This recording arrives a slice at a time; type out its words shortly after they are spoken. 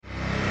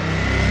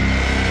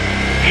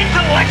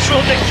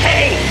intellectual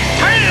decay.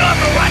 Turn it off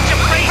and watch your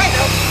face.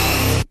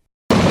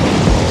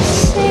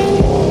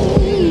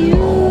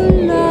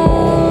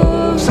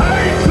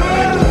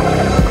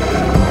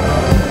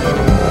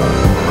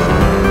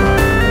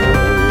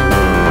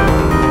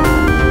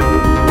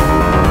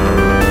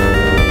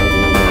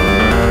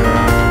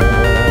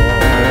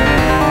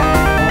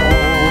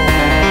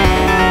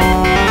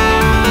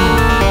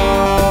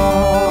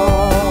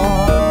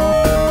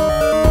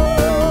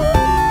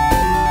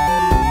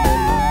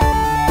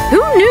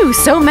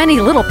 So many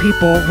little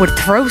people would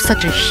throw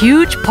such a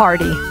huge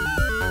party.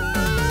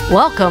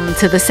 Welcome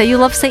to the Say You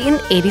Love Satan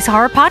 80s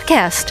Horror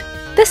Podcast.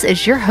 This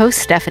is your host,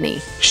 Stephanie.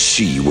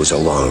 She was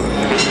alone.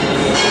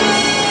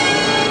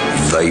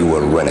 They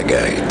were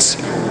renegades.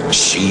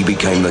 She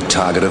became the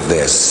target of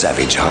their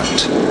savage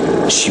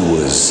hunt. She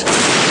was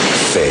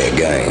fair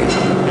game.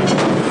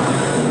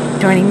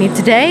 Joining me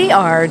today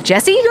are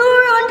Jesse. Do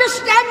you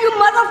understand, you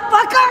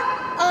motherfucker?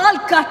 I'll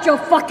cut your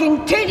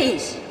fucking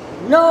titties.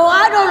 No,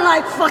 I don't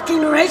like fucking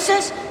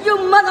racist. You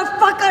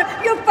motherfucker,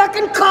 you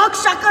fucking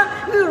cocksucker,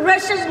 you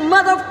racist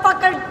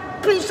motherfucker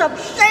piece of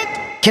shit.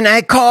 Can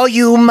I call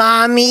you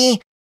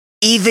Mommy?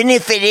 Even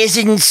if it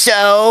isn't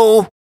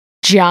so?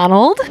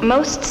 Donald.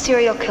 Most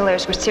serial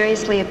killers were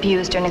seriously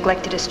abused or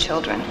neglected as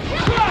children.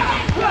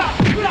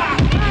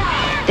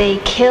 They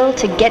kill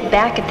to get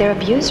back at their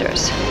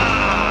abusers.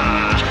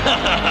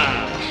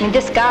 I mean,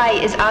 this guy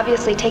is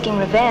obviously taking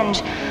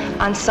revenge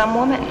on some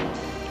woman.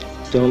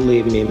 Don't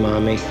leave me,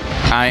 Mommy.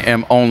 I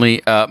am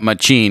only a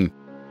machine,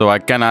 so I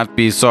cannot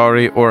be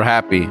sorry or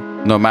happy,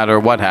 no matter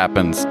what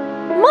happens.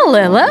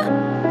 Malilla.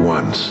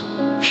 Once,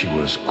 she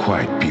was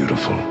quite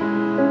beautiful.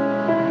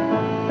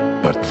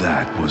 But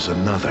that was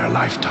another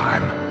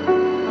lifetime.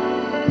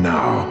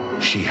 Now,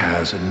 she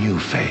has a new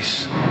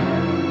face.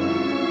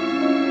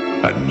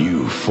 A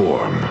new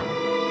form.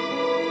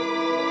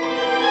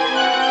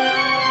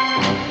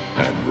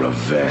 And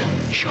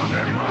revenge on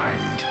her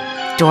mind.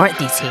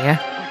 Dorothy's here.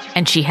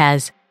 And she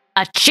has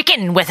a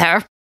chicken with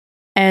her.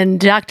 And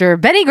Dr.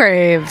 Benny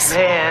Graves.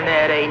 Man,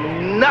 that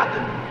ain't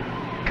nothing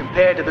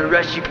compared to the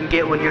rush you can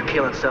get when you're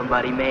killing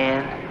somebody,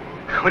 man.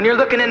 When you're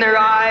looking in their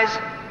eyes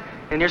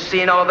and you're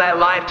seeing all that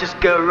life just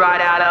go right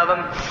out of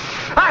them.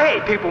 I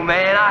hate people,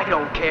 man. I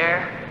don't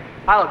care.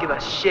 I don't give a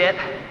shit.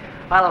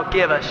 I don't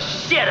give a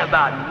shit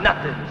about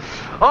nothing.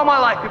 All my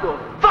life, people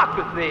fuck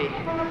with me.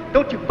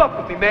 Don't you fuck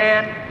with me,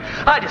 man.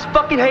 I just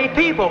fucking hate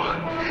people.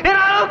 And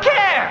I don't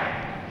care.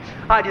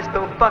 I just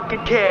don't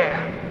fucking care.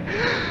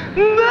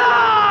 No,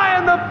 I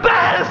am the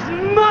baddest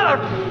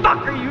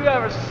motherfucker you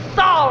ever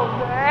saw,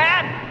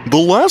 man! The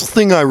last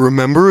thing I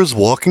remember is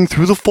walking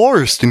through the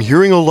forest and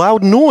hearing a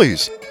loud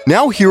noise.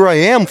 Now here I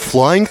am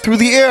flying through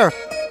the air.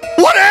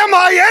 What am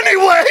I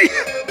anyway?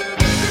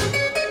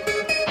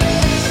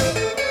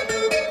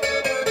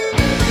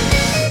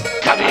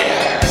 Come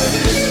here,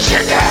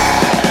 chicken!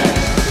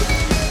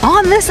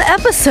 On this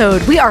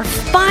episode, we are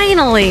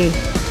finally,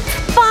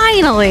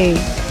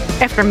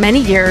 after many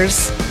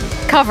years,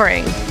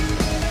 covering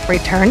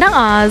Return to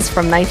Oz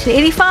from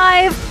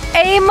 1985,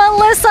 a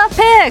Melissa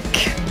pick.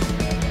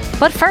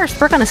 But first,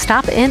 we're going to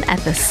stop in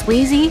at the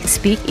Sleazy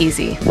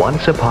Speakeasy.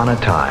 Once upon a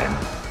time,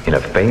 in a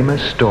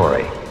famous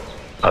story,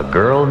 a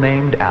girl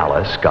named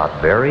Alice got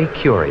very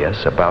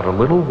curious about a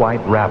little white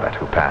rabbit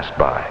who passed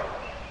by.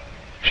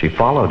 She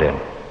followed him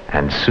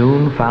and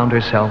soon found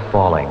herself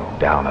falling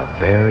down a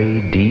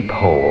very deep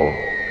hole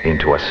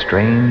into a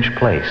strange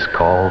place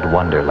called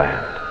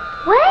Wonderland.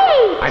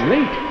 Wait! I'm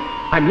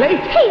late!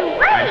 Hey,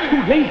 wait! I'm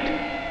too late!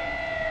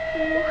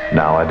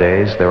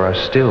 Nowadays, there are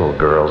still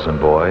girls and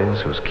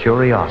boys whose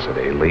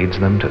curiosity leads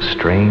them to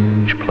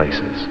strange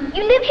places.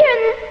 You live here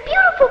in this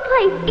beautiful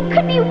place. It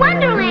could be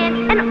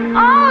Wonderland, and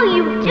all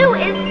you do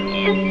is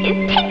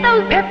take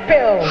those pep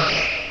pills,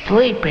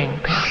 sleeping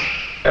pills,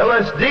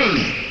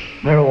 LSD,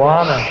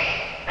 marijuana,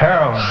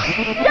 heroin.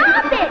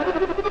 Stop it!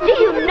 Do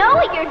you know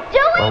what you're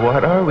doing? Well,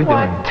 what are we doing?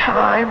 What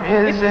time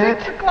is it?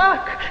 It's 6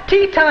 o'clock.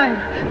 Tea time.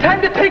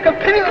 Time to take a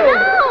pill.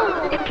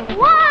 No!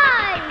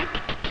 Why?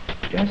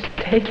 Just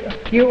take a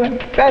few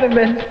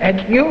amphetamines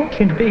and you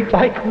can be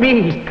like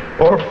me.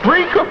 Or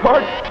freak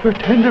apart your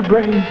tender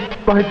brain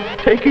by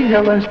taking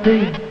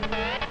LSD.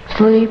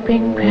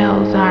 Sleeping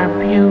pills are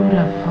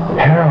beautiful.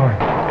 Heroin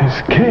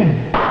is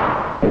king.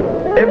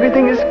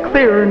 Everything is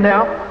clearer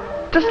now.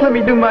 Just let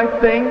me do my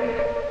thing.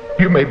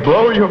 You may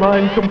blow your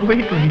mind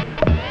completely,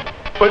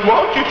 but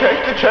won't you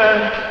take the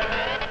chance?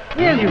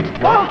 Will you?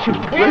 Won't you?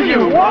 Will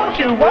you? Won't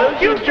you?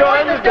 Won't you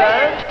join the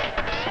dance?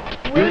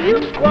 Will you?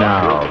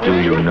 Now, do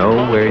you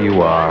know where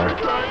you are?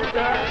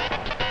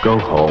 Go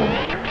home.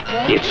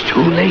 It's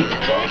too late.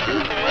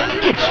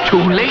 It's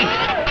too late.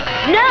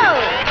 No!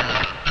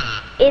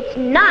 It's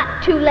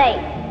not too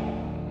late.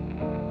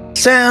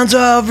 Sounds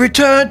of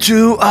Return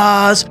to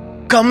Oz.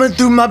 coming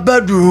through my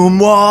bedroom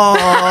wall.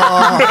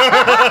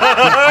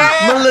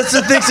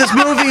 Melissa thinks this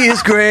movie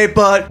is great,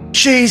 but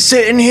she's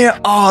sitting here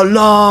all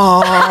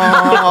alone.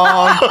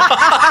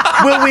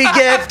 Will we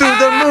get through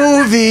the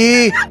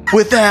movie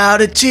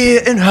without a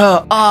tear in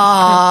her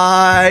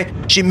eye?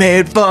 She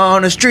made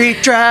fun of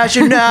street trash,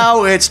 and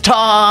now it's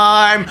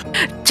time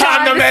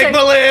to make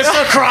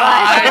Melissa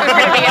cry.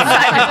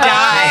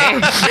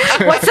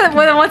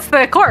 What's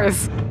the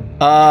chorus?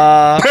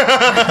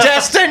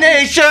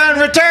 Destination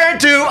Return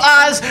to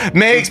Oz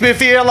makes me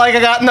feel like I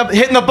got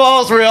hitting the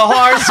balls real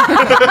hard.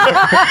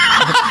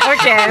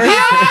 Okay,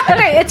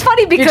 it's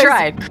funny because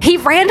he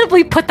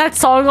randomly put that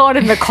song on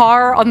in the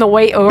car on the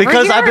way over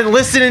Because here, I've been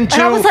listening to.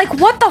 and I was like,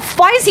 "What the?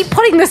 Why is he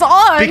putting this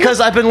on?"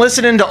 Because I've been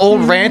listening to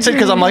old Rancid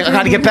because I'm like, I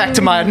got to get back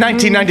to my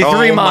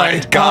 1993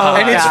 mind.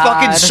 God. And it's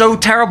fucking so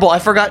terrible. I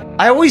forgot.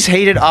 I always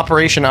hated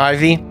Operation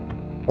Ivy.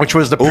 Which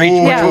was the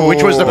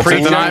which was the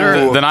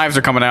pre-gender. The knives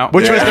are coming out.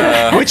 Which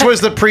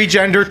was the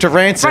pre-gender to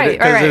Rancid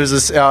because it was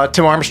this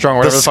Tim Armstrong or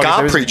whatever the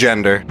ska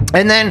pre-gender.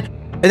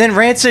 And then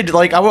Rancid,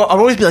 like I would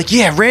always be like,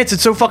 yeah,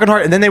 Rancid's so fucking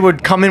hard, and then they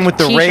would come in with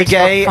the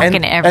reggae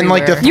and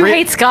like the you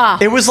hate ska.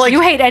 It was like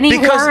you hate any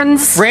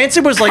horns.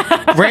 Rancid was like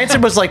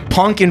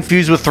punk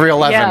infused with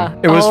 311. Yeah.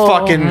 It was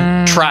fucking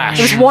trash.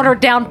 It was watered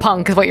down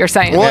punk, is what you're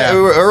saying.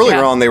 Well,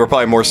 earlier on, they were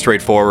probably more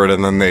straightforward,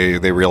 and then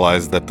they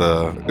realized that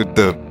the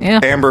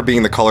amber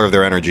being the color of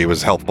their energy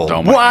was helpful.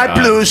 White,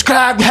 blue,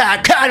 sky,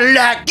 hat,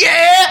 Cadillac,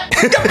 yeah!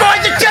 The boys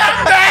are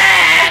jumping back!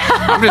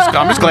 I'm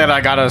just glad I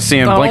got to see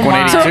him Blink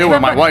 182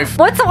 with my wife.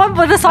 What's the one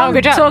with the song?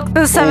 good job. Took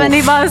the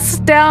 70 bus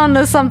down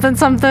to something,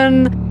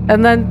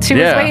 and then she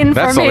was waiting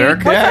for me.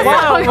 Lyric. What's the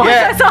song? What's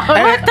that song?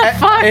 What the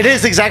fuck? It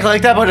is exactly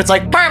like that, but it's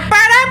like.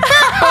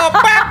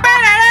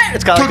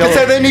 It's got Took the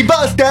 70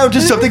 bus down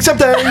to something, green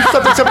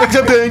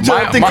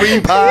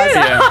pie.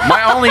 Yeah.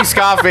 My only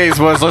ska phase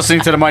was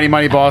listening to the Mighty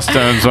Mighty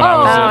Bosstones when I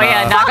was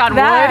in, knock on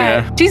wood.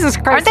 Yeah. Jesus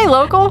Christ. Aren't they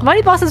local?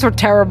 Mighty Bosstones were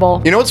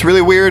terrible. You know what's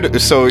really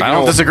weird? So I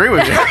don't disagree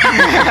with you.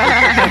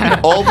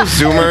 all the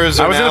Zoomers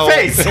are I was in now, the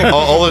face.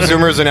 all the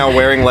Zoomers are now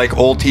wearing like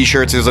old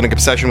T-shirts. There's an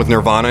obsession with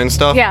Nirvana and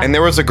stuff. Yeah. And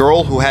there was a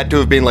girl who had to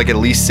have been like at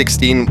least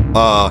 16,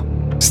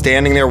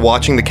 standing there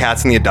watching the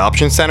cats in the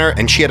adoption center,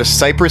 and she had a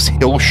Cypress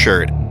Hill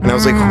shirt. And I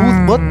was like,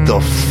 what the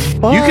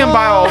fuck? You can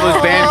buy all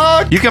those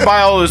band. You can buy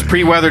all those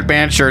pre-weathered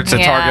band shirts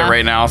at Target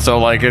right now. So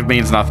like, it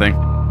means nothing.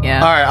 Yeah.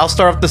 All right, I'll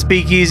start off the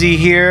speakeasy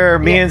here.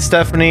 Me and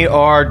Stephanie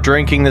are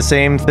drinking the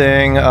same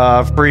thing.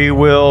 Free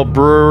Will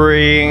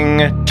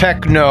Brewing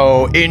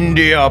Techno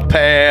India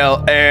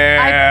Pale Ale.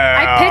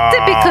 I picked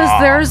it because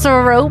there's a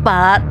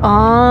robot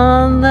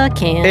on the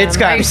can. It's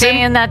got Are you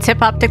saying that's hip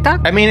hop TikTok?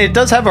 I mean, it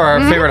does have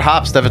our favorite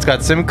hop stuff. It's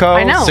got Simcoe,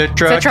 I know.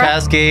 Citra,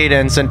 Cascade,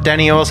 and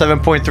Centennial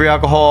 7.3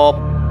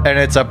 alcohol. And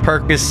it's a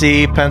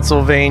Percy,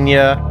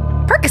 Pennsylvania.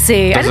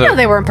 Percy? I didn't know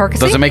they were in Percy.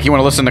 Does it make you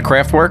want to listen to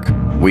Kraftwerk?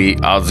 We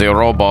are the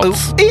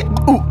robots.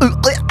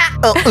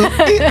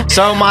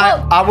 So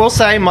I will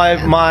say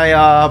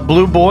my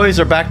blue boys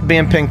are back to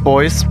being pink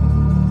boys.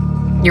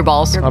 Your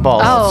balls. My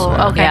balls.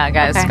 Oh, okay. Yeah,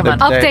 guys, come on.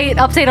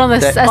 Update on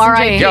this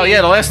S&J.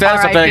 Yeah, the last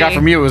status update I got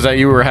from you was that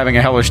you were having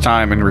a hellish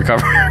time in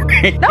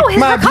recovery. No, his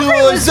My recovery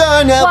boys was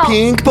are now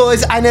pink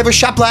boys. I never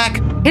shot black.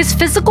 His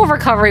physical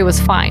recovery was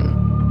fine.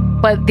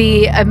 But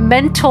the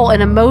mental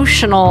and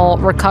emotional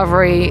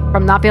recovery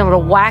from not being able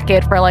to whack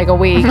it for like a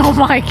week. Oh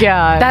my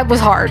God. That was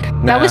hard.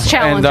 That was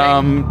challenging.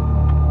 And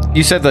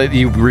you said that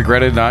you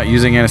regretted not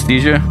using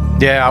anesthesia?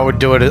 Yeah, I would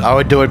do it,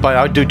 but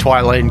I would do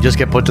Twilight and just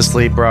get put to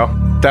sleep, bro.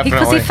 Definitely.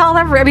 Because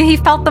he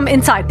felt them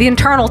inside, the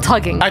internal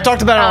tugging. I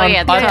talked about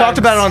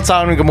it on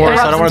Silent and Gomorrah,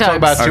 so I don't want to talk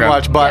about it too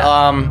much. But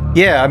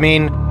I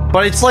mean,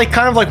 but it's like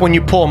kind of like when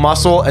you pull a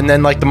muscle and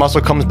then like the muscle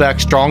comes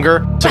back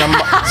stronger.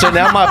 So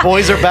now my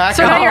boys are back.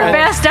 So now your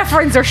Vast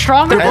Deferens are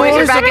stronger. The boys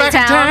are back in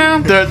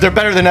town. They're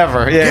better than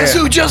ever. Yeah. Guess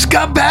who just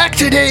got back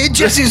today?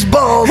 Jesse's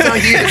balls are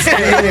here to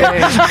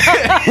stay.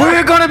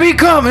 We're gonna be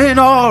coming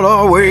all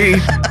our way.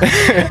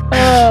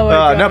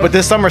 No, but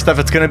this summer stuff,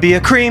 it's gonna be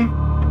a cream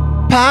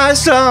pie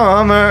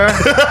summer.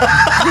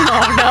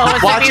 Oh no,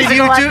 it's a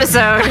musical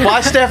episode.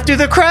 Watch Steph do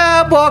the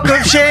crab walk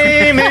of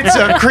shame. It's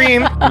a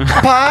cream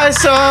pie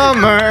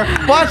summer.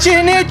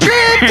 Watching it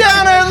drip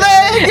down her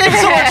leg.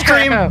 It's so much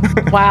cream.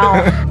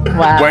 Wow.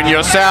 When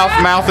your south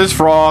mouth is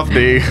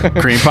frothy,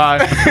 cream pie.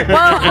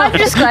 Well, I'm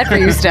just glad for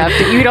you, Steph,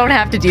 that you don't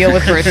have to deal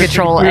with birth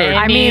control anymore.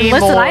 I mean,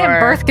 listen, I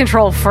am birth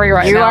control free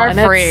right you now. are and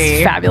free.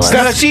 It's fabulous.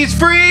 Steph, she's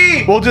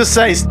free. We'll just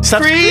say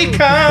Steph's free.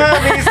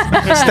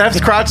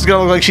 Steph's crotch is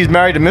gonna look like she's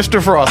married to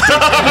Mr. Frosty.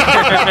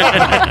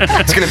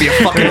 It's gonna be a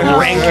fucking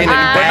Rankin and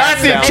But not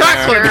the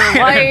chocolate.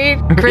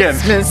 White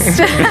Christmas.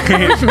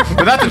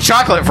 But not the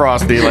chocolate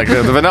Frosty, like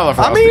the vanilla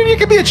Frosty. I mean, you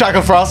could be a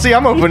chocolate Frosty.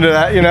 I'm open to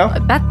that, you know.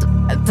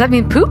 Does that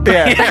mean poop?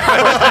 Yeah.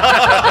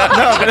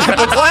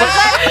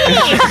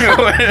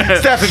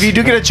 Steph, if you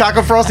do get a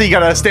chocolate Frosty, you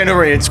gotta stand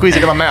over it and squeeze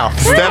it in my mouth.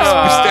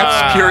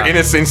 Steph's pure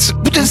innocence.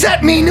 Does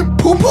that mean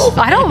poo-poo?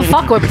 I don't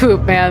fuck with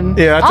poop, man.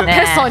 Yeah, I'll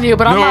piss on you,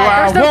 but I'm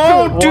not. There's no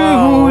won't poop.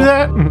 do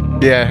that.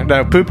 Yeah,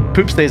 no,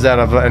 poop stays out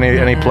of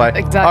any play.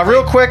 Exactly.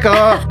 Real quick,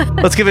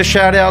 let's give a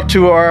shout out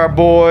to our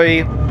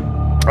boy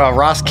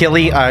Ross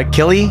Killy.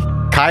 Kylie?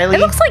 It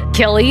looks like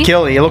Killy.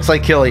 Killy. It looks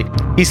like Killy.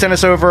 He sent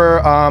us over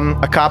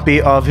a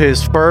copy of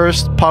his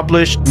first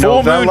published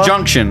Full novella. Moon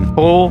Junction.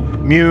 Full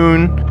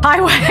Moon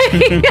Highway.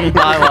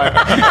 Highway.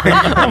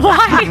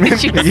 Why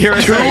did you Two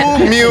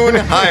Moon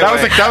Highway. That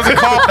was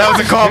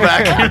a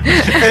callback.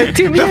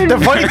 The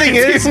funny thing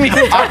is,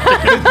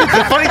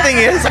 the funny thing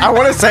is, I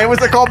want to say it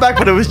was a callback,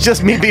 but it was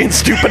just me being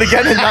stupid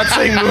again and not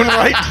saying moon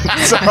right.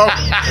 So,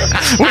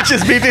 which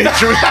is me being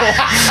truthful.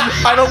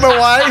 I don't know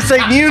why I say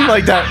moon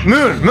like that.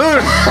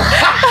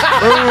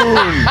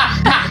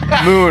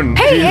 Moon.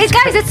 Hey,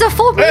 guys, it's a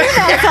full moon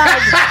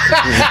outside.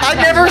 I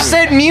never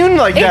said moon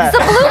like that. It's a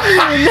blue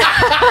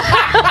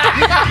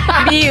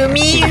moon.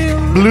 Mew.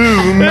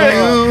 Blue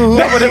moon.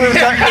 No, but it was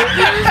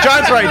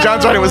John's right.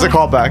 It was a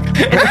callback.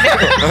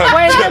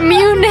 When the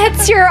moon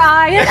hits your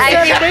eye, I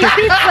can make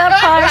pizza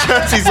pie.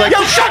 Jesse's like,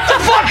 yo, shut the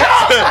fuck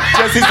up!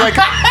 Jesse's like,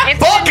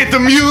 fuck it, the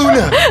moon.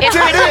 It's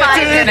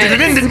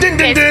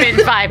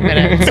been 5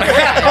 minutes.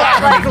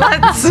 Like,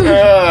 let's.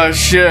 Oh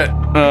shit.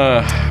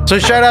 So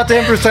shout out to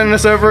him for sending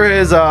us over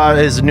his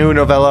new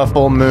novella,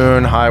 Full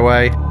Moon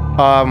Highway.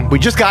 We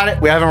just got it.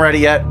 We haven't read it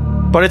yet,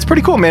 but it's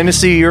pretty cool, man, to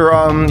see your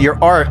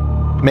art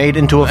made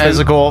into a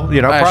physical,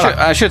 product.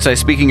 I should say,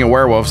 speaking of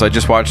werewolves, I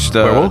just watched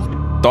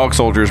Dog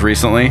Soldiers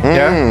recently.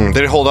 Yeah.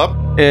 Did it hold up?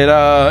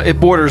 It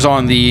borders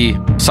on the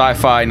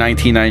sci-fi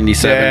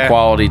 1997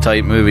 quality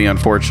type movie,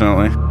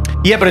 unfortunately.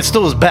 Yeah, but it's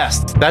still his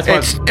best.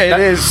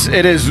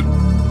 It is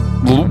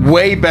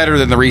way better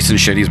than the recent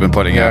shit he's been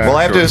putting out. Well,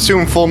 I have to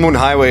assume Full Moon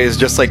Highway is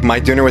just like My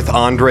Dinner with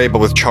Andre, but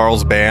with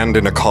Charles Band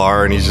in a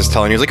car, and he's just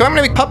telling you, he's like, I'm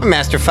going to be Puppet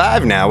Master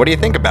 5 now. What do you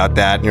think about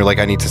that? And you're like,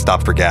 I need to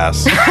stop for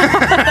gas.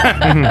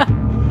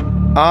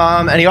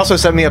 And he also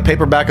sent me a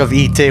paperback of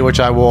E.T., which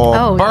I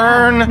will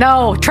burn. Yeah.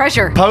 No,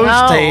 treasure.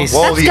 Post-haste.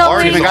 Whoa, the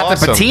art even got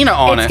the patina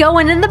on It's it.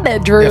 going in the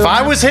bedroom. If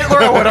I was Hitler,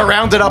 I would have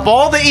rounded up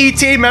all the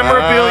E.T.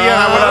 memorabilia and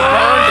I would have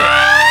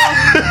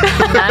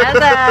burned it. None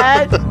of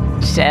that.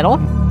 Settle.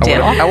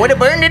 I would have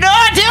burned it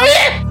all, tell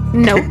you!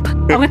 Nope.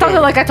 I'm going to talk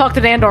to like I talked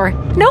to Nandor.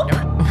 Nope.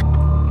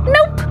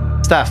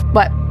 Steph.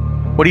 What?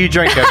 What are you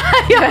drinking?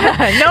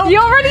 No. You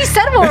already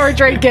said what we're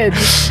drinking.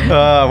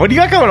 What do you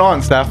got going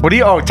on, Steph?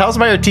 Tell us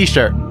about your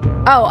t-shirt.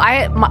 Oh,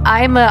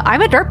 I'm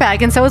a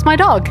dirtbag, and so is my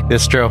dog.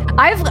 It's true.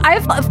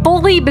 I've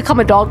fully become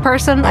a dog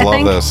person. I love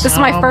think this. is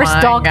my first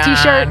dog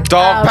t-shirt.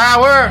 Dog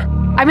power.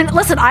 I mean,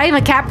 listen, I am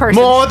a cat person.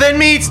 More than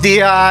meets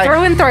the eye.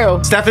 Through and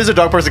through. Steph is a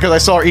dog person because I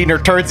saw her eating her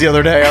turds the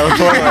other day on the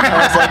toilet.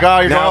 I was like, oh,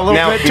 you're going a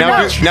little bit too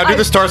much. Now do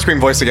the Starscream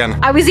voice again.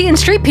 I was eating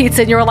street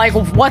pizza, and you were like,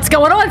 "What's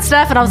going on,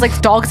 Steph?" And I was like,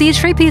 "Dogs eat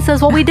street pizza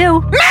is what we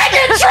do."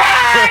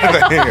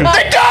 Megatron!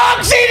 The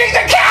dog's eating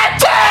the cat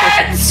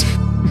turds!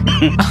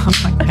 Oh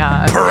my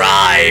god.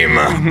 Prime!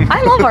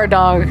 I love our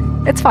dog.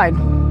 It's fine.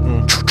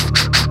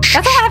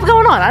 That's all I have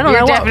going on. I don't know.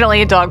 You're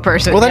definitely a dog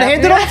person. Well, then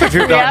hand it off if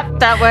you're done. Yep,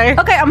 that way.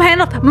 Okay, I'm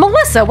handling.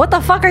 Melissa, what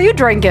the fuck are you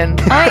drinking?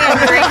 I am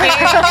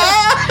drinking.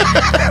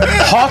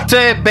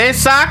 Hotte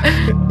Besac.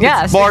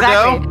 Yes,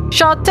 Bordeaux. exactly.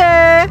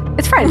 Chateau.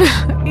 It's French.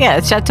 Yeah,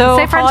 it's Chateau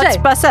Say French.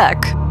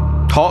 Bassac.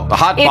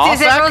 Hot It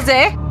is a Balsac.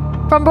 rosé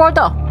from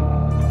Bordeaux,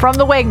 from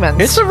the Wegmans.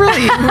 It's a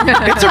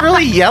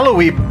really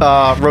yellowy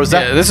rosé.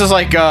 Yeah, this is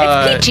like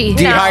It's peachy.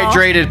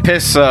 dehydrated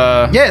piss.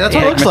 Yeah, that's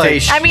what it looks like.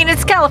 imitation. I mean,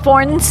 it's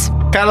Californians.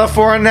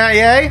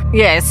 California,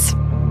 Yes.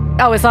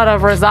 Oh, it's not a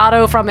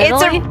rosado from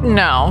Italy?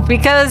 No,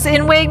 because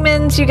in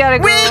Wegmans you gotta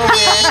go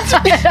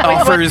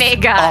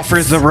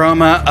offers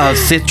aroma of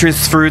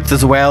citrus fruits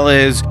as well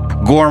as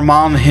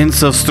gourmand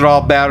hints of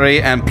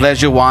strawberry and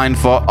pleasure wine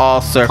for all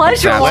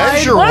circumstances. Pleasure wine?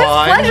 Pleasure What is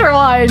wine? pleasure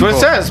wine? That's what it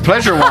says.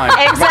 Pleasure wine.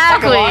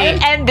 Exactly,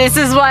 and this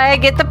is why I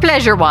get the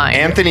pleasure wine.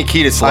 Anthony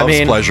Kiedis loves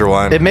pleasure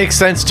wine. It makes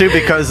sense too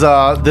because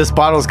this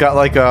bottle's got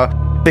like a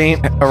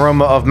faint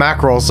aroma of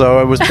mackerel, so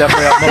it was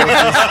definitely up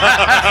Melissa's.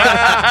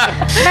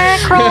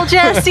 Mackerel,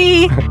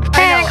 Jesse.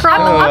 Mackerel.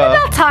 I'm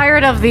about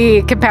tired of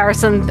the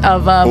comparison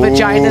of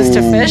vaginas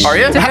to fish. Are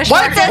you? To fish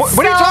What? markets.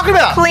 What are you talking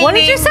about? What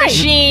did you say?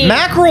 Machine.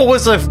 Mackerel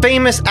was a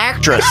famous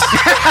actress.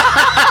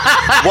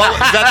 Well,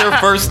 is that their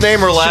first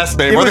name or last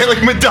name? Were they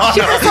like Madonna?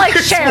 She was like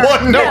Cher.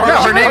 One name. No,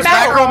 her name's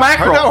Mackerel.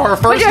 No, her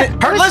first name.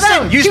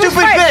 Listen, you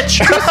stupid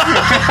bitch.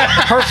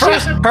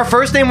 Her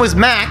first name was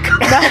Mac. All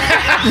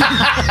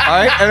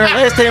right, and her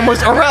last name was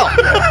Arel.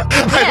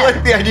 I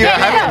like the idea.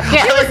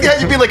 I like the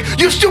idea. You'd be like,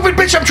 you stupid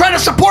bitch! I'm trying to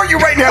support you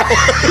right now.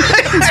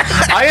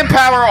 I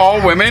empower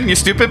all women, you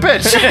stupid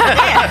bitch.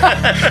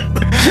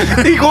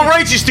 Equal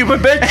rights, you stupid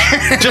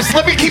bitch. Just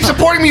let me keep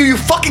supporting you, you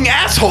fucking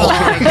asshole. Oh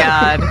my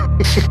god.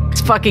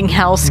 It's fucking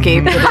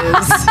hellscape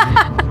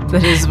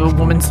that is a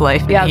woman's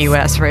life in the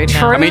U.S. right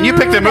now. I mean, you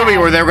picked a movie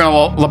where they were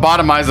going to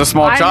lobotomize a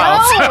small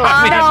child.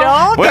 I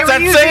know. What's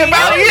that say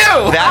about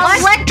you?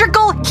 That's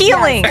electrical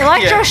healing.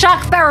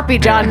 Electroshock therapy,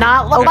 John,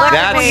 not lobotomy.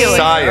 That's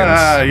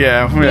science.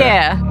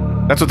 Yeah.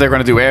 That's what they're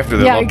going to do after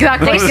the Yeah,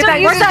 exactly. Where's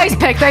the ice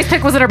pick? The ice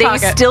pick was in her They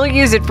pocket. still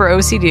use it for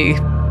OCD.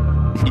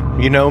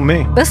 You know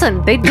me.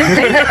 Listen, they use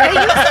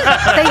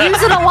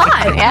it a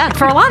lot. Yeah,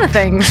 for a lot of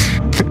things.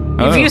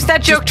 You've used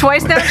that joke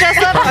twice now,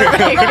 Jessup.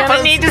 You're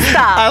gonna need to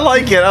stop. I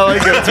like it.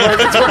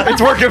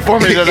 It's working for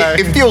me today.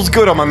 It feels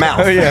good on my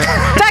mouth. Yeah.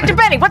 Dr.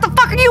 Benny, what the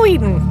fuck are you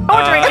eating?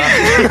 Drinking.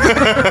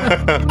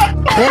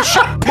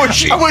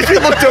 I wish we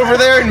looked over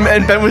there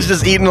and Ben was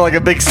just eating like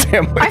a big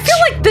sandwich. I feel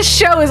like this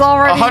show is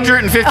already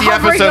 150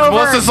 hovering episodes. over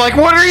Melissa's like,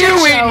 what are you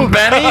eating,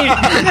 Benny?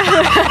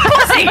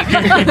 Pussy.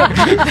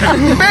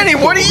 Benny,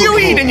 what are you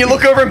eating? And you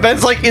look over and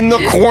Ben's like in the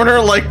corner,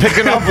 like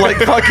picking up like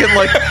fucking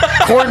like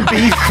corned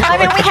beef. I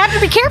mean, we have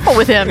to be careful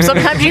with him.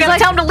 Sometimes you gotta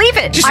tell him to leave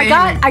it.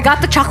 I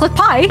got the chocolate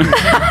pie.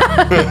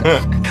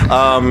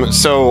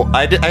 So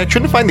I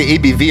tried to find the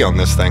ABV on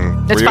this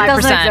thing. It's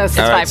 5%. It's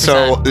 5%.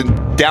 So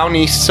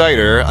Downey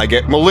Cider,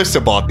 Melissa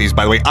bought these,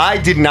 by the way. I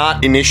did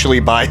not initially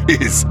buy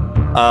these.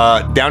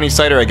 Downey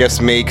Cider, I guess,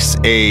 makes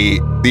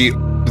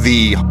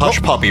the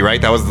Hush Puppy,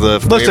 right? That was the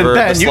flavor,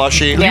 Ben, the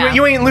slushy.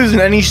 You ain't losing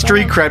any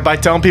street cred by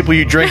telling people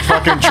you drink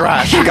fucking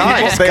trash.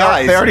 Guys, they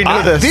already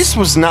knew this. This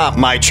was not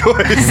my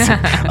choice.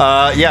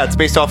 Yeah, it's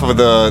based off of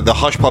the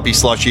Hush Puppy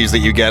slushies that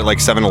you get like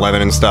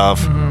 7-Eleven and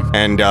stuff. Mm-hmm.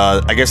 And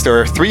I guess there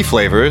are 3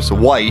 flavors: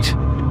 white,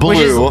 blue, which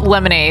is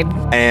lemonade,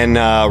 and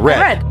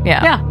red.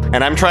 Yeah.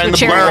 And I'm trying the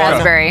blue cherry one.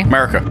 raspberry.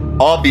 America.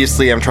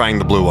 Obviously, I'm trying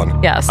the blue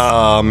one. Yes.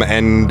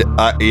 And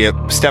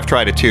Steph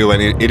tried it too,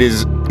 and it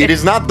is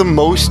not the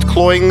most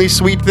cloyingly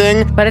sweet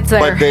thing, but it's there.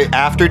 But the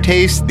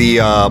aftertaste, the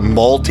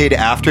malted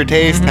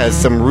aftertaste, has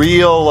some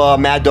real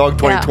Mad Dog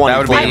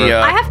 2020 flavor.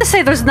 I have to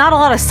say, there's not a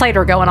lot of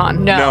cider going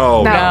on.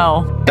 No.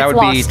 That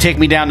would be Take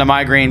Me Down to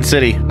Migraine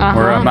City,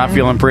 where I'm not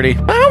feeling pretty.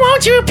 Oh,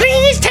 won't you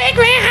please take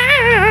me home?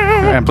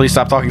 And please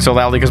stop talking so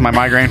loudly because my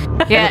migraine.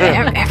 Yeah,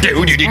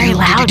 very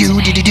loud.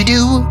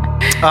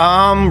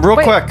 Real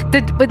quick.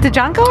 Did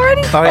John go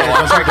already? Oh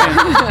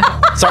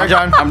yeah. Sorry,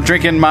 John. I'm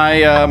drinking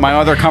my my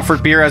other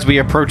comfort beer as we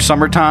approach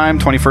summertime.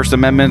 21st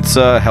Amendment's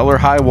Hell or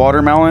High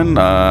Watermelon.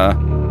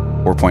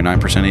 4.9%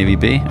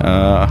 ABV.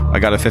 I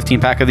got a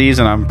 15-pack of these,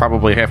 and I'm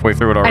probably halfway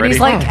through it already. And he's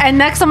like, and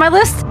next on my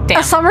list,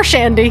 a summer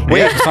shandy.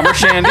 Wait, summer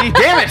shandy?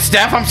 Damn it,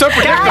 Steph! I'm so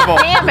predictable.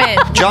 God damn it,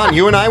 John.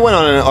 You and I went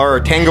on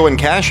our Tango and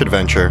Cash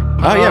adventure.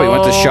 Oh yeah, we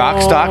went to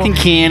Shock Stock in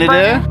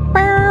Canada,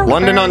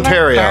 London,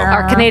 Ontario.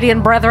 Our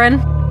Canadian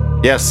brethren.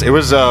 Yes, it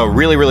was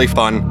really, really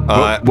fun.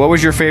 What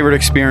was your favorite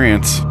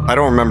experience? I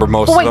don't remember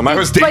most of them. I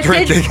was day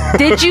drinking.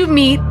 Did you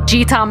meet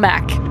G. Tom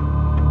Mac?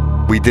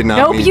 We did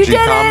not meet you G.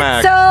 Tom didn't,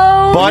 Mac. so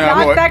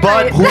not that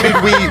but great. who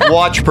did we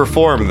watch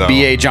perform, though?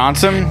 B.A.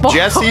 Johnson?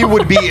 Jesse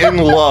would be in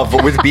love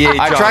with B.A.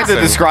 Johnson. I tried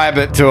to describe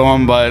it to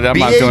him, but I'm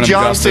not doing him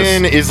justice. B.A.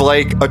 Johnson is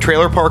like a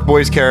Trailer Park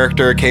Boys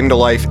character came to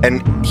life,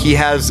 and he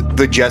has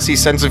the Jesse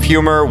sense of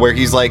humor where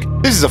he's like,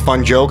 this is a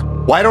fun joke.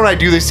 Why don't I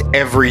do this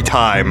every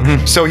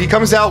time? So he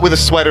comes out with a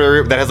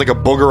sweater that has like a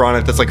booger on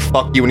it that's like,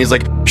 fuck you. And he's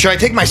like, should I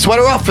take my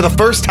sweater off for the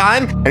first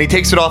time? And he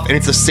takes it off and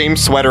it's the same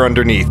sweater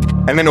underneath.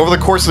 And then over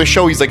the course of the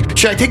show, he's like,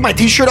 should I take my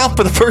t-shirt off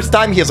for the first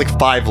time? He has like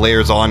 5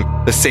 layers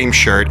on the same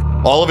shirt.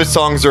 All of his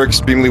songs are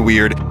extremely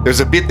weird. There's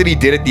a bit that he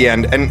did at the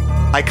end, and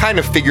I kind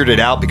of figured it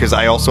out because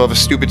I also have a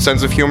stupid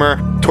sense of humor.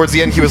 Towards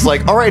the end, he was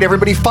like, all right,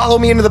 everybody follow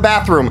me into the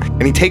bathroom.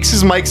 And he takes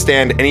his mic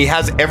stand and he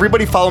has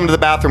everybody follow him to the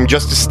bathroom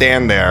just to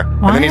stand there.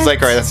 What? And then he's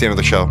like, all right, that's the end of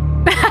the show.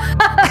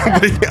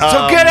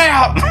 So get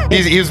out!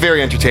 He was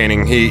very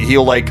entertaining.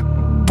 He'll like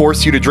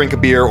force you to drink a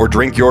beer or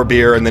drink your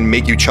beer and then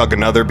make you chug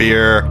another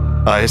beer.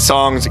 His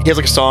songs, he has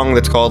like a song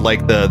that's called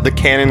like the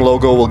Canon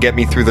logo will get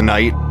me through the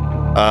night.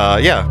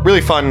 Yeah,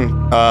 really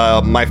fun.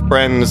 My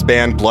friend's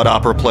band Blood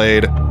Opera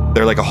played.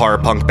 They're like a horror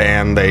punk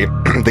band. They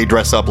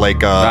dress up like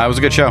it was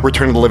a good show.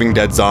 Return of the Living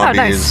Dead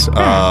zombies. Oh,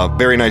 nice.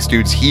 Very nice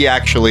dudes. He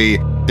actually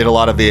did a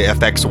lot of the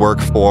FX work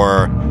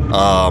for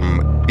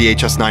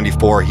VHS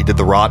 94. He did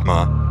the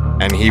Rotma.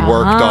 And he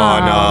worked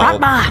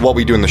on What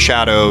We Do in the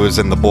Shadows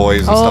and The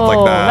Boys and stuff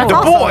like that. The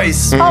awesome.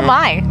 Boys. Oh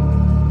my.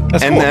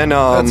 That's and cool. then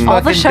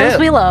all the shows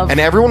we love. And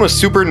everyone was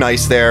super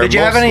nice there. Did you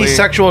have any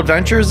sexual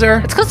adventures there?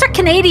 It's because they're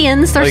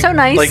Canadians. They're so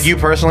nice. Like you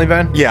personally,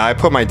 Ben? Yeah, I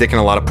put my dick in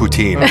a lot of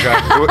poutine.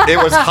 Okay. It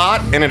was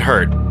hot and it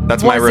hurt.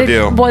 That's my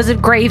review. Was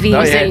it gravy?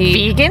 Was it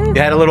vegan?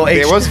 You had a little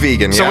H2O. It was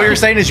vegan, So yeah. what you're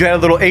saying is you had a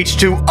little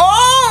H2O.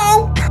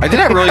 I did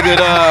have really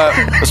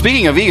good,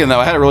 speaking of vegan though,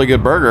 I had a really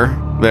good burger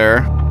there.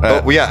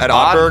 At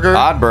Odd Burger.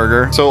 Odd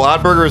Burger. So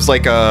Odd Burger is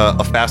like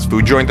a fast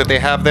food joint that they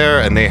have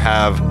there, and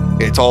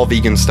it's all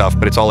vegan stuff,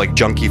 but it's all like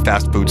junky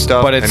fast food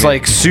stuff. But it's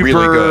like super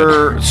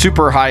really good.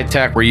 super high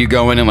tech where you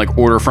go in and like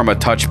order from a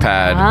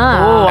touchpad.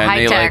 Oh, and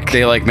high tech.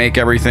 They make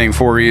everything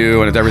for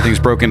you and everything's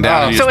broken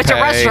down. And you So just it's a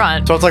pay.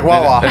 restaurant. So it's like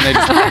Wawa. And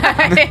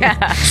they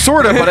just,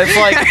 sort of, but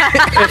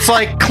it's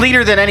like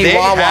cleaner than any They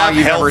Wawa have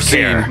you've ever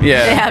seen. healthcare.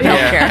 Yeah, They have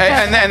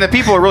healthcare. And the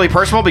people are really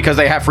personal because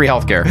they have free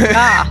healthcare.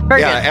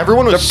 Very Yeah, good.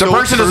 everyone was The so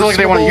person doesn't look like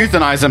they want to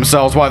personable. euthanize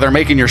themselves while they're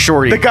making your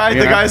shorty. The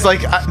guy's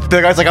like,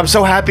 I'm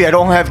so happy I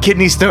don't have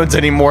kidney stones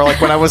anymore.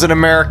 like when I was in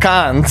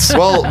Americans.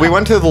 Well, we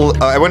went to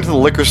I went to the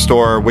liquor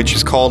store, which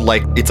is called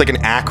it's like an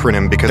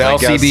acronym because The I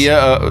guess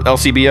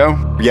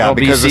LCBO? Yeah,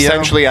 because LBCO?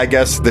 essentially I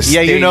guess the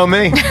state. Yeah, you know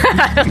me.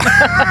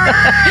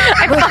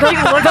 I look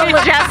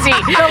at Jesse.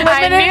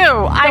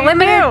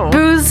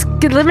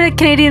 The limited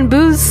Canadian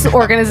booze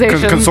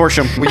organization.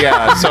 Consortium.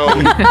 Yeah, so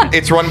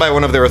it's run by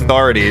one of their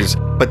authorities,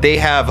 but they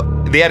had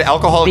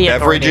alcoholic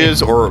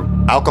beverages or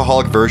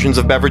alcoholic versions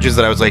of beverages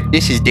that I was like,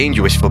 this is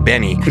dangerous for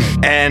Benny.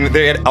 And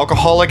they had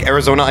alcoholic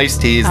Arizona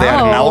iced teas, they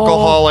had an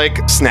alcoholic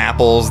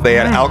Snapples, they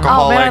had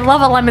alcoholic. Oh man, I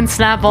love a lemon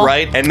Snapple.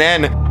 Right, and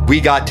then we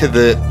got to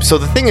the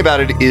thing about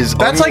it is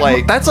that's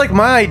like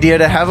my idea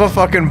to have a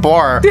fucking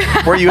bar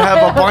where you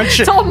have a bunch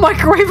It's all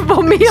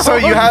microwavable meals. So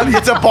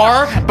it's a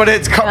bar, but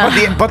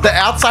but the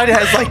outside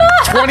has like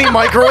 20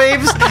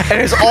 microwaves and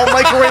there's all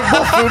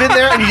microwavable food in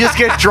there, and you just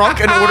get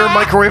drunk and order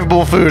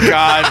microwavable food.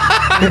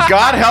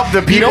 God help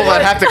the people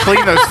that have to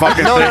clean those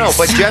fucking things. No,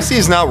 but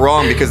Jesse's not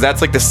wrong because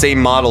that's like the same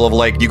model of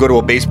like you go to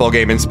a baseball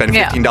game and spend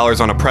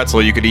 $15 on a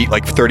pretzel, you could eat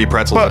like 30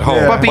 pretzels at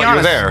home. But be you're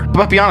honest, there.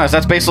 But be honest,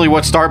 that's basically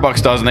what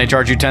Starbucks does, and they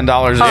charge you $10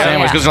 a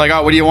sandwich because they're like,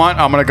 oh, what do you want?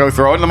 I'm gonna go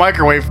throw it in the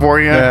microwave for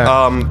you.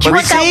 But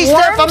see,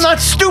 Steph, I'm not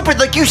stupid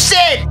like you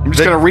said. I'm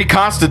just gonna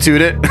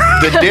reconstitute it.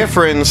 The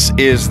difference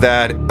is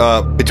that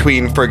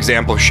between, for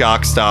example,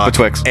 Shock Stock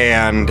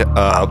and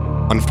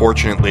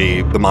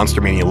unfortunately the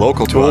Monster Mania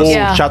local to us.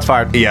 Yeah. Shots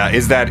fired. Yeah,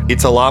 is that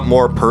it's a lot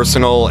more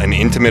personal and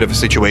intimate of a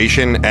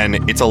situation,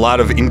 and it's a lot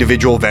of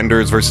individual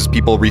vendors versus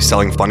people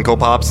reselling Funko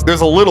Pops.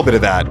 There's a little bit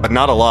of that, but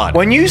not a lot.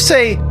 When you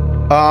say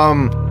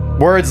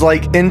words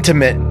like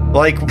intimate,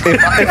 like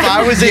if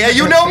I was yeah,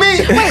 you know me.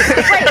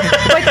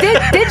 But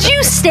did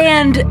you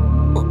stand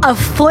a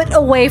foot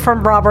away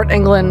from Robert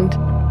Englund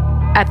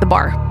at the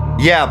bar?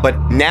 Yeah, but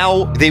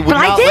now they would But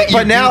I not did. let you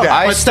But now do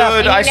that.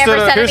 I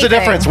stood. Here's the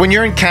difference. When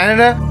you're in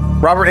Canada,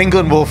 Robert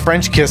Englund will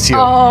French kiss you.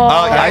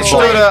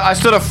 I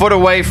stood a foot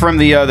away from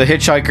the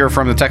hitchhiker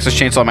from the Texas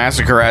Chainsaw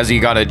Massacre as he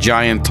got a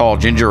giant tall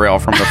ginger ale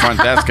from the front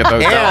desk at the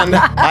hotel. And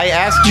I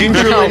asked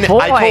Gingerlyn, Oh, boy.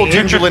 I told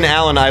Gingerlyn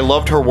Allen I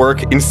loved her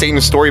work in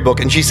Satan's Storybook,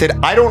 and she said,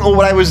 I don't know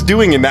what I was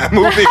doing in that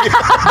movie.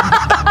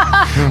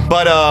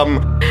 But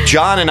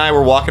John and I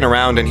were walking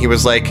around, and he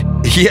was like,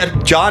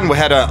 John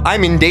had a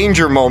I'm in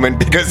danger moment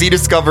because he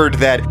discovered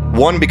that,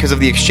 one, because of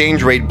the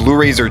exchange rate,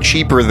 Blu-rays are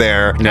cheaper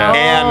there,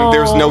 and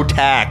there's no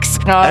tax.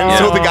 And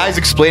so the guy's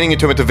explaining it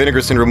to him at the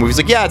Vinegar Syndrome movie. He's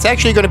like, yeah, it's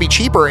actually going to be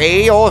cheaper,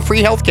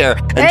 free healthcare.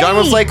 And John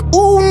was like,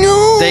 oh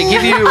no. They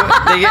give you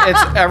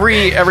it's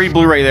every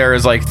Blu-ray there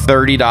is like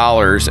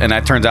 $30, and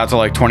that turns out to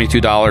like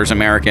 $22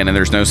 American, and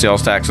there's no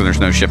sales tax and there's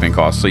no shipping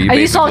costs. So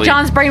you saw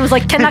John's brain was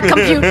like, cannot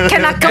compute.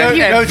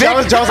 No,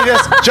 John's like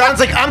this. John's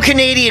like, I'm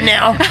Canadian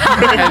now.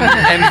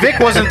 and Vic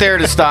wasn't there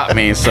to stop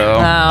me, so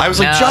I was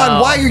like,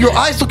 John, why are your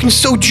eyes looking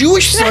so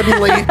Jewish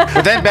suddenly?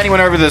 But then Benny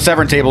went over to the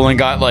Severn table and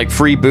got like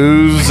free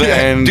booze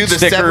and dude, the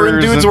stickers.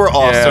 Severn dudes were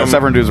awesome. Yeah,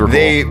 Severn dudes were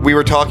cool. We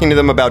were talking to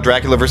them about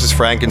Dracula versus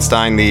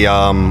Frankenstein, the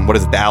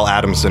the Al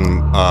Adamson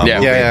movie.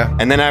 Yeah.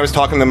 And then I was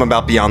talking to them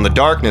about Beyond the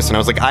Darkness, and I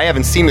was like, I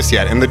haven't seen this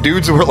yet. And the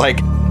dudes were like,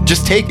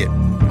 just take it.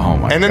 Oh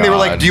my god. And then they were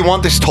like, do you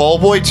want this tall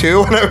boy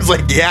too? And I was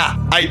like, yeah,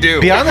 I do.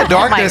 Beyond the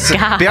Darkness.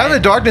 Beyond the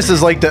Darkness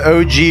is like the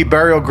OG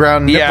Burial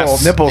Ground nipple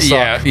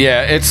suck.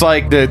 Yeah. It's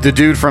like the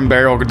dude from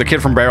the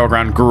kid from Burial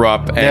Ground grew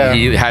up and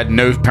he had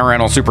no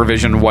parental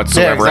supervision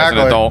whatsoever as an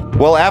adult.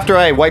 Well, after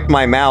I wiped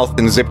my mouth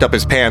and zipped up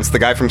his pants, the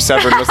guy from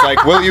Severn was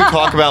like, will you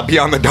talk about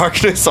Beyond the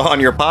Darkness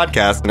on your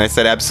podcast? And I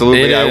said,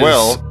 absolutely, I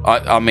will.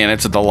 I mean,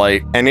 it's a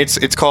delight. And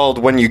it's called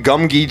When You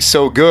Gum-Geed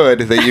So Good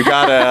That You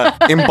Gotta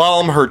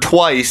Embalm Her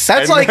Twice.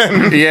 That's and like,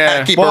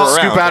 then keep her around.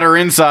 Scoop out her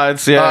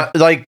insides. Yeah.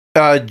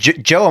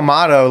 Joe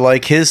Amato,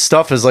 like his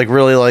stuff is like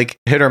really like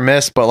hit or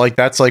miss, but like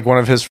that's like one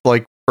of his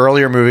like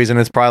earlier movies, and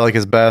it's probably like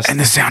his best. And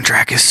the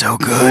soundtrack is so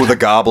good. Oh, the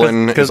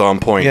Goblin is on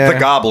point. Yeah. The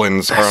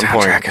Goblins are on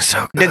point. The soundtrack is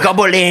so good. The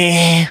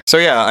Goblin. So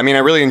yeah, I mean, I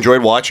really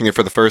enjoyed watching it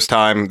for the first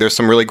time. There's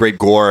some really great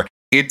gore.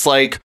 It's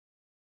like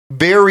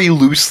very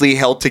loosely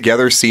held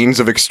together scenes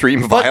of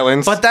extreme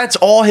violence. But that's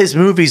all his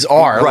movies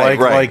are. Right.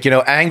 Like, you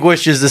know,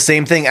 Anguish is the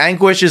same thing.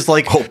 Anguish is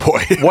like, oh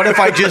boy, what if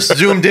I just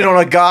zoomed in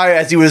on a guy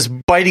as he was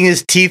biting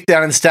his teeth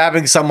down and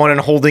stabbing someone and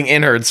holding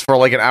innards for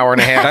like an hour and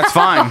a half? That's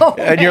fine.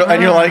 And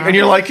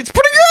you're like, it's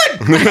pretty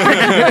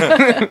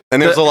good. And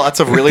there's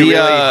lots of really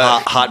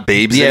hot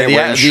babes in it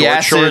wearing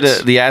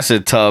shorts. The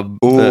acid tub.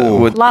 A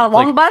lot of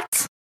long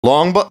butts.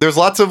 There's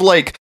lots of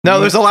like. No,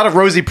 there's a lot of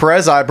Rosie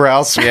Perez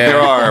eyebrows. Yeah, there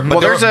are.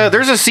 Well,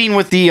 there's a scene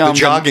with the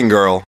jogging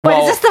girl. Wait,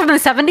 is this from the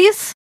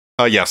 70s?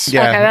 Yes.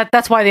 Yeah. Okay,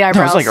 that's why the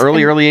eyebrows. No, it's like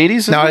early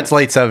 80s. No, it's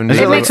late 70s. Is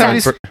it late makes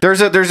sense.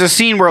 70s? There's a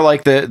scene where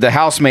like the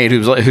housemaid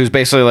who's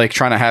basically like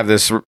trying to have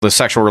the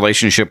sexual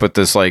relationship with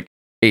this like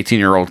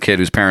 18-year-old kid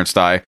whose parents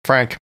die.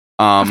 Frank.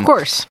 Of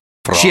course.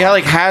 She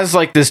has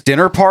like this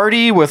dinner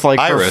party with like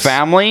Iris. her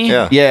family.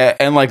 Yeah,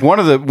 and like one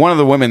of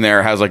the women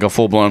there has like a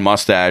full-blown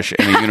mustache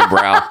and a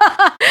unibrow.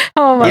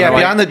 Oh my Yeah,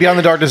 God. Beyond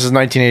the Darkness is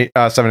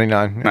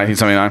 1979.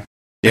 1979.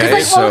 Yeah,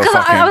 Like, it's so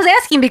fucking. I was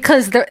asking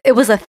because it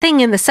was a thing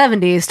in the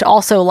 70s to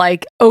also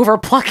like over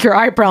pluck your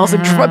eyebrows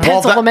and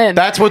pencil them in.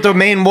 That's what the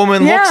main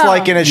woman looks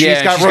like in it.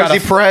 She's got Rosie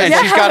Perez. And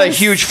she's got a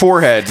huge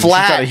forehead.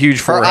 Flat. She's got a huge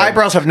forehead. Her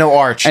eyebrows have no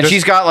arch. And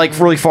she's got like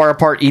really far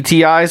apart ET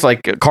eyes,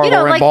 like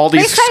Carlo like, Rambaldi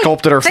they say-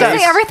 sculpted her They face.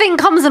 say everything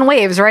comes in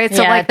waves, right?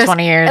 So Yeah, like this,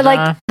 20 years,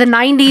 like the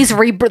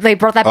 90s, they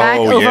brought that back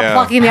over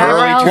plucking the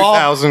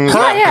eyebrows.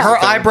 Her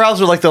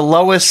eyebrows are like the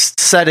lowest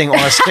setting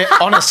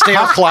on a stair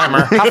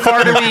climber. How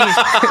far do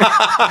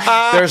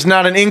we? There's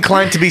not an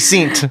incline to be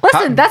seen.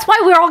 Listen, that's why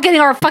we're all getting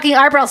our fucking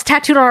eyebrows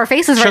tattooed on our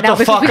faces Shut right now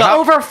the because fuck we up.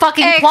 over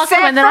fucking pluck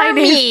them in the 90s.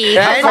 me,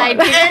 'cause I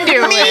didn't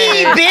do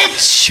it.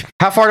 bitch.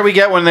 How far do we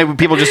get when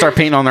people just start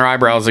painting on their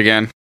eyebrows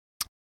again?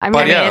 I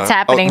mean, it's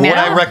happening Would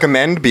now. I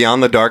recommend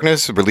Beyond the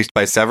Darkness, released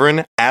by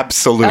Severin?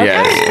 Absolutely. Okay.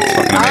 Yes.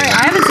 All right,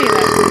 I haven't seen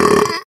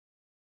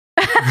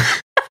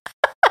that.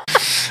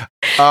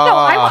 No,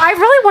 I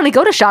really want to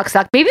go to Shock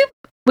Stock. Maybe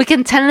we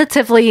can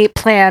tentatively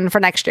plan for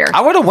next year.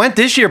 I would have went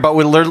this year, but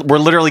we're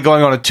literally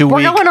going on a 2-week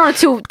We're going on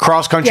a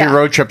cross-country yeah.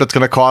 road trip that's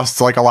going to cost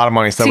like a lot of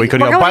money, so we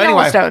couldn't We're go. going But to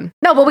anyway, Yellowstone.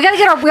 No, but we got to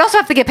get we also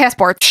have to get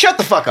passports. Shut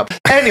the fuck up.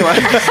 Anyway,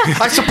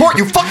 I support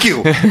you. Fuck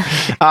you.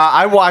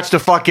 I watched a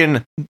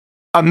fucking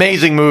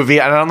amazing movie.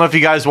 I don't know if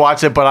you guys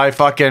watched it, but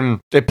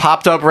it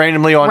popped up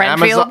randomly on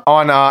Renfield?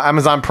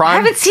 Amazon Prime. I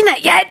haven't seen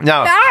that yet.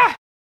 No. Ah!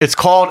 It's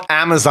called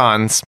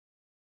Amazons.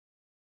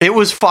 It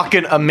was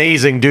fucking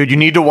amazing, dude. You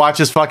need to watch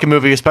this fucking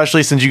movie,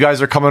 especially since you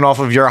guys are coming off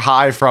of your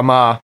high from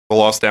The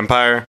Lost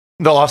Empire.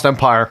 The Lost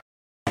Empire.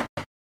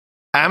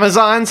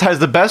 Amazons has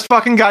the best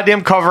fucking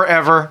goddamn cover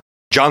ever.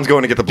 John's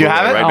going to get the Do you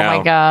have Blu-ray it? right now. Oh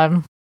my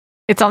god.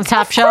 It's on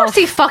top Of shelf. course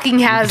he fucking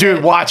has Dude,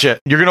 it. watch it.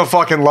 You're gonna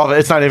fucking love it.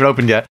 It's not even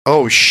opened yet.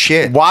 Oh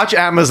shit. Watch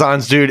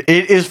Amazons, dude.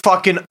 It is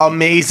fucking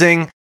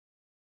amazing.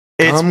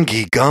 It's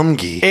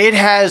Gumgy. It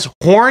has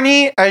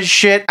horny as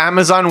shit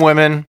Amazon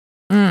women.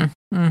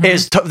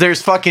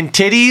 There's fucking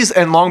titties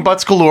and long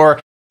butts galore.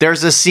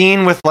 There's a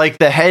scene with like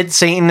the head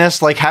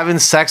Satanist like having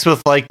sex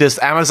with like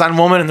this Amazon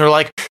woman, and they're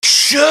like,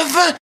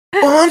 shove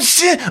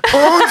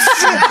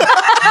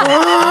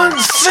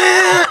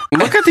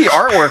Look at the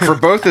artwork for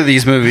both of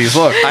these movies.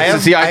 Look,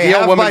 it's the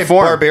ideal woman my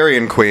form.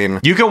 Barbarian Queen.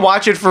 You can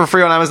watch it for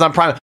free on Amazon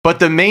Prime. But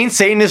the main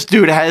Satanist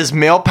dude has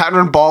male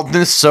pattern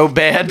baldness so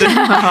bad, and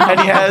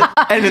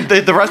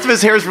the rest of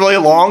his hair is really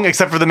long,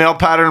 except for the male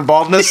pattern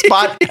baldness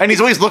spot. And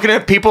he's always looking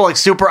at people like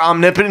super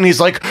omnipotent. And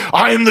he's like,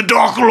 "I am the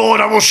Dark Lord.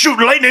 I will shoot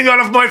lightning out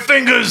of my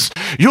fingers.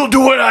 You'll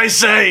do what I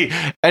say."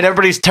 And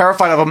everybody's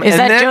terrified of him. Is and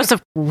that then,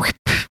 Joseph Whip?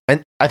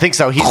 And I think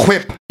so.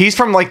 He's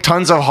from like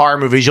tons of horror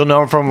movies. You'll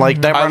know him from like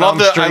Nightmare I on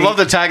love Elm Street. I love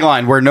the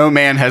tagline where no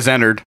man has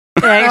entered.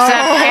 Except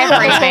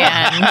every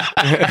man.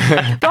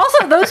 But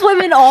also, those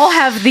women all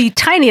have the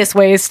tiniest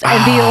waist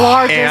and the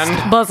largest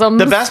And bosoms.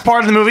 The best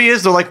part of the movie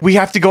is they're like, we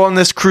have to go on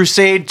this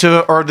crusade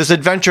or this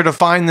adventure to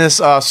find this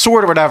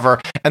sword or whatever.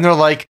 And they're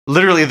like,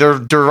 literally, they're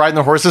riding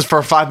the horses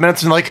for 5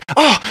 minutes and like,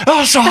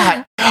 oh, so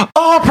hot.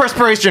 Oh,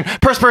 perspiration,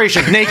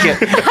 naked.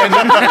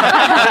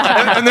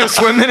 And they're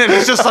swimming and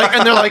it's just like,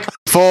 and they're like,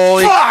 Full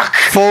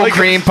like,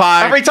 cream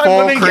pie. Every time full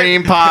women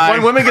cream get, pie.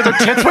 when women get their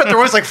tits wet, they're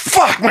always like,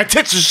 fuck, my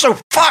tits are so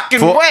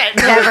fucking wet.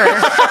 Never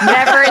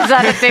is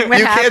that a thing that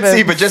You happens. can't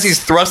see, but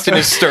Jesse's thrusting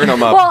his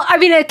sternum up. Well, I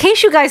mean, in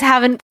case you guys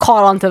haven't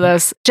caught on to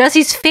this,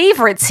 Jesse's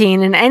favorite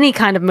scene in any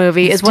kind of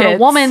movie is when a Tits.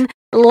 woman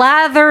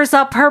lathers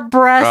up her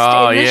breast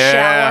in the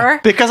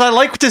shower. Because I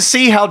like to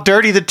see how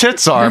dirty the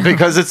tits are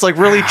because it's like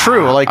really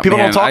true. Like people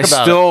don't talk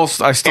about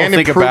it. I still And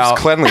think improves about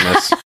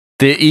cleanliness.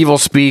 the evil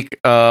speak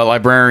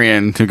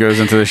librarian who goes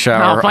into the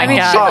shower. Oh my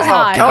God. She was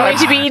hot. Going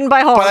to be eaten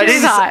by horses. But She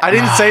was hot. I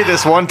didn't say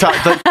this one time.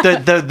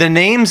 The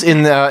names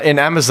in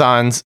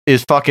Amazons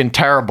is fucking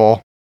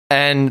terrible.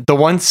 And the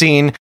one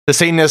scene, the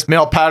Satanist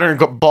male pattern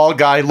bald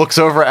guy looks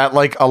over at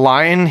like a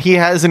lion he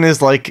has in his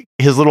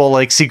little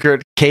like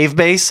secret cave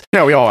base.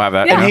 Yeah, we all have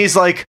that. And he's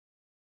like,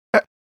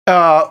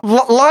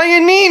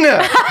 Lionina,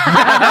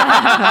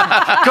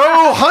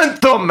 go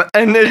hunt them.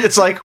 And it's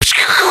like,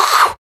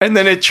 and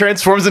then it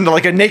transforms into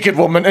like a naked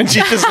woman, and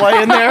she's just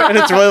laying there, and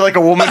it's really like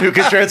a woman who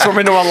can transform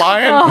into a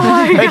lion. Oh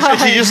my And God.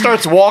 she just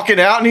starts walking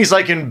out, and he's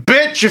like, "And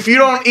bitch, if you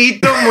don't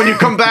eat them when you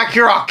come back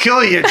here, I'll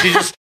kill you." And she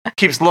just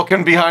keeps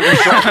looking behind her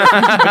shoulder,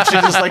 and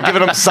she's just like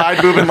giving him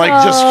side boob and like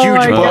just Oh huge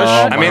my bush.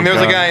 God. I mean,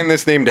 there's a guy in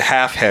this named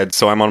Halfhead,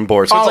 so I'm on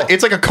board. So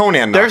it's like a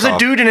Conan. There's a knockoff.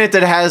 dude in it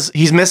that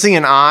he's missing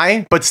an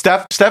eye, but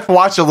Steph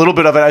watched a little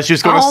bit of it as she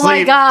was going to Oh my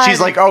sleep. God. She's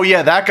like, "Oh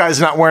yeah, that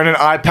guy's not wearing an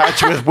eye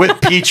patch with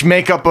peach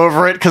makeup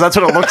over it because that's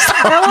what it looks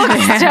like." That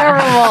looks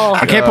terrible.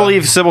 I can't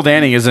believe Sybil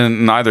Danning is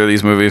in either of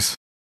these movies.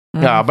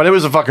 Yeah, but it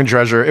was a fucking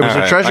treasure. It was All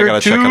a right, I treasure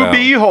gotta check it to out.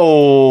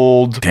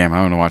 behold. Damn,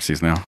 I want to watch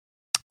these now.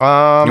 You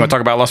Um, want to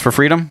talk about Lust for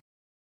Freedom?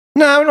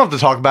 no, we don't have to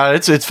talk about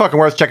it. It's fucking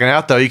worth checking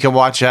out though. You can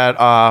watch at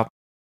I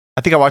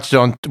think I watched it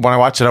on when I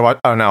watched it. I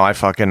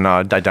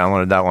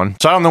downloaded that one,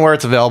 so I don't know where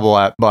it's available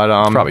at. But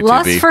Probably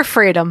Lust Tubi. for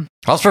Freedom.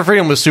 Lust for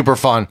Freedom was super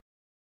fun.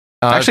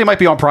 Actually, it might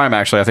be on Prime.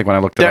 Actually, I think when I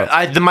looked it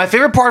up. My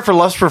favorite part for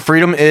Lust for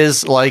Freedom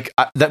is like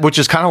that, which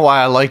is kind of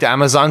why I liked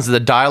Amazon's. The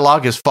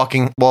dialogue is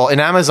fucking well. In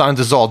Amazon's,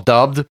 it's all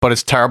dubbed, but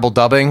it's terrible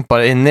dubbing.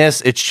 But in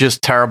this, it's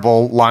just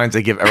terrible lines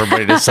they give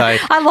everybody to say.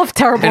 I love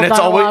terrible and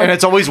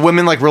it's always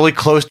women like really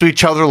close to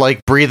each other,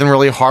 like breathing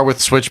really hard with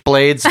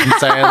switchblades and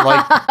saying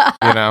like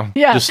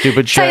just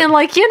stupid shit. Saying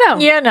like you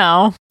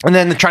know, and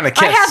then they're trying to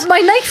kiss. I have my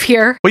knife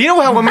here. Well, you know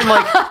how women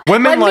like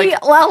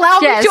allow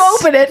me to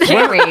open it.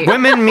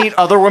 Women meet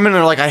other women and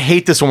they're like, I hate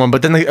this woman,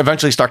 but then they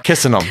eventually start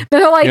kissing them.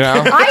 They're like, you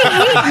know? I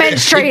hate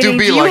menstruating. do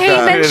be Do you like hate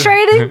that.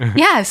 menstruating?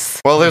 Yes.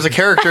 Well, there's a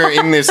character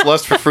in this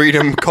Lust for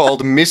Freedom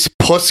called Miss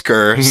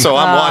Pusker, so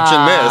I'm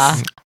watching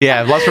this.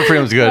 Yeah, Lust for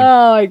Freedom's good.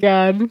 Oh my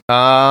god.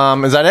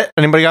 Is that it?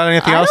 Anybody got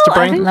anything else to I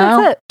bring? think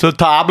that's it. To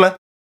table.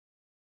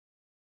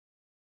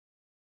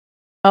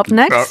 Up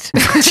next.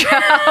 We had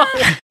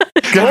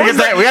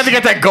to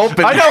get that gulp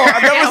in. I know.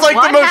 That was like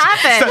what the most.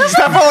 happened?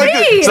 Stuff like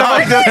this. Stuff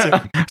like this.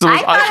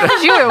 I thought it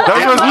was you.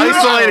 That was the most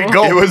isolated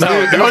gulp. It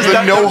was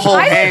the no hole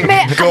hang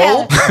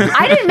gulp.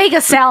 I didn't make a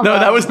sound. No,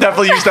 that was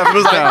definitely you, Steph. It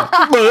was like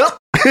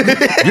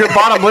your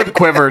bottom lip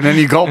quivered and then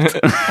you gulped.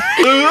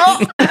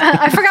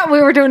 I forgot what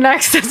we were doing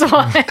next. That's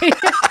why.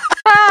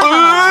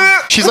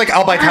 She's like,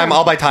 I'll buy time.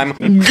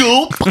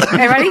 Gulp.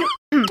 Hey, ready?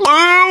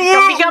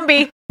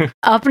 Gumby.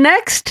 Up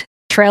next,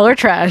 trailer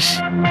trash.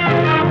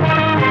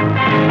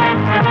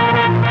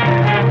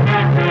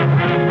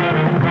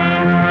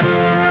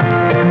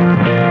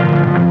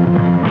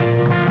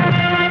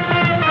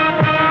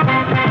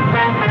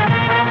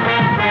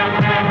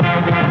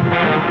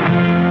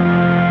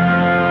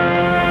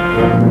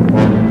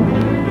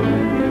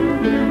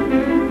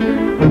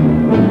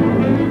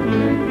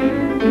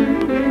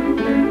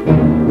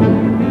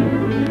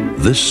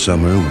 This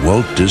summer,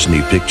 Walt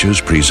Disney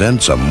Pictures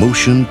presents a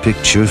motion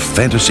picture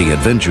fantasy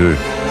adventure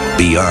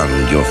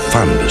beyond your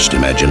fondest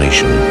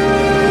imagination.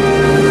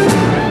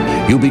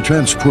 You'll be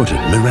transported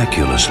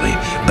miraculously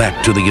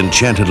back to the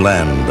enchanted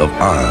land of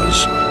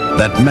Oz,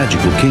 that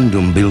magical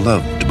kingdom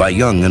beloved by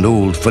young and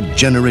old for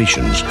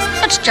generations.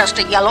 It's just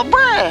a yellow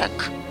brick.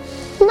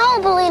 No,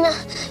 Belina,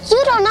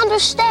 you don't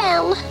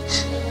understand.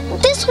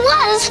 This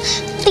was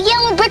the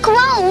Yellow Brick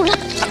Road.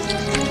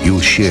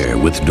 You'll share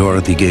with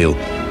Dorothy Gale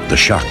the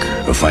shock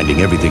of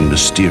finding everything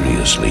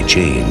mysteriously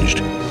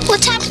changed.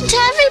 What's happened to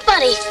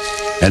everybody?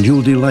 And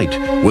you'll delight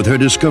with her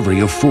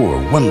discovery of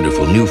 4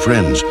 wonderful new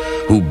friends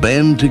who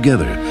band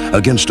together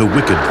against a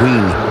wicked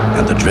queen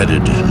and the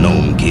dreaded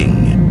Gnome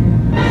King.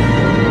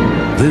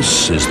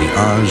 This is the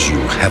Oz you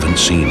haven't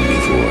seen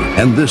before,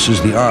 and this is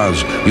the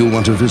Oz you'll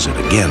want to visit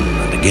again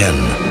and again.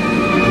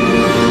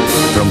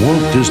 From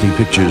Walt Disney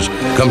Pictures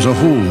comes a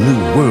whole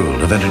new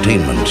world of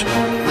entertainment.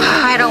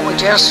 Why don't we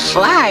just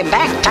fly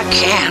back to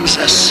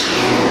Kansas?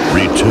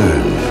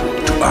 Return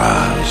to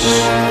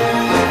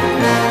Oz.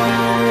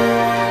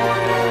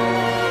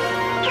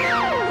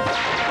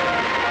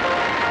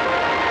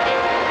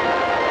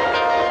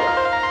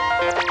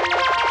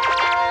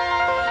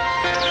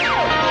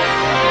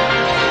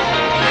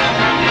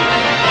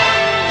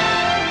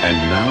 And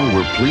now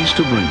we're pleased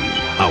to bring you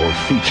our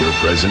feature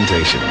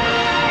presentation.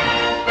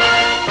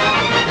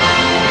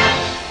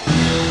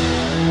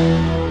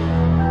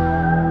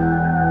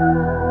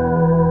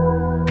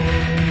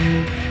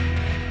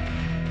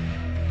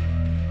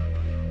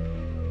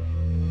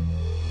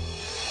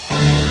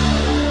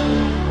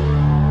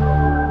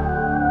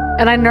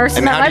 And I nurse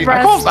them at my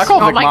breast. I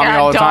call Vic Mommy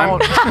all the time.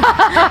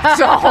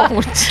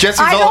 Don't. Jesse's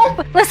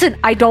Listen,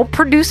 I don't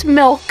produce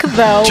milk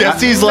though.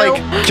 Jesse's like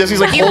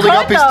You holding could,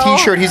 up his though.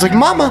 T-shirt. He's like,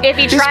 Mama, If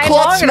you this try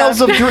cloth long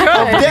smells enough, of you could.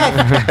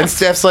 death. And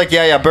Steph's like,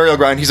 yeah, burial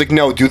ground. He's like,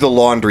 no, do the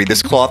laundry.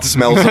 This cloth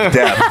smells of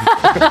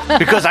death.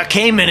 Because I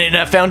came in it and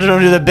I found it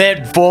under the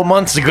bed 4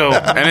 months ago.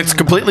 And it's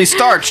completely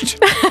starched.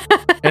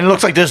 And it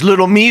looks like there's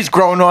little me's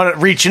growing on it,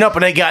 reaching up,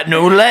 and they got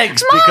no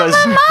legs because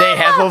they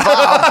have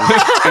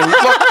evolved. And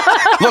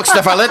look,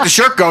 Steph, I let the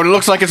shirt go and it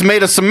looks like it's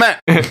made of cement.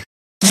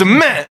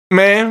 Cement,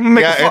 man.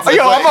 Yeah,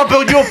 Yo, I'm gonna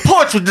build you a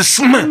porch with the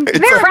cement. They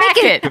were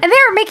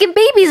making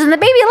babies, and the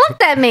baby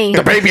looked at me.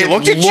 The baby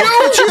looked at you.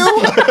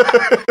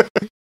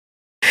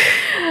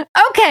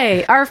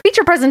 Okay, our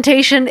feature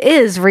presentation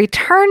is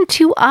Return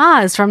to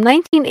Oz from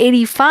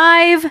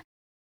 1985.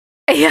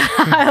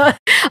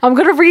 I'm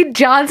going to read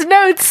John's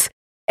notes.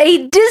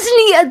 A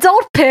Disney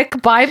adult pick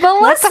by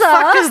Melissa. What the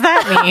fuck does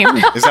that mean?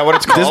 Is that what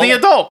it's called? Disney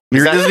adult.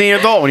 You're a Disney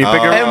adult when you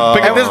pick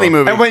a Disney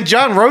movie. And when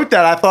John wrote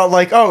that, I thought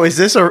like, oh, is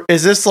this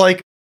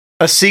like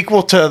a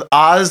sequel to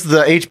Oz,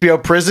 the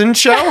HBO prison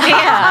show?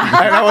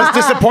 Yeah. And I was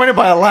disappointed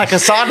by the lack of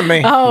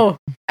sodomy. Oh,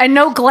 and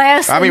no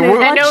glass. I mean, and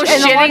we're- no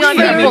shitting on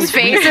people's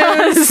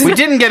faces. We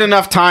didn't get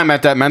enough time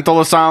at that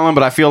mental asylum,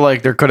 but I feel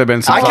like there could have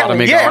been some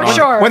sodomy going on.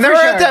 sure. When they for were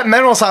sure. at that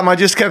mental asylum, I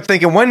just kept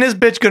thinking, when this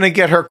bitch gonna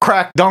get her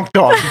crack dunked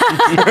on?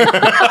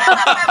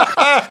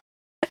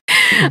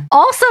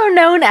 Also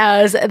known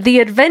as The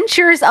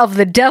Adventures of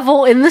the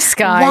Devil in the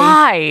Sky.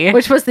 Why?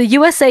 Which was the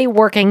USA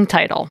working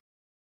title.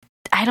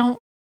 I don't.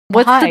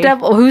 What's Why? the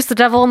devil? Who's the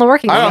devil in the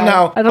working I don't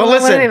title? know. I don't But know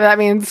what listen, any of that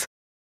means.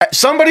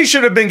 Somebody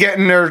should have been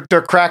getting their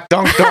crack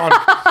dunked on.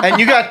 And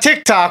you got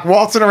TikTok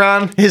waltzing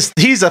around.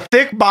 He's a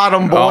thick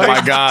bottom boy. Oh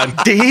my God.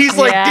 He's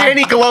like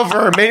Danny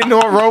Glover made into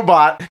a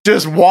robot,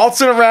 just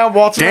waltzing around.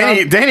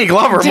 Danny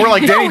Glover, more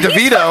like Danny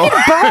DeVito.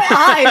 Burl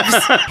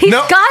Ives. He's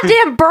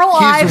goddamn Burl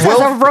Ives as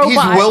a robot.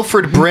 He's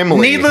Wilford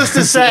Brimley. Needless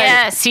to say,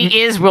 yes,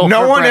 he is Wilford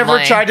no one Brimley.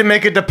 ever tried to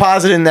make a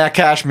deposit in that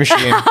cash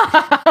machine.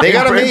 They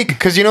gotta make,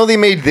 because they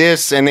made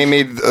this and they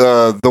made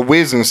The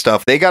Wiz and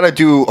stuff. They gotta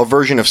do a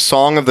version of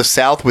Song of the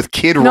South with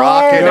Kid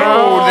Rock in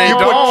it. You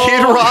put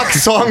Kid Rock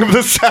Song of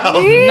the South.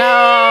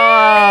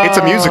 No. It's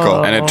a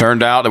musical. And it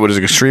turned out it was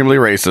extremely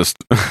racist.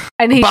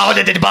 And he,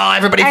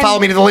 everybody follow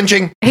me to the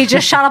lynching. he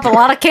just shot up a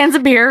lot of cans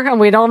of beer, and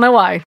we don't know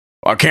why.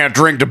 I can't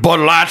drink the Bud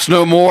Lights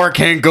no more.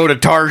 Can't go to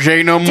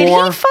Target no Did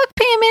more. he fuck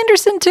Pam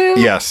Anderson too?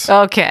 Yes.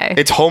 Okay.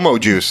 It's homo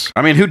juice.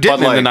 I mean, who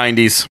didn't Bud in the Light.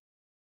 90s?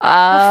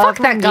 Fuck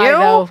that guy, you?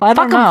 though. I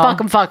don't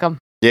know. Fuck him.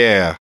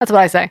 Yeah. That's what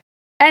I say.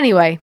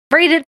 Anyway,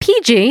 rated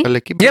PG.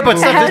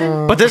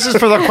 Yeah, but this is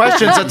for the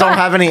questions that don't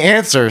have any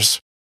answers.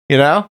 You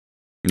know?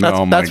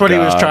 That's what he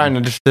was trying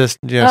to just This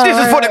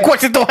is for the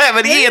questions don't have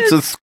any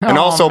answers. And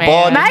also,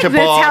 Bod to Magnets,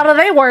 Bod. how do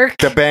they work?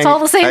 The bang. It's all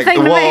the same thing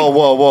to me.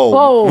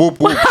 Whoa. Whoop,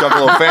 whoop,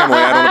 Juggalo family.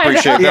 I don't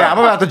appreciate that. Yeah, I'm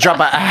about to drop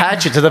a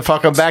hatchet to the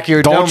fucking back of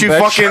your dome, Don't you bitch.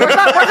 fucking... Where's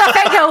that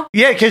thing go?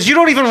 Yeah, because you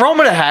don't even run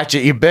with a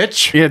hatchet, you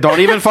bitch. Yeah, don't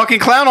even fucking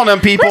clown on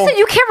them people. Listen,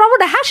 you can't run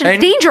with a hatchet. It's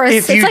And dangerous.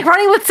 if It's you- like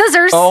running with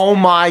scissors. Oh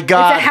my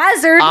God. It's a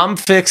hazard. I'm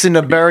fixing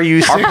to bury you.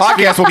 Our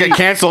podcast will get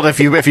canceled if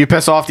you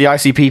piss off the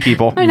ICP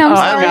people. I know, I'm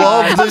sorry. I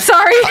love I'm this.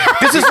 sorry.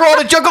 This is for all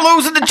the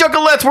juggalos and the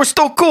juggalettes. We're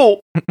still cool.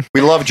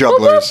 We love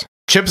jugglers.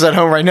 Chip's at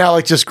home right now,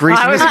 like just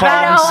greasing his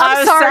palms. I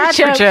was sorry,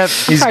 sad for Chip.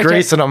 He's Sorry,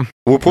 greasing them.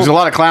 There's a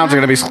lot of clowns that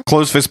are going to be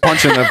closed fist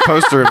punching the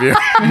poster of you.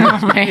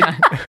 Oh man.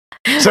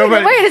 So,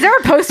 Wait, is there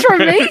a poster of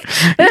me?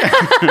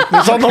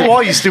 it's on the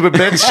wall, you stupid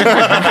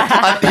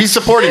bitch. He's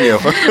supporting you.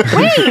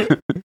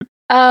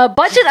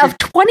 Budget of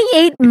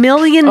 $28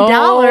 million.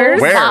 Oh Where?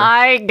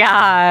 my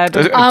God.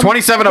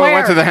 27 of them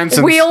went to the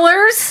Hensons.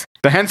 Wheelers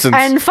The Hensons.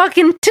 and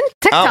fucking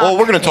TikTok. Well,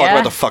 we're going to talk Yeah.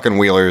 about the fucking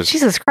Wheelers.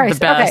 Jesus Christ. The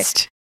best.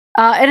 Okay.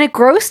 And it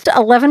grossed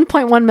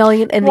 $11.1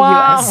 million in the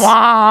U.S.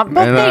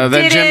 But And,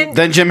 they didn't.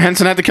 then Jim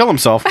Henson had to kill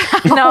himself.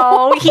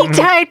 No, he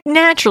died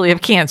naturally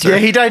of cancer. Yeah,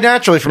 he died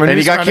naturally from a And he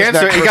noose got around his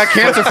cancer. neck. He got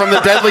cancer from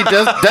the deadly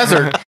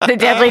desert. The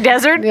deadly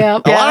desert? Yeah.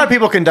 A lot of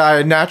people can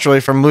die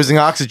naturally from losing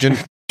oxygen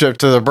to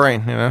their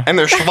brain, you know? And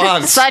their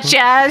schwanz. Such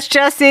as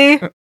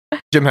Jesse.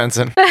 Jim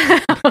Henson.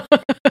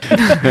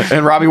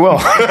 And Robbie Will.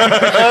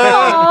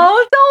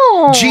 Oh,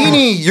 no.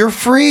 Genie, you're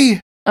free.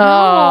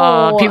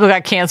 Oh, No. people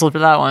got canceled for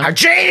that one.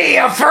 Genie,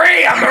 you're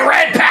free. I'm the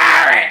Red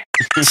Parrot.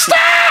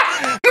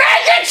 Stop!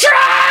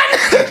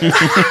 Megatron!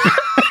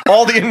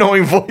 All the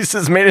annoying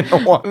voices made into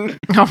one.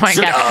 Oh my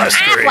God.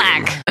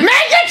 Affleck.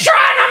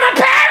 Megatron, I'm a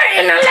parrot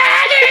in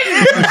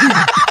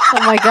Aladdin! Oh,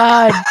 my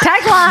God.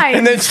 Tagline.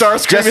 And then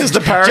Starscream is the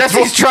parrot.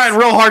 Jesse's trying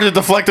real hard to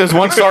deflect those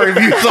one-star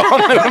reviews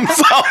on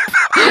himself.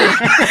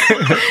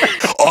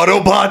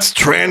 Autobots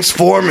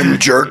transform and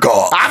jerk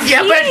off. I'm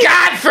Gilbert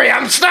Godfrey.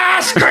 I'm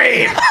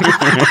Starscream.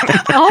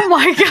 Oh,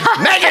 my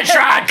God.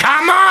 Megatron,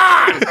 come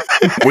on!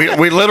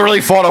 We literally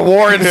fought a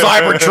war in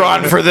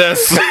Cybertron for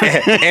this.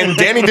 And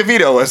Danny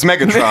DeVito as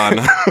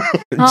Megatron.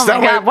 Oh my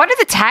God. What are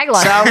the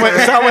taglines?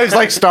 Soundwave's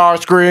like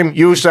Starscream.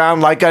 You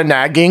sound like a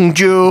nagging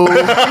Jew.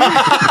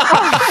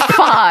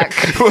 Fuck.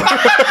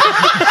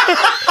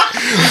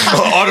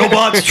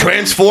 Autobots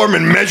transform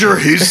and measure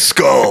his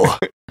skull.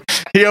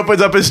 He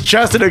opens up his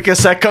chest and a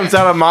cassette comes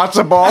out of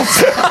matzo balls.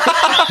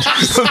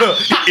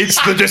 It's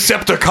the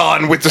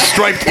Decepticon with the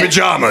striped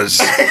pajamas.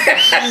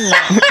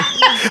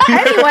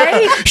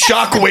 Anyway.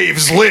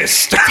 Shockwave's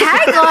list.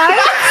 Tagline.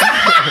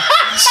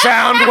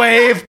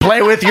 Soundwave,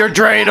 play with your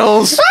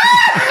dreidels.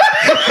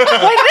 Like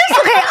this,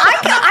 okay,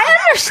 I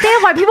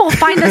understand why people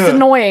find this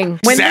annoying.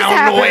 When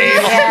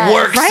Soundwave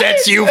work Right?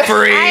 sets you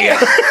free.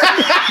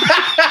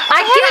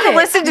 I can't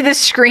listen to this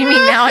screaming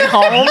now at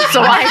home,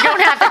 so I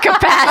don't have the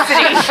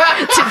capacity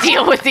to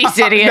deal with these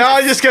idiots. Now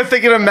I just kept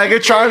thinking of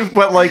Megatron,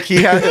 but like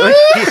he had like,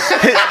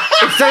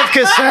 instead of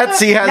cassettes,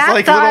 he has Not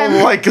like done.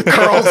 little like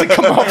curls that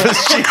come off his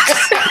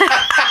cheeks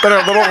that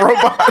are little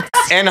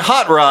robots. And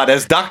Hot Rod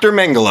as Dr.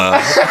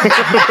 Mengele.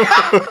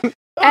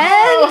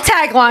 And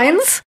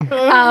taglines.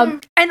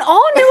 An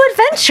all-new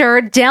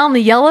adventure down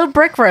the yellow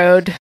brick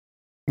road.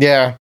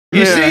 Yeah.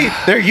 You see,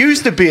 there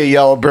used to be a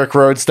yellow brick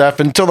road, Steph,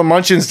 until the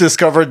Munchkins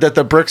discovered that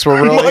the bricks were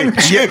really...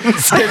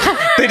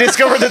 they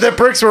discovered that the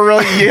bricks were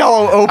really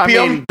yellow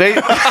opium.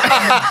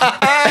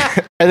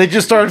 And they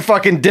just started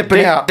fucking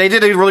dipping out. They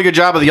did a really good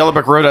job of the Yellow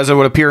Brick Road as it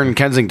would appear in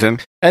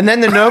Kensington. And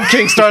then the Gnome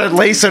King started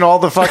lacing all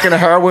the fucking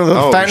heroin with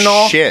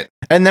fentanyl. Shit.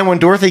 And then when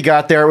Dorothy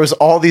got there, it was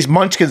all these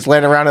Munchkins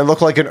laying around and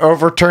looked like an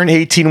overturned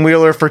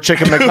 18-wheeler for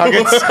Chicken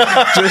McNuggets.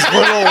 Just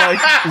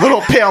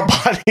little pale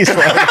bodies.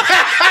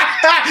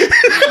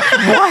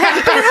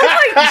 What? They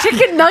look like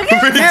chicken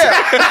nuggets?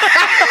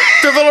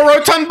 They're little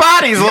rotund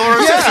bodies, little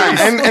rotisseries.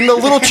 and the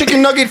little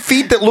chicken nugget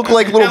feet that look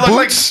like little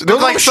boots. They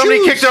look like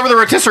somebody kicked over the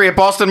rotisserie at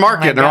Boston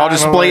Market, and they're all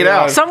just splayed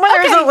out. Somewhere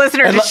there's a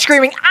listener just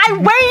screaming, I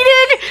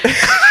waited 5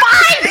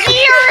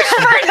 years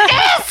for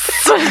this!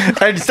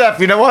 And Steph,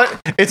 you know what?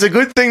 It's a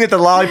good thing that the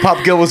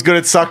Lollipop Guild was good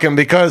at sucking,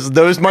 because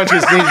those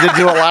munchkins needed to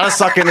do a lot of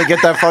sucking to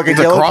get that fucking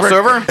The yellow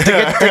crossover? brick,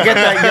 to get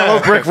that yellow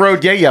brick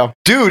road yayo.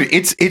 Dude,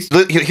 it's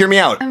hear me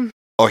out.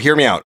 Hear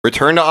me out.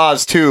 Return to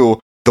Oz 2,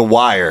 The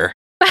Wire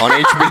on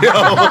HBO.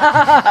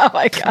 Oh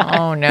my god.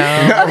 Oh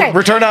no. Okay.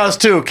 Return to Oz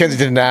 2,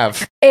 Kensington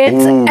Ave.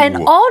 It's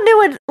an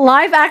all-new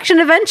live action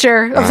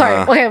adventure. I'm sorry.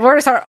 Okay, we're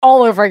gonna start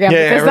all over again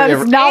because that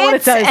is not what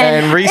it says.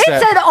 And reset.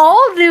 It's an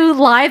all-new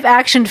live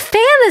action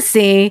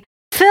fantasy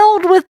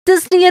filled with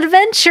Disney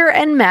adventure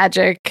and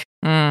magic.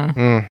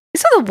 Mm.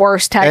 These are the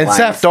worst taglines. And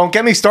Seth, don't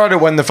get me started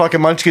when the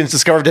fucking Munchkins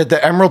discovered that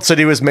the Emerald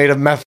City was made of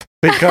meth,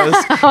 because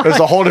it was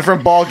a whole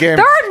different ball game.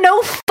 There are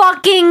no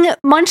fucking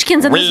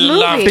Munchkins in this movie. We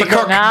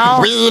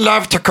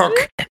love to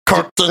cook.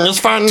 Cooking is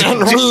fun,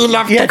 and we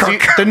love to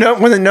cook.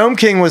 When the Gnome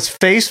King was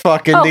face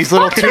fucking these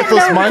little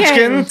toothless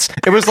Munchkins,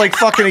 it was like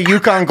fucking a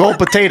Yukon Gold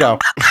potato.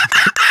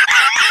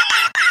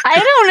 I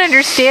don't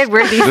understand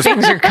where these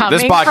things are coming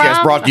This podcast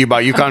from. brought to you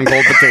by Yukon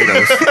Gold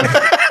Potatoes.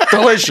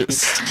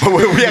 Delicious.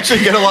 We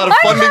actually get a lot of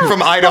funding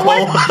from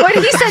Idaho. When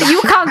he said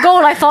Yukon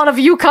Gold, I thought of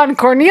Yukon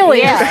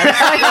Cornelius.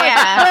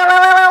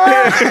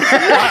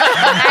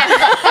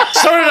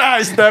 So did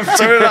I, Steph.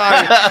 So did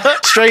I.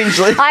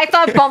 Strangely. I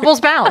thought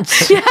Bumbles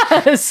Bounce.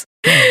 Yes.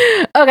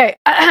 Okay.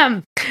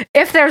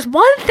 If there's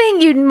one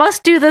thing you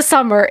must do this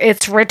summer,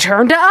 it's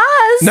return to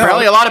Oz.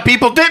 Apparently, a lot of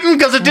people didn't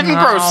because it didn't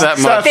gross that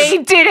much. They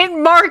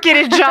didn't market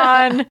it,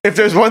 John. If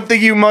there's one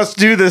thing you must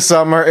do this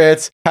summer,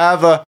 it's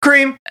have a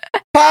cream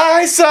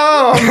pie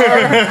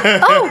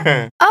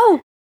summer. Oh,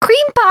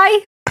 cream pie.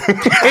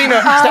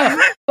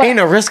 Ain't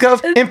no risk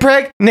of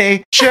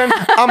impregnation.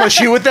 I'ma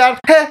shoot without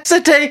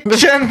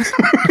hesitation.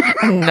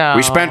 No.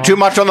 We spent too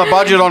much on the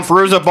budget on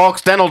Feruza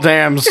Balk's dental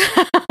dams.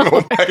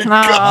 Oh my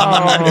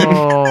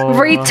God.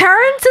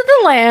 Return to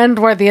the land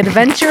where the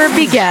adventure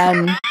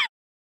began.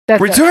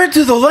 That's Return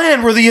to the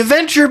land where the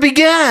adventure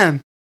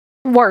began.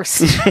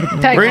 worse.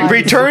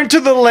 Return to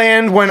the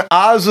land when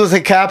Oz was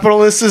a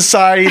capitalist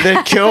society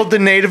that killed the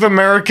Native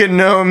American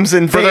gnomes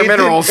and For their bathed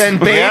minerals. in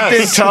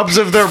tubs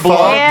of their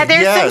blood. Yeah,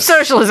 there's some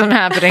socialism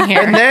happening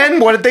here. And then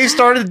what they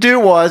started to do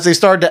was they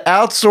started to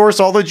outsource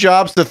all the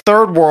jobs to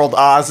third world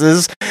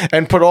Oz's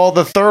and put all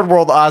the third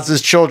world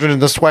Oz's children in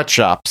the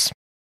sweatshops.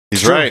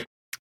 He's right.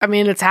 I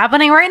mean, it's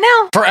happening right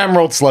now. For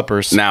emerald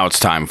slippers. Now it's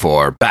time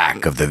for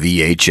Back of the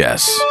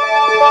VHS.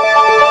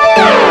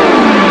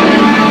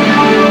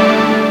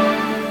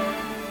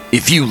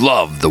 If you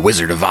love The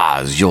Wizard of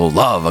Oz, you'll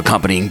love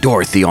accompanying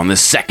Dorothy on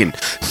this second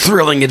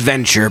thrilling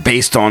adventure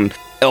based on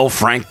L.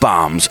 Frank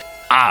Baum's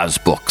Oz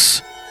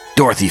books.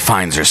 Dorothy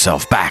finds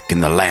herself back in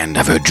the land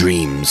of her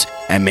dreams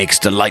and makes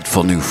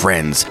delightful new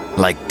friends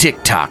like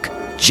Tick-Tock,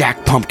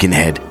 Jack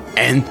Pumpkinhead,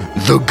 and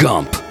the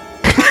Gump.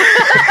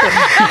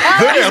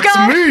 That's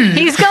me.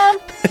 He's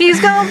Gump.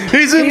 He's Gump.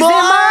 He's in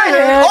my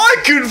head. I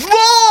can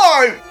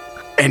fly.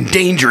 And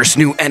dangerous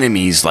new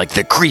enemies like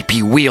the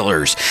creepy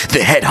Wheelers,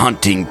 the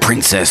head-hunting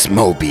Princess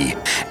Moby,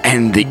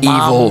 and the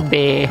evil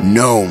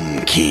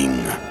Gnome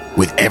King.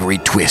 With every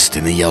twist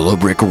in the Yellow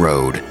Brick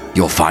Road,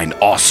 you'll find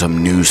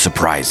awesome new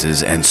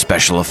surprises and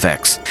special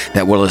effects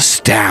that will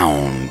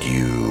astound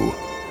you.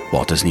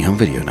 Walt Disney Home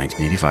Video,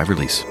 1985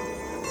 release.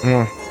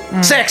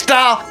 Sex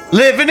doll,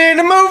 living in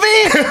a movie,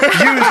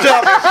 used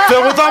up,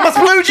 filled with almost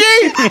blue G.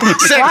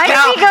 Sex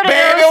doll,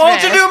 baby,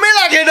 won't you do me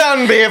like you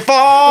done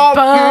before?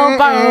 Boom,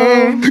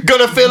 boom.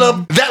 Gonna fill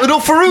up that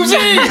little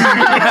Feruzi.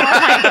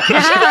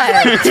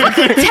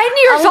 10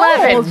 years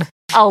old.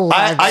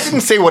 I didn't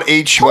say what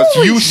age she was.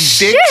 You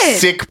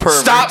sick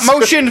pervert. Stop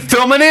motion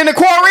filming in a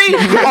quarry.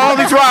 All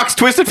these rocks,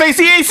 twisted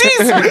facey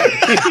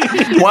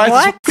ACs.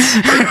 What?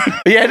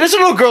 Yeah, this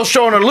little girl's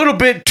showing a little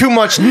bit too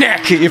much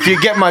neck, if you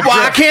get my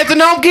Why drift. can't the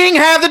Gnome King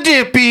have the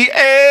dippy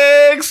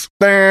eggs?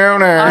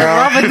 Down I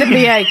love it to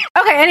be like.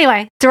 Okay,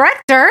 anyway,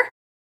 director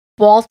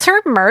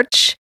Walter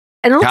Murch.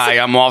 And it looks Hi,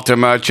 I'm Walter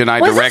Murch, and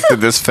I Was this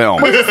directed this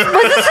film. was this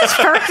his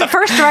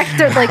first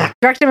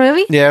directed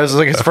movie? Yeah, it was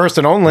like his first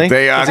and only.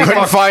 They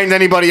couldn't find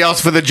anybody else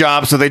for the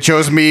job, so they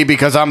chose me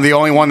because I'm the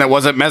only one that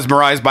wasn't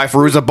mesmerized by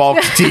Feruza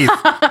Balk's teeth.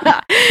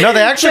 No,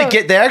 they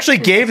actually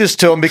gave this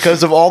to him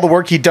because of all the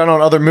work he'd done on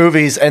other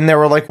movies, and they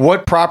were like,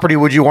 "What property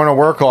would you want to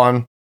work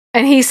on?"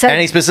 And he said, and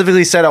he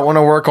specifically said, "I want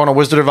to work on a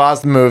Wizard of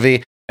Oz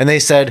movie." And they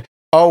said,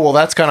 "Oh, well,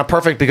 that's kind of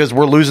perfect because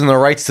we're losing the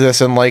rights to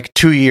this in like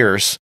 2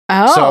 years,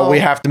 so we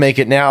have to make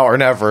it now or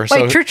never."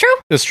 Wait, true?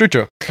 It's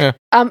true. Yeah.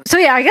 So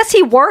yeah, I guess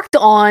he worked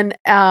on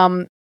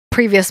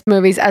previous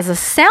movies as a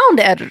sound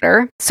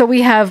editor. So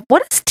we have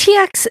what is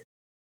TXH?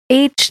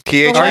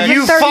 Are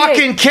you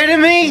fucking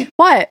kidding me?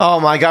 What?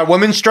 Oh my God!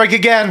 Women strike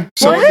again.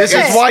 So this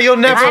is why you'll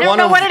never.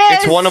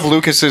 It's one of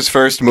Lucas's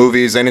first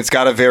movies, and it's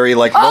got a very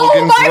like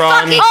Logan's Run. Oh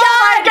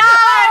my God!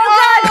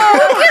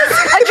 Lucas,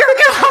 I jerk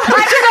off.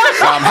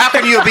 How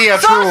can you be a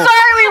So true?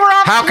 sorry we were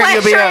all How can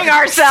you be lecturing a-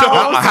 ourselves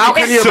How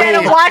can you instead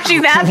be? of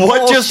watching that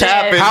What just bullshit.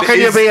 happened? How can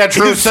you be a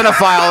true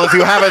cinephile if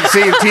you haven't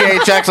seen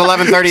THX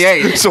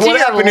 1138? So what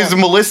happened is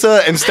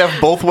Melissa and Steph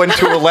both went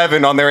to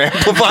 11 on their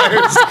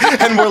amplifiers,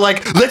 and we're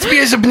like, let's be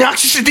as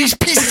obnoxious as these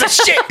pieces of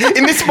shit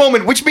in this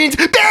moment, which means.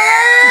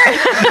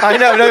 I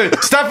know. No,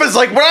 Steph was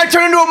like, when I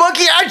turn into a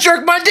monkey, I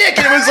jerk my dick,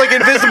 and it was like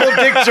invisible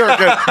dick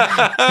jerking.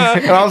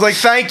 And I was like,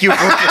 thank you for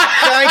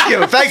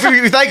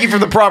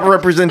the proper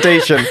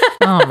representation.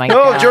 Oh my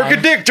Oh, god. jerk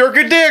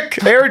a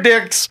dick, air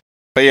dicks.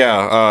 But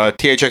yeah,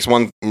 THX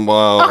 1. Okay,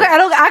 I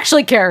don't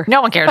actually care.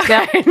 No one cares.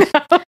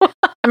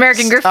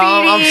 American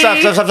Graffiti. Stop.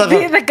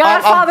 The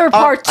Godfather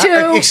Part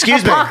 2.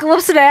 Excuse me.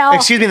 Apocalypse Now.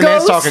 Excuse me, the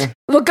man's talking.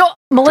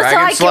 Melissa,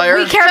 Dragon Slayer?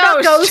 we care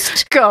about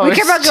Ghost. We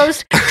care about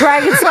Ghost.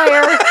 Dragon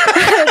Slayer.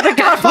 The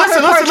Godfather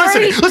Part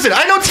 3. Listen.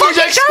 I know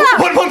THX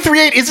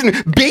 1138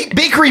 isn't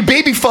bakery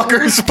baby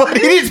fuckers, but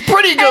it is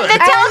pretty good. And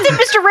the talented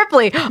Mr.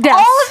 Ripley.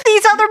 All of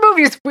these other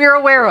movies we're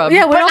aware of.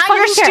 Yeah, we but don't not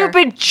your fucking care.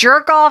 stupid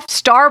jerk off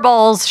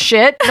Starballs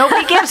shit.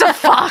 Nobody gives a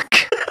fuck.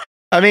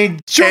 I mean,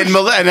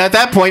 And at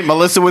that point,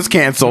 Melissa was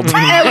canceled.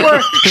 And we're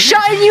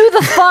shutting you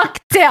the fuck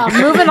down.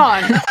 Moving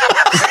on.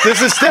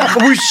 this is Steph.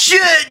 We're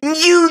shutting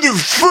you the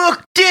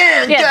fuck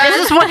down. Yeah,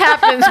 this is what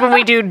happens when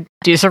we do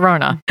Di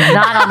Serona.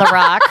 Not on the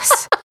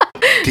rocks.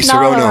 Di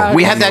Serona.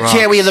 We had that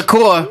cherry in the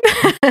core.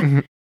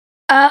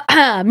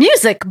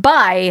 Music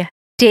by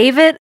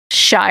David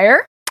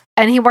Shire.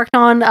 And he worked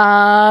on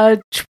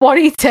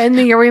 2010,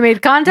 the year we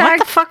made contact. What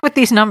the fuck with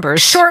these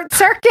numbers? Short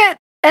Circuit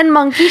and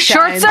Monkey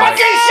Shine. Short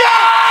Circuit!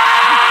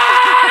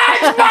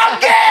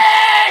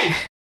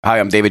 Hi,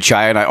 I'm David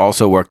Shire, and I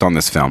also worked on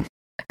this film.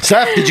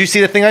 Steph, did you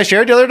see the thing I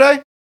shared the other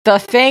day? The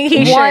thing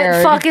he What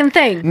shared. fucking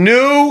thing?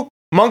 New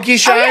Monkey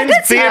Shines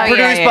did see being that.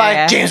 produced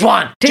by James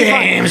Wan.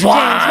 James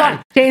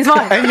Wan. James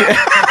Wan.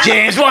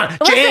 James Wan.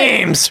 Listen,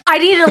 James. I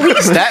need at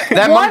least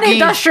That one monkey-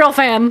 industrial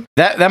fan.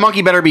 That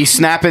monkey better be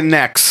snapping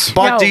necks.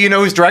 But do you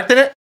know who's directing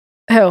it?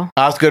 Who?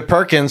 Osgood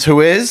Perkins,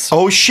 who is?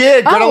 Oh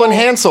shit, Gretel and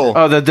Hansel.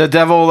 Oh, the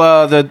devil,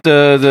 the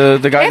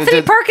guy Anthony that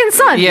did. Perkins'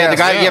 son. Yeah, the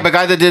guy. Yeah, the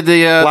guy that did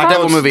the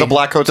devil movie, the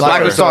Black Coat's the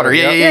Black Coat's daughter.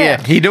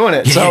 Yeah. He doing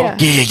it. So Why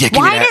does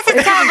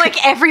it sound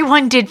like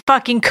everyone did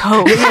fucking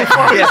coke? You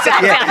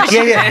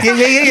guys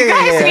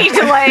need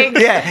to like.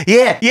 Yeah.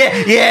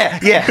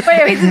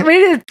 Wait,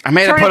 we need to I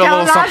made it turn put it a down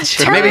little notch.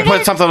 something. Maybe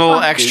put something a little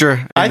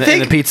extra in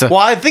the pizza. Well,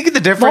 I think the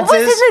difference What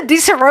was is. in the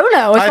Di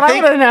Serono? If I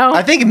want to know.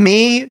 I think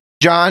me,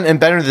 John, and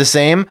Ben are the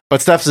same,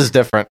 but Steph's is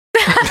different.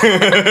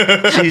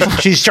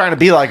 she's trying to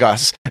be like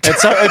us, and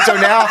so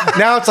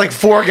now it's like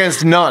 4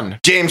 against none.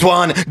 James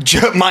Wan,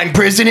 mind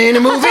prison in a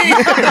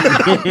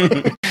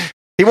movie.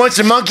 He wants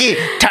a monkey.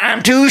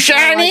 Time too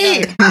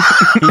shiny.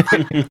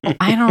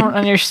 I don't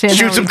understand.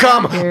 Shoot some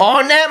cum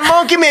on that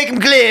monkey, make him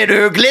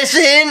glitter,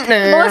 glisten.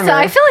 Melissa,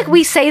 I feel like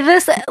we say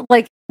this,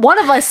 like one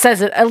of us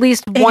says it at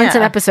least once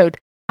an episode.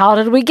 How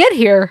did we get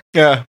here?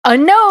 Yeah.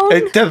 Unknown.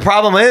 The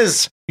problem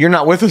is you're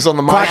not with us on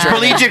the mic. Watch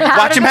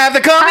him have the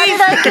cum. How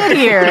did I get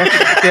here?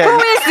 Who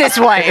is this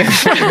wife?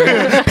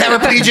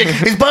 Paraplegic.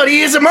 His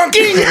buddy is a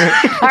monkey.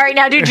 All right,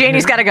 now do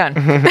Janie's got a gun.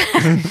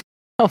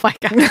 Oh my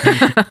god.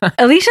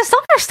 Alicia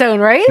Silverstone,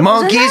 right?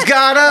 Monkey's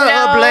got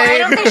a blade. I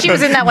don't think she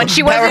was in that one.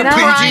 She was in Prime.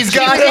 Paraplegic She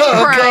was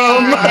in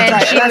Prime,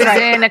 and she was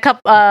in a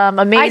couple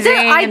Amazing.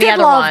 I and the did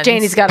other love ones.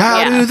 Janie's Got a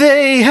How Gun. do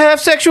they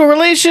have sexual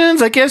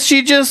relations? I guess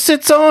she just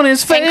sits on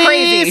his face. And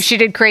Crazy. She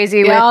did Crazy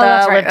with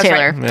that's right, Liv that's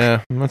Taylor. right.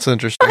 Yeah, that's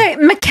interesting. Okay,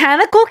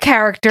 mechanical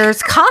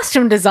characters,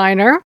 costume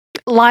designer,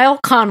 Lyle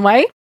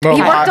Conway. Well,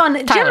 he worked on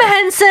Tyler. Jim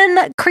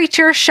Henson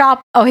Creature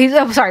Shop. Oh, he's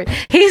a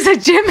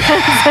Jim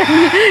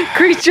Henson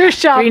Creature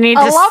Shop We need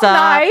to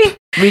alumni. stop.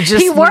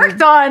 He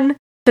worked on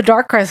The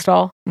Dark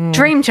Crystal,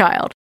 Dream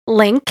Child,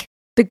 Link,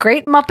 The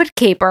Great Muppet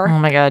Caper. Oh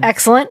my god.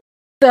 Excellent.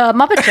 The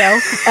Muppet Show,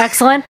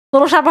 excellent.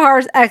 Little Shop of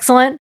Horrors,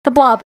 excellent. The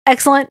Blob,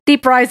 excellent.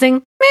 Deep Rising,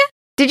 meh.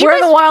 Did you Where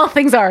guys, the Wild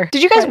Things Are.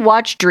 Did you guys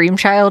watch Dream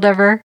Child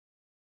ever?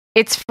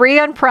 It's free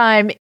on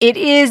Prime. It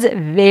is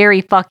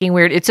very fucking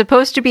weird. It's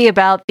supposed to be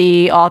about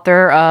the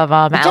author of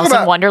Alice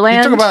in Wonderland.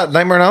 You talking about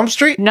Nightmare on Elm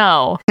Street?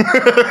 No.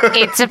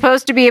 It's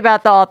supposed to be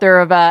about the author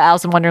of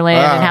Alice in Wonderland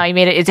and how he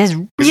made it. It has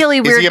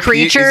really weird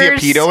creatures.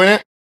 Is he a pedo in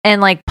it?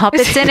 And like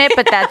puppets in it,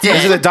 but that's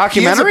Is it a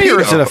documentary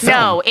or is it a film?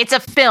 No, it's a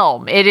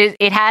film.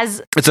 It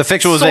has It's a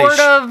fictionalization. sort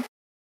of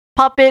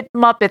puppet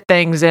Muppet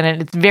things in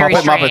it. It's very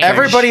Puppet strange. Muppet.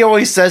 Everybody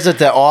always says that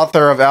the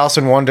author of Alice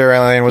in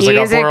Wonderland was He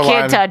like is a a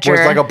borderline, kid toucher. was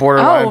like a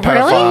borderline Oh,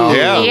 really? pedophile.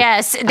 Yeah.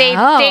 Yes, they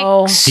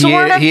Oh.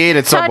 sort of He ate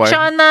at touch Subway.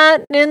 on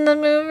that in the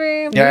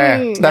movie. Yeah,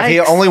 that he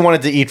Yikes. only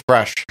wanted to eat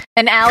fresh.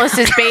 And Alice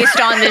is based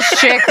on this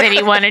chick that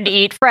he wanted to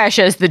eat fresh,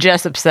 as the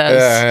Jessup says.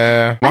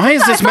 Yeah. Why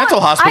is this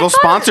mental hospital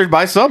sponsored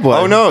by Subway?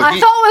 Oh no. I thought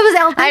it was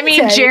Al I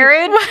mean, Dente.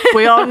 Jared,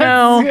 we all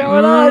know.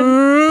 going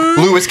on?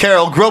 Lewis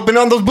Carroll groping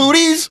on those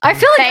booties. I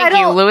feel like Thank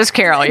you, Lewis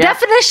Carroll. Yeah.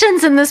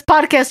 definitions in this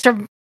podcast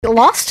are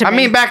lost to me. I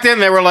mean, back then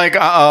they were like,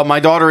 my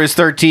daughter is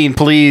 13.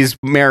 Please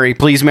marry.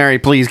 Please marry.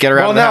 Please get her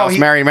out of the house.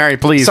 Marry,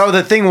 please. So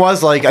the thing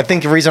was, like, I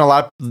think the reason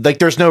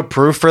there's no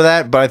proof for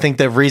that, but I think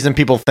the reason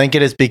people think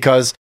it is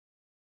because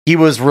he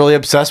was really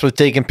obsessed with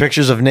taking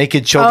pictures of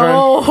naked children.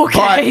 Oh,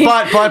 okay.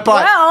 But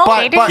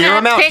They didn't hear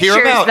him have out, hear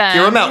him pictures out, then.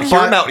 hear him out, hear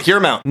him out, hear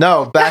him out.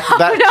 No, back. No,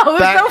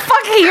 there's no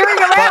fucking hearing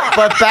him out.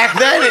 But back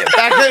then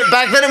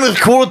it was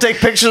cool to take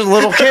pictures of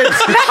little kids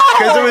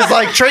because it was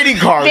like trading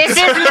cards. This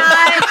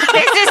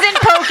isn't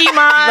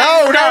Pokemon.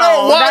 No, it None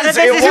of was. this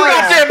is You real.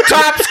 got them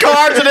Topps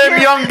cards and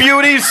them young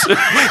beauties.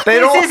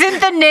 This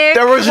isn't the Nick.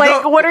 There was like,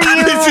 no- what are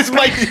you? This is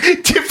my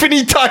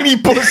Tiffany Tiny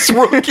Books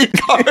rookie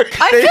card.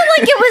 I feel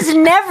like it was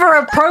never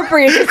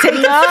appropriate to take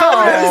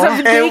photos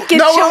of naked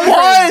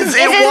children.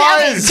 It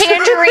was.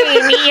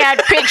 Tangerine. He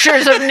had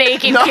pictures of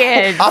naked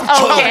kids.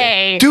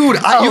 Okay. Dude,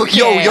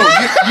 Okay.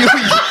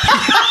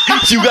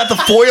 you got the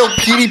foil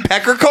Petey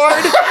Pecker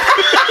card?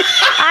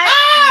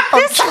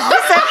 This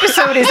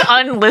episode is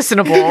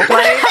unlistenable.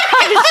 Like,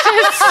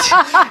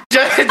 it's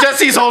just.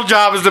 Jesse's whole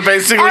job is to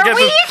basically Are get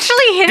we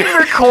actually hitting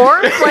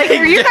record? Like,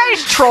 are you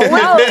guys trolling?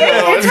 No,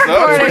 it's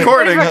recording.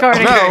 It's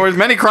recording. It's No,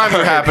 many crimes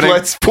are happening.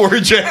 Let's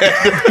forge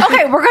ahead.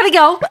 Okay, we're gonna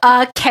go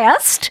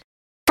cast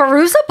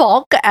Fairuza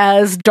Balk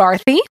as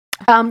Dorothy.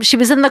 She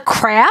was in The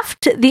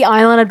Craft, The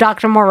Island of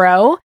Dr.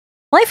 Moreau,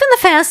 Life in the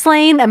Fast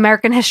Lane,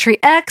 American History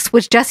X,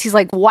 which Jesse's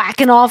like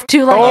whacking off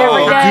to like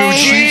every day. Dude,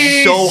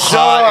 she's so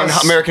hot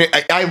in American.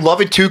 I love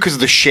it too because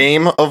of the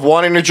shame of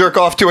wanting to jerk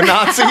off to a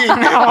Nazi.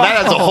 That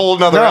has a whole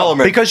nother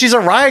element. Because she's a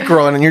riot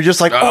girl, and you're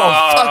just like,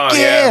 fuck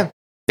yeah.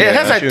 Yeah, it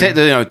has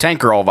that tank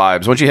girl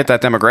vibes. Once you hit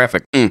that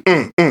demographic,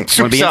 want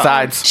to be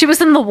inside. She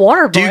was in The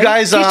Water Boy. Do you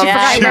guys?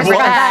 I remember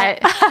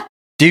that.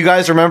 Do you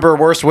guys remember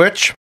Worst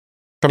Witch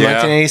from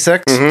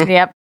 1986?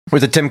 Yep.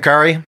 With the Tim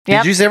Curry.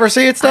 Yep. Did you ever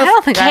see it, Steph? I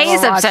don't think I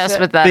Kay's watched obsessed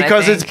it. with that.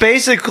 Because it's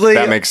basically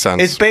That makes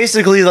sense. It's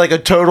basically like a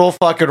total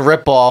fucking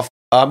ripoff.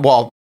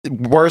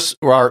 Worse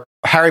or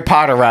Harry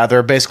Potter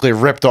rather basically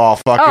ripped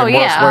off fucking Oh, Worst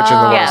yeah. Witch in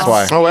the Yes.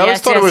 worst way. Oh, I always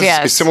thought it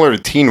was similar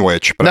to Teen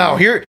Witch. But No,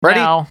 here, ready?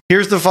 No.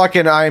 Here's the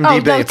fucking Oh,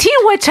 IMDb. no, Teen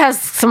Witch has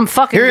some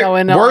fucking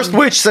going on. Worst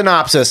Witch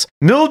synopsis.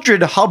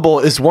 Mildred Hubble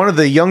is one of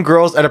the young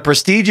girls at a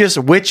prestigious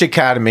witch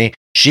academy.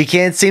 She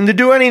can't seem to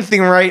do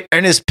anything right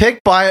and is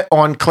picked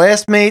on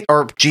classmate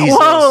or Jesus.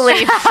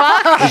 Holy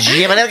fuck.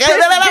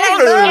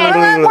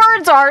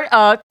 Words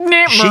are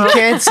She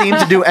can't seem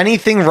to do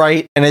anything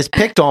right and is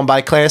picked on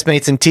by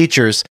classmates and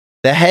teachers.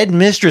 The head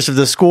mistress of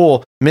the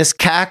school, Miss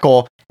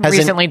Cackle, has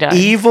Recently an died.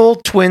 evil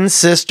twin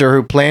sister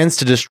who plans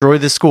to destroy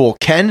the school.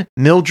 Can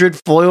Mildred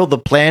foil the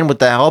plan with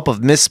the help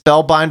of Miss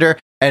Spellbinder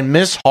and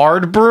Miss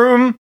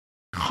Hardbroom?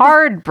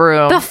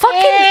 Hardbroom. The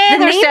fucking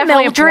there's name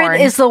definitely a porn.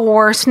 Mildred is the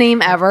worst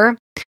name ever.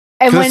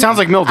 And Because it sounds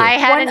like Mildred. I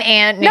had an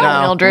aunt named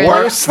No. Mildred.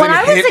 Worse When than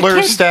I was a Hitler,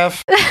 kid-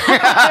 Steph.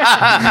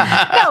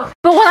 No,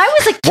 but when I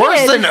was a kid,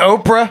 Worse than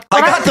Oprah?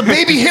 I got the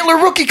baby Hitler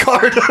rookie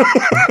card.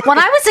 when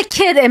I was a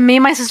kid, and me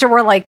and my sister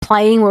were like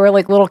playing, we were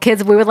like little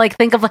kids. We would like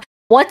think of like,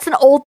 what's an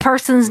old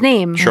person's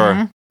name?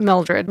 Sure.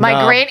 Mildred.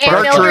 My great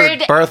aunt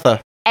Mildred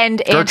Bertha.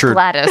 and Aunt Gertrude.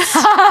 Gladys.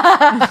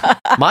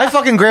 My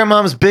fucking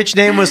grandmom's bitch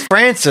name was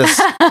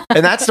Frances.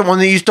 And that's the one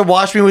that used to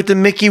wash me with the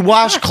Mickey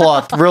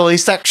washcloth really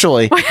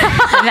sexually.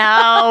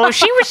 No,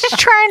 she was just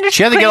trying to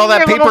She had to get all clean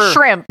that your little paper.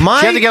 shrimp.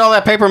 She had to get all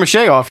that paper mache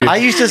off you. I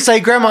used to say,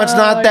 Grandma, it's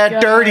not that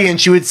dirty.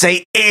 And she would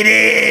say, it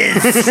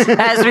is.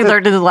 As we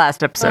learned in the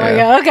last episode. Oh my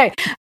God. Okay.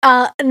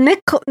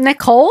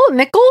 Nicole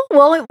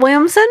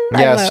Williamson.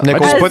 Yes, I don't know.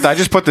 Nicole. I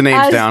just put the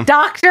names As down.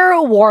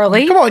 Dr.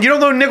 Warley. Come on, you don't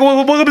know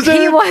Nicole Williamson?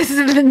 He was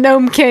the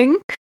Gnome King.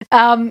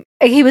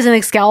 He was in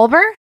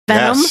Excalibur,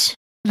 Venom, Yes.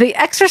 The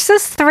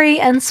Exorcist 3,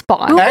 and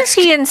Spawn. Who was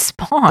he in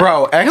Spawn?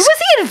 Bro, Who was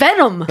he in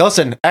Venom?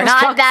 Listen,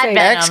 Not that Venom.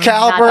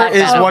 Excalibur Not that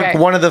is Venom. Okay.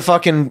 one of the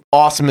fucking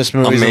awesomest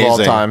movies of all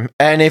Amazing. time.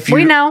 And if you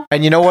We know.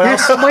 And you know what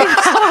else?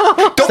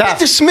 Don't Steph.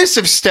 be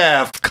dismissive,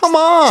 Steph. Come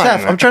on.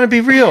 Steph, I'm trying to be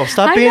real.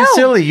 Stop I being know.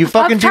 silly. You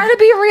fucking I'm trying to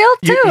be real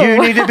too.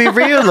 you need to be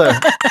realer.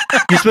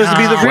 You're supposed to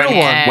be the Oh, real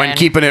man. one. When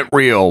keeping it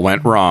real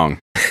went wrong.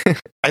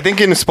 I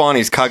think in Spawn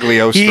he's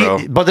Cagliostro.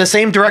 But the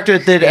same director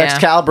that did Yeah.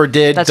 Excalibur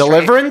did That's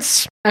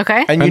Deliverance.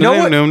 Okay. And you know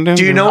what?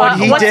 Do you know what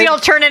he what's did? the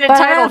alternative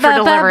title for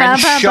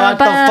Deliverance? Shut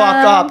the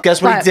fuck up.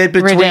 Guess what he did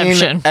between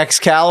Redemption.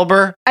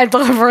 Excalibur And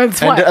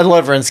Deliverance. and What?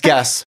 Deliverance?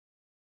 Guess.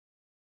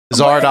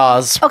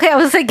 Zardoz. Okay, I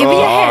was like, give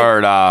me a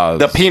hint.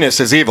 The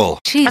penis is evil.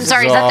 I'm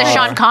sorry, is that the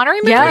Sean Connery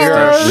movie?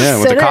 Yes, Yeah,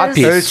 with the it cod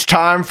is. It's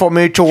time for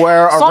me to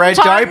wear a red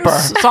diaper.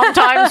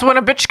 Sometimes when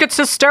a bitch gets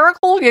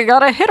hysterical, you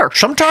gotta hit her.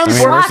 Sometimes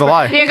Where's the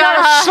lie? You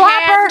gotta gotta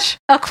slap her hand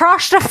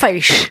across the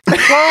face.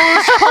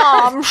 close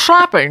palm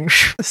slapping.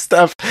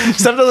 Steph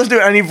doesn't do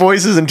any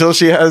voices until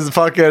she has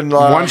fucking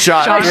One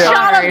shot. Sean Shot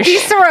Connery.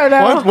 of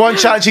Di One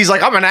shot. She's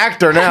like, I'm an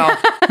actor now.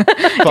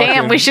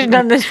 Damn, we should have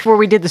done this before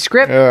we did the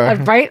script.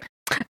 Right?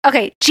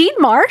 Okay, Jean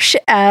Marsh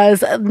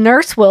as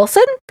Nurse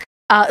Wilson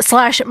 /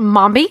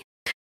 Mombi.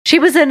 She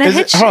was in a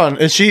hit. Hold on.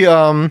 Is she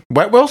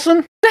Wet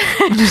Wilson?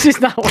 She's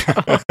not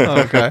Wet.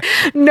 Okay.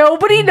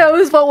 Nobody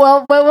knows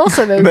what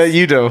Wilson is. But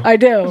you do. I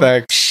do.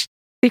 Thanks.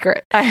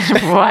 Secret.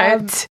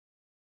 What?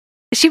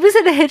 She was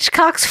in a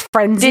Hitchcock's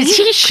Frenzy. Did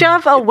he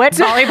shove a wet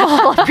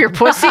volleyball up your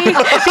pussy?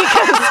 Because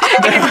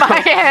in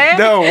my head,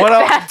 No, what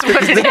else? that's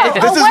what it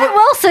is. A wet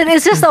Wilson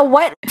is just a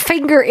wet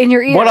finger in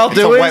your ear. What I'll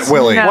do is,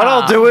 what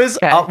I'll do is,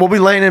 Okay. we'll be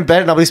laying in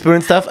bed and I'll be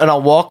spooning stuff, and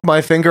I'll walk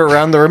my finger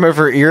around the rim of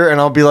her ear,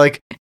 and I'll be like,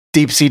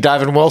 deep sea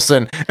diving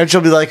Wilson, and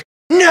she'll be like,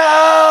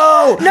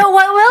 no,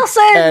 Wet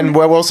Wilson. and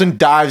Wet Wilson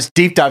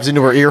deep dives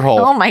into her ear hole.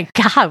 Oh my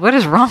God, what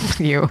is wrong with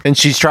you? And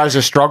she tries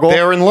to struggle.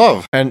 They're in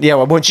love. And yeah,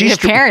 when she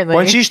Apparently.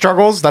 when she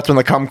struggles, that's when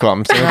the cum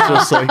comes. And it's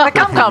just like The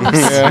cum comes.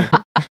 Yeah.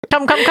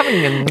 Come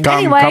in.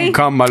 Anyway,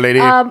 come, my lady.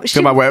 she-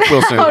 Get my Wet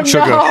Wilson Oh,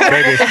 sugar, no.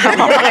 baby. Oh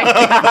my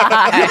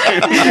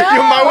God.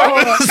 You're my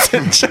Wet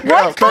Wilson. Sugar.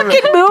 What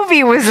fucking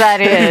movie was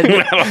that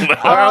in?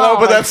 I don't know,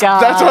 but that's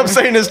what I'm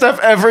saying to Steph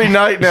every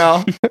night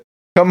now.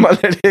 Come, my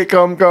lady,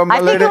 come, my I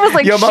lady. think it was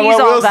like You're my She's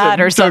Wet All Wilson. That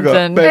or Sugar,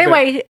 something. baby.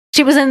 Anyway,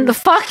 she was in the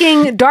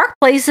fucking Dark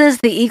Places,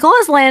 The Eagle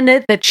Has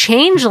Landed, The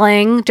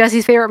Changeling,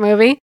 Jesse's favorite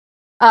movie,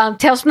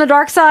 Tales from the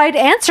Dark Side,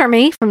 Answer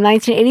Me from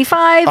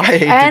 1985, I hate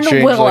The and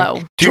Changeling.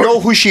 Willow. Do you know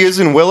who she is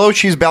in Willow?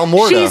 She's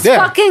Balmorda. She's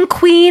fucking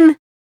Queen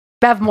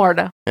Bev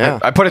Morda. Yeah.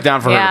 I put it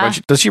down for her, Yeah.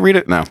 but does she read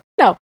it? No.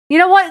 No. You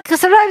know what? Because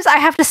sometimes I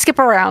have to skip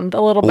around a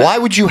little bit. Why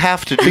would you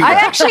have to do I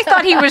that? actually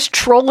thought he was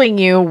trolling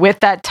you with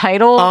that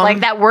title,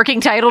 like that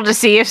working title, to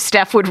see if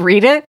Steph would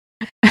read it.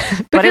 But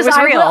it Because was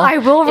I real. will- I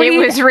will read It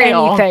was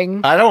real.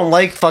 anything. I don't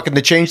like fucking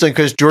The Changeling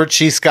because George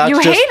C. Scott's You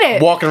just hate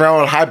it. walking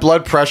around with high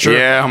blood pressure.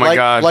 Yeah, oh my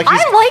God. Like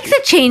he's, I like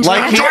the Changeling.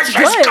 like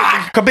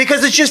It's good.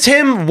 because it's just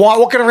him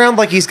walking around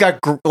like he's got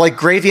like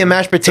gravy and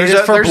mashed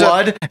potatoes for there's a-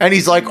 blood, and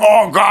he's like,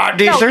 "Oh God,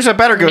 dude." There's a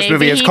better ghost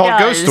movie. It's called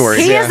Ghost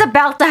Story. He is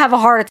about to have a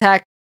heart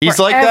attack. He's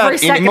for like every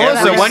that in second of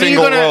Melissa, this. When are you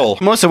single gonna, role.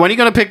 Melissa, when are you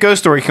gonna pick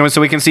Ghost Story so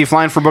we can see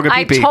Flying for Book of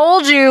I Pee Pee?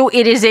 told you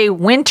it is a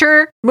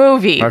winter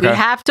movie. Okay. We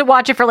have to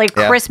watch it for like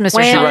Yeah. Christmas or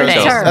Winter. something.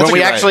 That's When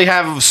we a good actually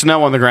have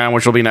snow on the ground,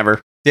 which will be never.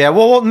 Yeah,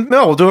 well,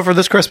 we'll do it for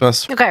this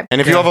Christmas. Okay.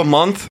 And if you have a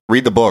month,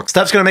 read the books.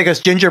 Steph's gonna make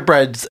us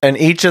gingerbreads, and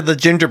each of the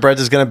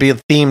gingerbreads is gonna be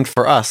themed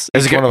for us.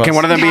 Is Each it, can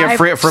one of them be a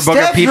for Book of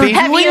Steph, Pee Pee? you're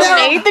Have you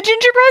made the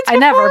gingerbreads? I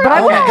never, but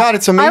I Oh will. my God,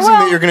 it's I amazing will.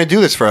 that you're going to do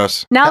this for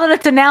us. Now that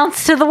it's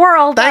announced to the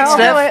world, Thanks, I'll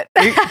do Steph.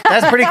 it.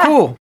 That's pretty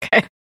cool.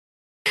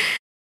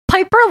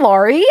 Piper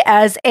Laurie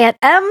as Aunt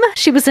M.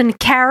 She was in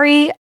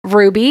Carrie,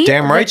 Ruby,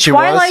 Damn right The she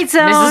Twilight was.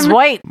 Zone, Mrs.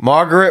 White.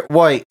 Margaret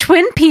White,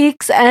 Twin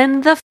Peaks,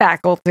 and The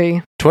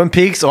Faculty. Twin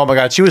Peaks. Oh my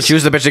God, she was the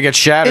bitch that gets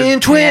shattered. in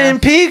Twin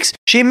Peaks.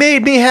 She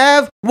made me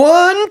have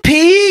one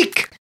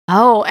peak.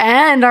 Oh,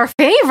 and our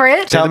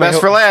favorite, Tell the best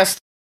for last.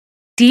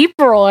 Deep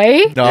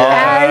Roy, Oh.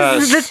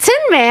 as the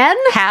Tin Man.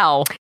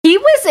 How? He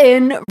was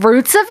in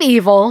Roots of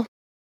Evil,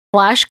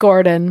 Flash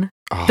Gordon,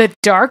 The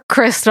Dark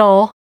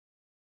Crystal,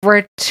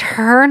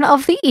 Return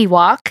of the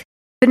Ewok,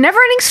 The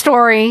Neverending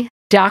Story,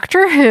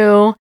 Doctor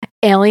Who,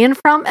 Alien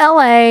from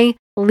LA,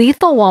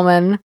 Lethal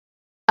Woman,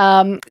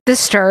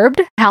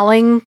 Disturbed,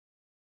 Howling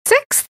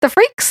 6, The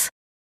Freaks,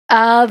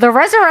 The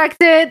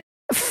Resurrected,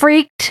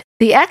 Freaked,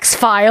 The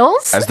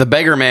X-Files, As the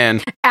beggar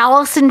man.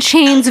 Alice in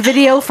Chains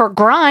video for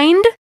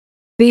Grind,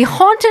 The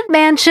Haunted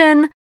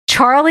Mansion,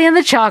 Charlie and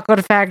the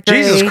Chocolate Factory,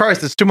 Jesus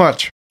Christ, it's too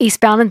much.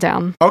 Eastbound and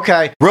Down.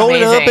 Okay, roll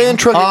it up Amazing. and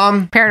truck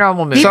it.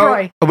 Paranormal movie. Deep So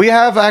Roy. we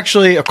have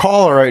actually a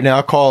caller right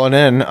now calling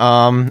in.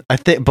 I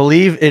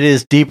believe it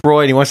is Deep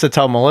Roy, and he wants to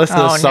tell Melissa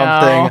Oh,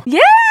 something. no.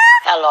 Yeah.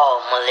 Hello,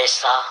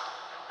 Melissa.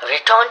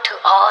 Return to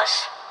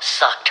Oz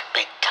sucked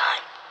big time.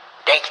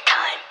 Big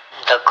time.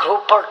 The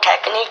grouper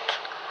technique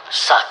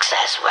sucks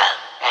as well.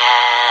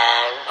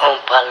 And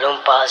Oompa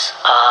Loompas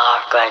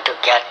are going to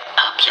get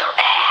up your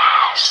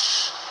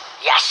ass.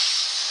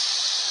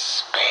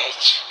 Yes,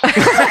 bitch.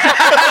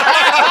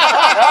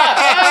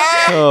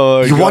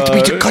 Oh, You want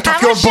me to cut How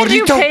off your much did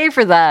you burrito? pay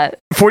for that?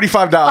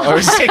 $45.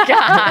 Oh my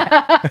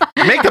God.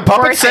 Make the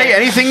puppet Worth say it.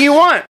 anything you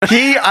want.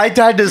 I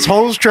had this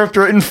whole script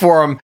written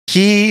for him.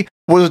 He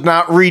was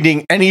not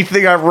reading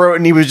anything I wrote,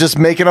 and he was just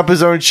making up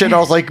his own shit. And I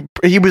was like,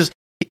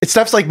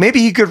 Steph's like, maybe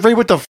he could read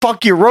what the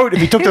fuck you wrote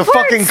if he took the He's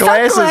wearing fucking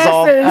glasses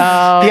off. sunglasses.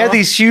 Oh. He had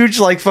these huge,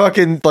 like,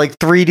 fucking, like,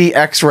 3D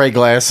X-ray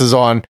glasses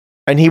on.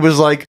 And he was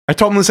like, I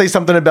told him to say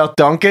something about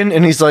Duncan,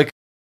 and he's like,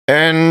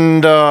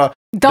 and,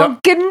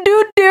 Duncan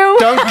Doo Doo.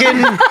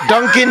 Duncan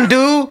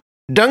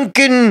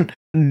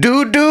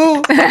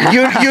Doo-doo,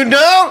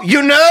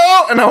 you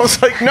know, and I was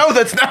like, no,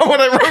 that's not what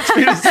I wrote for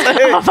you to say.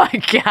 Oh my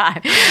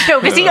God. No,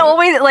 because he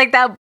always, like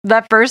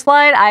that first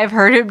line, I've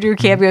heard him do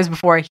cameos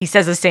before. He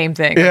says the same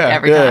thing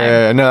every time.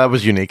 Yeah, no, that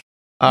was unique.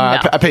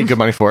 I paid good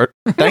money for it.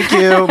 Thank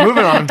you.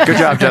 Moving on. Good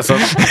job, Jessa.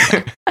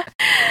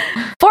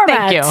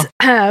 Format. Thank you.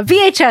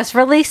 VHS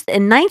released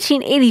in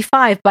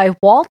 1985 by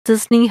Walt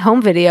Disney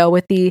Home Video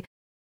with the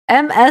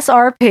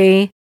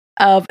MSRP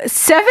of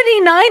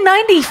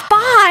 $79.95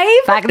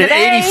 back in the In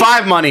day.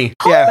 85 money.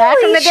 Yeah. Back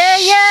in the day,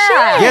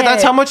 yeah. Yeah,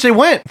 that's how much they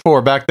went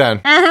for back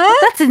then.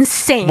 That's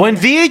insane. When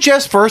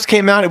VHS first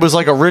came out, it was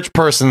like a rich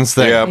person's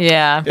thing. Yep.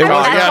 Yeah. It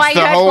was- That's why you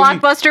had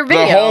Blockbuster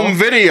Video. The home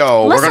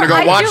video. Listen, We're going to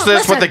I go watch do-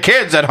 this with listen, the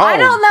kids at home. I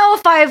don't know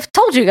if I've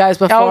told you guys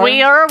before. Oh,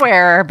 we are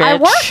aware, bitch. I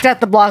worked at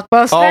the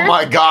Blockbuster. Oh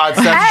my God,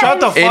 Steph, shut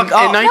the In, fuck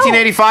up. in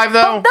 1985,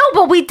 though? No,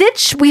 but we did.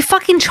 We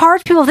fucking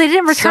charged people. They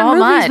didn't return So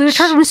movies. We much.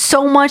 charged them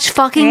so much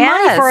fucking money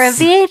Yes. for a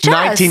VHS.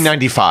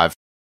 1995.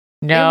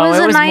 No, it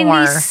was a more.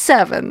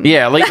 97.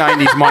 Yeah, late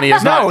 90s money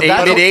is No, not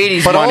that's-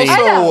 mid-80s But money.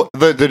 also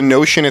the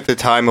notion at the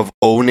time of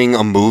owning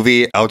a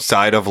movie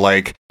outside of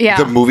like Yeah.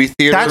 the movie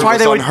theater That's why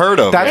was they would unheard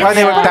of. That's why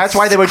they would. That's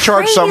why they would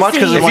charge so much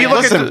because If like, you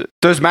look listen, at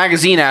those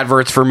magazine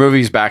adverts for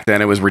movies back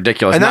then, it was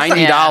ridiculous. and that's not-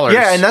 $90.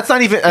 Yeah, and that's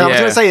not even. I was Yeah.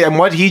 gonna say, and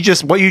what you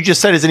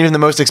just said isn't even the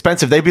most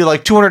expensive. They'd be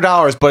like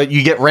 $200, but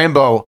you get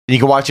Rambo and you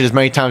can watch it as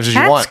many times as you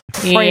That's want.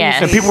 crazy. Yes.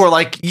 And people were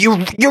like, "You're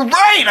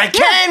right. I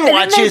can and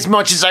watch then it they- as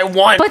much as I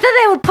want." But then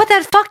they would put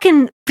that fucking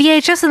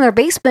VHS in their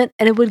basement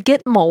and it would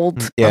get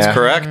mold. yeah, That's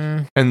correct.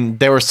 and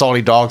they were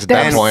salty dogs at They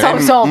that were point. so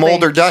And salty.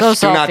 mold or dust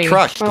So do not salty.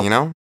 trust, you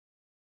know?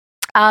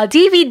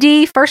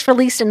 DVD first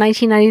released in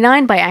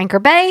 1999 by Anchor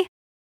Bay.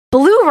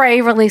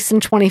 Blu-ray released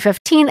in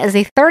 2015 as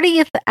a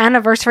 30th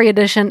anniversary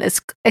edition is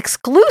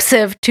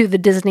exclusive to the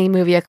Disney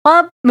Movie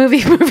Club.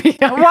 Movie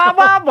Wah,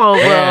 wah, wah,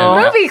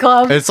 wah. Movie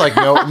Club. It's like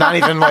not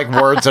even like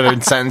words that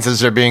in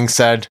sentences are being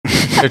said.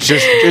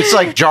 It's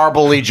like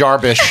jarbly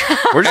jarbish.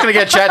 We're just going to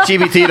get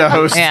ChatGPT to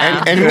host.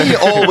 Yeah.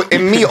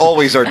 And me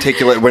always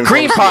articulate when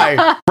Cream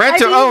pie. Rent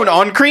to own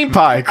on cream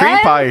pie. Cream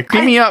pie.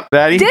 Cream me up,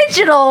 Daddy.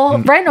 Digital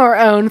rent or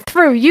own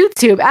through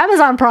YouTube,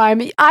 Amazon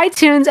Prime,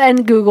 iTunes,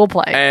 and Google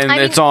Play. And I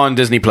mean- it's on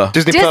Disney Plus.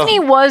 Disney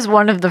was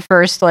one of the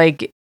first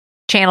like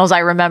channels I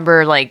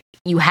remember like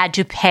you had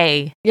to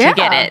pay Yeah. to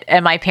get it,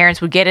 and my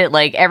parents would get it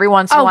like every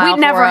once in a Oh, while. we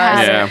never for us.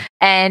 had Yeah. it.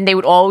 And they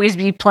would always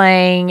be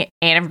playing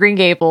Anne of Green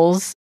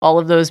Gables, all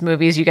of those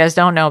movies you guys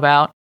don't know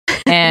about.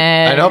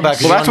 And I know about.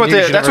 Well, that's what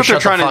they're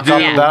trying to do.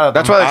 Yeah.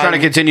 That's why they're trying to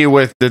continue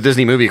with the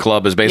Disney Movie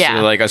Club is basically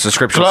Yeah. like a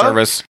subscription Club?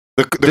 service.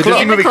 The Disney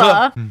club. Movie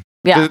Club.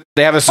 Yeah.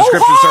 They have a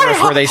subscription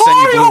service where they send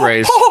you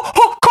Blu-rays.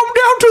 Come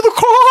down to the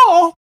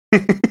claw.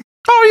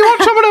 Oh, you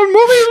want some of those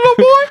movies, little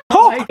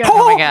boy?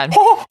 Oh my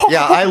god.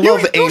 Yeah, I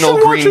love you anal should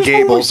watch Green this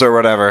Gables or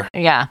whatever.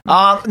 Yeah.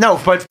 No,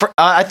 but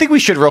I think we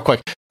should real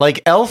quick.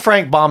 Like L.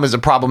 Frank Baum is a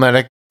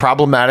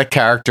problematic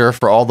character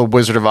for all the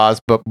Wizard of Oz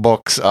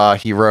books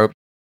he wrote,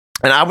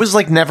 and I was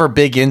like never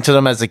big into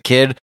them as a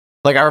kid.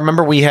 Like I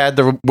remember we had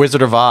the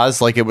Wizard of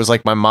Oz, like it was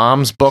like my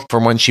mom's book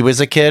from when she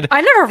was a kid.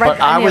 I never read.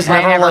 But I any was of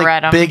them. never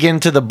read like 'em. big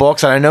into the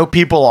books, and I know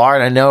people are,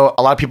 and I know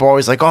a lot of people are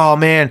always like, "Oh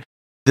man,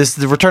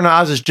 the Return of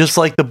Oz is just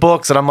like the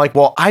books," and I'm like,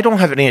 "Well, I don't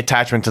have any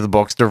attachment to the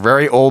books. They're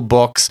very old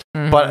books,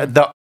 Mm-hmm.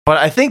 but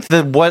I think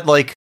that what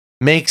like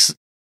makes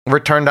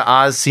Return to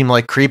Oz seem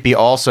like creepy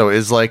also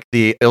is like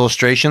the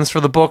illustrations for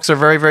the books are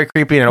very very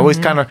creepy, and it always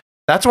Mhm. kind of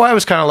that's why I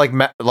was kind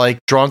of like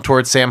drawn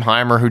towards Sam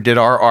Heimer, who did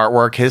our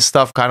artwork. His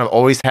stuff kind of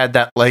always had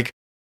that like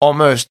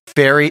almost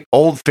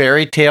old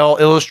fairy tale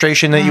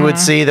illustration that you would Mhm.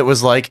 see that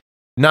was like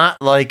not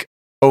like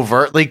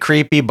overtly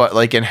creepy, but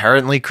like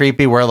inherently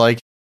creepy, where like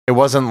it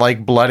wasn't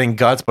like blood and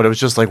guts, but it was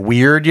just like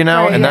weird, you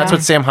know? Right, And that's yeah.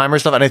 what Sam Heimer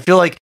stuff. And I feel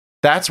like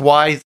that's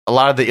why a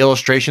lot of the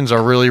illustrations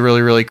are really,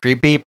 really, really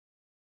creepy.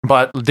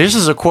 But this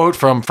is a quote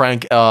from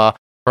Frank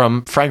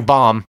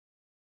Baum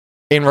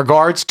in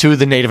regards to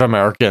the Native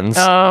Americans.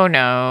 Oh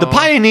no. The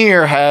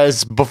pioneer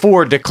has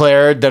before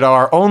declared that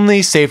our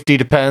only safety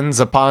depends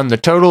upon the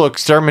total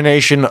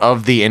extermination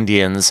of the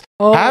Indians.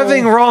 Oh.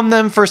 Having roamed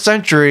them for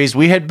centuries,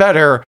 we had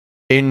better,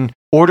 in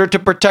order to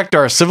protect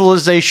our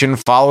civilization,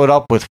 follow it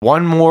up with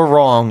one more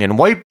wrong and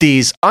wipe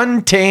these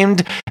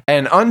untamed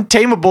and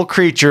untamable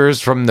creatures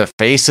from the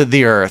face of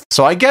the earth.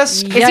 So I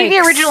guess... Is he the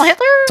Yikes. original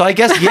Hitler? So I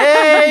guess,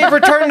 yay,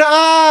 Return to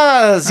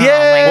Oz! Yay!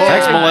 my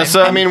Thanks, God.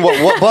 Melissa. I mean,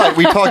 but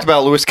we talked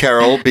about Lewis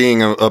Carroll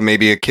being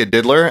maybe a kid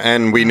diddler,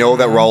 and we know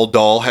that Roald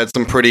Dahl had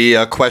some pretty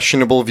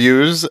questionable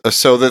views.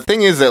 So the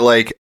thing is that,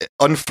 like,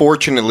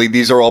 unfortunately,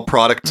 these are all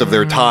products of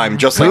their time,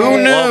 just like Who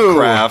knew?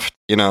 Lovecraft,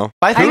 you know?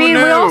 I mean,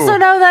 we also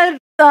know that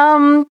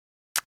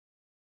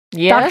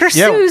Yes. Dr.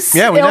 Yeah, Seuss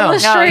yeah, we know.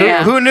 illustrated. Oh,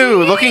 yeah. Who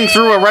knew? Looking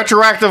through a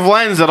retroactive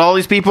lens, that all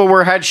these people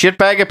had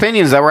shitbag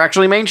opinions that were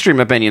actually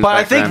mainstream opinions. But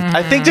back then.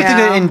 I think the thing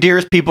that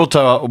endears people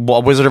to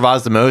Wizard of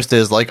Oz the most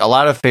is like a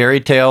lot of fairy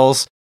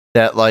tales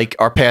that like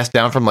are passed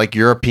down from like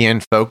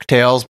European folk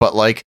tales, but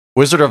like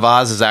Wizard of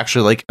Oz is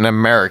actually like an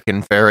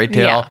American fairy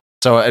tale, Yeah.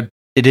 so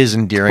it is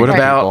endearing. What to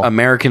about people.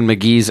 American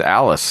McGee's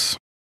Alice?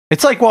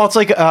 It's like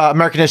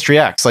American History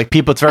X. Like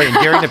people, it's very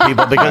endearing to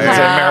people because it's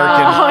an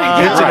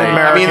American. It's an Right.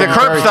 American. I mean, the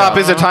curb fairy stop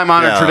tale. is a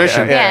time-honored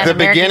tradition. Yeah, The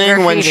American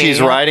beginning when Graffiti, she's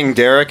yeah. riding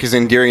Derek is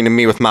endearing to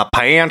me with my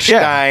pants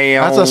Yeah,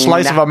 down. that's a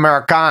slice of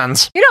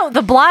Americans. You know,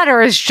 the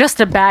bladder is just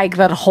a bag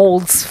that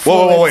holds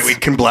Whoa, fluids.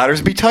 wait, can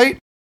bladders be tight?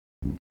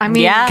 I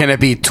mean, Yeah. Can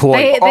it be toy?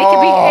 they can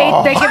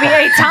be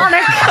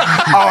atonic.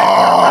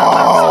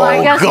 Oh, So I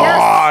guess,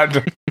 yes.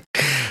 God.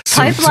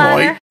 Tight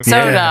bladder.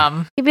 So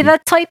dumb. Give me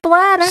that tight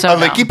bladder. I'll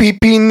let you pee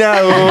pee now.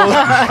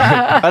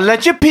 I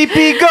let your pee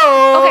pee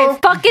go. Okay,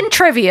 fucking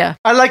trivia.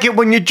 I like it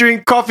when you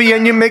drink coffee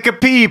and you make a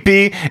pee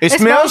pee. It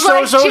smells so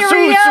like sweet.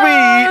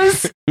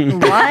 Cheerios.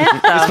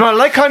 What? It smells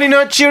like Honey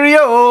Nut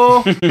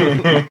Cheerio.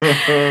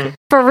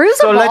 Veruza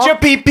So let your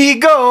pee pee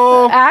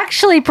go.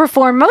 actually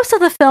performed most of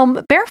the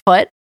film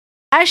barefoot,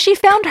 as she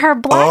found her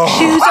black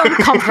shoes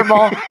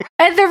uncomfortable,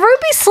 and the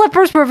ruby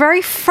slippers were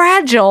very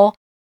fragile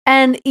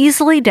and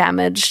easily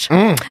damaged.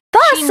 Thus,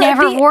 She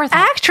never wore them.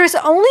 actress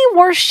only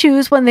wore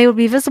shoes when they would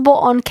be visible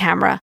on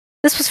camera.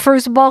 This was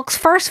Veruza Balk's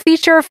first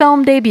feature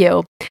film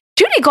debut.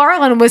 Judy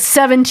Garland was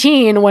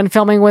 17 when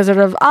filming Wizard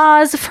of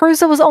Oz.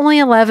 Veruza was only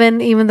 11,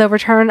 even though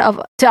Return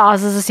to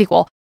Oz is a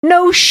sequel.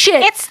 No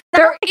shit.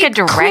 They're like a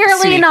direct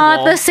clearly not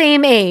sequel. the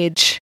same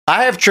age.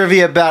 I have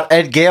trivia about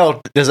Ed Gale.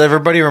 Does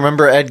everybody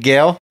remember Ed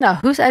Gale? No,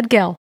 who's Ed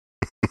Gale?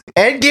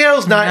 Ed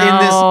Gale's not in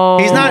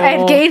this. He's not.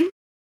 Ed Gale?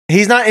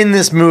 He's not in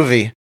this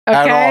movie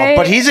at Okay. all.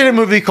 But he's in a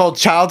movie called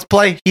Child's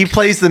Play. He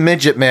plays the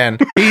midget man.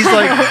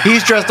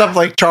 He's dressed up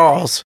like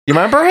Charles. You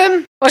remember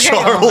him? Okay.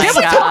 Charles.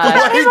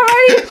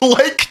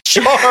 Like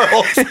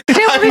Charles.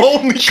 I'm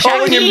only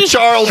calling him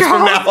Charles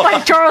from now on.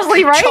 Like Charles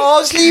Lee Wright?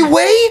 Charles Lee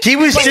Wade? He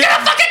was He's just,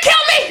 gonna fucking kill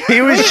me!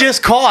 he was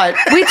just caught.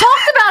 We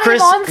talked about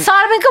Chris- him on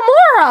Sodom and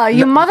Gomorrah,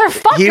 you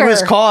motherfucker. He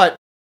was caught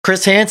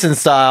Chris Hansen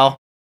style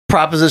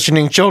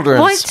propositioning children.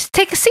 Well, just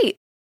take a seat.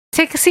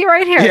 Take a seat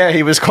right here. Yeah,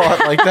 he was caught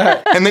like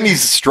that. And then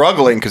he's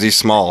struggling because he's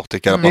small to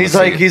get up on He's the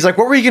like, seat. what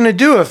were you gonna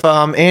do if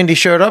Andy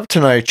showed up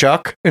tonight,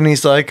 Chuck? And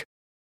he's like,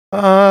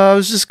 I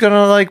was just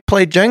gonna like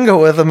play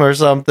Jenga with him or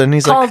something.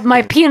 He's Called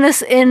My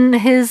Penis in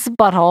His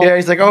Butthole. Yeah,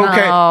 he's like,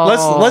 okay, No.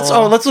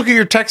 let's look at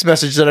your text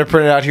message that I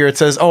printed out here. It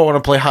says, I want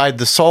to play Hide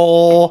the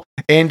Soul.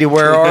 Andy,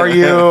 where are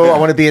you? I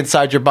want to be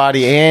inside your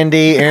body,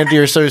 Andy. Andy,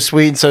 you're so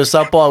sweet and so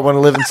supple. I want to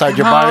live inside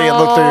your body and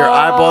look through your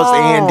eyeballs,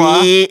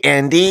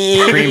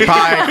 Andy. Cream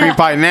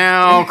pie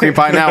now. Cream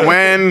pie now.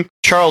 When?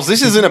 Charles,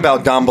 this isn't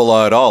about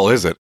Damballa at all,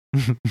 is it?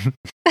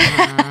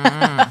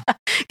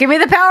 Give me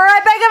the power, I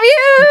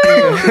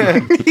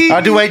beg of you.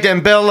 I do wait,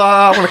 Dambilla.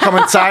 I want to come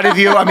inside of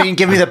you. I mean,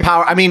 give me the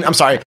power. I'm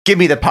sorry. Give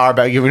me the power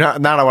about you. Now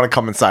I want to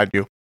come inside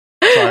you.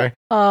 Sorry.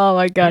 Oh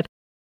my god.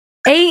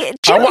 A I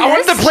gymnast,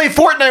 wanted to play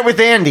Fortnite with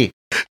Andy.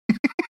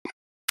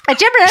 a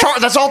gymnast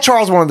That's all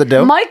Charles wanted to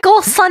do.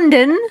 Michael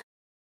Sundin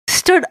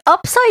stood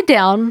upside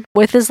down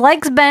with his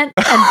legs bent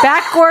and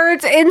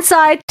backwards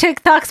inside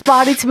TikTok's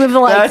body to move the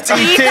legs.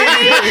 That's E.T.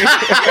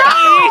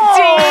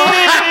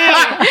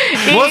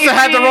 Must have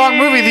had the wrong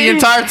movie the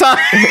entire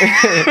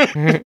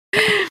time.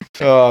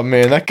 Oh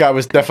man, that guy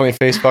was definitely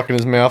face fucking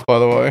his mouth, by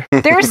the way.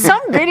 There's some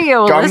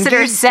video Gumby,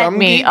 listener sent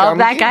me Gumby, of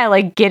that Gumby. guy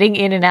like getting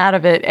in and out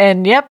of it,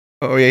 and yep,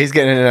 Oh yeah, he's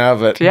getting in and out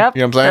of it. yep,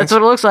 You know what I'm saying? that's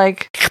what it looks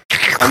like.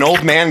 An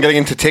old man getting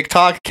into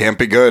TikTok can't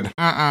be good.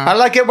 I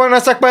like it when I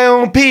suck my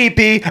own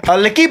pee-pee. I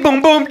lick it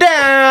boom boom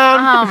down.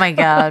 Oh my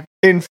god.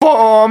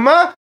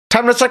 Informer.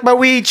 Time to suck my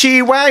wee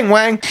chee wang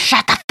wang.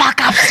 Shut the fuck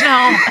up,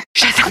 Snow.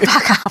 Shut the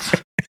fuck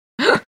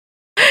up.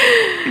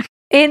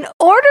 In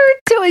order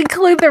to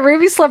include the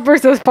ruby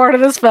slippers as part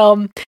of this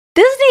film,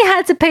 Disney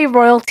had to pay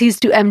royalties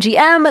to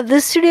MGM,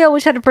 the studio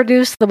which had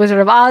produced The Wizard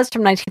of Oz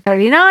from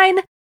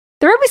 1939.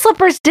 The ruby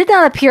slippers did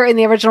not appear in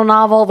the original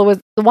novel, The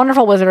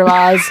Wonderful Wizard of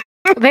Oz.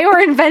 They were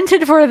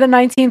invented for the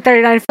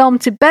 1939 film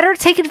to better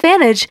take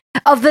advantage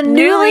of the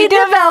newly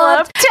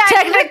developed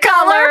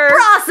Technicolor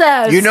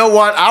process. You know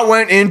what? I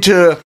went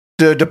into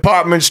the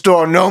department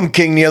store Gnome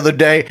King the other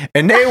day,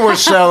 and they were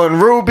selling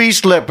ruby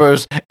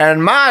slippers,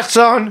 and my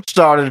son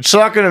started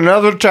sucking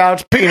another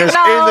child's penis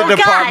in the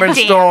department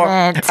store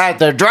at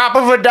the drop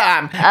of a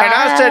dime. And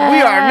I said,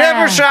 we are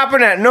never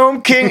shopping at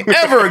Gnome King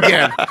ever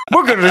again.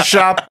 We're going to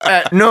shop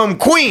at Gnome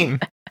Queen.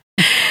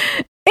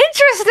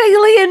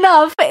 Interestingly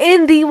enough,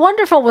 in The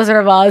Wonderful Wizard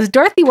of Oz,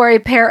 Dorothy wore a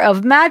pair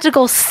of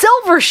magical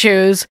silver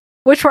shoes,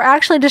 which were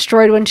actually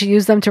destroyed when she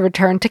used them to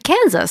return to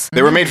Kansas.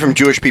 They were made from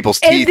Jewish people's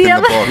In teeth the in the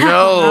other- book.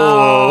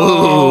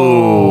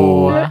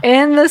 No.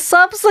 In the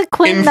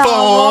subsequent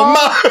novel,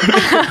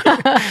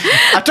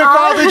 I took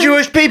all the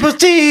Jewish people's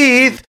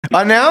teeth.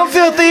 I now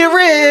filthy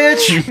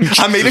rich.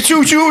 I made a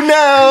choo-choo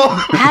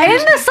now.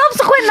 in the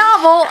subsequent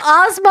novel,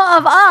 Ozma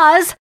of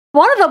Oz,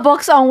 one of the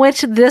books on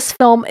which this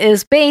film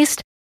is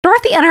based,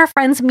 Dorothy and her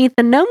friends meet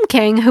the Gnome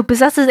King, who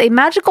possesses a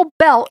magical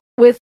belt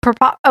with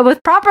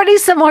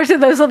properties similar to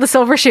those of the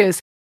silver shoes.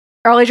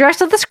 Early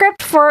drafts of the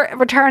script for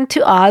Return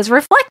to Oz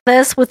reflect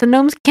this, with the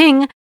Gnome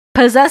King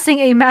possessing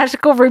a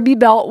magical ruby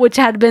belt which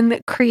had been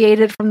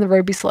created from the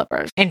ruby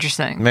slippers.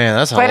 Interesting. Man,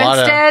 that's a But lot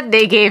instead,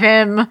 they gave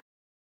him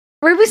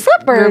Ruby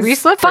slippers. ruby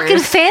slippers. Fucking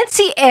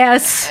fancy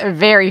ass.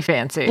 Very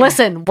fancy.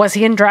 Listen, was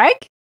he in drag?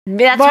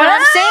 That's what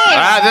I'm saying.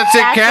 That's it.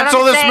 That's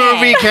Cancel what I'm this saying.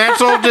 movie.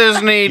 Cancel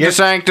Disney.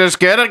 DeSanctis.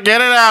 Get it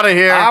out of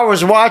here. I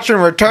was watching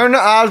Return to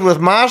Oz with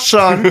my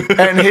son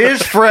and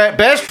his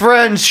best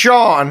friend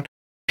Sean.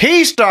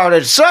 He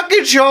started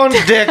sucking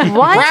Sean's dick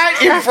What right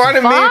in the front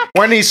of me fuck?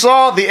 when he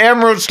saw the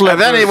emerald slippers.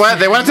 And then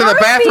they went to the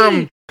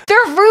bathroom.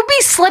 They're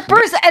ruby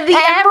slippers and the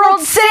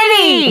Emerald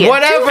City.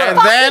 Whatever.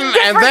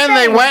 And then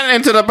they went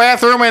into the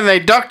bathroom and they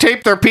duct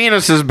taped their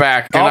penises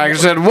back. And I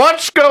said,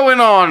 "What's going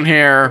on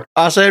here?"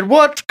 I said,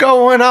 "What's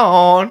going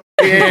on?"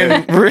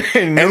 And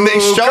they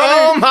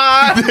started.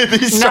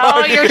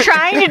 No, you're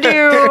trying to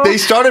do. They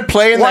started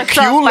playing What's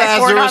that Up Q by Lazarus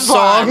Four Non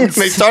song. Blondes.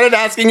 They started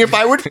asking if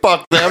I would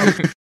fuck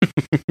them.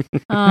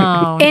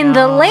 In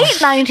the late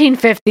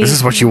 1950s, This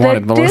is what you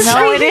wanted, Melissa.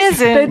 No, it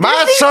isn't.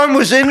 My son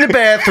was in the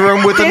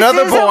bathroom with This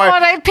another isn't boy,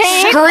 what I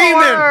paid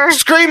for.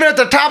 screaming at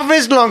the top of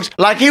his lungs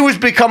like he was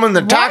becoming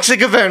the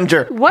Toxic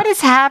Avenger. What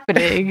is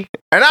happening?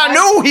 And I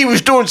knew he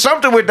was doing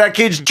something with that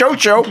kid's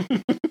chocho.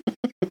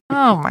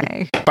 Oh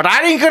my! But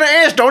I ain't gonna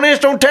ask. Don't ask,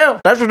 don't tell.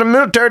 That's what the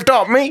military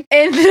taught me.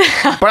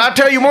 But I'll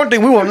tell you one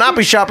thing: we will not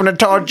be shopping at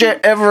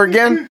Target ever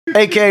again,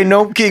 aka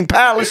Gnome King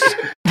Palace.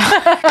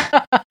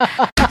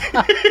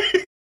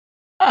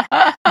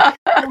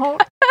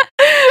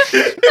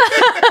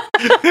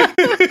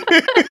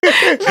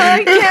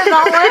 I can't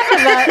not laugh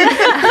at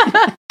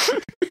that.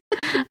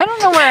 I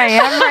don't know where I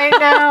am right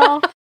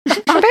now.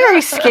 I'm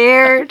very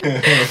scared.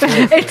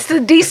 It's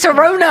the Di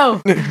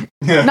Serono,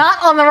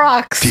 not on the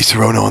rocks. Di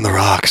Serono on the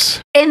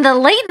rocks. In the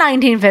late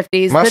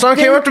 1950s, My son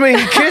came up to me,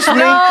 he kissed me,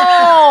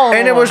 No.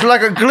 and it was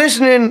like a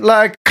glistening,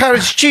 like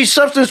cottage cheese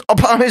substance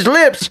upon his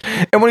lips.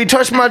 And when he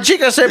touched my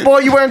cheek, I said, "Boy,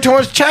 you wearing too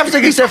much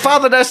chapstick." He said,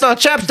 "Father, that's not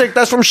chapstick,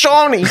 that's from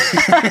Shawnee."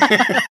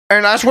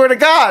 And I swear to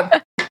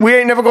God, we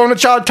ain't never going to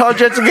child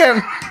Targets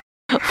again.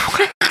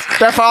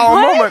 That's our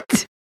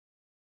moment.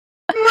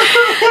 In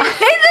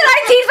the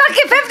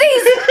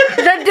 1950s,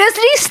 the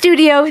Disney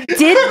studio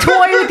did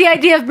toy with the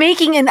idea of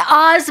making an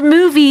Oz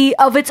movie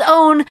of its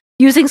own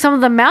using some of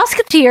the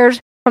Mouseketeers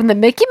from the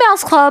Mickey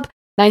Mouse Club,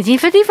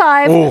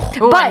 1955.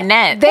 Ooh, But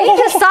Annette. they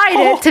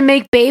decided to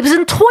make Babes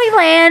in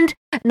Toyland,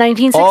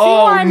 1961.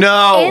 Oh,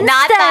 no. Instead,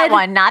 Not that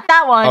one. Not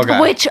that one.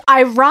 Okay. which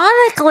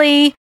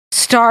ironically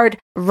starred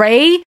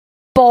Ray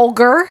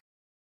Bolger.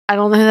 I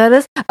don't know who that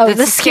is. Oh, It's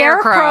the the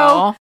Scarecrow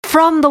Scarecrow.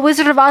 from The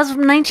Wizard of Oz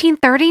from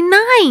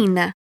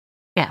 1939.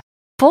 Yeah.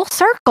 Full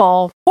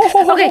circle.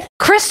 Okay,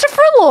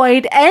 Christopher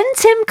Lloyd and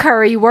Tim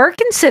Curry were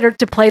considered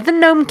to play the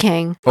Gnome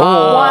King.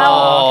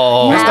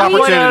 Oh, Missed That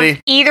would've- opportunity.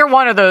 Either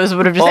one of those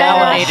would have just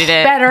elevated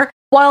it. Better.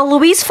 While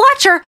Louise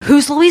Fletcher,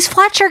 who's Louise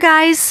Fletcher,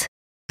 guys?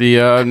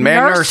 The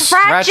man nurse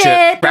Ratchet.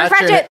 Nurse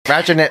Ratchet.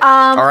 Ratchet it.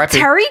 R.I.P.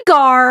 Terry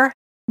Garr.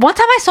 One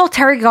time I saw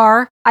Terry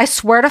Garr. I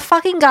swear to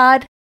fucking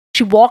God,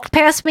 she walked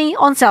past me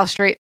on South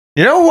Street.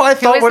 You know who I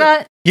thought is would?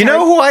 that? You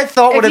know who I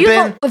thought would have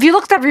been? If you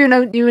looked up, you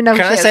know. You would know.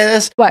 Can who I she say is.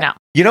 this? What? No.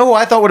 You know who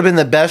I thought would have been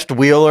the best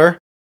wheeler?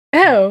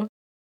 Who?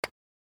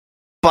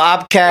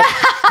 Bobcat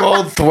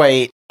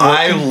Goldthwait.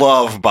 I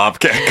love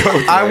Bobcat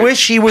Goldthwait. I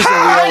wish he was a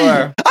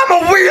wheeler. I'm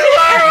a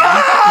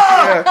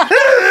wheeler!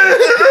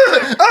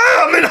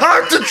 I'm in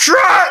hard to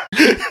trot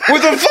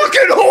with a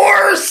fucking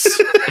horse!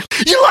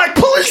 You like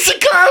police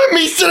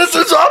economy,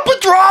 citizens on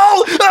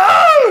patrol?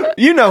 Ah!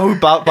 You know who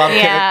Bobcat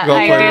Yeah, I do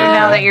Goldthwait is.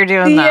 now that you're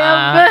doing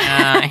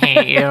that. I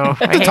hate you.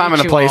 At the time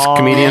and a place,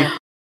 comedian.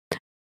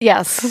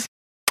 Yes.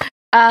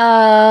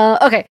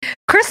 Okay.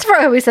 Christopher.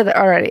 Oh, we said that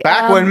already.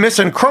 Back when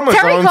missing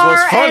chromosomes Terry was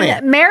Garr funny.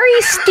 and Mary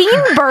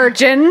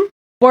Steenburgen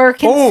were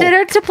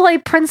considered to play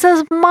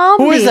Princess Mombi.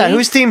 Who is that?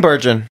 Who's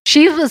Steenburgen?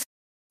 She was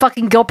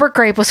fucking Gilbert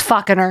Grape was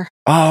fucking her.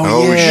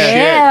 Oh, shit.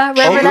 Yeah,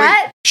 remember wait,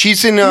 that?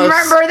 She's in Remember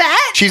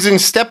that? She's in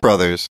Step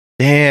Brothers.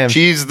 Damn.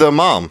 She's the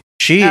mom.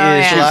 She is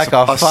yeah. like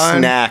a She's a fine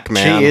snack,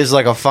 man. She is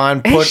like a fine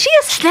Is pudding. she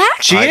a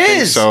snack? She I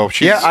think is. so.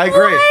 She's- Yeah, I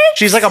agree. What?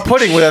 She's like a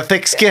pudding with a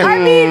thick skin. I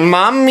mean,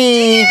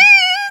 Mommy. is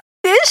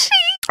she?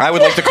 I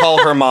would like to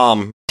call her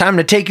mom. Time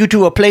to take you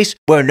to a place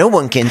where no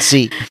one can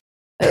see.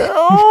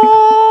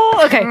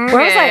 Oh, okay. Where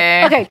was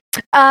I? Okay.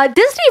 Okay.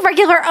 Disney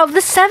regular of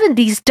the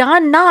 70s,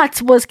 Don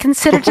Knotts was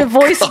considered to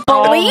voice Oh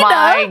Belina.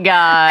 my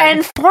god.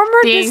 And former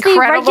the Disney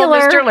incredible regular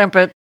Mr.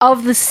 Limpet.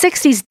 of the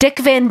 60s, Dick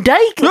Van Dyke,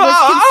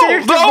 was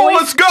considered to voice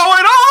what's going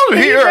on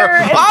here?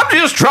 either- I'm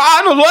just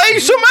trying to lay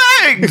some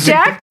eggs.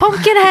 Jack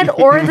Pumpkinhead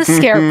or the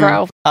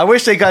Scarecrow. I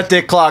wish they got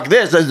Dick Clark.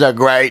 This is a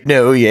great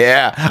new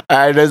year.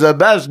 And it's the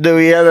best new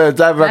year that's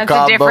ever That's a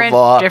come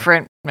before.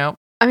 different. Nope.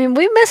 I mean,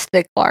 we missed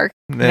Dick Clark.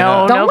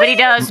 No, Don't nobody we?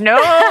 does. No.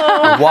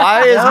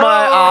 Why is my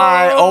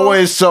eye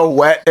always so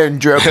wet and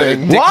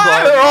dripping?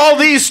 Why are all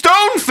these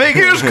stone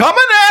figures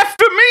coming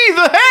after me,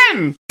 the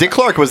hen? Dick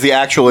Clark was the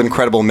actual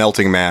incredible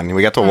melting man.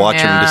 We got to watch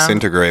him Yeah.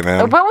 disintegrate,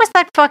 man. What was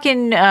that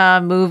fucking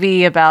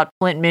movie about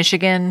Flint,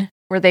 Michigan,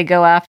 where they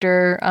go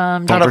after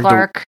Dick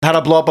Clark? How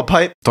to blow up a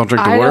pipe? Don't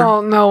drink the I water.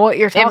 don't know what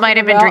you're talking It might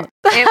have been about.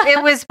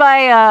 it was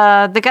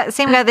by the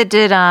same guy that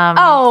did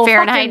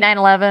Fahrenheit fucking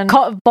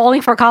 9/11.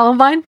 Bowling for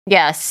Columbine?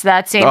 Yes,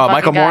 that same Oh, fucking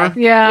Michael guy. Moore?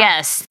 Yeah.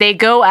 Yes, they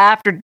go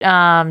after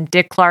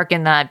Dick Clark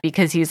in that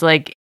because he's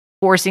like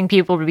forcing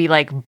people to be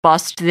like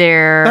bust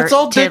their That's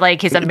all to Dick-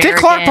 like his American. Dick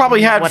Clark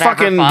probably had whatever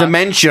fucking fuck.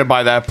 dementia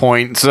by that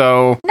point,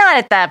 so Not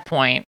at that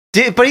point.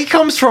 But he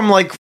comes from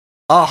like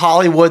a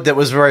Hollywood that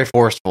was very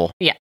forceful.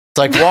 Yeah. It's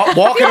like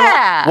walk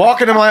Yeah.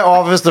 walk into my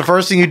office. The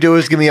first thing you do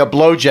is give me a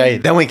blow jay.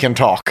 Then we can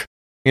talk.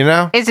 You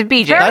know? It's a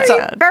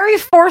BJ. Very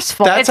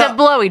forceful. It's a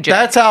blowy joke.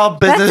 That's how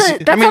business.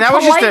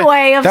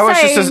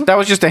 That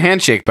was just a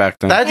handshake back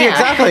then.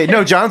 Exactly.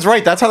 No, John's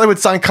right. That's how they would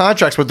sign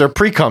contracts with their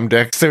pre-cum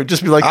dicks. They would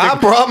just be like, I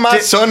brought my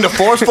son to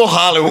Forceful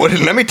Hollywood,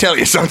 and let me tell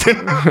you something.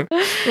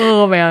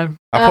 Oh man.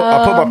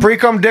 I put my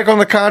pre-cum dick on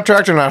the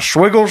contract, and I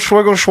swiggle,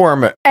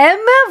 squirm it.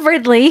 Emma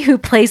Ridley, who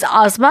plays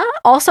Ozma,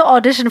 also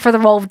auditioned for the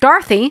role of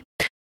Dorothy.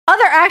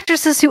 Other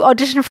actresses who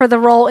auditioned for the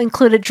role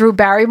included Drew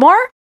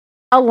Barrymore,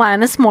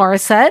 Alanis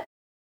Morissette,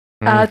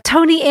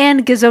 Tony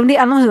Ann Gazzoni. I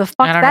don't know who the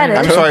fuck that is.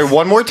 I'm sorry,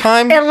 one more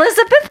time?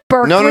 Elizabeth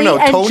Berkley. No.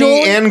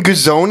 Tony Ann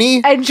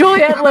Gazzoni? And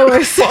Juliette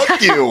Lewis.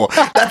 Fuck you.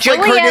 That's like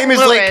her name is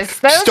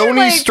like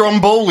Stony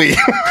Stromboli.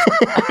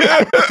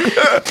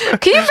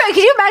 Can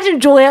you imagine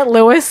Juliette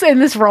Lewis in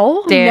this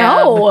role? Damn.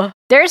 No.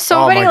 There's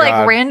so Oh many my like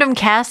God. random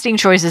casting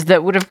choices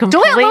that would have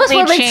completely Juliette Lewis would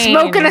have been changed.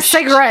 smoking a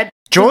cigarette.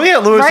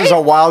 Juliette Lewis Right? is a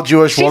wild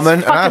Jewish She's woman,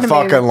 and I fucking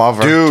fucking amazing. love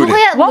her. Dude.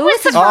 Juliette What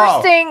Lewis was the is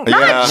first thing? Yeah.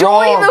 not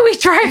Julie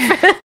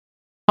Louis-Dreyfus.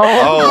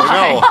 Oh,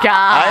 my no. God.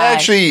 I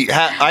actually,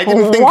 I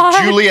didn't think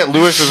What? Juliette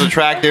Lewis was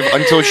attractive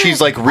until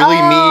she's like really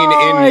my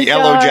mean in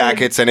Yellow God.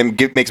 Jackets, and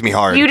it makes me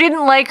hard. You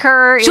didn't like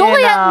her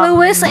Juliette in,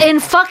 Lewis in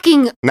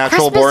fucking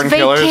Natural Christmas Born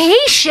Killers?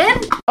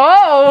 Vacation.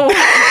 Oh.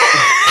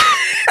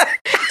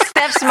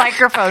 Steph's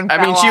microphone fell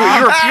I mean,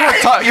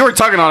 off. you were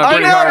tugging on it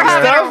pretty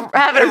hard.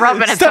 Having a rub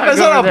and a Steph tug is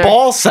over on a there.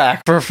 ball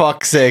sack, for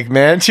fuck's sake,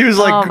 man. She was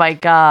like, Oh my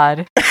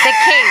god. The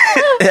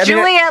cape.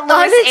 Juliette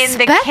Lewis in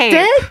the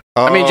cape.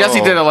 I mean, Jesse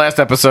did it last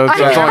episode. So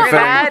I it's only remember fitting.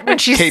 that when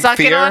she's Cape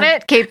sucking Fear? on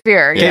it. Cape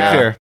Fear. Cape Yeah.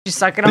 Fear. She's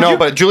sucking on No, it.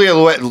 but Julia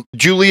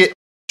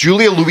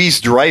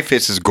Louise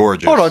Dreyfus is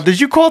gorgeous. hold on, did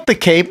you call it the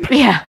Cape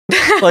Yeah.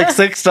 like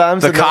 6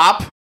 times? The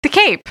cop? The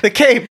cape. The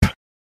Cape.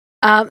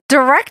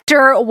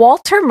 Director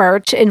Walter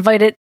Murch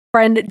invited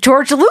friend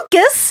George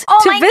Lucas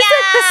to visit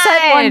the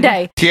set one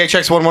day.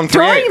 THX 1138.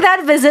 During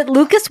that visit,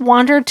 Lucas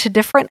wandered to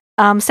different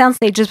sound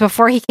stages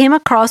before he came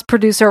across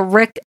producer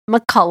Rick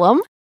McCullum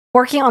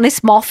working on a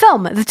small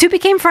film. The two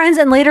became friends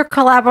and later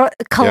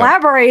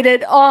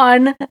collaborated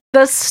on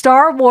the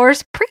Star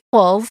Wars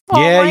prequels.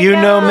 Yeah, you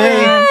know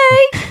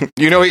me.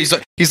 You know,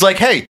 he's like,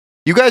 hey,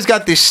 you guys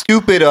got this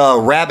stupid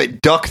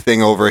rabbit duck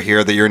thing over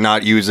here that you're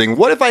not using.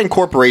 What if I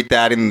incorporate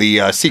that in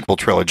the sequel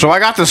trilogy? So I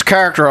got this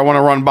character I want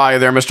to run by you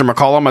there, Mr.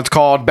 McCollum. It's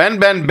called Ben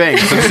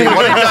Binks. And see,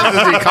 what he does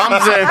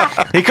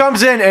is he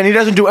comes in and he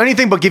doesn't do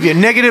anything but give you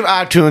negative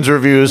iTunes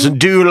reviews.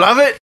 Do you love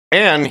it?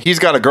 And he's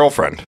got a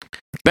girlfriend.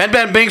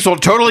 Ben Binks will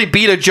totally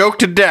beat a joke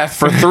to death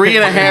for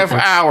 3.5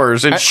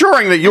 hours,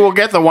 ensuring that you will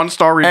get the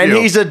 1-star review. And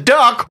he's a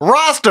duck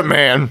Rasta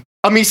man.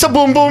 Amisa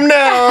boom boom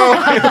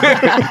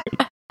now.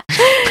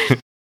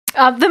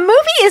 The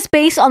movie is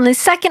based on the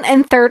second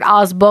and third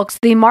Oz books,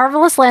 The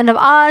Marvelous Land of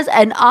Oz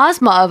and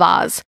Ozma of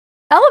Oz.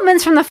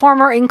 Elements from the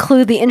former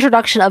include the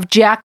introduction of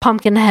Jack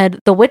Pumpkinhead,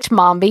 the Witch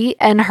Mombi,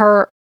 and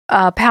her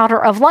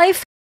Powder of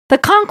Life, the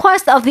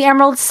conquest of the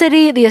Emerald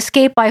City, the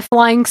escape by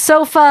flying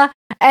sofa,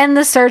 and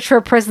the search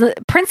for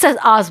Princess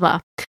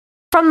Ozma.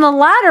 From the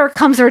latter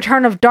comes the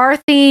return of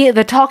Dorothy,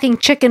 the talking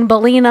chicken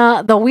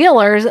Bellina, the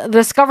Wheelers, the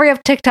discovery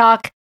of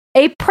TikTok,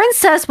 a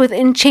princess with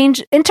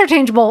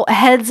interchangeable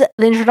heads,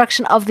 the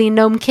introduction of the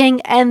Gnome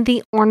King, and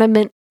the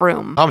ornament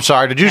room. I'm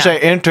sorry, did you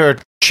say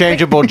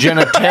interchangeable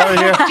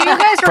genitalia? Do you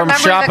guys from remember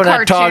shopping the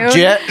at Todd cartoon?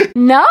 Jet?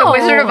 No. The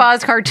Wizard of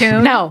Oz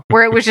cartoon? No.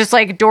 Where it was just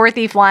like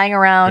Dorothy flying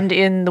around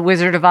in the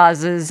Wizard of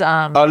Oz's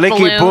A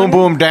licky boom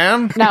boom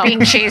down? No.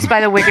 Being chased by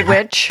the Wicked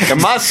Witch.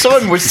 And my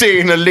son was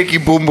saying a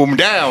licky boom boom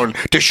down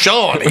to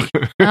Shawnee.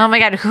 Oh my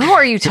god, who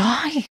are you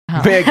talking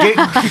about?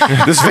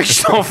 This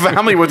fictional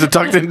family with the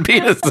tucked-in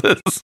penises.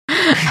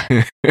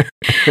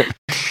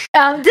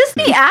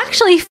 Disney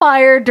actually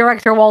fired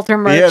director Walter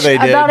Murch Yeah, they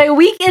did. about a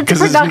week into 'Cause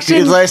production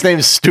his last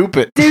name's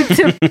stupid. due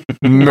to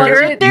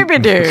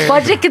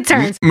budget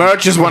concerns.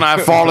 Murch is when I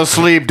fall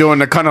asleep doing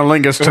the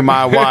cunnilingus to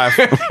my wife.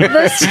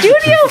 The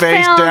studio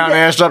Face found down,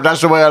 ass up.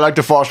 That's the way I like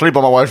to fall asleep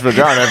on my wife's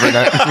vagina every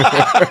night.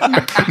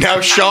 Now,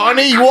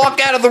 Shawnee, you walk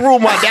out of the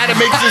room while Daddy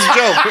makes his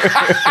joke.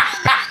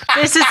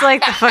 This is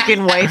like the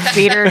fucking wife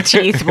beater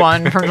teeth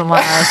one from the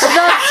last.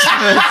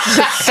 It's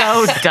just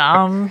so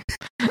dumb.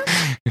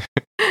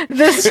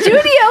 The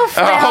studio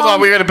found Hold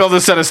on, we got to build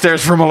a set of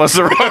stairs for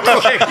Melissa real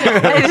quick.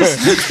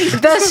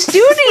 the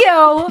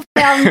studio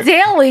found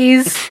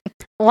dailies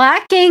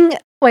lacking.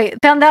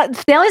 Found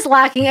out dailies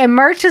lacking and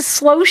Murch's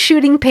slow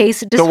shooting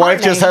pace. The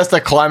wife just has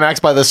to climax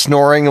by the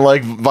snoring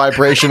like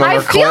vibration on I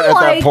her feel clit at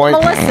like that point.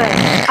 Melissa.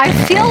 I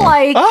feel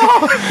like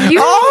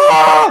you.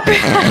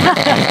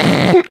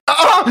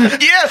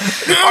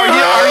 Yes. Are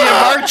you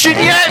marching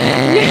yet?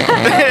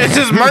 Is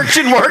this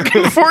marching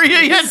working for you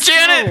yet,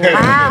 Janet?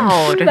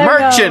 Loud.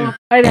 Marching.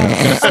 I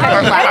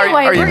know.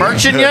 Are you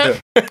marching yet?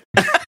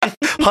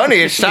 Honey,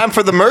 it's time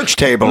for the merch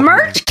table.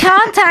 Murch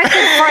contacted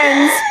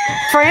friends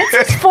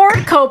Francis Ford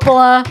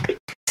Coppola,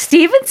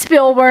 Steven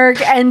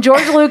Spielberg, and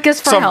George Lucas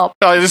for help.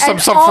 Just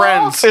And some all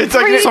friends. It's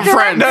like three some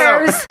friend. No,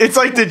 directors- it's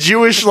like the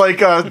Jewish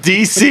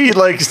DC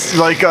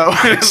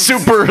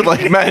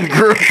super men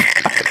group.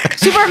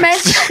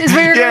 Supermensch is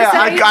what you're Yeah,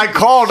 going to say? I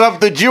called up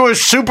the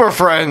Jewish super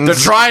friends. They're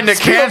trying to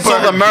cancel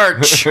the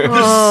merch.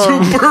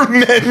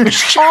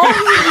 Supermensch.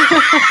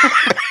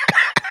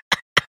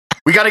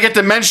 We got to get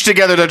the mensch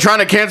together. They're trying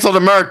to cancel the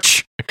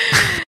merch.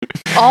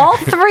 All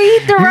three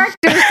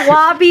directors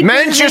lobbied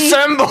Mensch Disney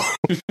assemble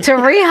to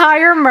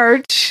rehire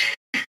Murch.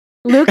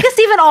 Lucas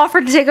even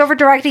offered to take over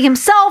directing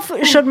himself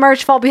should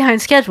Murch fall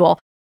behind schedule.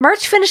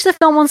 Murch finished the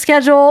film on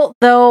schedule,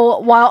 though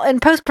while in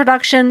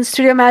post-production,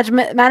 studio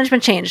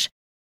management changed.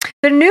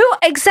 The new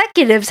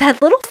executives had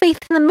little faith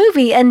in the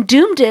movie and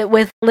doomed it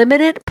with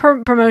limited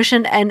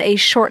promotion and a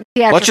short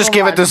theatrical Let's just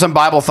give run. it to some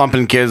Bible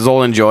thumping kids.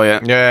 They'll enjoy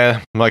it.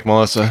 Yeah, like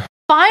Melissa.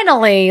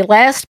 Finally,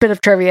 last bit of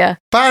trivia.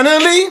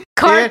 Finally,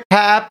 it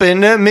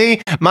happened to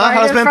me. My Right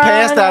husband in front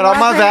passed out of on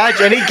my my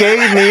vag and he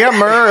gave me a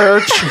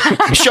merch.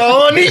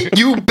 Shawnee,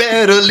 you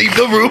better leave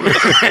the room.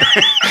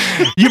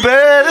 You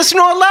better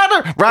snort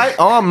louder right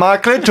on my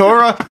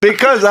clitora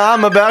because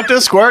I'm about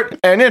to squirt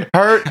and it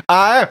hurt.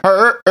 I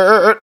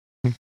hurt.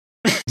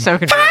 So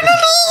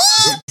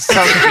confused.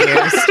 So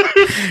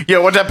confused. Yeah,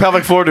 what'd that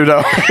pelvic floor do,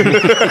 though?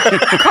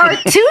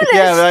 Cartoonist.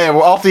 Yeah,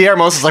 well, off the air,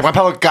 Melissa's like, my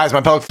pelvic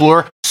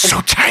floor,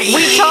 so tight.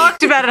 We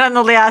talked about it on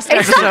the last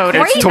It's episode. not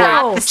great, It's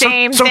not though. the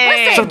same So-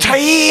 thing. so tight.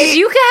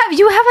 If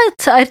you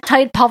have a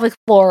tight pelvic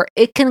floor,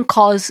 it can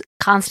cause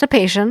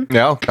constipation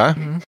Yeah, okay.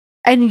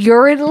 and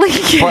urine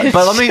leakage. But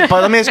let me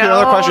ask you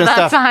another No, question,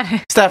 that's Steph. not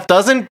it. Steph,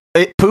 doesn't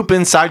poop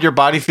inside your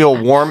body feel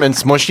warm and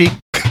smushy?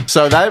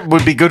 So that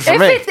would be good for if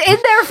me. it's in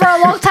there for a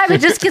long time,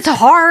 it just gets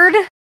hard.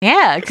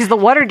 Yeah, because the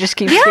water just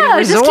keeps getting Yeah,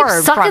 it just keeps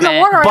resorbed sucking from the it.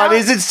 water But out.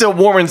 is it still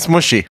warm and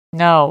smushy?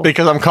 No.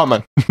 Because I'm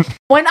coming.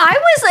 When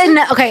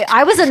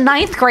I was a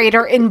ninth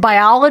grader in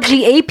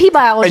biology, AP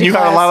biology, And you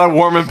had a class, lot of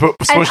warm and and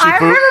smushy I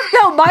poop.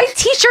 remember, my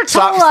teacher told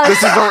Stop. us.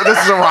 This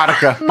is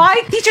erotica.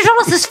 My teacher told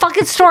us this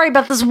fucking story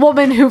about this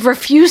woman who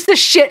refused to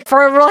shit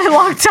for a really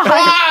long time.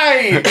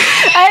 Why?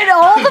 And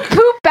all the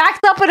poop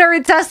backed up in her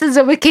intestines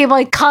and became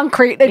like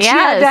concrete, and she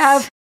had to Yes.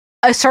 have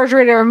a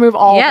surgery to remove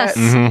all Yes.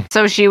 of it. Mhm.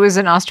 So she was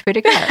an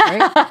osteopathic cat,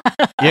 right?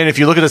 Yeah, and if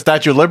you look at the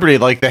Statue of Liberty,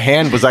 like the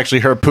hand was actually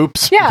her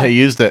poops. Yeah. They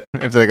used it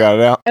if they got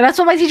it out. And that's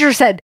what my teacher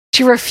said.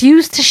 She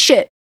refused to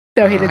shit.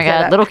 No, he Oh didn't my say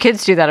God, that. little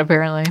kids do that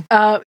apparently.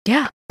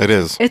 Yeah. It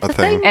is It's a a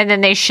thing. thing. And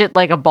then they shit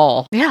like a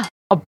ball. Yeah.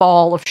 A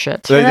ball of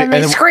shit. So And then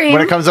they scream.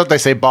 When it comes up, they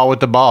say ball with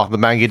the ball. The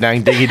mangy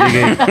dang diggy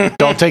diggy.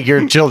 Don't take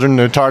your children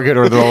to Target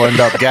or they'll end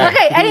up gay.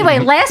 Okay, anyway,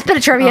 last bit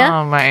of trivia.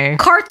 Oh my.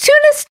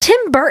 Cartoonist Tim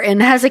Burton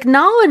has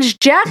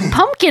acknowledged Jack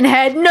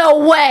Pumpkinhead, no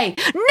way,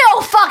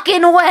 no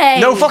fucking way,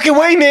 No fucking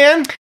way,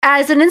 man.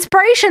 as an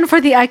inspiration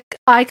for the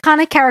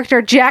iconic character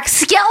Jack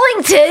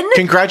Skellington.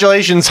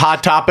 Congratulations,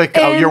 Hot Topic.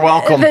 Oh, in you're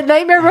welcome. The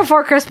Nightmare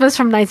Before Christmas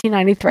from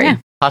 1993. Yeah.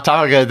 Hot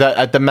Topic.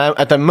 At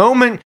the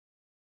moment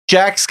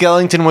Jack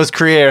Skellington was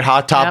created,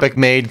 Hot Topic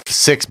made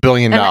 $6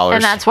 billion.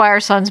 And that's why our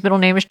son's middle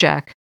name is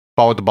Jack.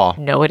 Ball with the ball.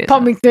 No, it isn't.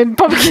 Pumpington.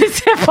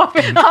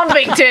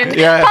 Pumpington.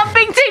 Yeah.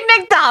 Pumpington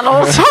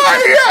McDonald's.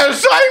 Hi,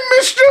 yes, I'm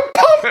Mr.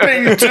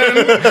 Pumpington.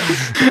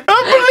 I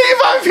believe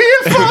I'm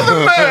here for the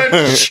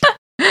merch.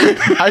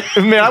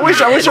 I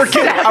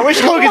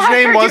wish Logan's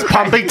name was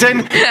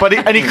Pumpington, but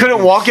he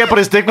couldn't walk yet. But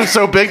his dick was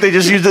so big, they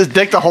just used his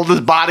dick to hold his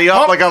body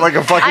up like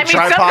a fucking I mean,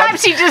 tripod.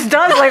 sometimes he just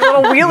does like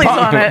little wheelies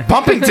on it.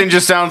 Pumpington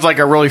just sounds like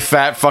a really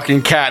fat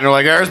fucking cat. And they're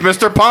like, there's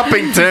Mr.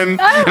 Pumpington. And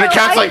the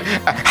cat's like,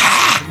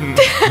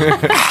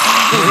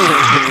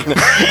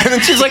 And then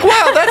she's like,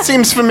 "Wow, that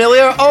seems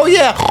familiar." Oh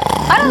yeah.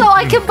 I don't know.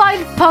 I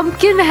combine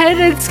Pumpkinhead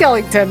and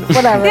Skellington.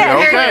 Whatever. Yeah,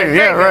 very Okay, good,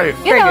 yeah, very right.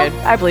 good. Very You know. good.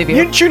 I believe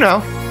you. You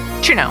know.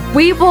 You know.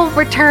 We will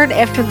return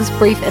after this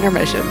brief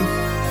intermission.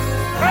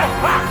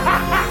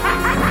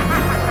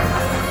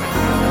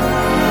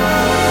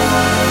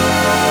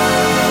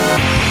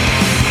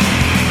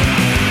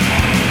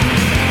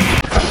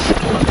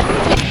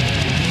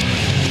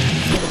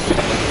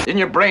 Isn't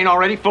your brain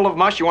already full of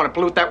mush? You want to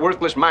pollute that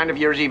worthless mind of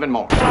yours even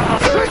more.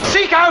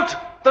 Seek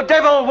out the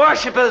devil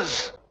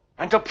worshippers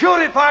and to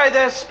purify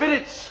their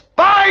spirits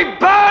by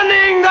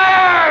burning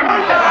them!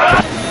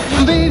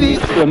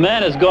 A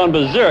man has gone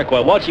berserk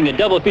while watching a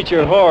double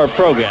feature horror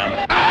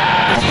program.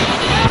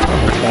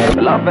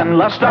 Love and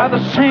lust are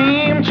the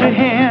same to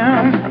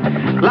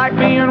him, like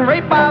being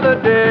raped by the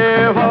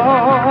devil.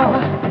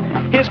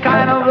 His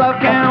kind of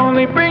love can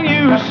only bring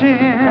you sin,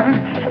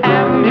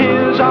 and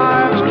his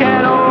arms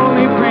can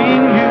only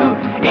bring you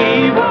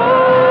evil.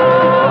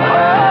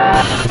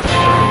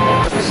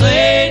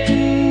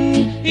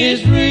 Satan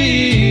is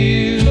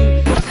real.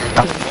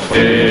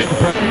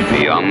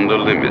 Beyond the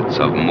limits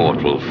of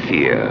mortal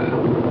fear,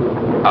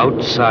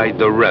 outside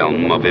the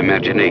realm of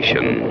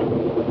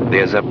imagination,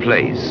 there's a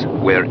place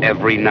where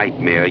every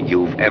nightmare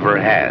you've ever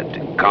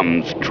had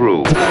comes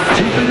true.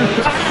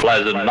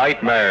 Pleasant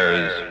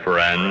nightmares,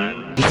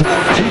 friend.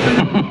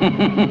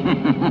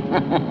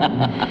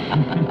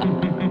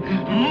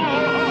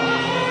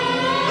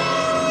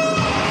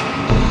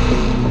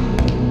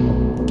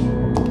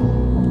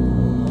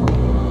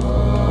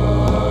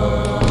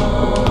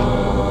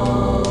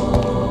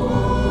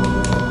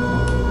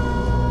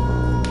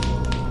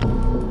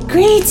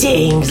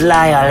 Greetings,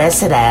 loyal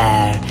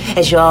listener.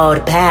 It's your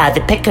old pal,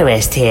 the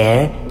Picarist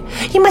here.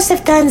 You must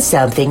have done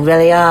something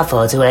really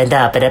awful to end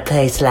up in a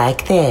place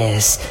like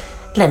this.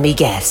 Let me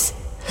guess.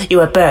 You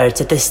were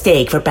burnt at the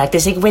stake for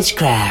practicing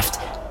witchcraft.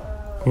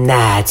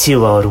 Nah,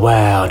 too old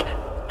world.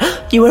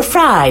 You were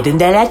fried in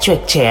the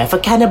electric chair for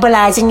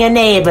cannibalizing your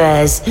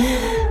neighbors.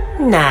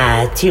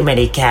 Nah, too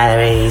many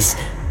calories.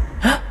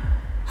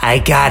 I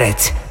got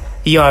it.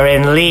 You're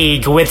in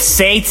league with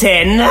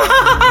Satan.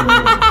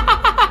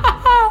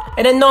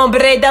 En el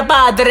nombre del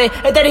Padre,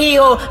 del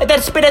Hijo, del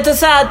Espíritu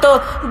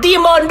Santo,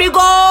 Demon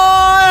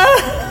Begone!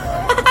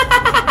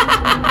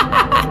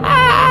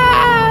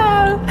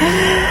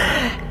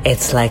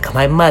 It's like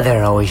my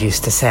mother always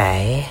used to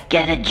say.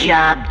 Get a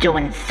job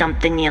doing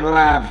something you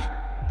love,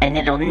 and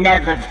it'll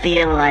never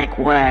feel like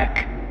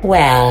work.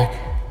 Well,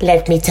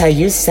 let me tell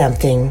you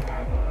something.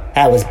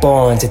 I was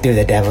born to do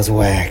the devil's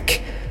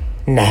work.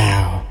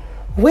 Now,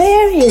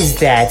 where is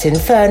that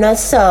infernal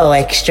soul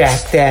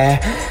extractor?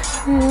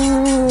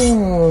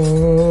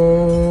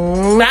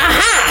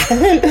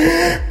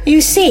 Aha!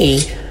 You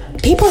see,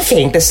 people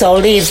think the soul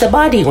leaves the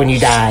body when you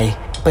die,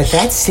 but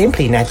that's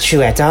simply not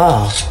true at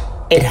all.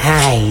 It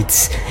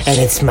hides, and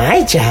it's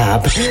my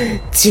job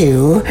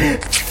to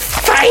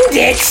find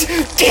it.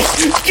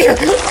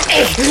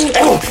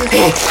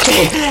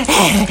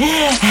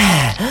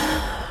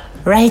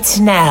 Right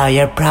now,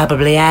 you're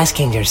probably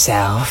asking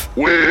yourself,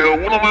 well,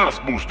 what am I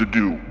supposed to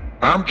do?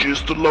 I'm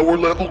just a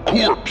lower-level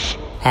corpse.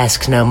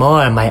 Ask no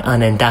more, my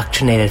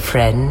unindoctrinated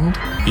friend.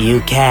 You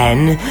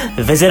can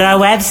visit our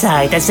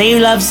website at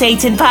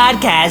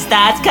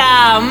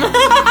SayYouLoveSatanPodcast.com.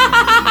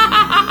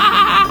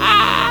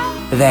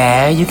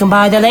 There, you can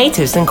buy the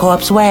latest in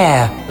corpse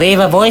wear, leave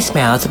a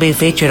voicemail to be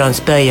featured on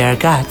Spill Your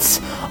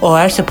Guts,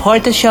 or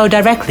support the show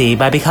directly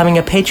by becoming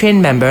a Patreon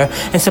member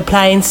and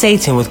supplying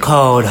Satan with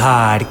cold,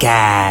 hard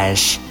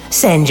cash.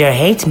 Send your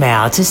hate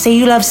mail to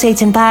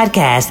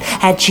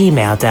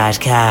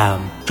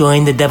SayYouLoveSatanPodcast@gmail.com.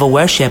 Join the devil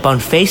worship on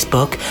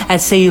Facebook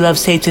at Say You Love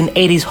Satan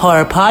 80s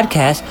Horror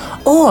Podcast,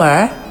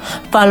 or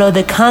follow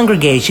the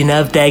Congregation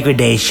of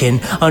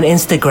Degradation on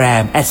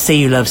Instagram at Say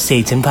You Love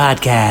Satan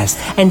Podcast.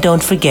 And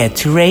don't forget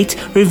to rate,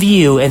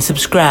 review, and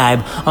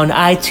subscribe on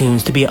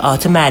iTunes to be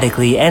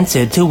automatically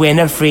entered to win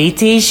a free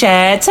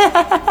t-shirt.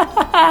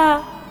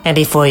 And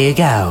before you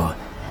go,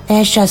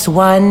 there's just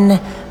one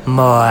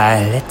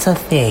more little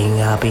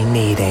thing I'll be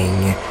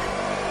needing.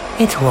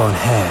 It won't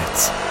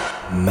hurt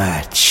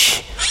much.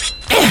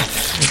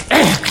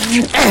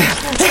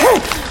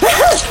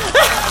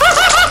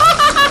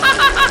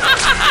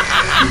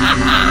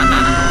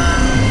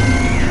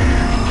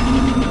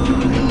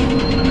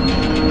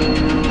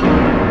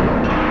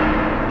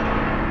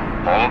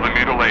 All of the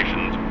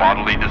mutilations,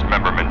 bodily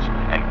dismemberments,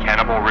 and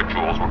cannibal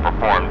rituals were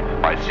performed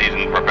by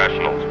seasoned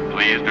professionals.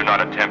 Please do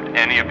not attempt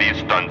any of these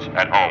stunts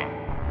at home.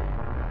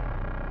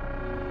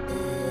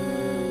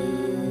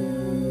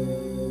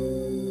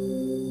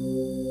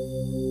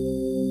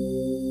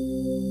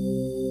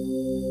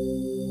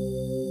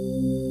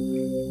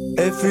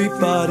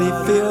 Everybody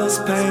feels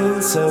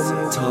pain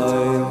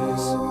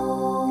sometimes.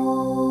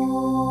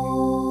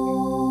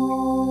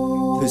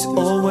 There's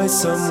always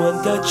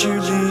someone that you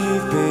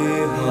leave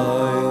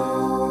behind.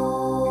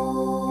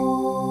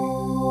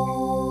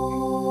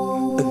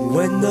 And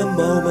when the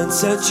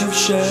moments that you've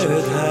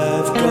shared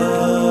have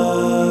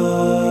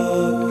gone,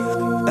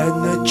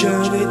 and the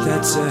journey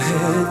that's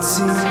ahead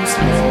seems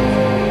long,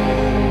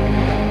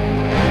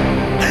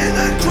 and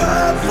I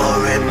cry for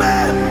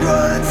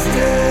Remembrance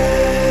Day.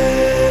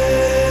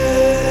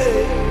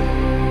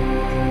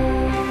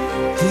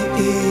 The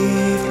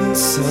evening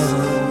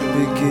sun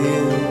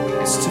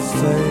begins to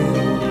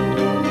fade.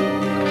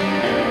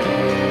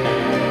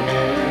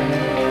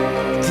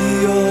 The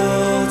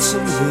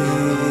autumn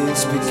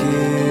leaves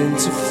begin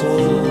to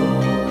fall.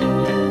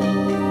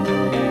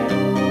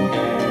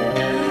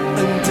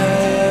 And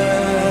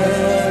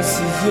as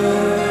the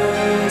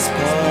years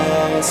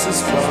pass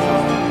us by,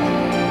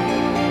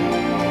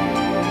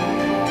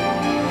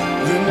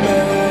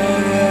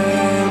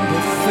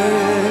 remember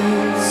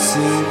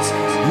faces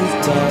who've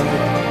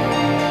died.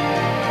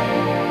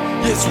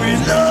 Yes, we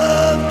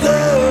love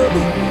them.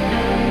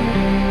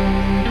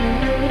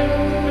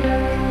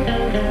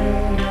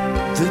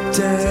 The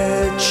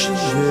dead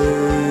shall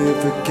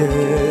live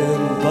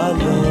again by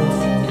love.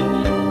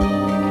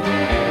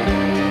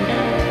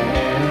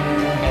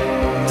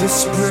 The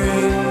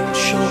spring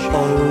shall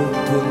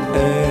open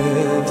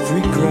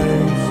every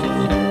grave.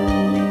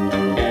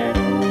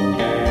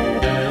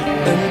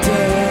 And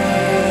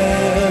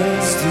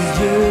as the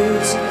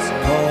years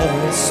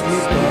pass me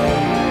by,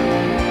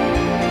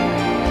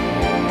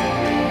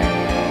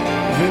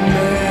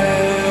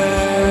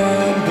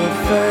 remember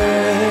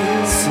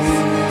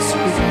faces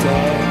who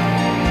died.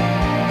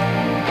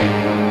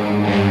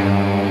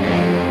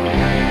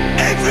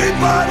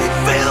 Everybody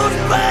feels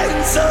pain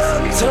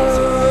sometimes.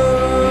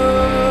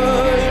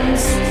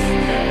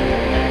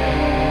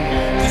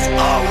 There's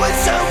always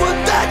someone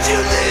that you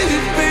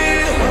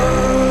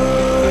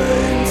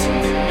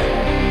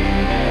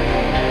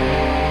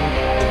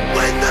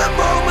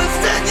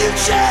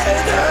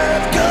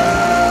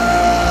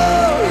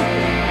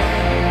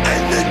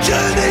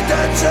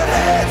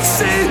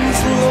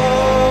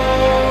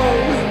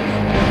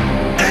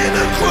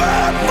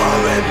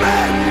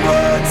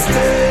backward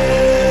step.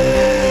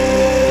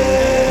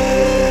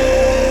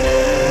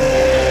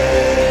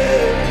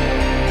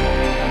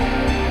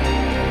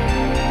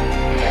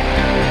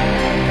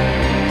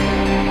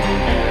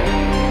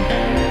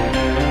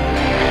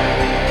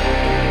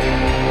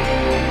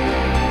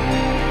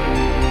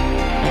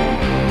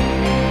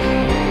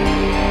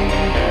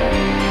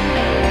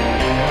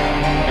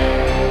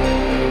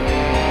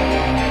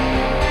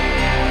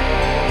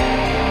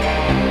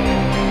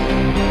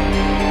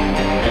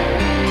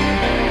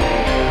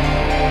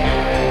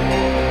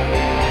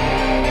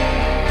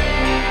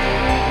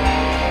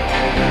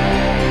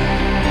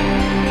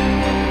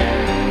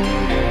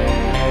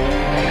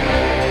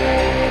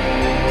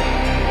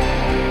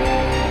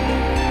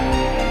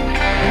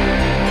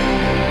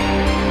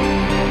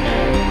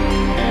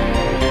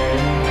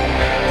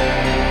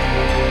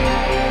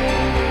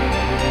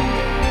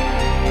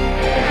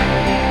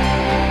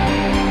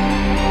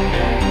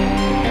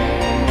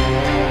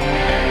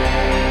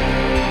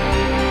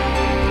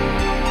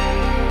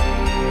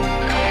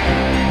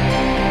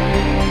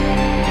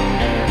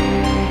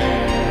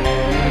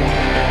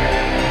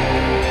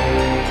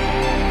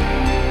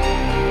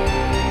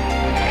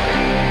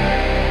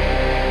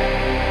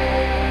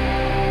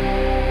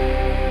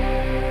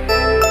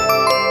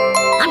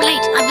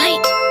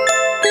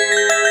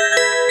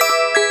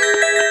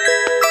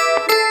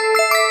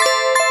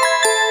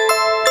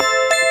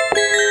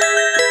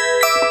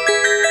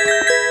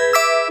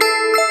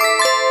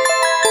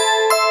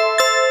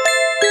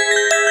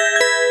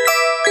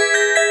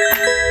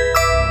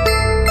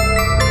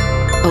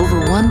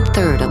 Over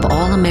 1/3 of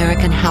all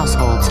American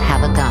households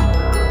have a gun.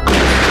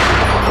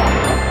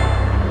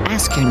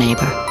 Ask your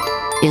neighbor,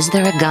 is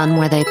there a gun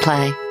where they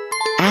play?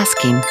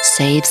 Asking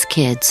saves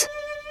kids.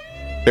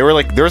 There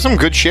was some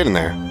good shit in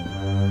there.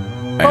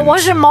 But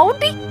was it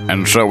moldy?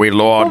 And so we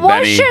lured Was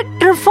Benny.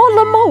 it full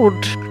of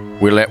mold?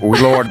 We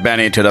lured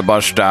Benny to the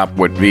bus stop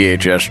with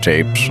VHS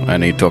tapes,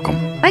 and he took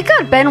them. Thank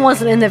God Ben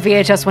wasn't in the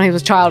VHS when he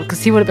was a child,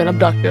 because he would have been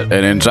abducted.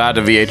 And inside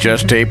the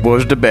VHS tape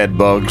was the bed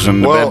bugs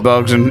and the bed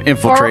bugs and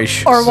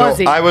infiltration. Or was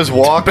he? I was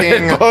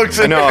walking.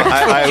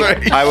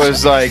 I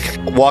was like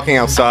walking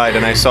outside,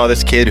 and I saw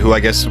this kid who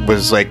I guess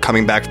was like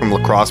coming back from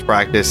lacrosse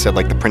practice at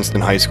like the Princeton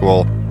High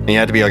School, and he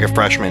had to be like a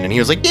freshman, and he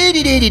was like,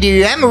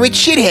 I'm a rich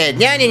shithead.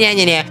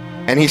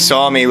 And he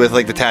saw me with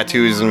like the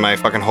tattoos and my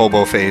fucking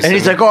hobo face. And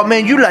he's like, oh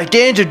man, you like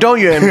dancing, don't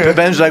you? And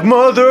Ben's like,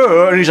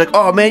 mother. And he's like,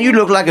 oh man, you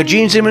look like a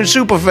Gene Simmons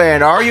super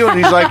fan, are you? And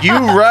he's like, you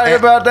right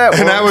about that.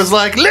 And I was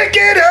like, lick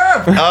it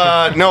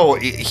up. No,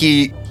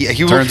 he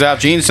Turns out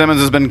Gene Simmons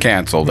has been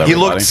canceled. He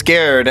Everybody. looked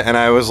scared, and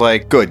I was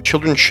like, good.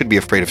 Children should be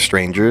afraid of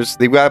strangers.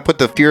 They've got to put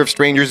the fear of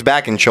strangers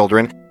back in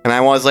children. And I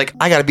was like,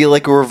 I got to be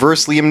like a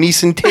reverse Liam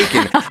Neeson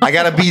Taken. I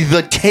got to be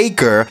the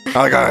taker.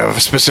 I got to have a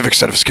specific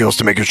set of skills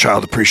to make your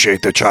child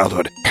appreciate their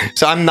childhood.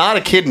 So I'm not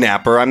a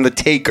kidnapper. I'm the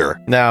taker.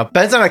 No,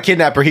 Ben's not a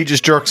kidnapper. He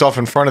just jerks off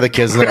in front of the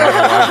kids. And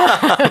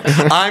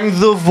I'm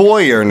the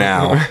voyeur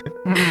now.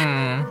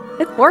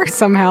 It works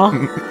somehow.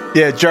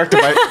 Yeah,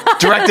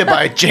 directed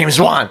by James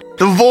Wan.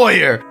 The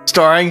Voyeur,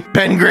 starring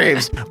Ben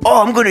Graves.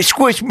 Oh, I'm gonna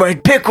squish my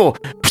pickle.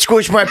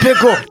 Squish my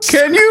pickle.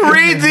 Can you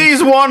read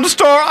these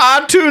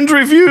 1-star iTunes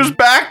reviews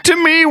back to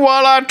me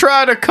while I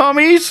try to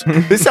cummies?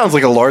 This sounds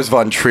like a Lars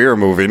von Trier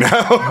movie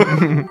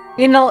now.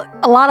 You know,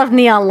 a lot of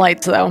neon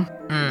lights, though.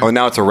 Oh,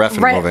 now it's a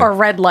Refn movie. Or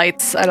red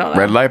lights. I don't know.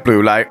 Red light,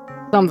 blue light.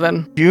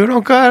 Something. You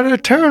don't gotta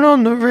turn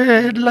on the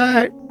red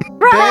light.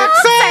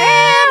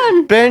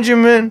 Roxanne!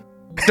 Benjamin,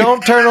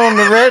 don't turn on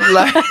the red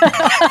light.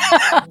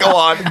 Go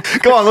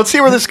on. Let's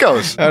see where this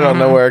goes. I don't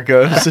know where it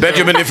goes.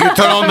 Benjamin, if you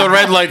turn on the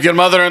red light, your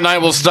mother and I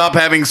will stop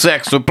having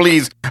sex. So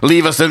please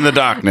leave us in the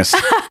darkness.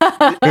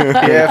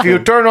 Yeah, if you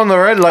turn on the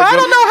red light. I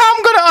don't know how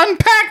I'm going to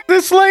unpack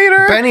this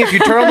later. Benny, if you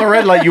turn on the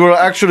red light, you will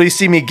actually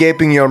see me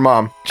gaping your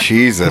mom.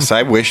 Jesus,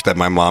 I wish that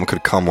my mom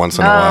could come once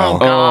in a while.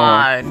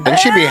 God. And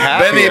she'd be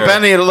happy.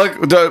 Benny, look,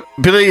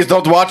 please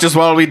don't watch us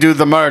while we do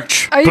the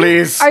merch.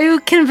 Please. Are you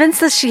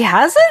convinced that she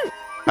hasn't?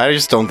 I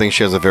just don't think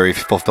she has a very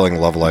fulfilling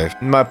love life.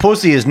 My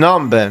pussy is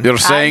numb, Ben. You're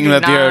saying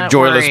that you're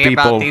joyless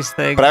people.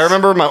 But I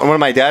remember when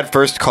my dad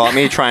first caught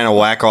me trying to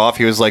whack off,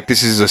 he was like,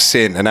 this is a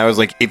sin. And I was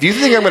like, if you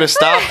think I'm going to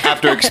stop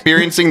after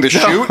experiencing the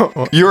shoot,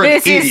 you're an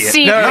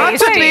idiot. How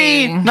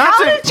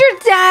did your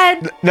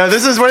dad? No,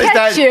 this is what his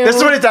dad. This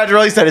is what his dad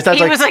really said. His dad's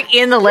He like, was like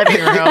in the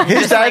living room. his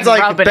just, dad's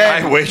like, rubbing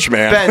Ben, it. I wish,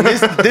 man. Ben,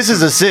 this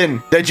is a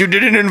sin that you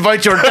didn't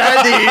invite your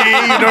daddy.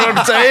 You know what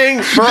I'm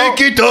saying? Bro?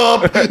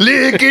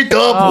 Lick it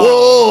up,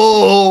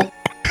 whoa.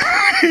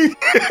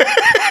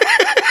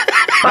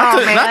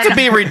 Not to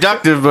be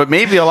reductive, but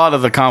maybe a lot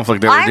of the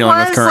conflict that we're dealing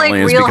with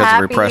currently is because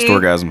of repressed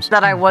orgasms.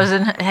 That I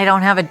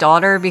don't have a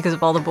daughter because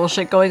of all the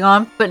bullshit going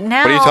on. But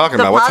now What are you talking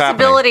the about? What's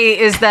possibility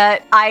is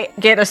that I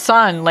get a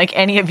son like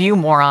any of you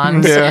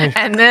morons. Yeah.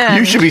 And then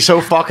You should be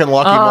so fucking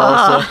lucky,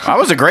 Melissa. I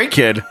was a great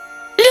kid.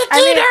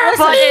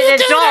 but an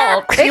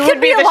adult, you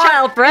would be the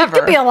child forever. It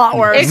could be a lot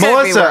worse. It could be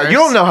Melissa, worse. you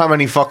don't know how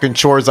many fucking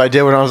chores I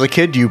did when I was a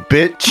kid, you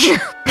bitch.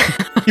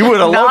 You would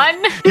have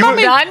loved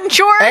None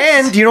chores.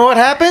 And you know what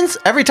happens?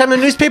 Every time the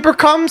newspaper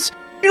comes,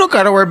 You don't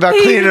gotta worry about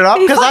cleaning it up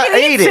because I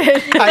ate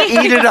it. I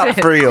eat it up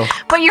for you.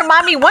 But your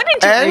mommy wanted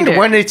to And eat it.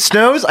 when it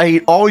snows, I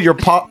eat all your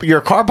car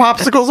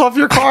popsicles off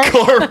your car.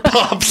 Car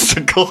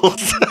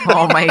popsicles.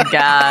 Oh my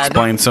god.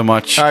 Explain so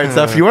much. All right,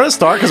 Steph, you want to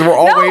start because we're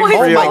all No, waiting it's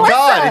for you. Oh my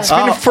god, it's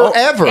been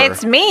forever.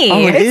 It's me.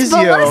 Oh, it It's is you.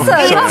 Melissa.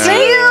 It's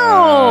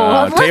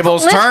you.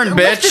 Tables turned,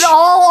 Lift bitch. it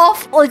all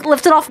off.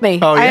 Lift it off me.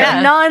 Oh, I yeah.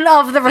 have none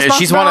of the Yeah, responsibility.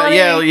 she's one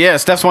of yeah.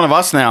 Steph's one of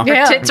us now.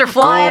 Yeah. Tits are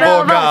flying Gobble,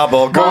 over.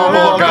 gobble,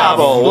 gobble,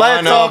 gobble.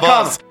 Let's One all of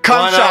come. us. Come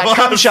One shot, of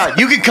come us. shot.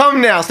 You can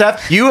come now,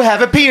 Steph. You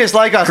have a penis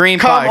like us. Cream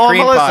come pie, on,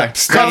 cream Melissa. pie.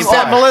 Come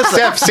Steph, on,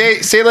 Melissa.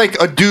 Steph, say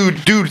like a dude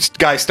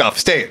guy stuff.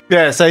 Stay it.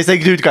 Yeah, say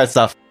dude got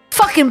stuff.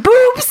 Fucking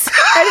boobs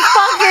and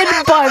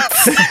fucking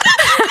butts.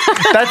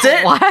 That's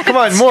it? Come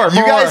on, more.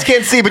 You guys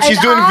can't see, but she's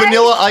And doing I-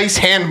 Vanilla Ice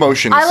hand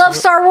motions. I love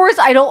Star Wars.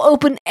 I don't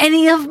open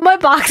any of my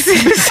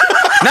boxes.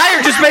 Now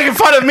you're just making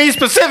fun of me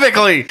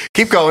specifically.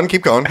 Keep going,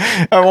 keep going.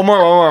 One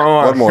more.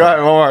 One more. Go ahead,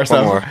 one more, One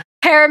Steph. more.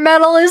 Hair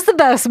metal is the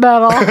best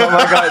metal. Oh my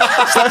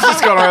god. Steph's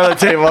just going around the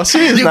table.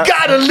 She's You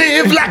gotta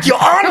live like you're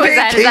on Who is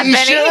that? Is that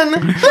vacation.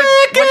 Benny?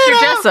 What's your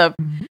dress up?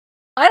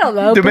 I don't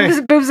know. Do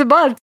me. Boobs and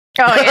butts.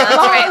 Oh yeah, that's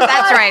right.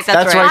 That's right.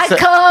 That's right.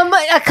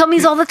 right. I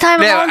cummies all the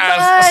time.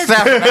 Yeah,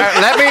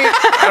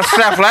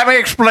 Steph, let me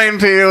explain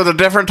to you the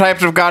different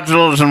types of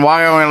Godzillas and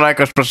why I only like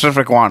a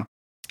specific one.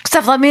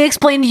 Steph, let me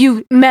explain to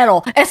you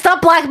metal. It's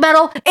not black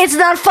metal. It's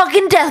not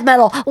fucking death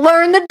metal.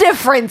 Learn the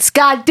difference,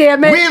 God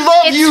damn it. We love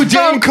It's you,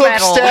 Dane folk Cook,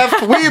 metal.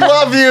 Steph. We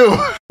love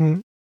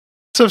you.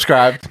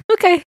 Subscribe.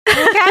 Okay.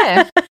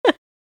 Okay.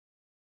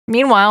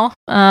 Meanwhile,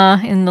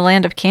 in the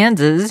land of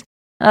Kansas,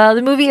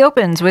 the movie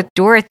opens with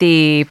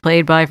Dorothy,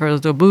 played by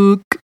Rosa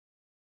Book,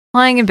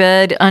 lying in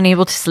bed,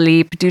 unable to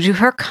sleep due to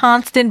her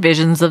constant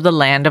visions of the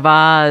land of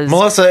Oz.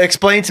 Melissa,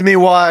 explain to me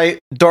why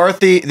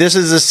Dorothy, this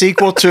is a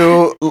sequel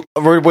to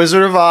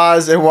Wizard of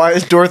Oz, and why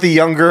is Dorothy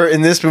younger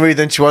in this movie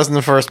than she was in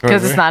the first movie?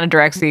 Because it's not a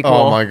direct sequel.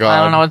 Oh my God.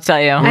 I don't know what to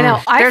tell you. I know.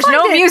 There's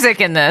no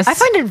music in this. I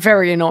find it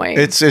very annoying.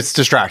 It's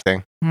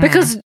distracting.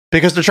 because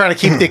Because they're trying to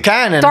keep the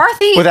canon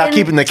Dorothy without in-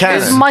 keeping the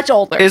canon. is much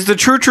older. Is the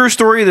true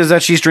story is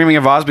that she's dreaming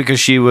of Oz because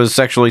she was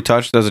sexually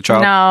touched as a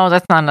child? No,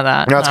 that's none of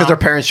that. No, it's because her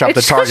parents shopped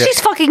It's at Target. she's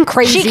fucking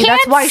crazy. She can't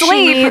That's why sleep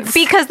she needs...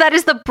 because that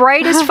is the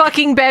brightest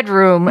fucking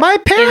bedroom My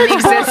parents in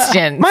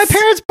existence. My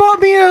parents bought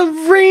me a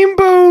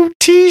rainbow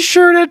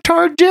T-shirt at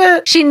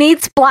Target. She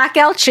needs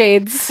blackout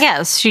shades.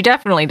 Yes, she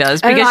definitely does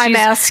And an because eye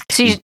mask.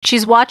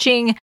 she's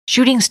watching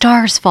Shooting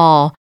Stars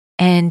Fall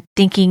and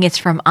thinking it's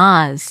from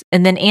Oz,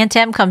 and then Aunt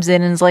Em comes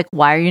in and is like,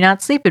 "Why are you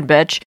not sleeping,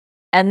 bitch?"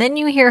 And then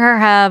you hear her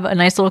have a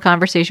nice little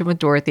conversation with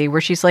Dorothy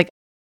where she's like,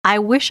 "I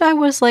wish I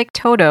was like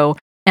Toto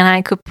and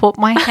I could put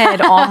my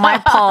head on my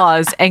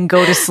paws and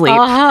go to sleep."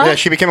 Yeah,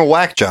 she became a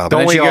whack job.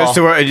 And then she goes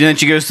to her, and then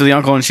she goes to the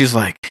uncle, and she's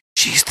like,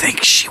 "She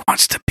thinks she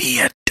wants to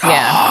be a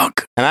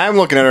dog." And I'm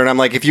looking at her and I'm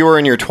like, if you were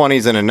in your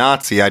 20s and a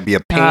Nazi, I'd be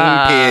a pain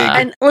pig.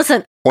 And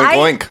listen, Oink,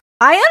 oink.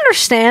 I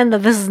understand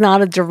that this is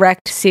not a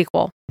direct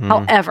sequel. Mm.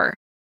 However,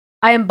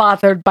 I am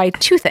bothered by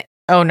two things.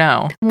 Oh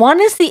no! One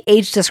is the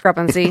age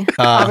discrepancy,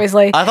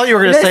 obviously. I thought you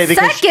were going to The say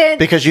second-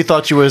 because you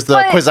thought she was the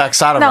But-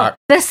 Kwisatz Haderach. No,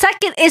 the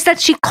second is that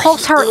she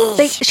calls her.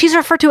 She's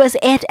referred to as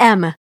Aunt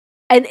M,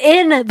 and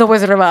in The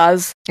Wizard of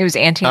Oz, it was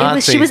Auntie.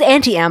 She was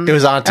Auntie M. It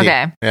was Auntie.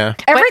 Okay. Yeah.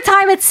 Every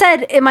time it's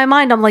said in my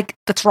mind, I'm like,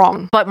 that's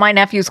wrong. But my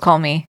nephews call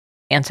me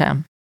Aunt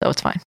Em, so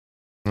it's fine.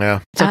 Yeah.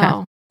 It's okay.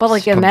 Oh, but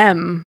like an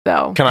M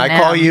though. Can I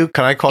call you?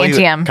 Can I call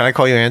Auntie you? M. Can I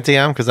call you Auntie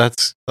M? Because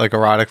that's like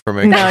erotic for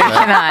me. No, you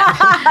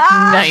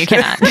cannot. No, you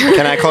cannot.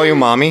 Can I call you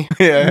mommy?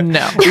 Yeah.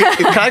 No.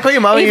 Can I call you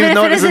mommy even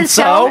though it isn't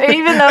so?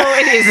 Even though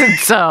it isn't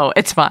so,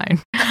 it's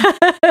fine.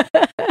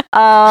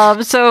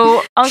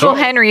 So Uncle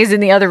Henry is in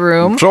the other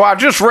room. So I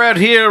just read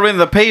here in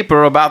the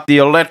paper about the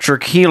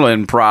electric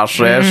healing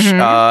process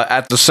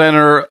at the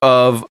center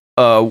of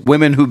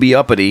women who be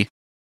uppity.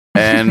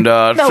 And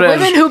The says,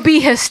 women who be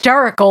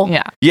hysterical.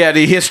 Yeah.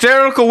 the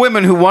hysterical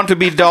women who want to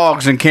be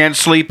dogs and can't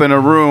sleep in a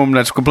room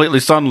that's completely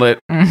sunlit.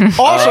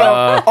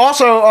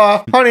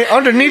 Also, honey,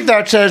 underneath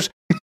that says,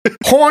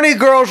 horny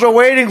girls are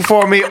waiting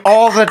for me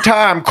all the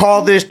time.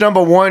 Call this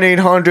number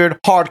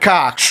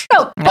 1-800-HARD-COCKS.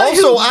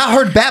 Also, I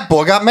heard Bat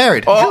Boy got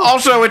married.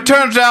 Also, it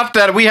turns out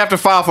that we have to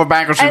file for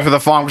bankruptcy for the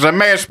farm because I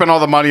may have spent all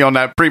the money on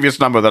that previous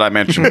number that I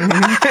mentioned.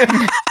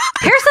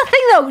 Here's the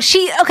thing, though.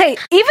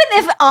 Even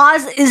if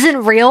Oz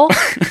isn't real,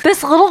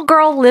 this little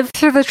girl lived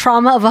through the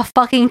trauma of a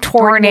fucking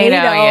tornado.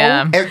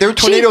 yeah. There are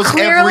tornadoes She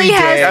every clearly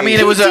has day. I mean,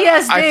 it was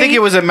PTSD. I think it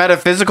was a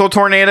metaphysical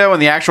tornado,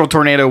 and the actual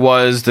tornado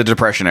was the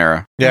Depression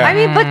era. Yeah. I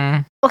mean,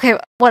 but okay,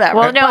 whatever.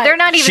 Well, no, But- they're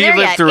not even She there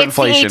lived yet. through It's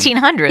inflation. the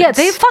 1800s. Yeah,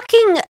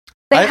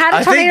 they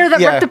had a tornado that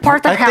ripped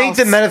apart their I house. think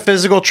the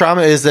metaphysical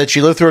trauma is that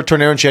she lived through a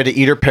tornado and she had to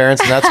eat her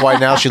parents, and that's why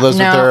now she lives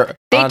with her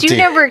They auntie. do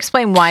never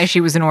explain why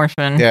she was an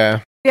orphan. Yeah.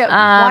 Yeah,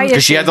 why is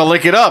Because she had to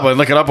lick it up, and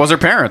lick it up was her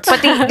parents.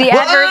 But the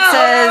advert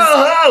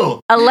says,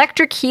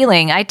 electric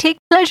healing. I take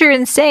pleasure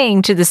in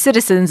saying to the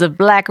citizens of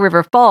Black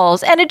River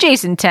Falls and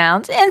adjacent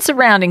towns and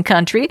surrounding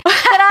country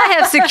that I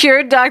have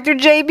secured Dr.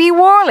 J.B.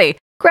 Worley,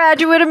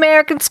 Graduate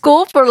American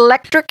School for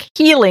Electric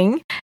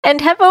Healing, and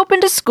have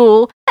opened a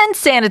school and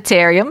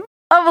sanitarium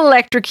of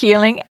electric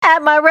healing at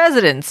my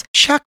residence.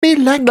 Shock me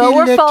like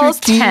Lower electric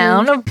Falls eel.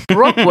 town of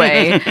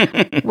Brookway,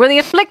 where the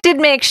afflicted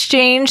may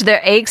exchange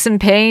their aches and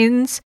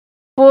pains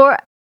for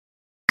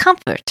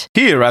comfort.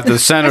 Here at the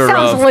center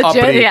sounds of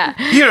legit, uppity, yeah.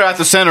 here at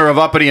the center of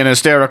uppity and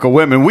hysterical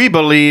women, we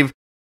believe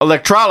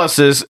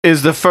electrolysis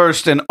is the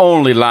first and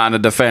only line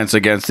of defense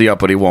against the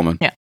uppity woman.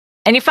 Yeah.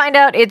 And you find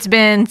out it's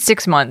been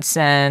 6 months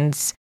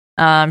since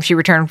she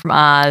returned from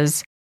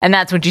Oz, and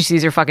that's when she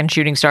sees her fucking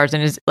shooting stars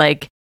and is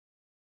like,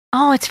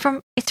 "Oh, it's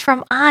from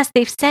Oz.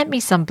 They've sent me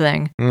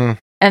something." Mm.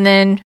 And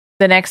then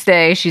the next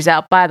day, she's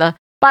out by the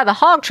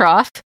hog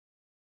trough,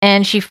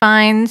 and she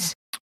finds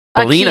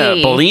a key.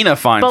 Belina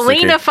finds the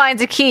key. Belina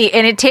finds a key,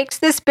 and it takes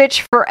this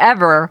bitch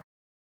forever.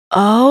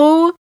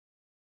 Oh,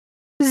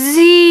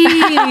 Z.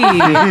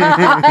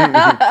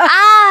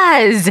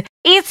 Oz.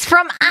 It's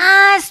from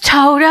Oz,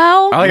 Toto.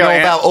 I like, You how know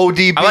about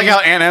ODB? I like how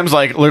Aunt M's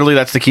like, literally,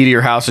 that's the key to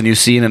your house, and you've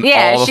seen it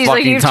Yeah, all the she's like,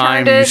 fucking "You've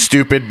time, turned you it."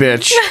 stupid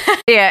bitch.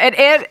 Yeah, and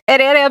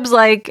Aunt Eb's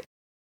like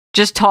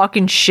just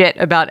talking shit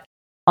about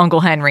Uncle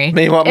Henry.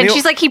 And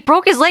she's like, he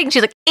broke his leg. And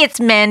she's like, it's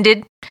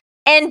mended.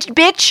 And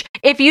bitch,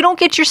 if you don't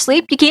get your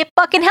sleep, you can't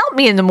fucking help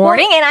me in the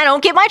morning, and I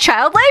don't get my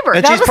child labor.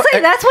 I was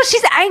saying, that's what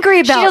she's angry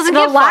about. She doesn't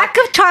the give lack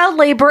of child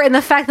labor and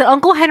the fact that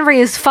Uncle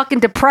Henry is fucking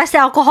depressed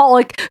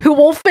alcoholic who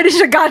won't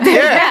finish a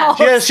goddamn house.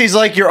 Yeah, she's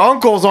like, your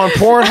uncle's on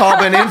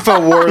Pornhub and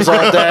InfoWars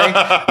all day,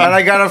 and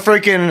I got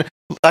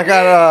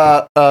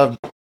a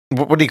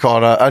what do you call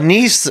it? A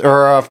niece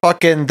or a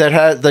fucking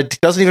that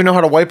doesn't even know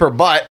how to wipe her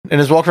butt and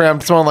is walking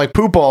around smelling like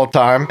poop all the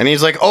time. And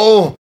he's like,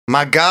 "Oh,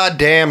 my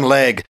goddamn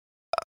leg.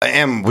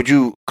 Em, would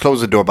you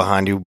close the door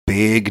behind you?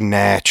 Big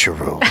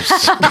naturals."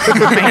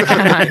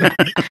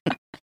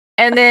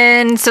 And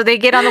then, so they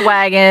get on the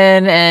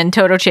wagon, and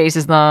Toto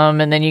chases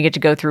them, and then you get to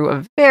go through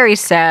a very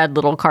sad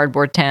little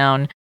cardboard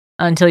town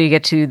until you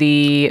get to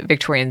the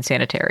Victorian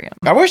Sanitarium.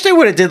 I wish they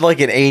would have did like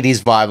an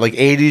 80s vibe, like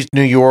 80s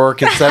New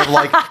York instead of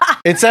like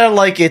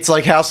it's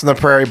like House on the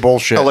Prairie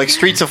bullshit. Oh, like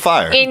Streets of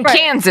Fire. In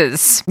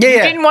Kansas. Yeah, You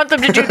yeah. didn't want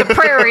them to do the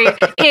prairie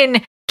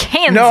in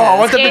Kansas. No, I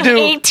want them to in do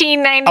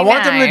 1899. I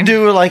want them to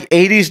do like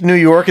 80s New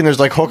York, and there's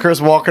like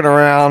hookers walking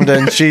around,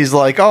 and she's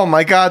like, "Oh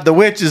my god, the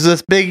witch is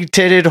this big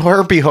titted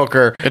herpy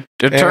hooker." It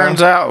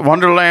turns out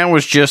Wonderland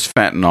was just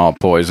fentanyl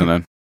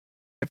poisoning.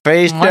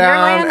 Face down,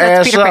 Wonderland? That's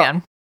ass Peter up.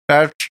 Pan.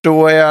 That's the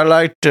way I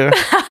like to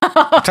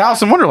It's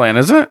Alice in Wonderland,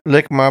 isn't it?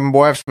 lick my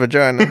wife's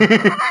vagina.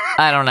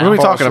 I don't know. What are we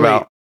Fall talking asleep.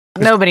 about?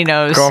 Nobody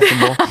knows.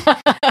 Comfortable,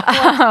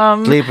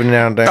 sleeping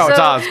down there. Oh, it's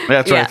So- Oz.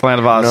 That's yeah. right, it's Land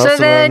of Oz. No. So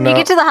then you no.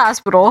 get to the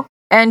hospital,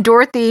 and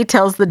Dorothy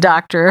tells the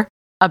doctor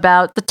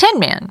about the Tin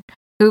Man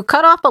who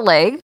cut off a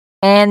leg,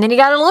 and then he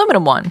got an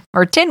aluminum one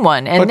or tin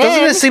one. And But then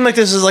doesn't it seem like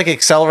this is like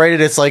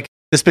accelerated? It's like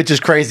this bitch is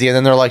crazy, and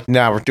then they're like,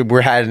 "Nah,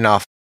 we're had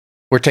enough.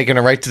 We're taking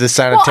her right to the Well,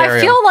 sanitarium."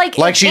 I feel like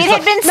it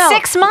had been No.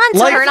 6 months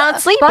Like- of her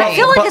not sleeping. But I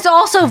feel like it's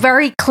also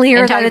very clear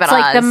And that talking it's about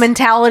like the Oz.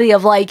 mentality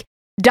of like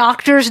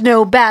doctors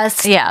know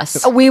best.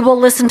 Yes. We will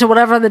listen to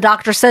whatever the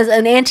doctor says,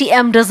 and Auntie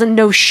M doesn't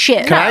know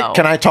shit.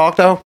 Can I talk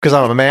though? Because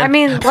I'm a man. I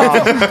mean,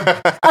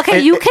 okay,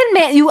 you can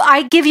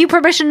I give you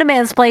permission to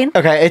mansplain.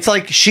 Okay, it's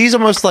like she's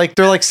almost like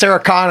they're like Sarah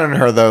Connoring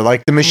her though.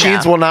 Like the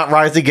machines will not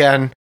rise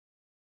again.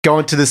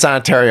 Going to the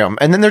sanitarium,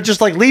 and then they're just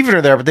like leaving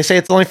her there. But they say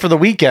it's only for the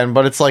weekend,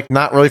 but it's like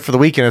not really for the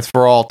weekend. It's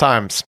for all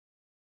times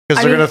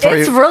because they're going to throw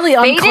you. really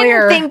They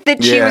unclear. didn't think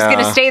that she was going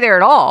to Yeah. stay there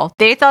at all.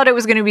 They thought it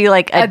was going to be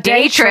like a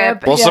day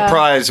trip. Well,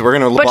 surprise, we're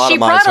going to But she lobotomize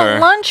brought her. a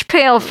lunch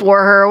pail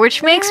for her,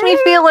 which makes me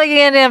feel like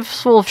an Aunt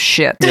F's full of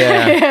shit.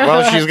 Yeah.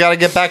 Well, she's got to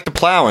get back to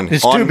plowing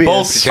on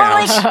both But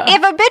counts. like,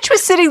 if a bitch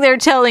was sitting there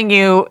telling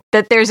you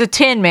that there's a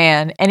Tin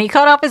Man and he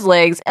cut off his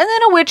legs, and then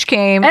a witch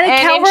came And a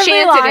and cowardly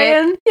enchanted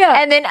lion. it,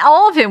 and then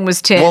all of him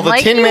was tin. Well, the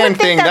like, Tin you Man would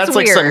think thing, that's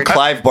like some weird.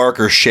 Clive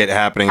Barker shit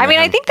happening. I to mean,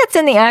 him. I think that's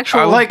in the actual.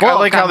 I like how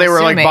book, they I'm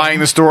were like assuming. buying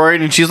the story,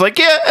 and she's like,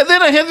 "Yeah," and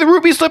then I had the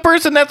ruby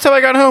slippers, and that's how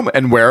I got home.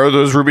 And where are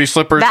those ruby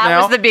slippers That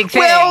now? was the big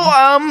thing.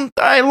 Well,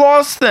 I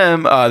lost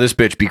them. This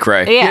bitch be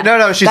cray. Yeah.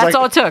 No, she's That's like,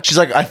 all it took. She's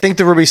like, I think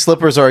the ruby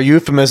slippers are a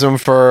euphemism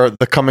for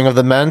the coming of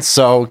the men.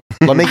 So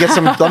let me get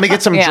some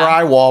Yeah.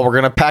 drywall. We're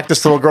gonna pack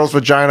this little girl's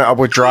vagina up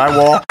with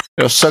drywall.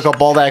 It'll suck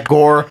up all that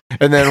gore,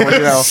 and then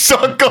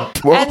suck up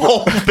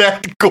all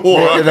that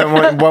gore. And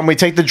then when we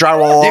take the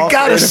drywall You off,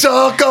 gotta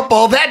suck up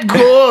all that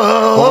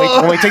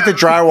gore. when we take the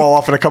drywall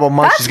off in a couple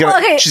months, she's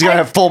gonna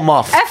have full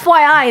muff.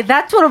 FYI,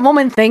 that's what a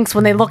woman thinks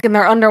when they look in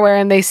their underwear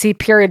and they see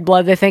period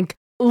blood. They think,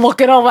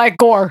 "Look at all that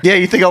gore." Yeah,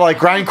 you think of like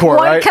grindcore,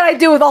 What right? can I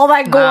do with all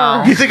that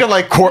gore? You think of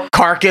like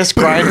carcass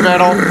grind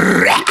metal.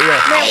 Man,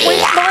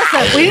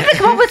 Melissa, we need to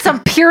come up with some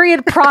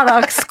period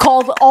products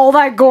called All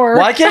That Gore.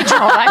 Why can't you?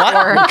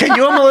 why- can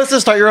you and Melissa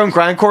start your own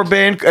grindcore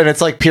band, and it's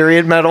like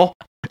period metal,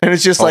 and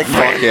it's just like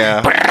fuck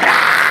yeah.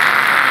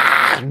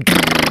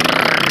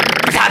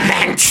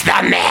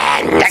 The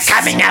men, the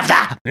coming of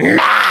the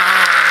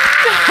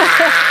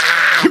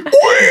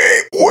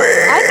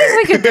I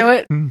think we could do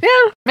it.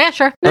 Yeah,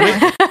 sure.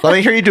 Let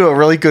me hear you do a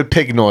really good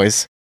pig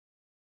noise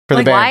for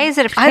Like, the band. why is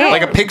it a pig?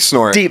 Like a pig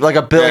snort. Deep, like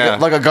a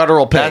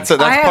guttural pig. That's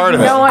part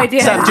of it. No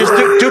idea. Seth, just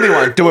do me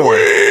one. Do me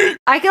one.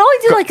 I can only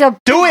do like a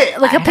do it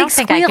like a I pig don't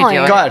think I could squealing.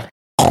 do it. God.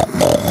 That's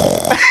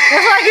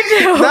what I can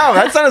do. No,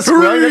 that's not a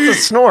squeal. That's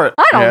a snort.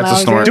 I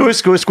don't know. Dude.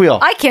 Do a squeal.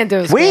 I can't do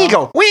a squeal. We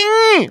go.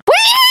 Wing.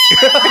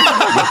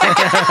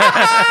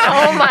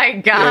 Oh my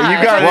god! Yeah,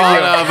 you got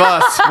One of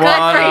us.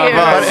 One of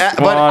us.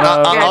 But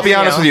I'll be Good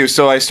honest for with you.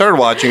 So I started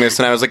watching this,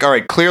 and I was like, all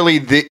right,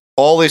 clearly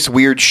all this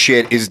weird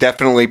shit is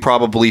definitely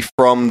probably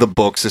from the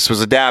books this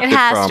was adapted It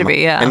has from. to be,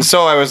 yeah. And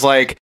so I was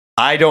like,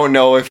 I don't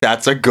know if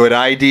that's a good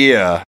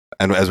idea.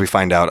 And as we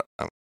find out,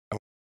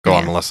 go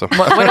on, Melissa.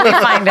 What do we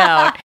find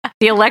out?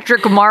 The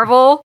Electric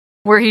Marvel,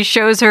 where he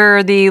shows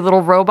her the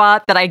little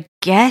robot that I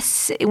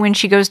guess when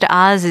she goes to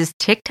Oz is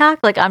TikTok.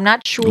 Like, I'm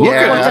not sure. Look what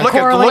at the it.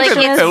 correlation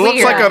is. It looks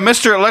Weird. like a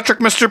Mr. Electric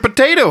Mr.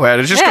 Potato Head.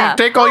 It's just Yeah. going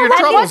to take all your And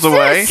troubles what's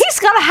away. this? He's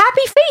got a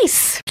happy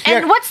face.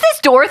 And what's this,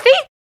 Dorothy?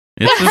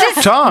 It's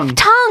his tongue.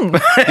 Tongue. Yo,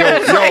 he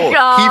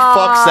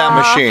fucks that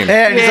machine.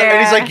 And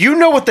he's like, you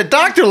know what the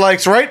doctor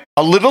likes, right?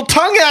 A little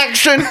tongue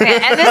action.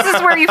 And this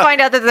is where you find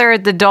out that they're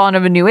at the dawn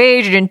of a new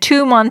age. And in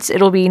 2 months,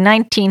 it'll be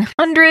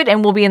 1900,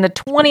 and we'll be in the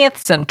 20th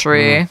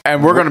century.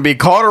 And we're going to be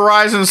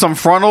cauterizing some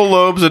frontal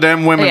lobes of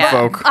them women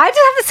folk. I just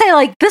have to say,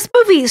 like, this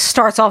movie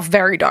starts off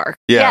very dark.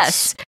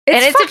 Yes.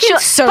 It's and fucking a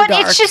so but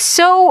dark. it's just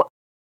so,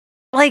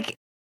 like,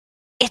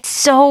 it's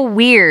so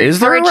weird. Is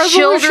there for a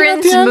resolution at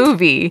children's the end?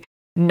 movie?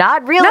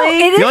 Not really. No,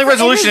 it The only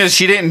resolution is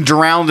she didn't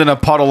drown in a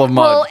puddle of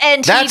mud. Well,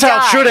 and That's he how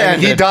it should died. have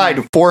And he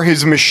died for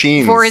his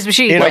machines. For his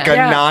machine, Like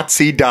yeah. a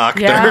Nazi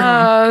doctor.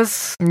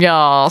 Yes.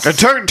 Yes. It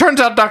turns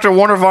out Dr.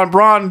 Warner von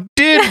Braun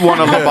did want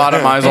to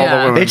lobotomize all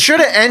the women. It should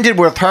have ended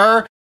with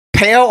her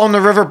pale on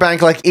the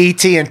riverbank like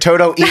E.T. and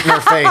Toto eating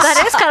her face.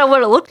 That is kind of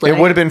what it looked like. It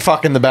would have been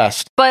fucking the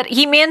best. But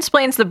he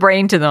mansplains the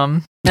brain to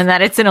them, and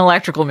that it's an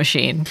electrical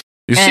machine.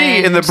 You see,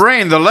 in And- the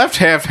brain, the left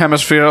half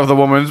hemisphere of the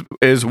woman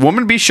is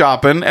woman be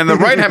shopping, and the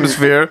right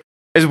hemisphere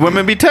is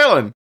women be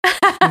telling.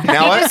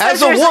 Now,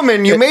 as a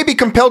woman, you may be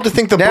compelled to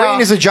think the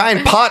brain is a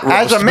giant pot roast.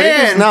 As a but it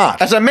is man,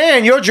 not. as a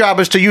man, your job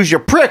is to use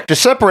your prick to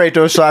separate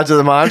those sides of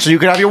the mind so you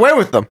can have your way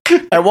with them.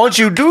 And once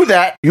you do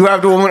that, you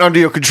have the woman under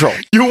your control.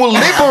 You will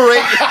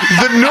liberate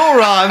the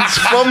neurons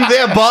from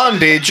their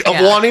bondage of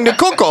wanting to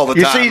cook all the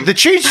You time. see, the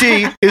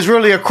chi-chi is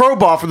really a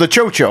crowbar for the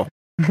cho-cho.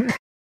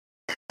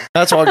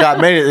 That's why God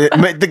made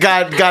it. The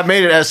God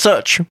made it as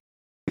such.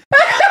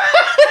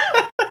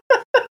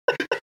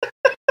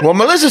 Well,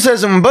 Melissa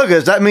says I'm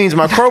boogers. That means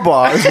my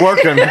crowbar is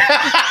working.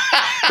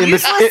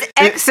 Useless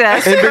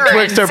excess in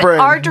betwixt her currents, brain.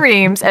 our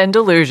dreams and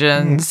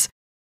delusions.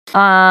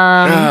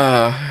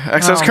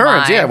 Excess Oh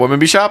currents, my. yeah, women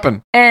be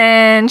shopping.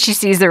 And she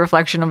sees the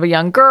reflection of a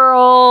young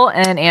girl,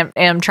 and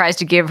Am tries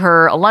to give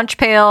her a lunch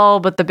pail,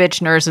 but the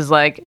bitch nurse is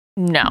like,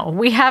 no,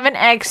 we have an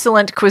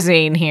excellent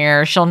cuisine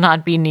here. She'll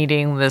not be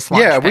needing this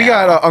lunch Yeah, we pail."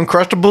 got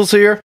Uncrustables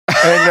here,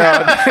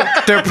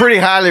 and they're pretty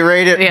highly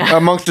rated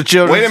amongst the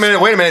children. Wait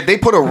a minute. They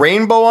put a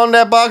rainbow on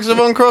that box of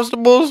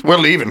Uncrustables? We're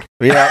leaving.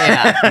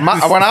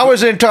 Yeah. When I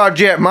was in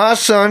Target, my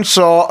son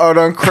saw an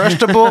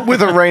Uncrustable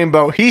with a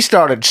rainbow. He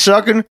started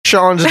sucking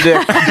Sean's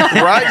dick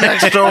right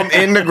next to him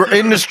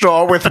in the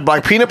store with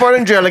like peanut butter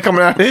and jelly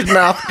coming out of his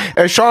mouth.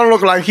 And Sean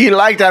looked like he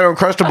liked that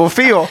Uncrustable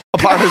feel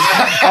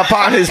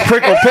upon his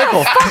prickle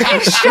pickle. And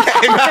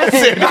I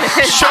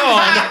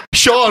said,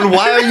 Sean,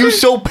 why are you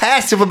so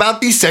passive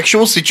about these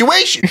sexual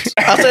situations?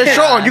 I said,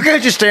 Sean, you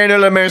can't just stand there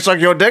and let a man suck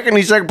your dick. And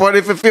he's like, but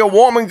if it feel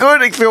warm and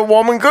good, it feel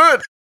warm and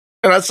good.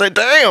 And I said,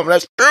 damn,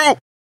 that's true.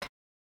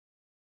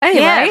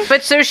 Anyway. Yeah,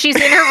 but so she's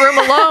in her room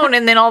alone,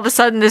 and then all of a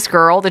sudden, this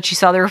girl that she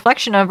saw the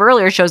reflection of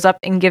earlier shows up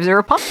and gives her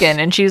a pumpkin,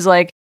 and she's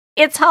like,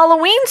 "It's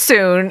Halloween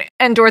soon,"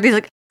 and Dorothy's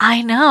like,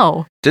 "I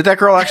know." Did that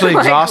girl actually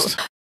Like, exhaust?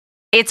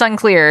 It's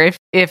unclear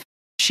if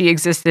she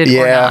existed or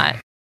Yeah.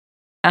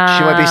 not.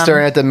 She might be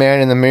staring at the man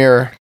in the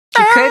mirror.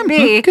 She could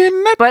be,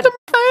 but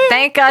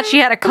thank God she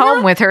had a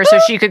comb with her so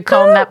she could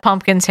comb that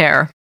pumpkin's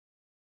hair.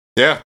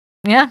 Yeah.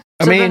 Yeah.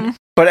 I So mean, then-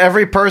 but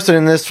every person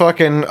in this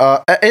fucking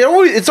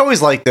it's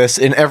always like this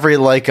in every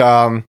like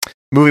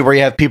movie where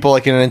you have people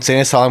like in an insane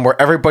asylum where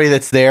everybody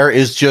that's there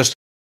is just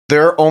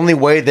their only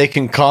way they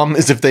can come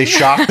is if they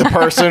shock the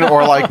person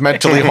or like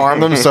mentally harm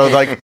them. So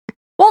like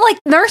Well, like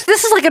nurse,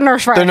 this is like a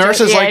nurse. the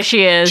nurse is Yeah, like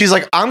she is. She's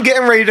like, I'm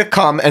getting ready to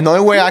come, and the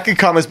only way I can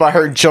come is by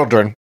hurting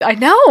children. I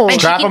know.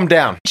 Strap them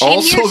down. she can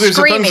Also, hear there's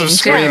a tons screaming, of too.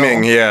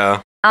 screaming.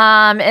 Yeah.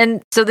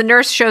 And so the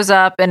nurse shows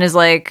up and is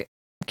like,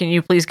 "Can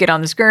you please get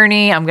on this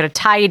gurney? I'm going to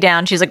tie you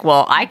down." She's like,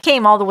 "Well, I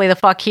came all the way the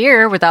fuck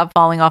here without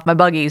falling off my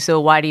buggy, so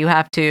why do you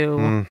have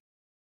to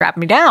strap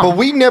me down?" But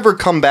we never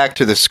come back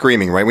to the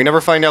screaming, right? We never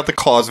find out the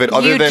cause of it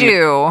other you than.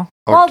 do.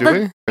 Oh, Well, do the- we?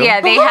 Really? Yeah,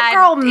 they little had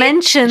girl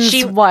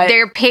mentions what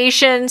their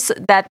patients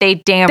that they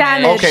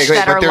damaged. Okay, great,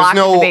 that but are there's locked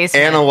in the no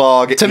basement.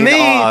 analog To in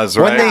me, Oz,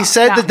 right? when they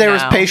said that there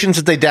was No. patients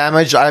that they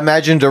damaged, I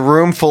imagined a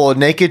room full of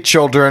naked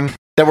children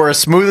that were as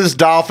smooth as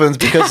dolphins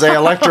because they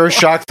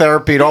electroshock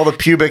therapied all the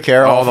pubic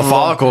hair. All the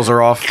follicles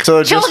are off. So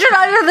they're just, Children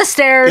under the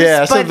stairs.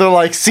 yeah, so but they're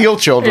like seal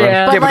children.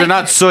 Yeah. But like they're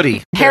not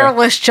sooty.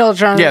 hairless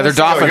children. Yeah, they're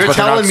dolphins, You're but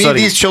they're telling not me sooty.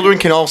 these children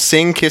can all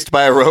sing "Kissed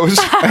by a Rose"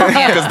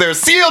 because they're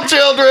seal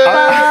children.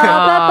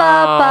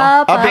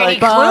 I'll be Heidi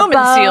like, Klum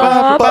and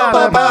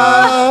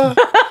Seal.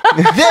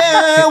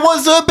 There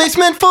was a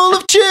basement full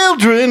of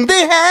children.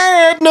 They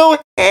had no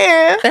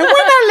hair. and when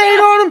I laid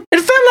on them, it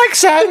felt like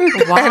satin.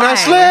 And I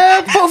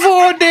slept for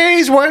 4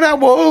 days. When I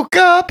woke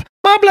up,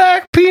 my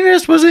black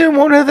penis was in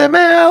one of their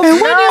mouths.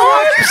 And when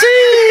you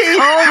see,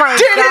 Oh my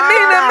didn't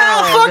mean to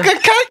mouth fuck a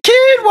cat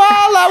kid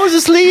while I was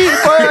asleep,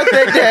 but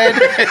they dead.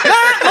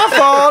 Not my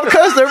fault,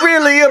 cause they're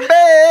really a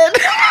bed.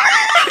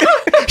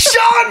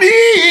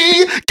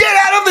 Shawnee, get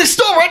out of the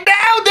store right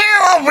now.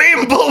 There are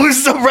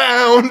rainbows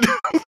around.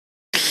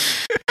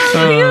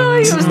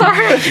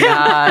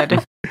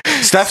 God.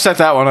 Steph set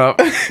that one up.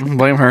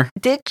 Blame her.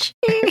 Did she?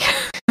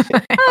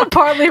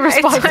 partly It's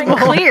responsible.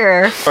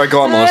 unclear. All right,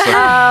 go on,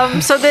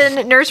 Melissa. So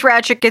then Nurse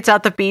Ratchet gets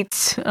out the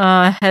Beats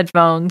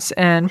headphones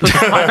and puts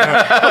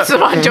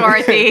them on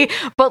Dorothy.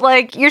 But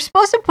like, you're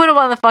supposed to put them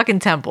on the fucking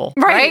temple,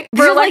 right?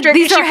 These are like-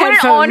 these she are put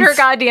it on her headphones.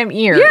 goddamn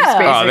ears. Yeah.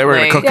 basically. Oh, they were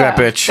gonna cook that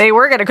bitch. They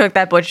were gonna cook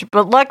that bitch,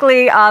 but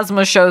luckily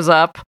Ozma shows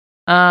up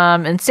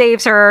and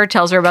saves her,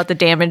 tells her about the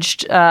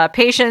damaged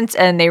patients,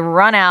 and they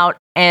run out.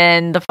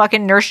 And the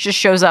fucking nurse just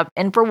shows up,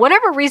 and for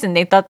whatever reason,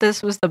 they thought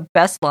this was the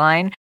best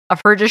line of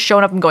her just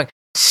showing up and going,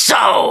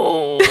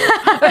 "So,"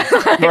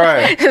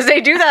 Right. because they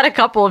do that a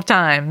couple of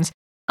times.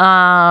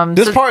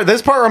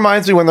 This part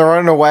reminds me when they're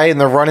running away and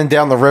they're running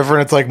down the river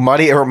and it's like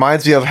muddy. It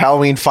reminds me of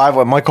Halloween 5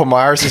 when Michael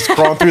Myers is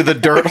crawling through the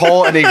dirt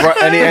hole and he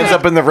ends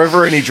up in the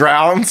river and he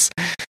drowns.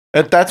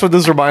 That's what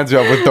this reminds me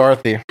of with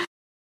Dorothy.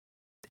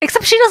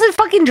 Except she doesn't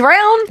fucking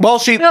drown. Well,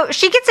 she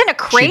gets in a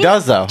crate. She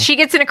does though. She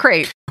gets in a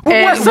crate.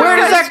 Where And does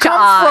that goes to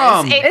come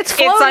Oz. from? It's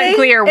floating.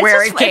 unclear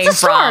where it came it's a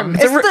storm.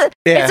 from.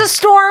 It's a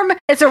storm.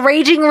 It's a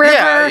raging river.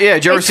 Yeah.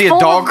 Did you ever It's see a full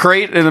dog of-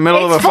 crate in the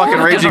middle of a it's full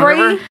fucking raging debris.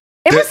 river?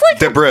 It was like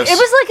debris. It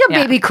was like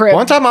a baby crib.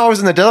 One time I was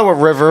in the Delaware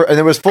River and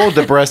it was full of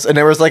debris and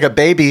there was like a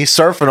baby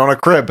surfing on a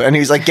crib and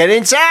he's like, "Get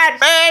inside,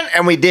 man!"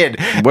 And we did.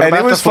 What and about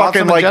it was the flotsam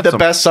fucking and like the jetsam?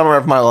 best summer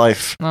of my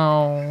life.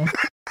 Oh.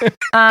 Me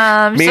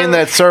and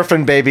that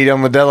surfing baby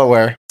on the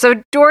Delaware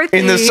So Dorothy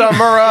in the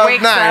summer of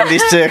wakes up-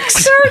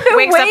 '96.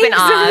 wakes up in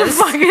Oz.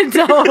 fucking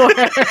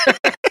Delaware.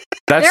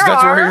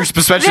 That's where your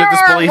suspension of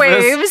disbelief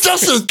is.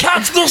 This is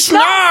catch the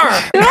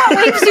snare. There are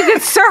waves you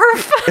could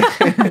surf.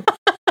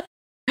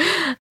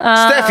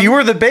 Steph, you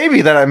were the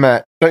baby that I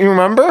met. Don't you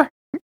remember?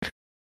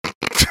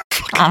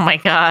 Oh my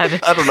god.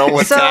 I don't know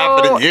what's So,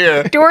 happening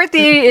here.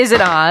 Dorothy is in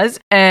Oz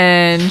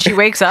and she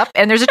wakes up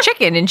and there's a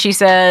chicken and she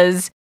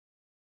says,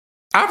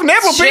 "I've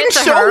never Shit been to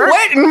so her.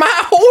 wet in my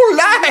whole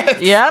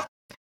life." "Yep."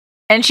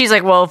 And she's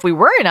like, "Well, if we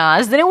were in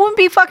Oz, then it wouldn't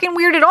be fucking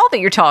weird at all that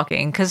you're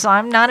talking because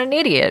I'm not an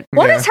idiot."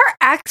 What is her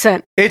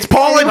accent? It's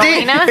Paula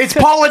Dean. Paulina? It's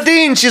Paula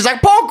Dean. She's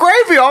like, "Pour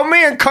gravy on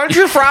me and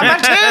country fry my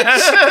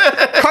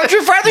tits.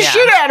 Country fry the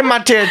shit out of my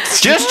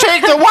tits. Just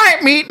take the white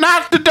meat,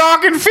 not the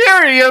dog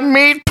inferior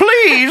meat,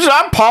 please.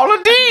 I'm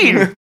Paula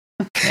Dean."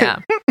 Yeah.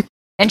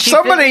 And she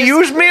Somebody figures-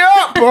 use me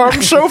up.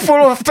 I'm so full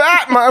of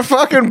fat, my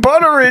fucking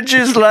butteridge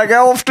is like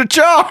off the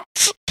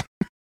charts.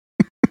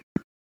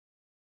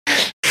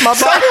 My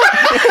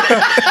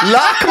body.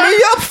 Lock me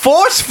up,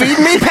 force feed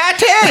me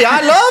pate.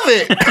 I love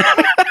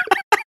it.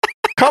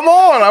 Come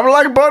on, I'm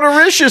like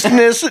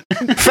buttericiousness.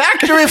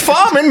 Factory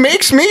farming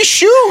makes me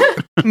shoot.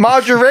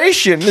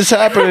 Moderation is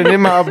happening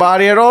in my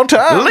body at all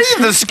times.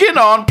 Leave the skin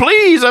on,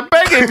 please. I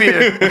beg of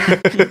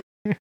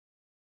you.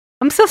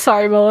 I'm so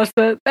sorry,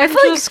 Melissa. I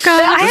feel like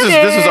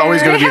This is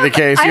always going to be the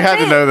case. You had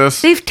to know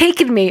this. They've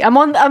taken me. I'm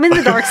in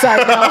the dark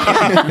side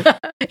now.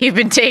 You've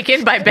been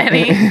taken by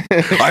Benny.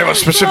 I have a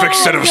specific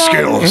set of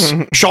skills.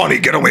 Shawnee,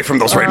 get away from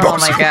those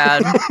rainbows. Oh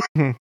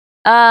my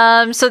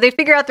god. So they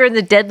figure out they're in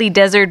the deadly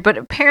desert, but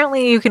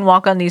apparently you can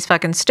walk on these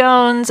fucking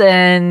stones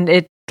and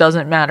it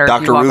doesn't matter. If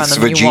Dr. you walk Ruth's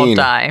on them, you won't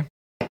die.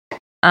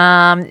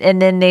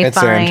 And then they It's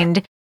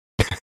find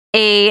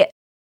a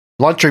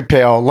Lunchry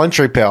pail,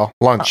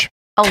 lunch.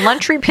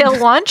 lunchry pill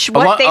lunch.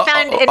 What they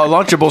found a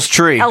Lunchables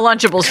tree. a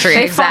Lunchables tree.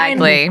 They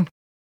Exactly.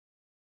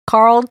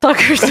 Carl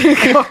Tucker's and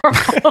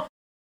Carl.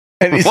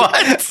 And he's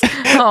What?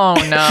 Oh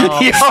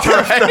no.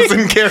 Steph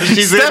doesn't care.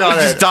 She's in on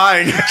is it.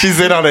 dying. She's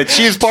in on it.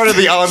 She's part of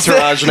the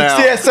entourage now.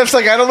 Yeah, Steph's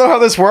like, I don't know how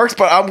this works,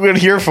 but I'm good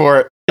here for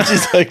it.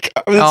 She's like,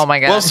 Oh my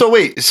god. Well, so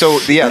wait. So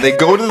yeah, they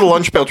go to the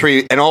lunch pail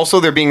tree, and also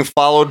they're being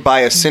followed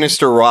by a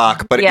sinister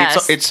rock. But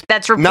Yes, it's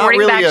that's not reporting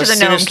really back a to the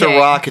Gnome sinister King.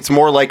 rock. It's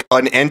more like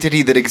an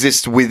entity that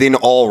exists within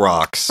all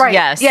rocks. Right.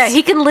 Yes. Yeah,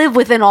 he can live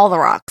within all the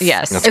rocks.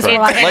 Yes. That's It's-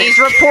 right. and Like- he's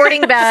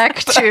reporting back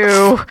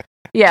to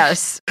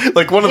yes.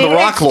 Like one of the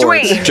rock It's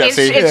lords, Dwayne.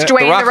 Jesse. It's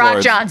Dwayne the Rock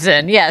Lord.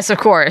 Johnson. Yes, of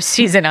course.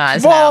 He's in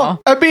Oz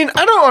well, I mean,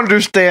 I don't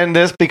understand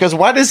this because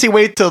why does he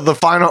wait till the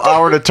final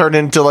hour to turn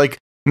into like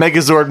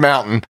Megazord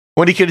Mountain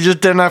when he could have just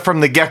done that from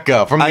the get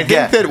go? From the I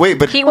get. think that wait,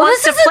 but He Well,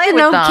 wants this to isn't play the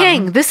with Gnome them.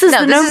 King. This is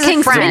No, the this Gnome is his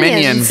King's friend. minions.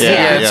 Minions. Yeah,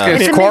 It's yeah. good.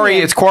 It's It's a Quarry.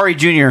 minion. It's Quarry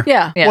Jr.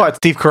 Yeah. Yeah. What,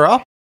 Steve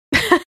Carell?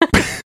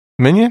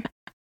 Minion?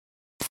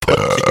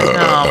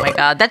 Oh my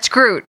god, that's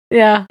Groot.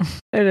 Yeah,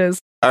 it is.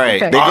 All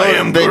right,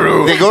 Okay.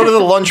 they go to the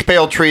lunch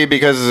pail tree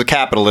because of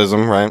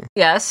capitalism, right?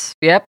 Yes.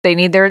 Yep. They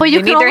need their But you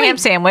they can need their only ham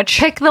sandwich.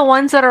 Pick the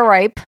ones that are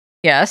ripe.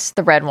 Yes,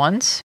 the red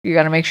ones. You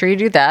got to make sure you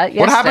do that. Yes,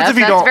 what happens if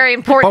you that's don't? very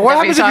important. But what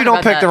that we happens if you talk don't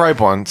about pick that. the ripe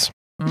ones?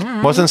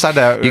 What's inside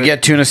that? You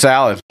get tuna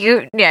salad.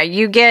 You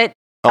get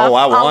Oh,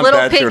 I a want little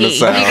that piggy. tuna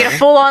salad. You get a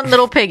full on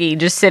little piggy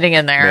just sitting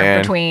in there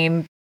Man.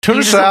 between Tuna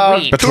pieces of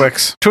salad,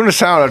 wheat. tuna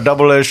salad, a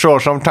double-edged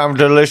sword. Sometimes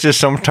delicious,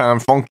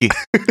 sometimes funky.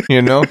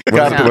 You know,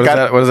 What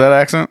is that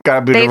accent?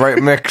 Gotta be They- the right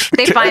mix.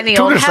 they find the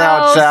tuna old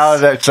salad, house.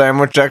 salad, that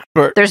sandwich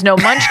expert. There's no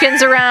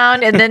munchkins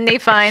around, and then they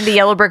find the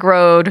yellow brick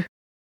road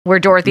where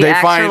Dorothy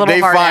acts her little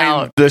heart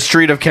out. the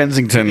street of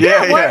Kensington.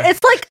 Well,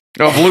 it's like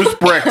Of loose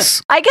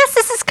bricks. I guess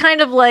this is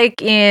kind of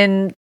like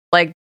in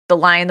like The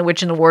Lion, the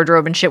Witch, and the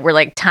Wardrobe and shit, where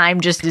like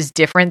time just is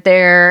different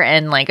there,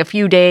 and like a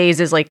few days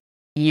is like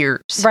years,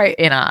 right?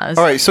 In Oz.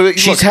 All right, so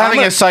She's look, having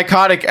I'm a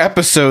psychotic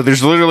episode.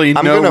 There's literally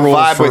I'm no gonna rules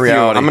vibe for with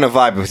reality. you. I'm gonna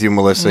vibe with you,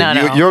 Melissa. No,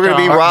 no, you're gonna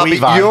be don't. Robbie. We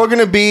vibe. You're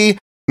gonna be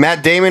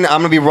Matt Damon. I'm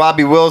gonna be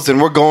Robbie Wills,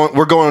 and we're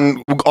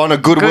going on a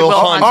Goodwill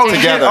hunt hunting.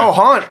 together. Oh,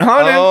 hunting.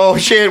 Oh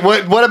shit!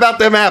 What about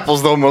them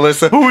apples though,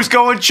 Melissa? Who's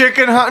going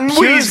chicken hunting?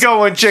 We's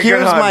going chicken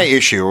Here's hunting. my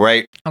issue,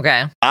 right?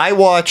 Okay. I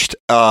watched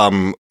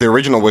the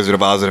original Wizard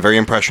of Oz at a very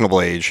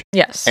impressionable age.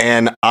 Yes.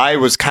 And I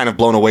was kind of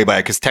blown away by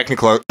it because the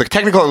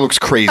Technicolor looks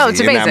crazy Oh, it's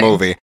in that amazing.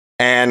 movie.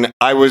 And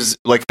I was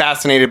like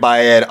fascinated by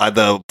it.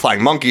 The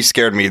flying monkey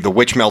scared me. The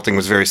witch melting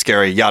was very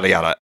scary. Yada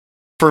yada.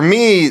 For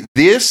me,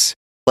 these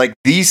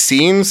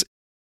scenes.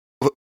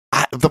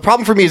 The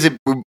problem for me is it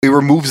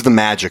removes the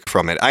magic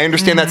from it. I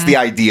understand that's the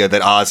idea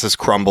that Oz has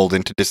crumbled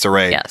into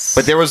disarray. Yes.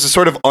 But there was a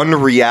sort of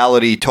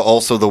unreality to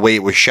also the way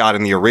it was shot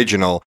in the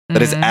original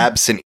that is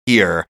absent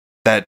here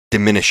that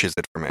diminishes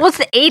it for me. Well, it's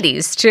the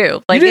 80s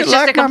too. Like didn't it's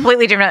just like a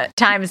completely different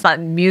time. It's not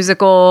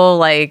musical.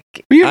 Like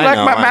You I like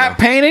know, my I map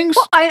know. paintings?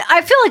 Well,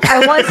 I feel like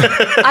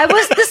I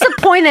was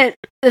disappointed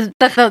that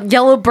the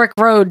yellow brick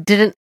road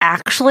didn't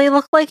actually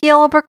look like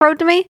yellow brick road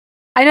to me.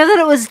 I know that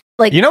it was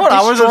like You know what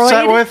I was upset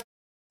destroyed, with?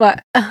 But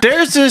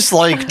There's this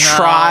like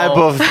tribe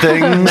of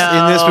things in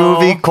this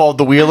movie called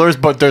the Wheelers,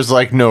 but there's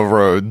like no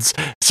roads.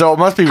 So it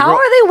must be. how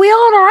are they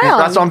wheeling around?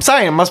 That's what I'm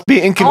saying. It must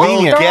be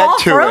inconvenient. They're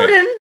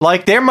off-roading.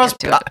 Like there must.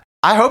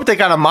 I hope they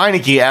got a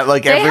Meineke at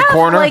like They every have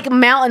corner. like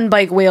mountain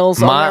bike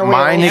wheels on their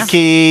wheels.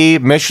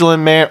 Meineke,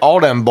 Michelin Man, all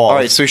them balls. All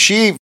right, so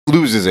she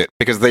loses it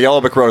because the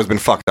yellow brick road has been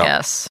fucked up.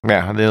 Yes.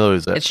 Yeah, they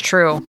lose it. It's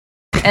true.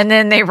 And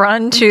then they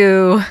run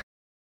to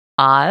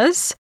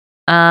Oz.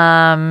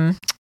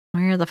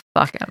 Where the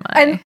fuck am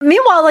I? And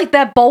meanwhile, like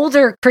that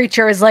boulder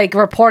creature is like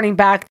reporting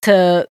back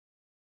to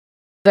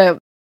the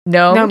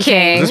Gnome King.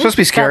 King. Is this supposed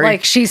to be scary? That,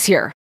 like she's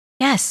here.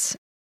 Yes.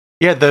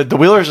 Yeah, the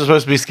Wheelers are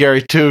supposed to be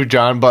scary too,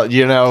 John. But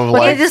you know, But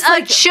like it's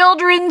a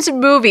children's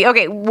movie.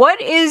 Okay,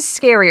 what is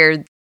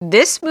scarier?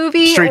 This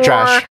movie Street or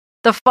trash.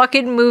 the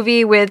fucking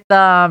movie with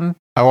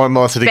I want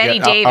Melissa to Betty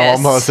get. I want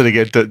Davis. Melissa to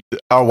get the.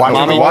 Oh,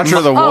 Watcher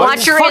of the Woods.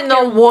 Watcher in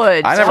the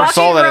Woods. I never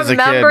saw that as a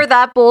kid. Remember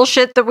that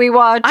bullshit that we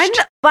watched?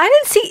 I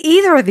didn't see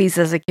either of these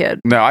as a kid.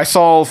 No, I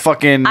saw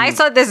fucking. I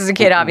saw this as a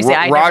kid, obviously.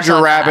 I never Roger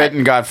saw Rabbit that.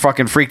 and got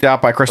fucking freaked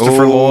out by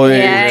Christopher Oh, Lloyd.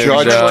 Yeah,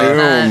 Judge yeah.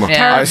 Doom.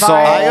 Yeah. I saw.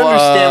 I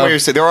understand what you're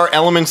saying. There are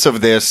elements of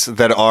this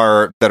that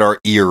are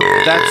eerie.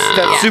 That's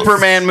that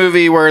Superman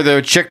movie where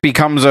the chick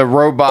becomes a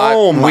robot.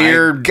 Oh my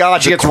weird.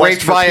 God, She the gets quest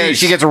raped for by peace.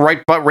 she gets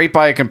raped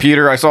by a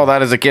computer. I saw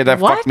that as a kid. That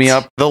fucked me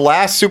up. The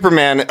last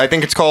Superman, I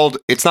think it's called.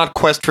 It's not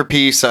Quest for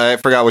Peace. I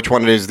forgot which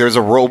one it is. There's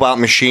a robot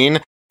machine.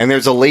 And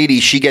there's a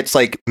lady, she gets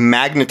like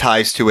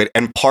magnetized to it,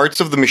 and parts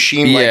of the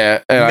machine like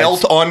Yeah,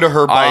 melt onto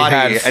her I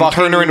had body and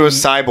turn her into a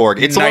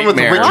cyborg. It's the one with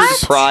nightmares.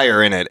 Richard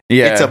Pryor in it.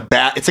 Yeah.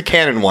 It's a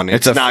canon one.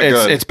 It's, It's not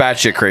good. It's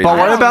batshit crazy. But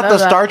what about the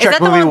Star Is Trek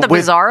that the one movie with the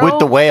Bizarro? with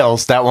the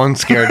whales? That one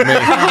scared me. Oh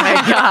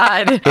my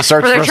god! The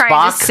Search Where they're for trying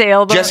Spock? to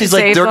sail them. Jesse's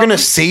like, save they're them. gonna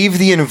save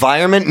the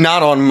environment,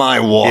 not on my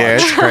watch. Yeah,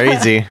 it's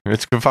crazy.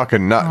 It's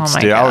fucking nuts, Oh my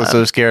dude. I was God.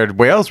 so scared.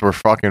 Whales were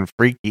fucking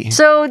freaky.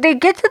 So they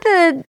get to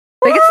the.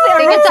 They get to the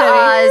They get to Emerald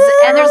Oz,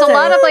 City. and there's a Emerald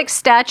lot of City. like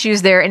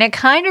statues there, and it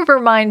kind of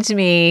reminds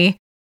me.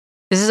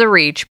 This is a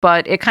reach,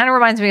 but it kind of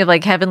reminds me of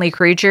like Heavenly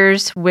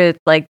Creatures with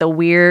like the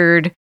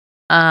weird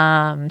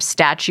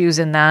statues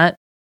in that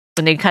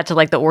when they cut to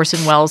like the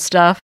Orson Welles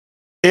stuff.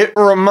 It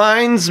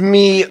reminds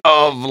me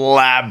of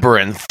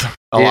Labyrinth.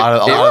 A lot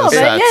of Oh, the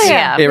sets.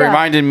 Yeah. It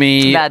reminded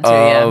me That too,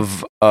 yeah.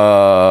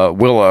 of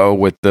Willow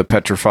with the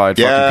petrified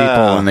Yeah, fucking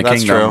people in the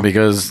that's kingdom true.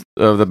 because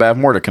of the Bad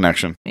Morta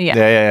connection. Yeah.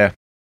 Yeah.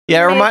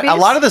 Yeah, Maybe a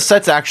lot of the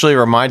sets actually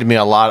reminded me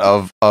a lot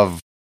of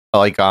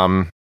like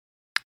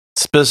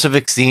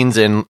specific scenes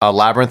in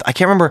Labyrinth. I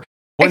can't remember.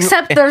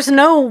 Except there's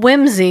no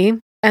whimsy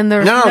and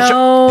there's No,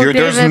 no.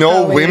 there's David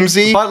no Bowie.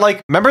 whimsy. But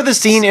like, remember the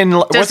scene in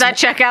Does that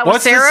check out with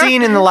what's Sarah? the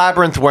scene in the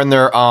Labyrinth when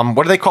they're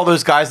what do they call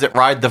those guys that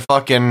ride the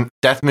fucking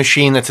death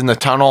machine that's in the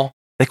tunnel?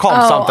 They call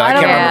them Oh, something. I I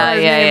can't don't remember.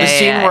 know. Yeah, the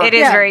scene where it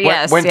is very when,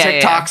 yes. when yeah,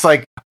 TikTok's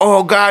like,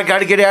 "Oh God, got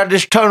to get out of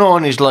this tunnel,"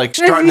 and he's like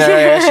strutting that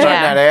ass, strutting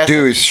Yeah. that ass.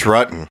 Dude,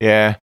 strutting.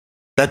 Yeah.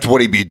 That's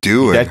what he be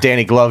doing. That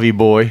Danny Glovey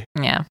boy.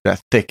 Yeah.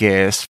 That thick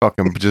ass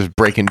fucking just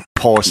breaking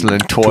porcelain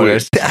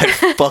toilets. That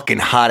fucking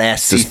hot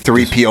ass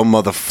C-3PO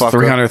motherfucker.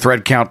 300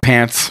 thread count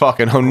pants.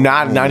 Fucking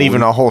not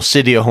even a whole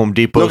city of Home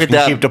Depot. Look at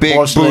that keep the big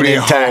porcelain booty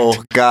intact. hole.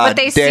 God But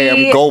they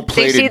damn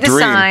gold-plated they see the dream.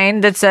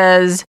 sign that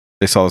says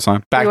They saw the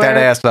sign. Back that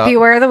ass up.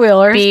 Beware the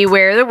Wheelers.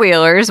 Beware the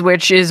Wheelers,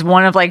 which is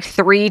one of like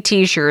 3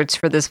 t-shirts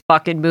for this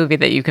fucking movie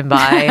that you can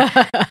buy.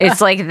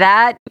 It's like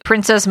that,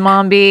 Princess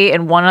Mombi,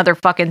 and one other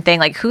fucking thing.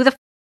 Like who the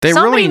They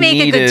somebody really make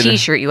needed, a good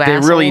t-shirt, you They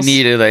assholes. really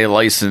needed a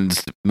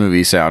licensed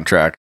movie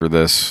soundtrack for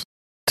this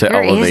to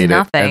There elevate is it.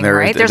 nothing, And there-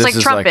 right? There's this like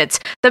is trumpets.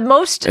 The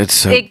most It's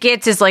so- it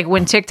gets is like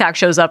when TikTok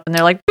shows up and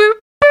they're like, boop.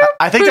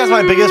 I think that's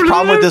my biggest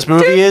problem with this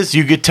movie is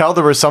you could tell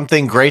there was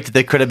something great that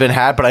they could have been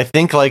had, but I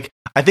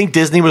think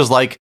Disney was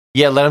like,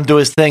 yeah, let him do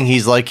his thing.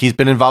 He's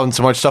been involved in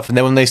so much stuff, and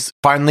then when they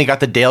finally got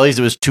the dailies,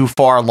 it was too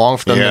far along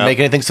for them to make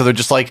anything. So they're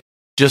just like,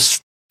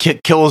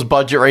 kill his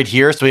budget right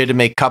here. So he had to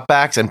make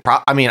cutbacks, and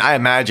I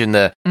imagine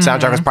the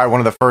soundtrack was probably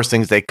one of the first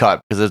things they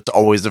cut because it's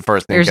always the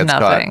first thing There's that gets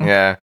nothing. cut.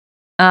 Yeah,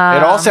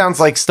 it all sounds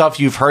like stuff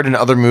you've heard in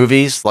other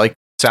movies, like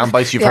sound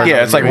bites you've heard. Yeah,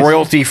 in it's other like movies.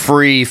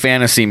 royalty-free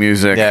fantasy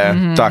music.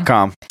 Mhm.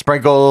 .com.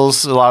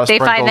 Sprinkles, a lot of They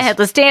sprinkles. find the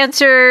headless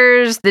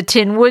dancers, the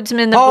Tin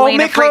Woodsman, the Oh,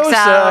 Buena me freaks closer,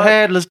 out,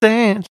 headless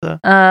dancer.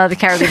 the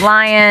Cowardly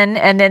Lion,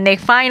 and then they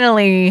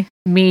finally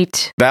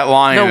meet That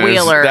line the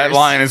Wheelers. That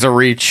line is a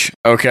reach.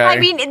 Okay. I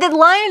mean, the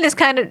lion is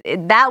kind of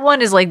that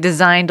one is like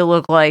designed to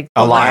look like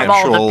A one lion. of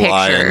all the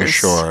Actual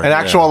pictures. An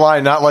actual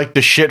lion, not like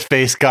the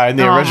shit-faced guy in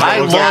the Oh original. my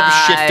It looks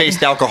God. like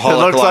shit-faced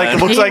alcoholic It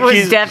looks like He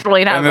he's was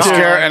definitely not. and the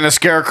alcoholic. and the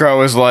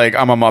scarecrow is like,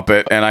 I'm a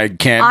Muppet and I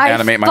can't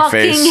animate my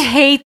face. I fucking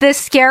hate this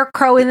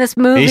scarecrow in this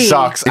movie. He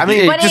sucks. I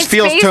mean, but it just it's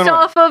feels based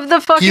off of the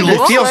fucking.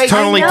 It feels book.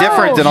 totally I know.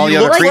 different than all the He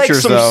other looks like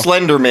creatures, some though.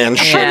 Slender Man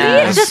shit. For me,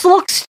 it just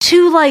looks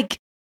too like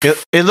It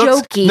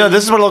looks jokey. no.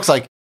 This is what it looks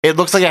like. It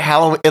looks like a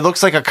Halloween. It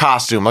looks like a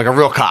costume, like a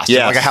real costume,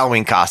 Yes. like a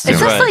Halloween costume. It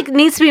just like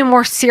needs to be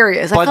more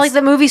serious. I But- feel like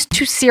the movie's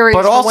too serious.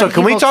 But for also, what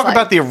can he we looks talk like.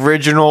 about the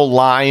original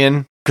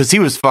lion? Because he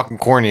was fucking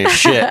corny as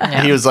shit.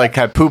 Yeah. He was like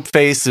had poop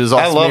face. It was all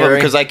I love him smeary.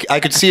 because I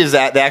could see the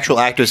actual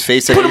actor's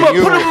face, and Put him I up,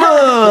 knew, put him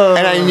up!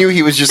 and I knew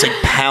he was just like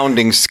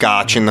pounding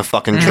scotch in the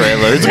fucking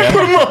trailer. It's like, Yeah.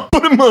 put him up,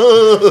 put him up.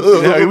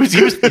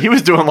 No, he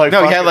was doing like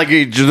No, he had like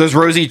those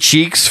rosy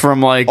cheeks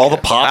from like all the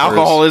poppers.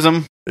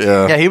 alcoholism.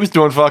 yeah, he was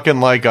doing fucking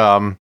like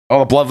all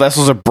the blood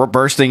vessels are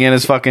bursting in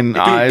his fucking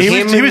eyes.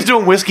 He was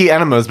doing whiskey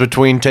enemas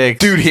between takes.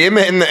 Dude, him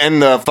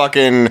and the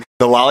fucking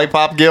the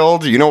Lollipop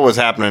Guild. You know what was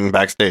happening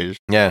backstage?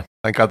 Yeah,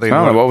 I got the. I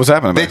don't know what was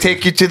happening. They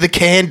take you to the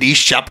candy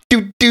shop.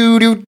 Do do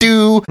do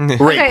do.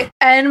 Okay,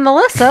 and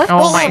Melissa.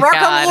 Oh my god!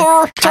 I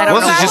don't know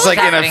Melissa's just what's like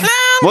happening.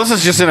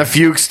 Melissa's just in a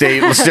fugue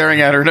state, staring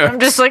at her I'm notes.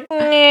 just like,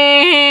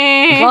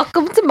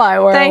 welcome to my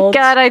world. Thank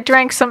God I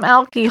drank some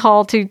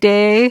alcohol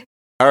today.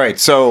 All right,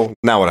 so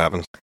now what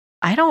happens?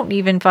 I don't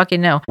even fucking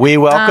know. We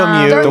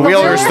welcome you. The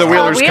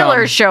Wheelers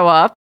come. show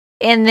up,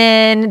 and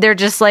then they're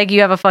just like,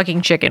 "You have a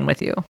fucking chicken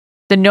with you."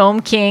 The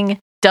Gnome King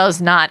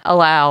does not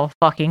allow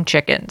fucking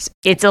chickens.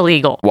 It's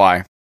illegal.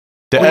 Why?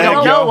 We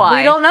don't know why.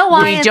 We don't know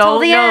why We until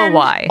don't the know end.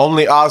 why.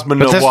 Only Osmond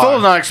But knows that's why. still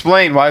not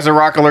explained. Why is a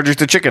rock allergic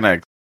to chicken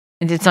eggs?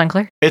 It's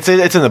unclear. It's in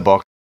the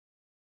book,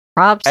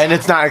 Props. and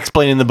it's not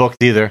explained in the book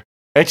either.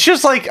 It's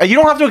just like you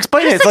don't have to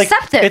explain Just it. It's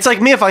accept like it. it's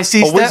like me if I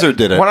see A Steph, wizard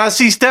did it. when I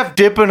see Steph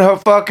dipping her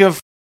fucking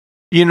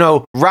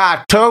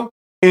right toe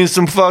in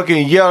some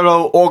fucking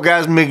yellow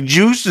orgasmic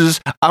juices.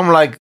 I'm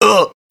like,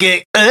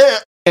 get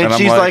and I'm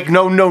she's like,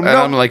 no, and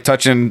I'm like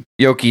touching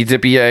Yoki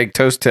dippy egg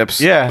toast tips.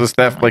 Yeah. the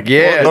stuff like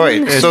yeah. All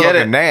right, so get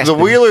it. nasty. the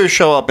Wheelers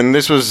show up, and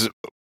this was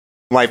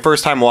my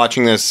first time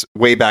watching this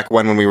way back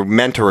when we were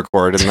meant to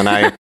record, and then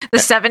I The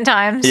 7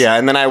 times.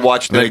 and then I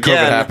watched it Then COVID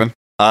again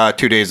happened.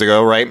 2 days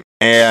ago, right?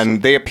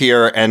 And they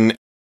appear, and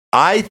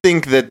I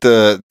think that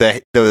the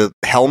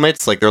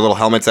helmets, like their little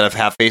helmets that have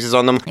half faces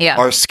on them, Yeah.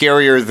 are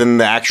scarier than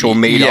the actual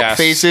made up Yes.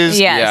 faces.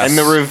 Yes. And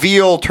the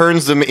reveal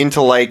turns them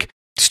into like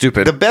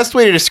Stupid. the best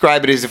way to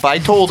describe it is if I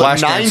told Flash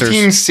a dancers.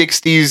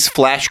 1960s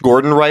Flash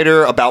Gordon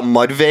writer about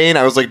Mudvayne,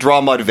 I was like,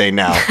 draw Mudvayne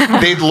now.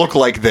 They'd look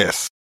like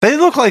this. they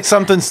look like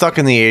something stuck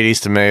in the 80s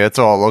to me. That's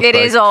all it looks It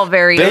like. is all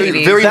very Very,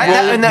 80s. very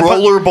and but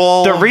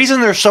rollerball. The reason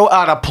they're so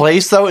out of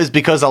place though is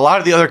because a lot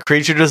of the other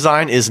creature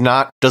design does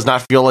not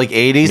feel like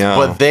 80s, No.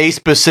 but they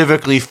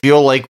specifically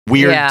feel like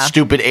weird, Yeah.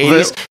 stupid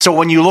 80s. So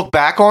when you look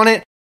back on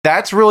it,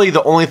 that's really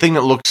the only thing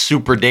that looks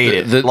super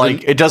dated. The-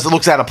 It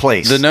looks out of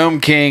place. The Gnome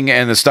King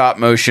and the stop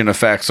motion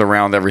effects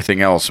around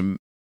everything else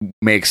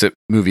makes it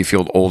movie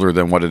feel older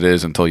than what it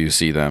is until you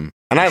see them.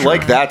 And I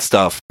like that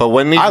stuff. But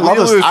when these I love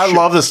Wheelers I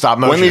love the stop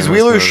motion. when these in this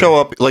Wheelers movie. show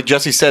up, like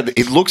Jesse said,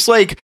 it looks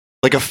like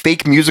a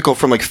fake musical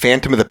from like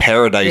Phantom of the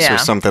Paradise Yeah. or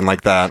something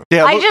like that.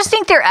 Yeah, I look- just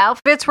think their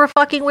outfits were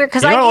fucking weird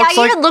because You know what it I looks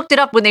like? even looked it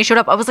up when they showed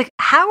up. I was like,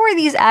 how are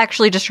these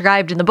actually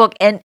described in the book?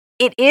 And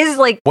it is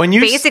like When you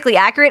basically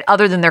accurate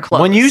other than their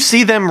clothes. When you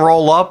see them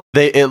roll up,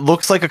 it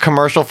looks like a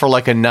commercial for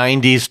like a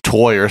 90s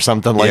toy or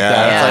something like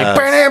that. It's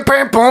like, bam,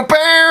 bam, bam,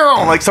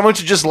 bam. Like someone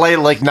should just lay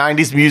like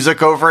 90s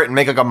music over it and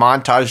make like a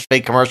montage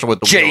fake commercial with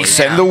the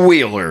Jason the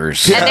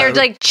Wheelers. And they're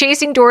like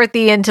chasing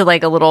Dorothy into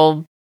like a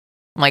little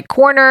like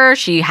corner.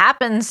 She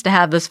happens to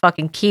have this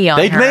fucking key on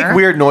They her. make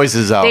weird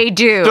noises though. They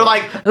do. They're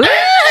like,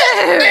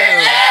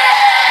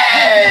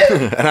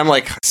 and I'm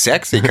like,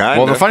 sexy kind.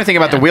 Well, the funny thing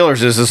about the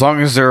Wheelers is, as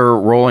long as they're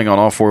rolling on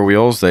all four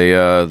wheels, they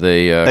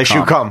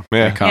shoot cum.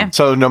 Yeah. They cum.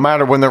 So no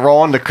matter when they're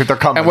rolling, they're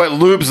coming. And what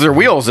lubes their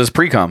wheels is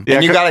pre-cum.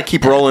 And you got to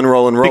keep rolling.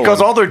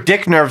 Because all their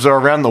dick nerves are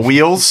around the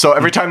wheels, so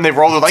every time they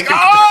roll, they're like,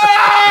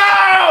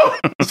 oh!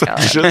 So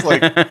it's just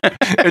like,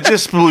 it's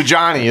just Blue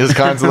Johnny is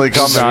constantly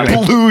coming.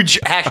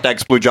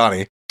 Hashtag Blue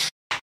Johnny.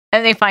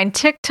 And they find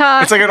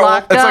TikTok. It's like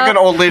an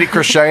old lady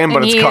crocheting, but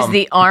and it's he's cum.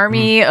 the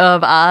army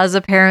of Oz,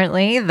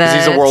 apparently.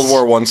 Because he's a World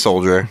War I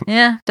soldier.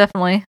 Yeah,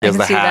 definitely. He I has can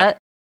the see hat. that.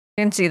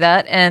 I can see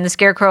that. And the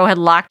Scarecrow had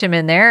locked him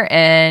in there,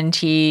 and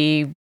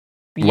he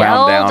Wound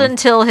yelled down.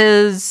 until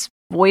his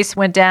voice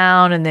went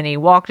down, and then he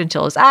walked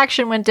until his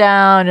action went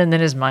down, and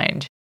then his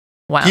mind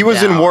wound He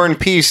was down. in War and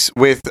Peace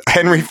with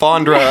Henry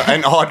Fonda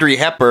and Audrey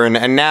Hepburn,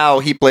 and now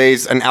he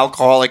plays an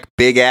alcoholic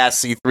big ass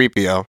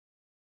C-3PO.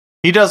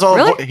 He does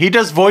he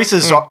does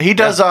voices. He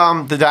does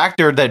the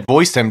actor that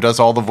voiced him does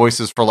all the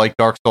voices for like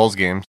Dark Souls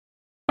games.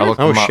 I looked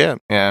him up. shit.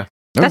 Yeah.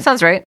 That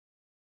sounds right.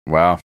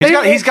 Wow.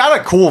 He's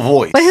got a cool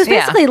voice. But he was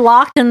Yeah. basically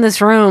locked in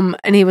this room,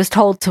 and he was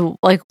told to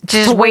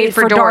Just to wait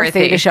for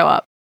Dorothy to show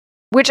up.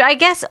 Which I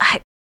guess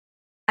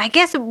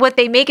what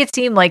they make it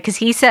seem like, because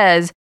he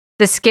says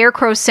the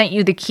Scarecrow sent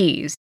you the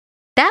keys.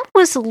 That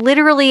was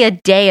literally a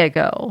day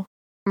ago.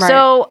 Right.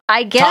 So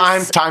I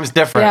guess Time's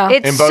different.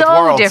 it's in both so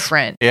worlds.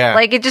 different. Yeah.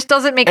 Like it just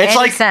doesn't make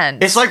any sense.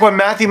 It's like when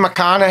Matthew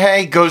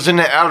McConaughey goes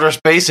into outer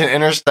space in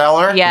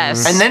Interstellar.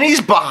 Yes. And then he's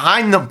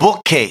behind the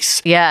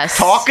bookcase. Yes.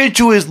 Talking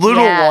to his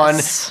little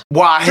Yes. one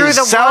while Through his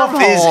the self is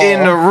wormhole.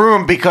 in the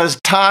room because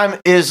time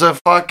is a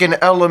fucking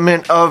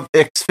element of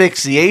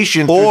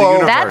asphyxiation through the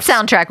universe. That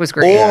soundtrack was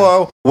great.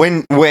 Or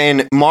when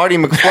Marty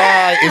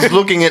McFly is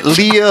looking at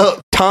Leah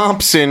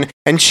Thompson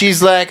and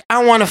she's like,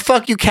 I want to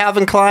fuck you,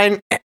 Calvin Klein.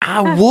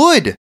 I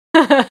would.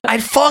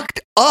 I'd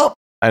fucked up.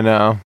 I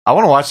know. I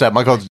want to watch that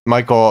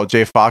Michael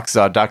J. Fox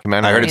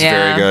documentary. I heard it's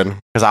very good.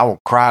 Because I will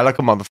cry like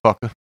a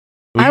motherfucker.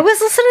 I was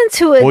listening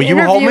to an Will you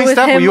interview hold me, with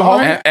Steph? Will him you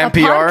hold on me? a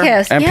NPR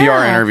podcast. NPR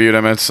Yeah. interviewed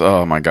him. It's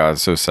oh my god,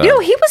 it's so sad. You know,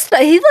 he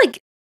like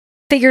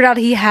figured out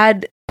he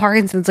had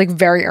Parkinson's like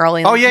very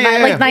early. In Oh, yeah, yeah,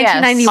 like yeah.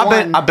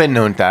 1991. I've been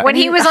known that. When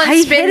he was on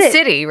I Spin hit it.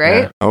 City,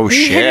 right? Oh He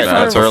hit shit, it for-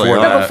 that's early.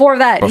 No, before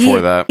that.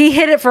 Before that. He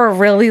hit it for a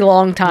really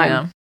long time.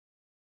 Yeah.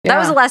 That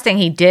was the last thing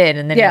he did,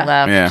 and then Yeah. he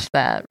left Yeah.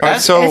 that.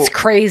 Right, so it's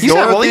crazy.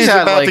 Dorothy's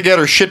had, about like- to get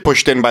her shit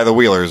pushed in by the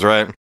Wheelers,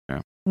 right?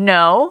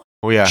 No.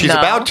 Oh, yeah. She's No.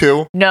 about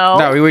to. No.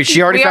 No, wait,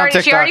 she already found She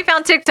TikTok. already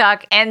found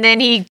TikTok, and then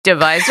he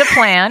devised a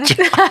plan. She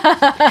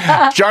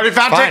already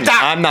found Fine,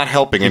 TikTok. I'm not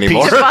helping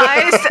anymore.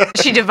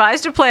 She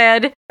devised a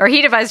plan, or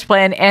he devised a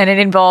plan, and it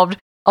involved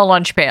a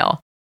lunch pail.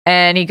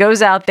 And he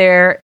goes out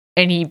there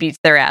and he beats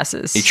their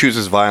asses. He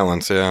chooses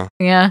violence, yeah.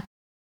 Yeah.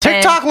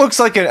 TikTok looks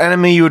like an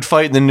enemy you would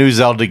fight in the new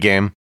Zelda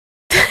game.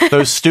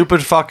 Those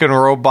stupid fucking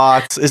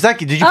robots. Did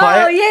you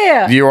play Oh it?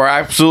 yeah. You are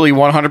absolutely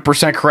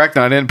 100% correct,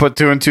 and I didn't put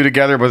two and two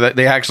together, but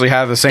they actually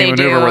have the same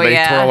They maneuver do, where they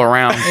yeah. twirl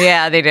around.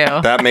 Yeah, they do.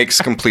 That makes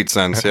complete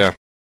sense, yeah.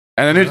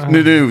 And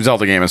the new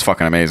Zelda game is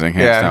fucking amazing.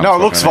 hands Yeah, down. no, it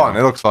It's looks fucking fun.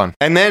 It looks fun.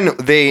 And then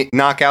they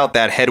knock out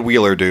that head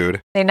wheeler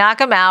dude. They knock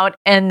him out,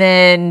 and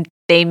then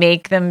they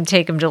make them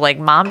take him to like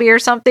Mombi or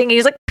something.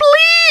 He's like,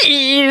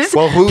 please.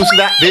 Well, who's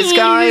that? This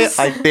guy, please."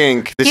 I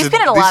think. This He's is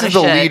been in a this lot is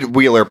of the shit. lead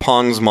wheeler,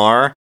 Pons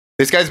Mar.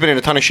 This guy's been in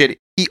a ton of shit.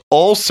 He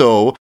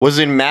also was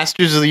in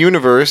Masters of the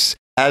Universe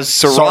as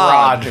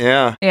Sarad.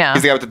 Sarad. Yeah.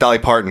 He's the guy with the Dolly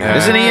Parton head.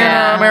 Isn't he in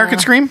Yeah. American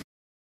Scream?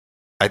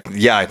 I think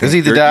Is he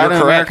the you're- dad you're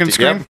in correct. American Yep.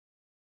 Scream?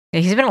 Yeah,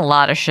 he's been in a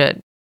lot of shit.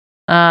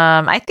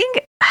 I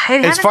think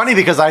It's funny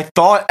because I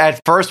thought at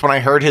first when I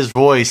heard his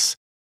voice,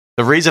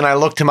 the reason I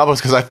looked him up was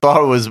because I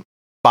thought it was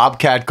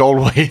Bobcat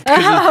Goldthwait.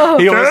 Oh.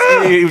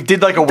 He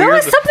did like a There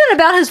weird. was something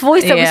about his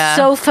voice that Yeah. was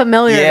so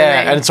familiar to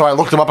Yeah, me. and so I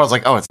looked him up. I was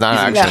like, oh, it's not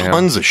He's in actually him.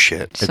 tons of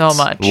shit. so It's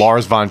much.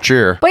 Lars von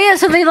Trier. But yeah,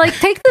 so they like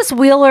take this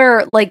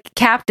Wheeler like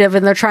captive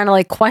and they're trying to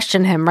like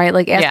question him, right?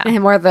 Like asking Yeah.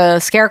 him where the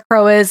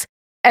Scarecrow is.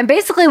 And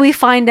basically we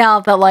find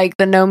out that like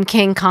the Gnome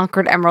King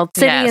conquered Emerald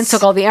City and Yes.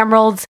 took all the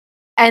emeralds,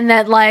 and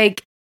that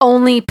like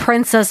only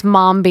Princess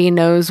Mombi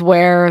knows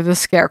where the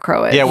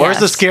Scarecrow is. Yeah, where's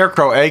the Yes.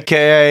 Scarecrow?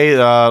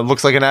 AKA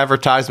looks like an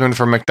advertisement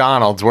for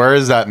McDonald's. Where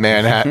is that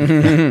man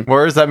at?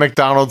 Where is that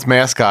McDonald's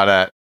mascot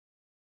at?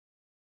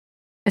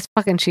 It's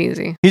fucking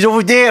cheesy. He's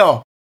over there.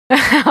 Oh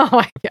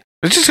my god.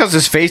 It's just because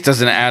his face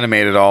doesn't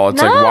animate at all.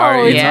 It's No, like,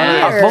 why? it's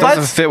Yeah. weird. It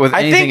doesn't fit with I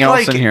anything think,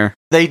 else like, in here.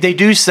 They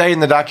do say in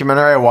the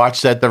documentary I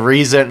watched that the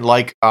reason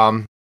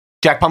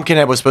Jack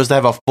Pumpkinhead was supposed to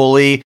have a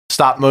fully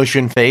stop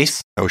motion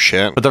face, Oh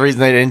shit. but the reason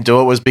they didn't do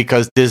it was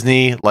because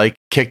Disney like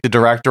kicked the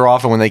director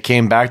off, and when they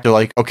came back, they're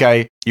like,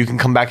 okay, you can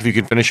come back if you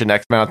can finish in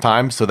X amount of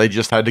time. So they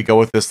just had to go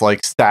with this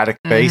like static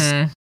face.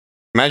 Mhm.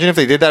 Imagine if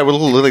they did that with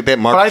little like that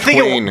Mark But I think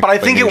Twain.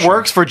 it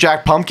works for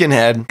Jack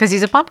Pumpkinhead because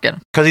he's a pumpkin.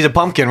 Because he's a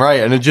pumpkin,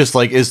 right? And it just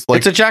like is like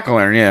it's a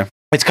jack-o'-lantern. Yeah,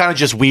 it's kind of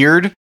just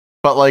weird.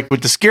 But like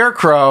with the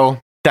Scarecrow,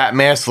 that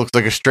mask looks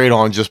like a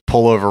straight-on just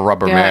pull-over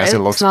rubber mask. It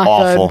looks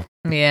awful.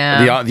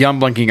 Yeah, the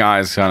unblinking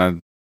eyes kind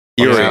of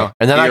Eerie.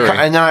 And then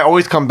I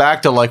always come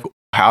back to like,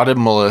 how did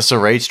Melissa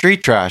rate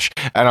Street Trash?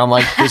 And I'm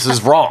like, this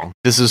is wrong.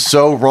 This is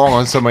so wrong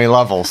on so many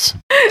levels.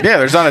 Yeah,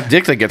 there's not a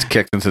dick that gets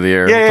kicked into the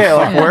air. Yeah,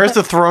 like where's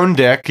the thrown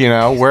dick? You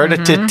know, where are the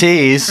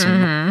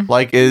titties?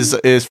 Like, is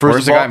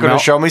Bruce the guy going to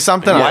show me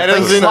something? Why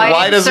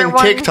doesn't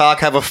one- TikTok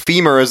have a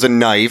femur as a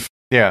knife?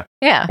 Yeah.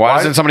 Yeah. Why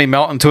doesn't somebody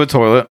melt into a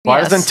toilet? Why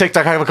Yes. doesn't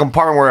TikTok have a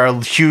compartment where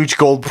a huge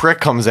gold prick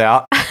comes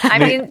out? I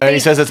mean, and he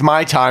says, it's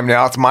my time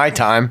now. It's my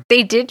time.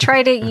 they did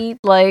try to eat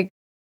like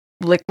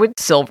liquid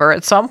silver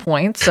at some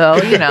point,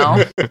 so you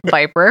know,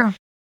 Viper.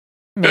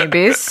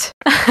 Maybes.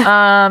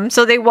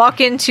 So they walk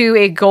into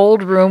a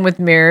gold room with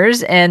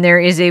mirrors, and there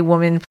is a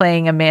woman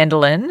playing a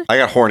mandolin. I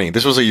got horny.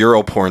 This was a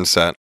Euro porn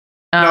set.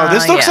 No,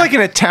 this looks like an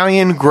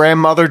Italian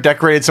grandmother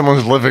decorated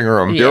someone's living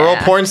room. Euro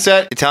porn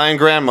set, Italian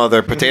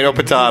grandmother, potato.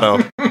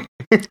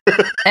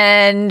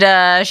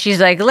 And she's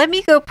like, let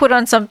me go put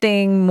on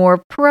something more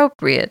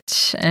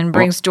appropriate, and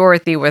brings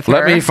Dorothy with her.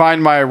 Let me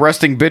find my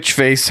resting bitch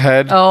face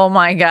head. Oh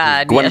my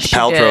god. Gwyneth yes, she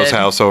Paltrow's did.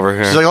 house over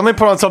here. She's like, let me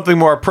put on something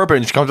more appropriate.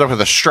 And she comes up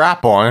with a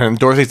strap on, and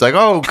Dorothy's like,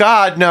 oh,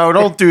 God, no,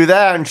 don't do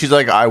that. And she's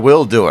like, I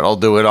will do it. I'll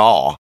do it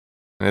all.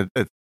 And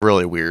it's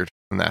really weird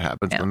when that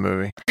happens in the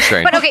movie.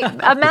 Strange. But okay,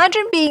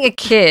 imagine being a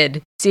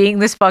kid seeing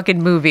this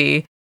fucking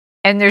movie,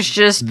 and there's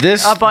just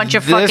a bunch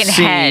of fucking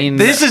scene,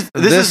 heads.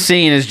 This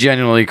scene is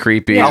genuinely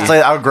creepy. Yeah.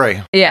 I'll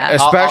agree. Yeah.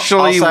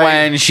 Especially I'll say-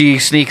 when she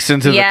sneaks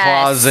into Yes. the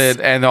closet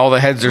and all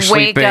the heads are Wake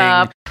sleeping,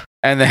 up.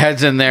 and the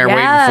head's in there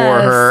waiting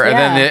for her,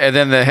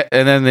 Yes,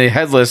 and then the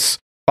headless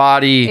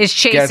body Is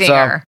chasing gets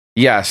up. her.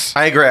 Yes,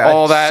 I agree.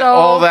 All that, So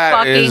all that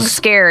fucking is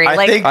scary.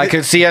 I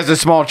could see as a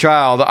small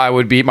child,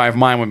 my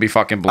mind would be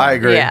fucking blown. I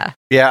agree. Yeah.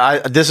 Yeah,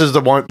 this is the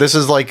one. This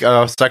is like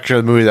a section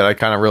of the movie that I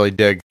kind of really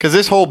dig. Because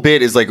this whole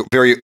bit is like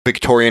very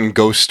Victorian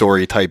ghost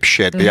story type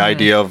shit. The Mhm.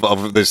 idea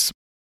of this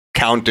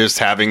countess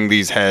having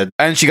these heads.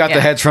 And she got Yeah.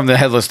 the heads from the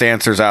headless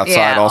dancers outside.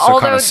 Yeah, Also, kind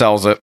although- of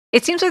sells it.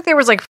 It seems like there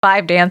was like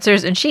 5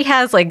 dancers, and she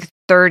has like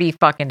 30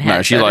 fucking heads.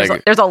 No, she So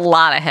like- there's a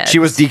lot of heads. She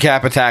was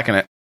decap attacking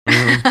it. Oh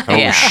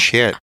Yeah.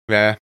 shit.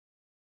 Yeah.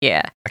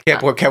 Yeah. I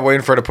kept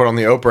waiting for her to put on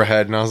the Oprah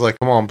head, and I was like,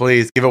 come on,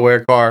 please, give away a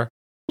car.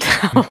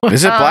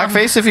 Is it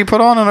blackface if you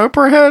put on an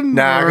Oprah head?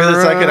 Nah, because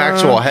it's like an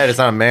actual head. It's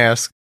not a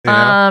mask. You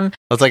know?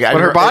 It's like,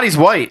 But her body's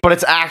white. But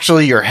it's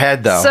actually your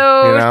head, though.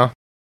 So you know?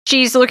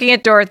 she's looking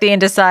at Dorothy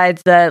and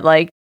decides that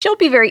like she'll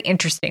be very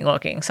interesting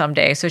looking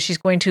someday. So she's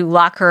going to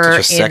lock her Such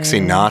a sexy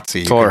in.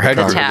 Nazi. Till her head,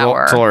 The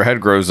tower. till her head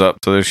grows up,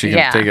 so that she can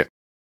Yeah. take it.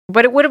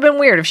 But it would have been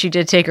weird if she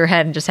did take her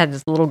head and just had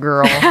this little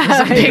girl with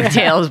some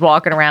pigtails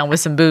walking around with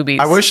some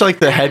boobies. I wish like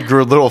the head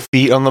grew little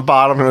feet on the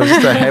bottom, and it was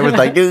just a head with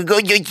like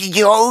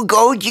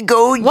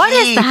goji. What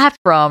is that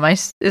from?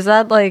 Is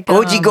that like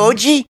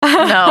Goji?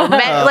 No,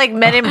 like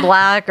Men in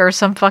Black or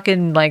some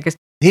fucking like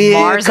Here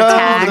Mars come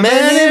attack. the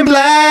Men in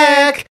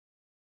Black.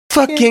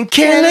 Fucking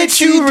can't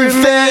let you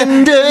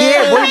defend.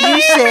 Yeah, what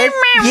you said.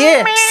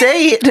 Yeah,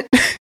 say it.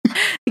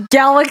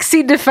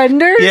 Galaxy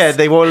Defenders? Yeah,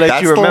 they won't let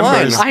That's you the remember.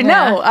 one. I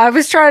know. I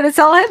was trying to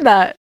tell him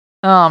that.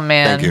 Oh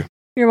man. Thank you.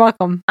 You're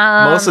welcome.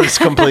 Melissa's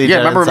complete. Yeah,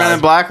 remember Men in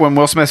Black when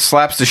Will Smith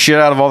slaps the shit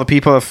out of all the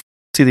people that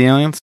see the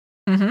aliens?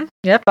 Mm-hmm.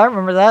 Yep, I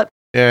remember that.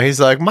 Yeah, he's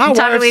like, my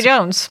Tommy Lee wife's,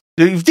 Jones.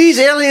 if these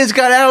aliens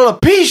got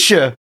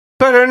alopecia,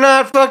 better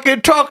not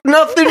fucking talk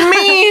nothing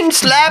mean.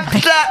 Slap,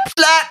 slap,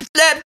 slap,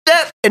 slap,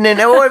 slap. And then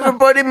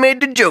everybody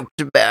made the jokes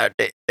about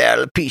it. The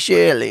alopecia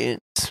aliens.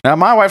 Now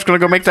my wife's gonna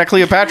go make that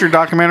Cleopatra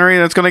documentary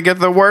that's gonna get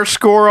the worst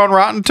score on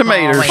Rotten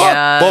Tomatoes. Oh my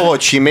God. Whoa,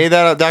 she made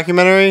that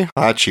documentary?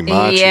 Hachi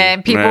Machi. Yeah,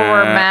 and people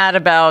were Nah. mad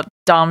about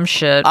dumb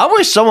shit. I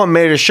wish someone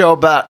made a show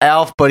about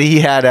Alf, but he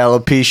had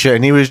alopecia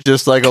and he was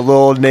just like a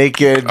little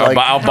naked, like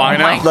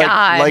albino? Oh my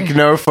God. like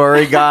no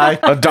furry guy.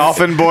 A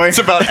dolphin boy. It's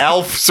about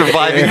Alf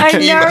surviving I know,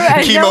 a no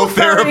furry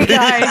chemotherapy.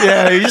 guy.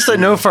 Yeah, he's just a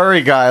no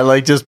furry guy,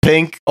 like just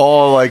pink,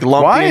 all like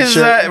lumpy. Why and is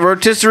shit. that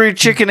rotisserie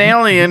chicken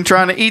alien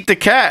trying to eat the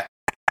cat?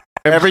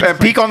 And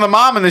peek on the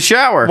mom in the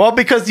shower. Well,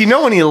 because you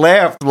know when he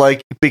laughed,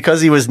 like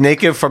because he was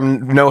naked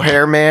from no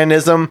hair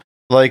manism,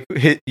 like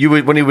you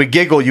would when he would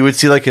giggle, you would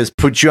see like his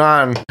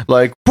puchan,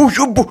 like booch,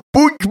 booch,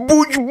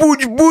 booch,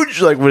 booch, booch,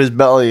 like with his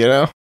belly, you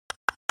know.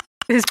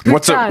 His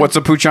What's a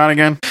puchan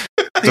again?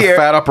 The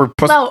fat upper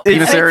No,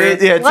 penis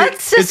area.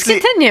 Let's just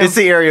continue. It's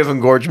the area of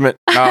engorgement.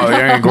 Oh, the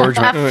area of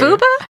engorgement.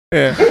 Fuba?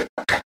 Yeah,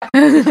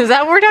 Is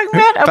that what we're talking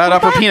about? Fat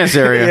upper penis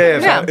area.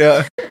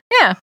 Yeah.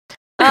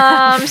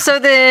 Yeah. So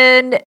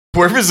then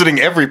We're visiting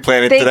every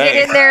planet they today.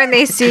 get in there and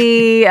they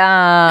see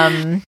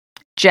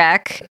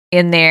Jack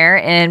in there,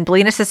 and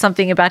Belina says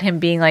something about him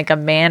being like a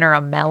man or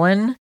a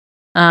melon.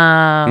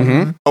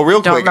 Oh,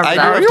 real Don't quick, I do remember that.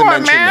 have You to a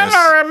mention man this.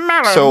 or a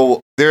melon?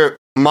 So their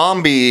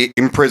Mombi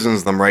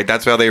imprisons them, right?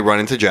 That's how they run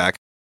into Jack.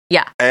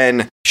 Yeah.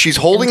 And she's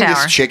holding In the this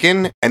tower.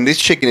 chicken, and this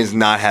chicken is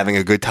not having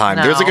a good time.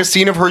 No. There's like a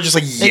scene of her just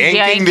like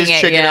yanking this yanking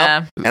it, chicken yeah.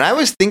 up. And I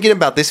was thinking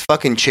about this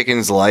fucking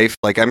chicken's life.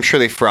 Like, I'm sure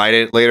they fried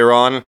it later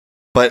on,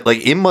 but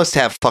like, it must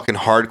have fucking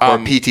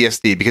hardcore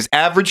PTSD because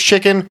average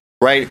chicken,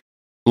 right?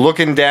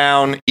 Looking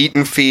down,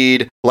 eating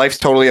feed, life's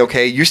totally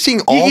okay. You're seeing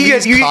all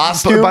these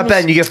costumes. But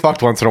Ben, you get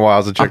fucked once in a while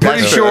as a chicken.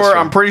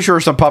 I'm pretty sure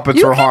some puppets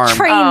You were can harmed.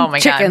 train Oh my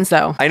God. chickens,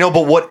 though. I know,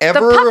 but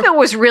whatever The puppet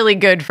was really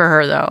good for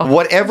her, though.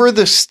 whatever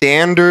the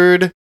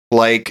standard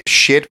like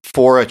shit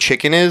for a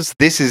chicken is,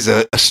 this is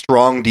a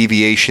strong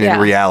deviation in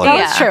reality.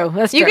 That's true.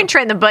 That's you true. can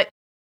train them, but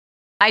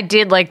I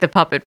did like the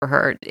puppet for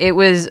her. It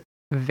was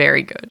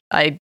very good.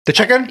 The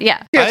chicken?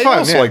 Yeah. Yeah, it's I fine.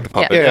 also yeah. like the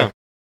puppet. Yeah.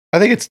 I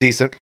think it's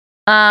decent.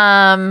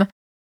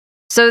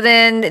 So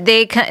then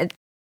they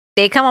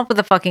come up with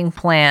a fucking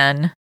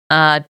plan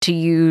to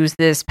use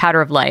this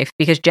powder of life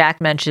because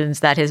Jack mentions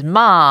that his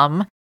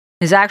mom,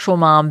 his actual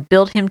mom,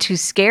 built him to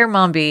scare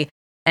Mombi,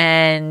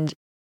 and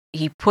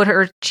she put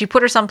her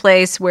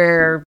someplace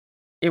where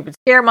it would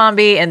scare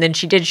Mombi, and then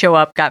she did show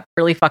up, got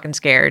really fucking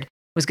scared,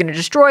 was going to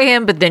destroy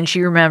him, but then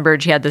she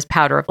remembered she had this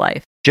powder of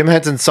life. Jim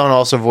Henson's son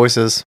also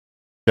voices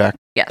Jack.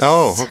 Yes.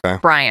 Oh, okay.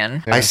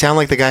 Brian. I sound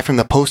like the guy from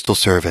the Postal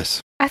Service.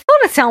 I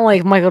thought it sounded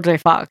like Michael J.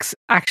 Fox,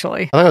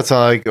 actually. I thought it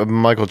sounded like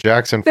Michael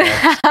Jackson.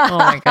 Oh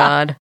my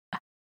god.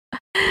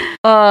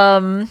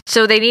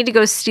 So they need to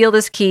go steal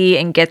this key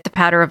and get the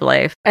powder of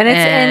life. And it's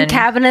in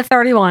Cabinet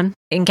 31.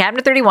 In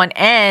Cabinet 31.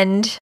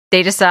 And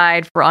they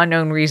decide, for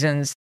unknown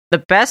reasons,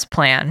 the best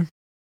plan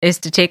is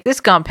to take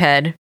this Gump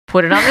head,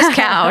 put it on this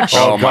couch.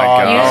 Oh my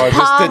God. Use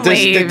palm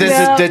leaves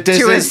to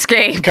is-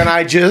 escape. Can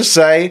I just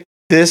say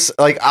this?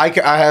 Like, I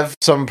have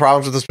some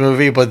problems with this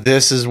movie, but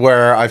this is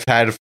where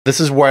this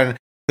is when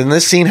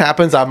this scene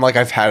happens, I'm like,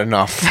 I've had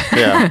enough.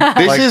 Yeah.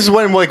 This is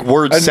when like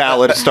word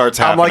salad starts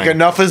I'm happening. like,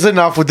 enough is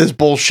enough with this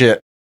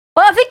bullshit.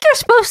 Well, I think you're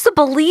supposed to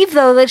believe,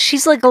 though, that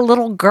she's like a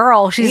little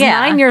girl. She's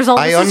 9 years old.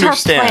 This is her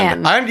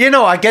plan.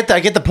 I get that. I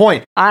get the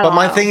point. I But don't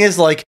my know. thing is,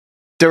 like,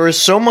 there is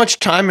so much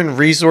time and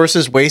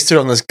resources wasted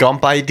on this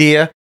Gump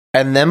idea,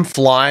 and them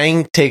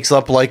flying takes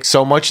up like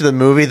so much of the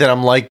movie that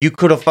I'm like, you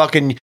could have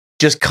fucking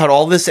just cut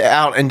all this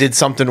out and did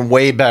something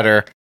way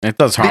better. It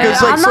does harm.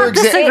 Because,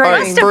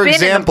 like, for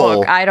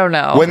example, I don't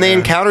know. When they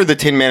encounter the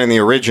Tin Man in the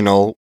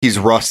original, he's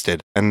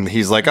rusted, and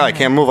he's like, "Oh, I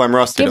can't move. I'm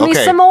rusted." Give me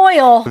okay, some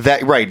oil. That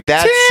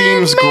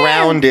seems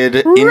grounded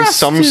in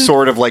some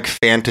sort of like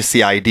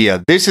fantasy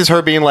idea. This is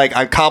her being like,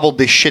 "I cobbled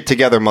this shit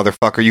together,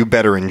 motherfucker. You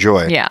better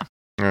enjoy." Yeah.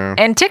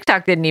 And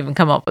TikTok didn't even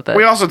come up with it.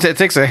 We also it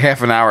takes a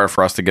half an hour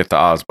for us to get to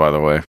Oz, by the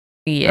way.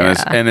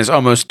 Yeah. and it's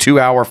almost 2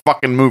 hour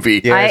fucking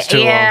movie.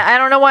 I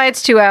don't know why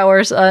it's 2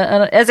 hours.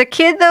 As a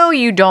kid, though,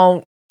 you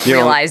don't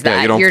realize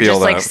that. you don't You're feel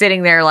just like that.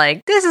 sitting there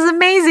like, this is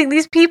amazing.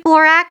 These people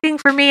are acting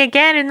for me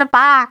again in the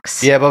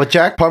box. Yeah, but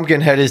Jack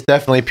Pumpkinhead is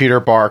definitely Peter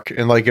Bark,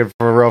 and like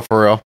for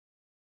real.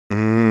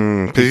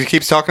 Because he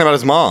keeps talking about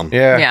his mom.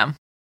 Yeah. Yeah.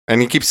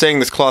 And he keeps saying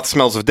this cloth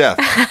smells of death.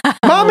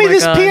 Mommy,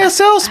 this God.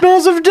 PSL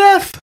smells of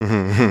death.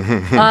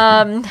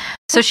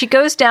 So she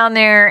goes down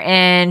there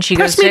and she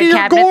Press goes me to to your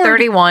Cabinet gourd.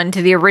 31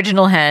 to the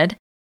original head.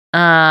 Who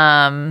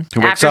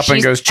wakes after up and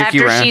she's- goes, "Chicky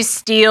after ran." she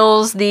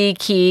steals the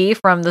key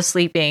from the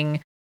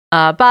sleeping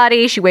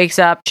body, she wakes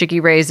up, Chicky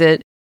rays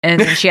it, and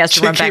then she has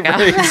to run back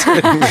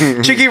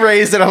out. Chicky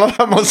raised it. I love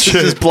how most is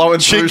just blowing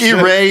through Chicky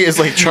shit. Ray is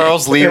like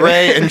Charles Lee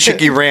Ray and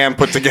Chicky Ram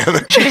put together.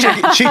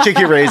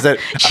 Chicky raised it.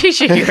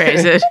 Chicky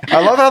rays it.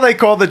 I love how they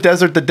call the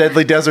desert the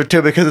deadly desert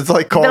too, because it's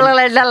like calling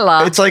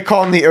it's like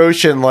calling the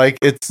ocean like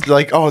it's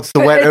like, oh, it's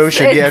the wet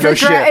ocean. It's Yeah, the no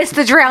shit. It's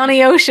the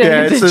drowny ocean.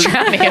 Yeah, it's the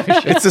drowny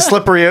ocean. It's the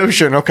slippery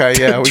ocean. Okay,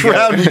 yeah. We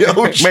got it. Drowny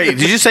ocean. Wait,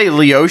 did you say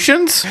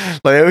Laotians?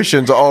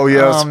 Laotians. Oh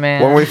yes. Oh,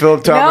 man. When we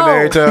filmed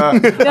Terminator,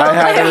 I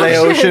had a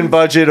Laotian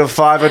budget of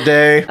 $5 a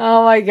day.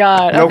 Oh my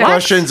god. No Okay.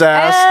 questions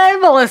asked.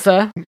 And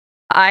Melissa.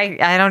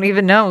 I don't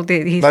even know.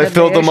 He I said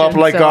filled them up Laotian,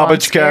 like so I'm garbage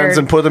cans scared.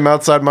 and put them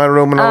outside my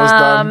room when I was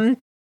done.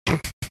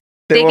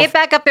 They were- get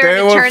back up there they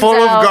and it were turns full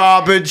of out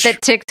garbage.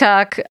 that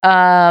TikTok,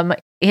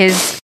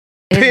 his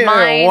Yeah,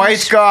 mind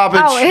white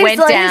garbage. Oh, his, went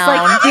like,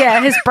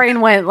 down. His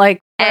brain went like.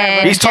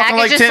 And He's Jack talking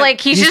is like just Tim- like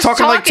he's he's just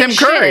talking like Tim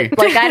shit. Curry.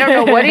 Like I don't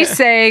know what he's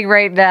saying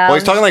right now. Well,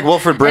 he's talking like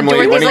Wilfred Brimley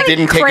Dorothy's when he like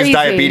didn't take his crazy.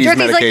 diabetes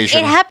Dorothy's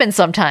medication. like, it happens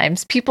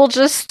sometimes. People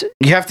just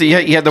You had to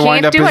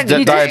wind up Can't his do it.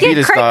 You just get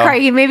diabetes style.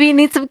 Cray. Maybe you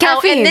need some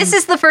caffeine. and this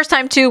is the first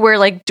time too where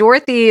like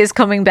Dorothy is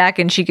coming back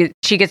and she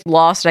gets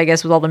lost, I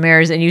guess, with all the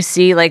mirrors, and you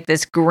see like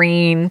this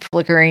green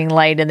flickering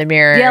light in the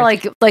mirror. Yeah,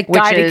 like which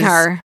guiding is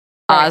her.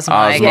 Ozma,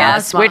 I Ozma.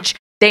 guess. Ozma. Which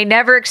they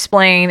never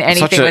explain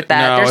anything with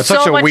that. There's it's so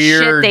such a much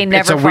weird, shit they never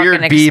it's a weird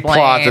fucking B explain.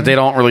 plot that they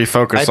don't really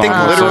focus I on.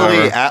 think literally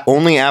whatsoever.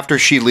 only after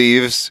she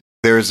leaves,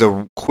 there's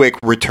a quick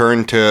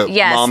return to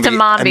Yes, Mombi, to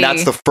Mombi. and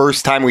that's the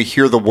first time we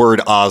hear the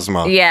word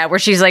Ozma. Yeah, where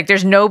she's like,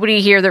 "There's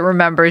nobody here that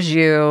remembers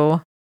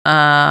you.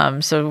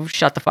 So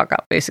shut the fuck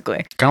up,"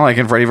 basically. Kind of like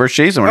in Freddy vs.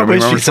 Jason. I When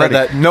wish she said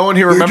that. No one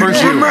here remembers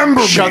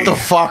you. Shut the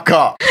fuck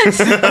up.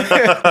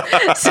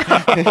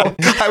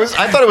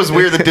 I thought it was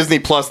weird that Disney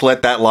Plus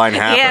let that line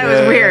happen. Yeah, it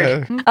was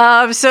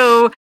weird.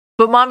 So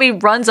But Mommy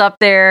runs up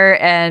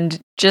there, and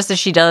just as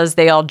she does,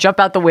 they all jump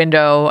out the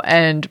window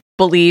and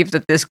believe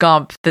that this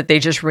Gump that they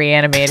just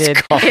reanimated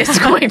is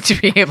going to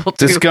be able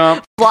to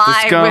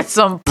fly with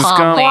some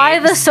palm Fly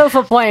the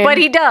sofa plane. But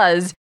he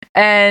does.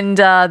 And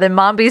then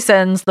Mombi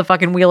sends the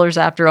fucking Wheelers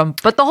after him.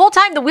 But the whole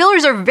time, the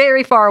Wheelers are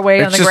very far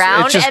away on the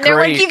ground. And they're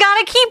like, you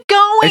gotta keep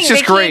going. It's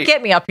just they great. can't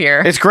get me up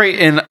here. It's great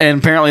in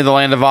apparently the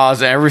Land of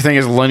Oz. Everything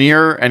is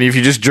linear, and if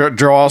you just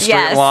draw a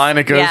straight line,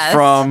 it goes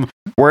from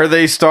where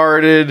they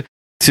started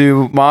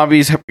to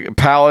Mombi's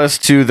palace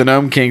to the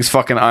Gnome King's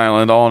fucking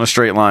island, all in a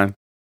straight line.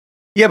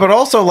 Yeah, but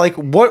also, like,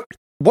 what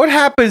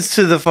happens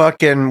to the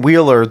fucking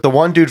Wheeler? The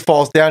one dude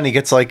falls down, he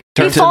gets like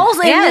He falls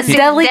in this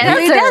deadly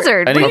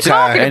desert. And What are you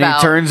talking and about?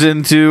 he turns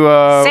into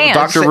Sand.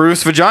 Dr.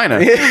 Ruth's vagina.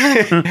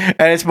 and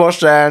it's more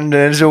sand,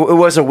 and it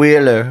was a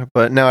Wheeler,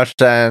 but now it's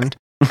sand.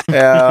 You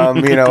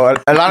know,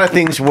 a lot of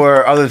things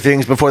were other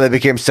things before they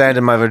became sand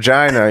in my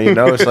vagina, you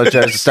know, such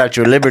as the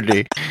Statue of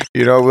Liberty.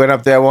 You know, we went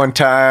up there one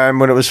time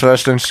when it was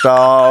first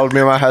installed.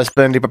 Me and my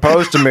husband, he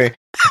proposed to me.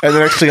 And the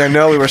next thing I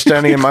know, we were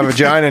standing in my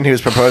vagina and he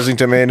was proposing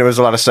to me, and there was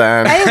a lot of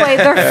sand. Anyway,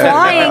 they're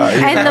flying,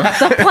 and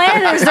the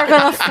plan is they're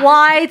going to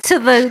fly to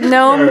the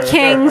Gnome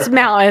King's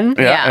mountain.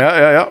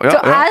 Yeah. So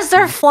as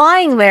they're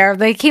flying there,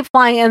 they keep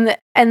flying,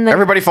 and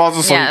everybody falls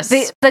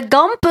asleep. The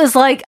Gump is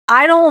like,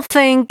 I don't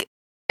think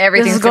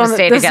everything's this is going to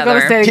stay this is together.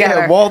 gonna stay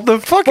together. Yeah, well, the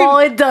fucking... Well,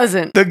 it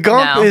doesn't. The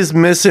Gump is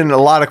missing a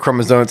lot of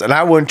chromosomes, and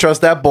I wouldn't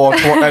trust that ball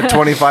at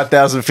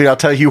 25,000 feet. I'll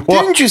tell you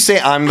what. Didn't you say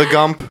I'm the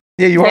Gump?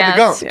 Yeah, you are the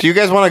Gump. Do you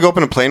guys want to go up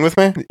in a plane with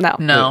me?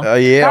 No.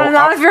 Yeah.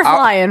 Not if you're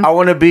flying. I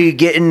want to be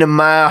getting to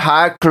my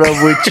high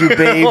club with you,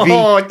 baby.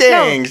 Oh,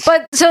 thanks.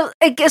 But so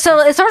it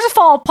starts to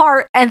fall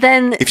apart, and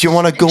then If you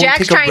want to go Jack's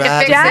and take a trying to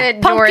ride. fix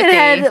it, Dorothy.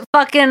 Pumpkinhead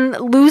fucking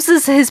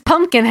loses his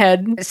pumpkin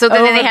head. So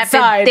then over they the have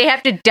side.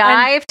 to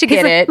dive to He's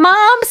get like, it.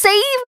 Mom, save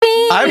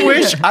me!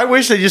 I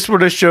wish they just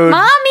would have showed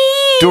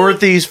Mommy!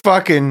 Dorothy's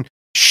fucking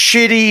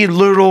shitty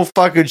little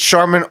fucking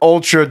Charmin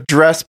Ultra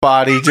dress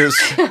body just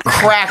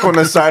crack on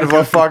the side of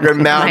a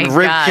fucking mountain, My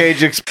rib God.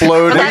 cage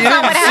exploded. That's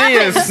not what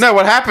happens. No,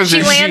 what happens She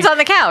is lands on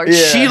the couch.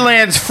 She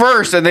lands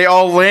first, and they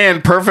all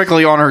land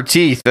perfectly on her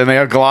teeth, and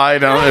they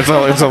glide.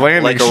 It's a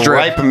landing Like a strip.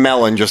 ripe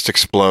melon just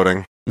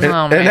exploding.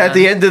 And at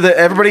the end of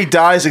everybody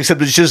dies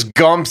except it's just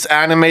Gump's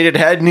animated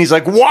head, and he's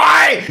like,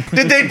 "Why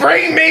did they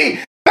bring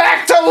me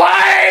back to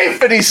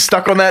life?" And he's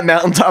stuck on that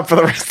mountaintop for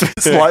the rest of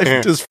his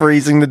life, just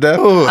freezing to death.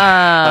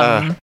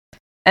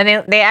 And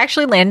they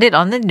actually landed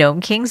on the Gnome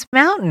King's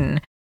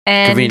mountain.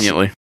 And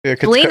Conveniently.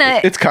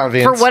 Lena, it's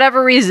convenient. for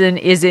whatever reason,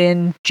 is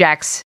in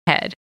Jack's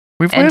head.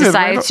 We've and landed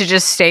decides right to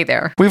just stay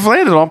there. We've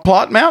landed on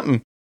Plot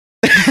Mountain.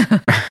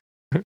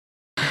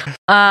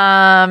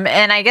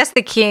 And I guess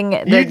the king.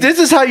 This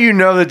is how you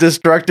know that this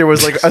director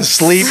was like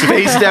asleep,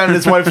 face down in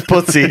his wife's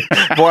pussy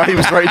while he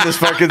was writing this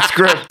fucking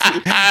script,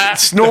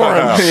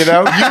 snoring. You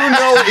know,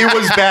 it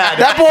was bad.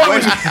 That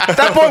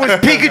boy was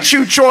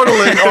Pikachu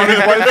chortling on his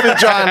wife's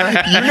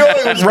vagina. You know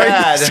it was Writing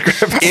bad the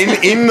script.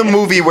 in the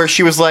movie where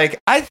she was like,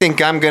 "I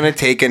think I'm gonna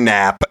take a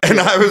nap," and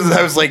I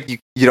was like,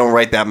 "You don't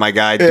write that, my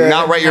guy. Do Yeah.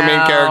 not write your main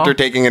No. character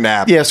taking a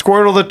nap." Yeah,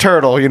 Squirtle the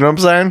turtle. You know what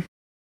I'm saying?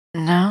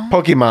 No.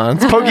 Pokemons.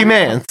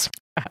 Pokemans.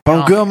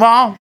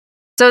 Pokemon.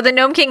 So the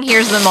Gnome King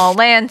hears them all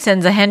land,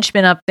 sends a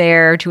henchman up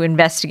there to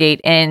investigate,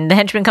 and the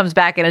henchman comes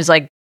back and is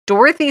like,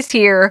 Dorothy's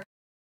here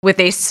with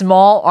a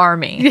small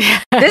army.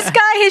 This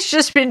guy has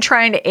just been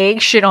trying to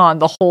egg shit on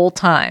the whole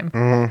time.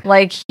 Mhm.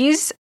 Like,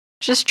 he's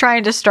just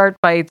trying to start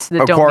fights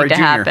that don't Aquari need to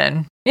Jr.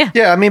 happen. Yeah.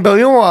 Yeah, I mean, but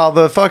meanwhile,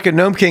 the fucking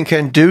Gnome King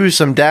can do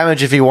some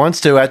damage if he wants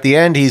to. At the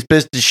end, he's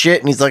pissed as shit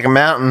and he's like a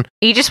mountain.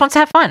 He just wants to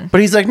have fun. But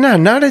he's like, no,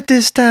 not at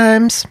this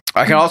times.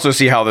 I can also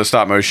see how the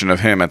stop motion of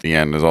him at the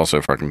end is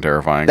also fucking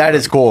terrifying. That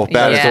is cool.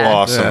 That is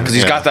awesome. Because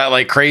he's got that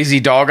like crazy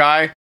dog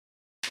eye.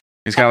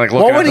 He's kind of like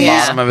Well, looking when at the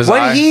he's- bottom of his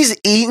when eye. he's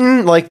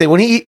eating, like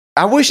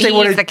I wish He they eats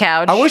would have the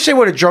couch. I wish they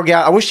would have drug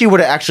out. I wish he would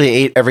have actually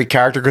ate every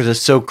character because it's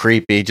so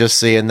creepy just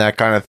seeing that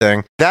kind of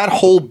thing. That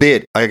whole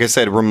bit, like I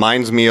said,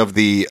 reminds me of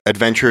the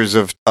Adventures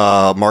of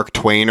Mark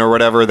Twain or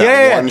whatever.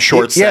 That one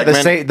short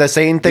segment. the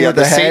same thing Yeah, with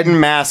the head. Satan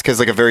mask has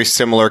like a very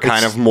similar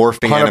kind of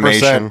morphing 100%.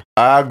 animation.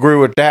 I agree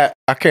with that.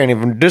 I can't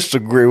even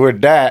disagree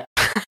with that.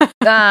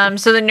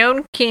 So the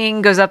Gnome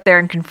King goes up there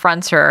and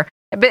confronts her.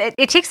 But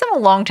it takes them a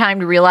long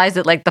time to realize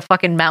that, like, the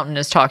fucking mountain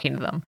is talking to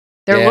them.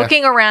 They're Yeah.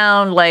 looking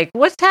around like,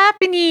 what's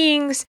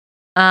happening?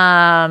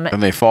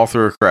 And they fall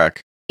through a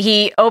crack.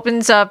 He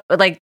opens up,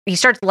 like, he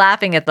starts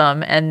laughing at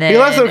them, and then He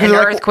lets them an because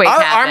like, earthquake our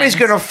happens. army's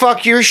gonna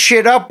fuck your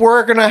shit up.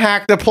 We're gonna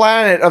hack the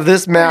planet of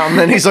this mountain.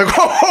 And he's like,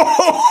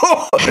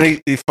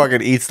 and he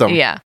fucking eats them.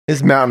 Yeah.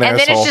 His mountain And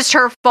then asshole. it's just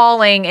her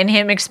falling and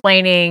him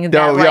explaining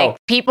that, Yo, like, yo.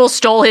 people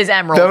stole his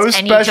emeralds Those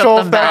and he took special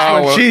them effects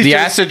back. when she's the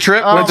just- acid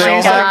trip. Oh when they my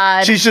all-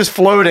 God. She's just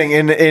floating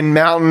in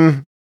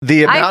mountain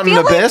the I mountain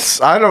feel like-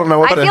 abyss. I don't know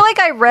what I the- feel like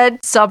I read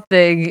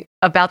something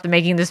about the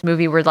making of this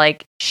movie where,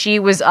 like, she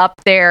was up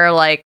there,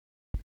 like,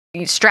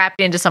 strapped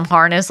into some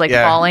harness, like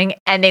Yeah. falling,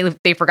 and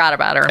they forgot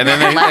about her. And then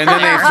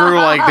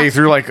they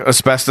threw like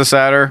asbestos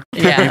at her.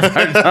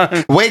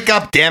 Yeah. Wake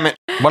up, damn it!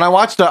 When I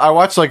watched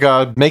like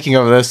a making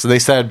of this, they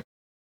said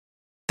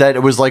that it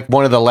was like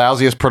one of the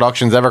lousiest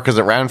productions ever because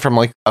it ran from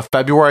like a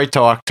February to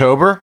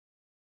October.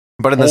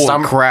 But in the Holy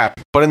summer, crap!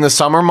 But in the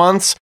summer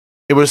months,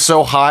 it was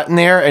so hot in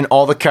there, and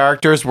all the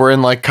characters were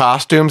in like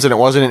costumes, and it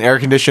wasn't an air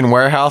conditioned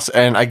warehouse.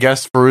 And I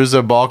guess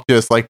Fairuza Balk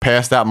just like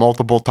passed out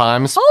multiple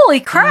times Holy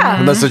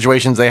crap! in the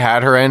situations they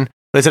had her in.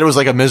 They said it was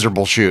like a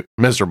miserable shoot,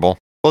 miserable.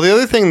 Well, the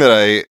other thing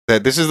that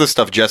this is the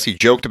stuff Jesse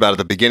joked about at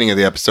the beginning of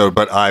the episode,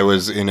 but I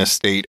was in a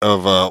state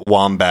of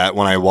wombat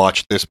when I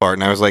watched this part,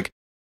 and I was like,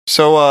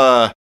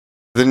 so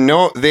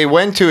they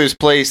went to his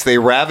place, they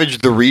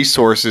ravaged the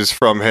resources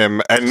from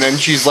him, and then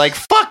she's like,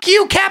 "Fuck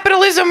you,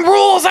 capitalism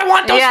rules! I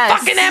want those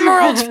fucking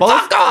emeralds!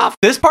 Fuck off!"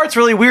 This part's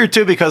really weird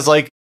too because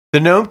like the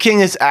Gnome King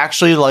is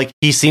actually like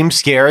he seems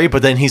scary,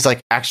 but then he's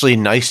like actually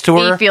nice to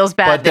her. He feels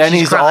bad but that then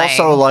she's he's crying.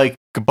 also like,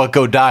 but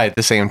go die at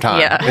the same time.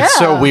 Yeah. It's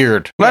so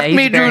weird. Yeah, Let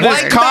me he's do very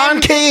this weird. con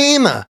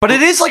came. But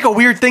it is like a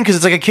weird thing because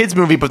it's like a kids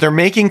movie, but they're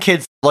making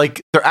kids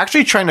like they're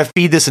actually trying to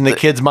feed this into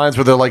kids' minds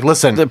where they're like,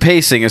 listen, the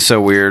pacing is so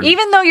weird.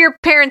 Even though your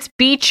parents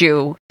beat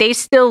you, they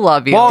still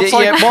love you. Well, it's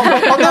like,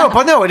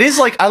 but no, it is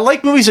like I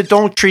like movies that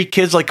don't treat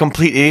kids like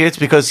complete idiots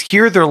because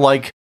here they're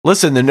like,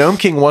 listen, the Gnome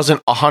King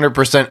wasn't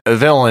 100% a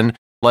villain.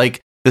 Like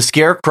the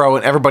Scarecrow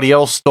and everybody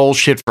else stole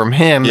shit from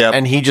him,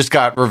 and he just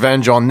got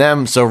revenge on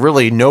them. So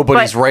really,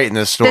 nobody's right in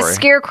this story. The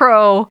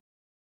Scarecrow,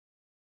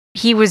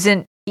 he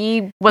wasn't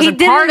part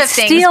didn't of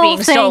things steal being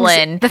things.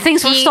 stolen. The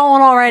things were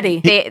stolen already.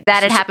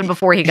 That had happened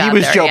before he got he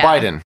was there. Joe yeah.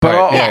 Biden,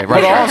 But,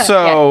 but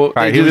also,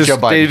 Right, they, he do was this,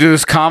 Joe Biden. they do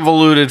this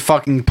convoluted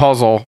fucking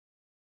puzzle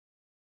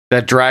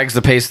that drags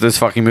the pace of this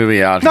fucking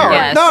movie out No, here.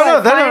 Yes.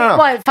 no.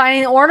 What,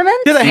 finding ornaments?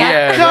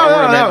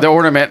 Yeah, the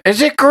ornament.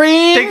 Is it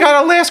green? They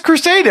got a Last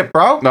Crusade it,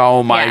 bro.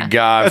 Oh my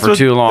god, That's for what-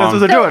 too long. that's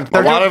what they're doing.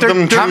 A lot of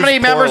them. How many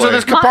members of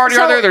this party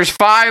are there? There's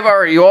 5. All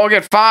right, you all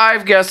get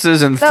 5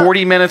 guesses, and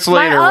 40 minutes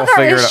later, My we'll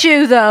figure other it out.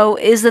 issue, though,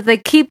 is that they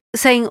keep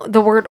saying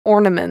the word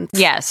ornaments.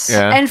 Yes.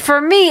 Yeah. And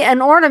for me,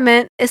 an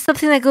ornament is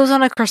something that goes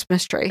on a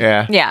Christmas tree.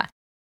 Yeah. Yeah.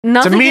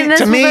 Nothing in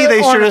this to me, was an they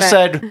should have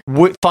ornament.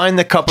 said, find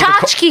the cup of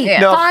Tchotchke. the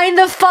no, Find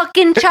the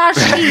fucking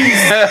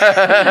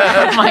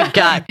tchotchkes. Oh my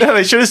god. no,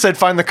 they should have said,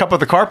 find the cup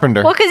of the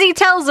carpenter. Well, because he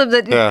tells them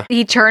that Yeah.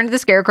 he turned the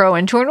Scarecrow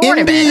into an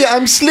ornament. Indy,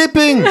 I'm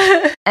slipping.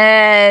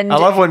 And I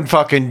love when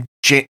fucking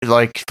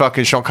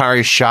Sean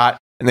Connery shot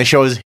and they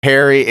show his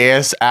hairy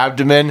ass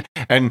abdomen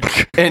and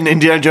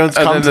Indiana Jones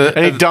And comes then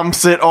and he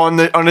dumps it on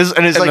his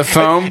and like the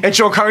foam. and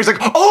Sean Connery's like,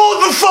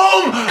 oh the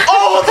foam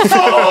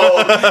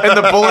and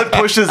the bullet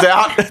pushes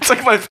out. It's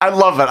like I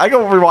love it. I go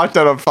rewatch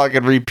that on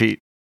fucking repeat.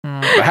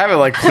 I have it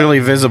like clearly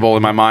visible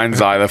in my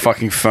mind's eye, the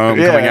fucking foam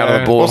coming out of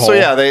the bullet Well, so hole.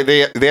 yeah,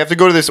 they have to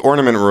go to this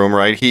ornament room,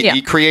 right?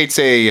 He creates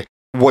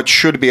what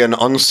should be an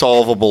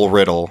unsolvable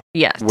riddle.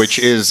 Yes. Which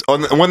is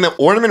when the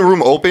ornament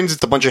room opens,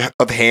 it's a bunch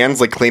of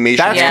hands like claymation.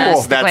 That's hands.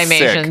 cool. That's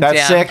sick.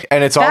 That's sick,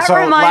 and it's That also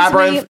reminds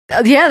Labyrinth.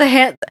 me, the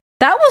hand.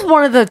 That was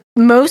one of the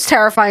most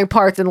terrifying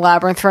parts in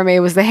Labyrinth for me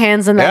was the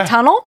hands in that Yeah.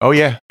 tunnel. Oh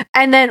yeah.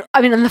 And then,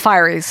 I mean, in the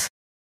Fireys.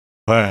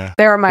 They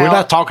were my We're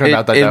not talking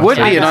about that. It though. would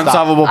be I an know.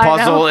 unsolvable I know.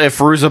 puzzle if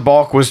Ruza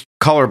Balk was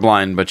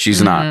colorblind, but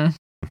she's not.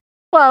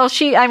 Well,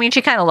 she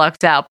kind of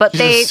lucked out, but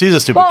she's a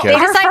stupid kid. They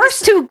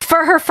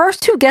Her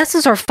first two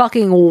guesses are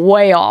fucking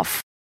way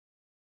off.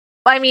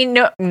 I mean,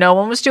 no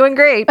one was doing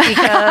great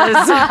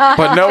because.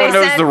 But no one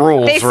knows the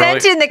rules, They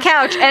right? sent in the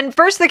couch, and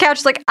first the couch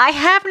is like, "I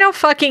have no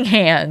fucking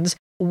hands.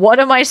 What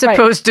am I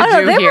supposed to I know,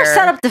 do they here?" were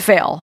set up to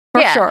fail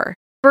for Yeah. sure.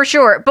 For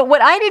sure. But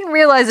what I didn't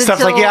realize Stuff's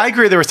until like, yeah, I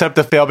agree they were set up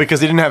to fail because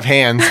they didn't have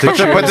hands. But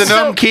the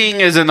Gnome King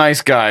is a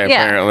nice guy,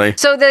 apparently.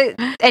 So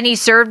he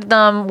served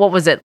them, what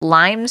was it,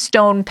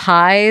 limestone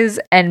pies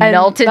and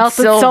melted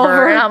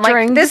silver. And I'm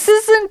like, this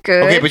isn't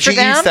good. Okay, but for she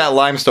them. eats that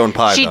limestone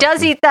pie. She though.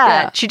 does eat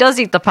that. Yeah. She does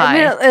eat the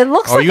pie. I mean, it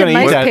looks Oh, like you're a gonna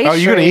nice eat that? pastry. Oh,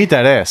 you're gonna eat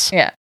that ass?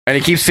 Yeah. And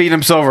he keeps feeding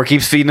him silver,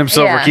 keeps feeding him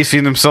silver, Yeah. keeps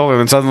feeding him silver,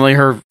 and suddenly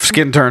her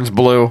skin turns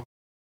blue.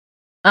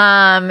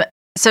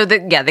 So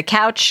the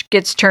couch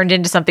gets turned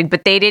into something,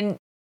 but they didn't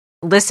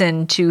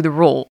listen to the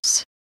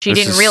rules. She This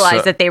didn't is realize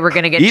so- that they were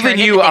going to get Even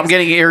turned you, into I'm things.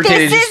 getting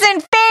irritated. This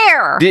isn't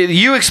fair.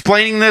 You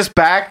explaining this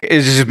back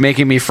is just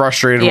making me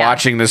frustrated Yeah.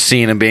 watching this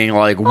scene and being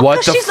like,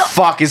 what the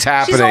fuck is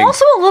happening? She's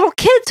also a little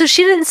kid, so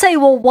she didn't say,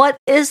 well, what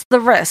is the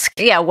risk?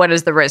 Yeah, what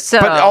is the risk? So,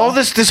 But all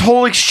this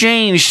whole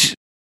exchange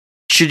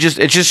should just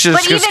But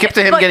even- skip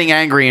to him but- getting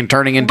angry and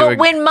turning into but a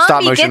when stop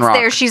mommy motion gets rock.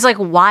 there, she's like,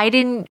 why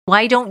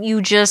don't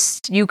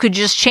you could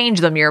just change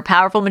them? You're a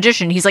powerful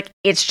magician. He's like,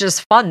 it's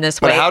just fun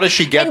this But way. how does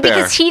she get and there?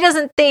 Because he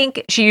doesn't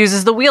think she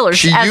uses the wheelers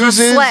She as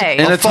uses a sleigh.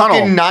 a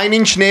fucking 9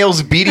 Inch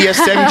Nails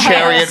BDSM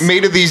chariot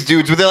made of these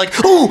dudes where they're like,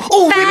 ooh,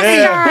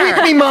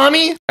 with me,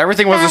 mommy.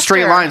 Everything was a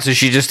straight Faster. line, so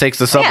she just takes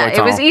the subway Yeah, it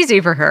tunnel. was easy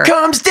for her.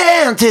 Comes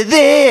down to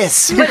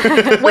this.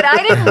 What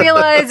I didn't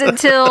realize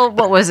until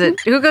what was it?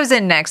 Who goes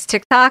in next?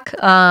 TikTok?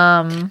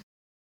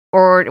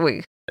 Or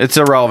wait. It's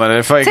irrelevant.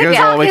 If it goes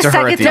all the way to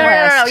her at the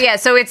end. No. Yeah,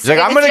 so it's He's like,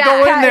 I'm gonna Jack. go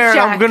in there and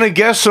Jack. I'm gonna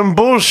guess some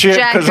bullshit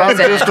Jack because I'm goes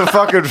in. just a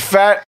fucking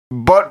fat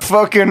butt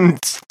fucking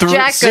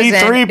Jack goes in.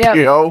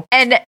 C3PO.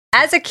 And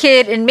as a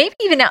kid, and maybe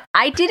even now,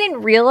 I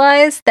didn't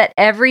realize that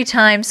every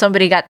time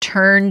somebody got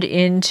turned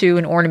into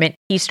an ornament,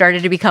 he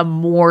started to become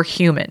more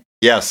human.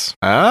 Yes.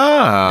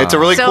 Ah. It's a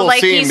really So, cool like,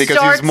 scene he because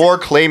starts- he's more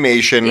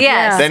claymation.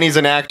 Yes. Then he's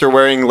an actor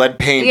wearing lead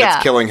paint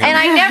that's killing him. And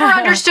I never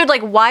understood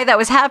like why that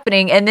was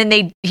happening. And then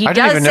he I didn't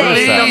does even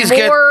notice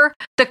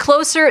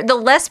that. say the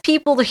less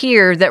people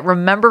here that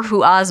remember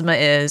who Ozma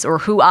is or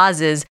who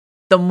Oz is,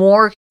 the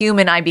more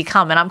human I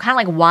become. And I'm kind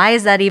of like, why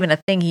is that even a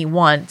thing he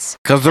wants?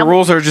 Because the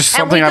rules are just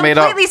something I made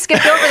up. And we completely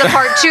skipped over the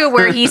part too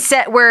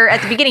where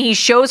at the beginning he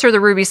shows her the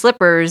ruby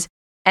slippers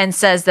and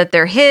says that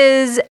they're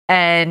his.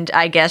 And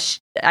I guess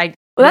Well,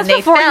 that's when they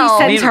before he fell,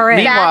 sends her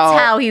in. That's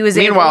how he was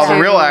able Meanwhile, to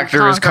the real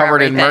actor is conquer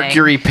covered in everything.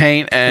 mercury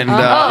paint and Oh,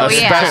 yeah.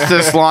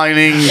 asbestos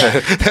lining.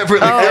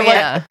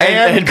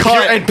 and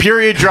cut and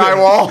period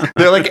drywall.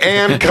 They're like,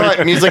 and cut.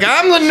 And he's like,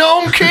 I'm the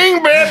Gnome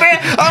King, baby.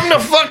 I'm the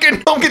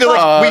fucking Gnome King. They're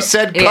like, we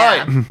said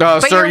cut.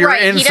 But Sir, you're your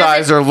right, he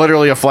insides are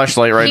literally a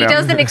fleshlight right he now.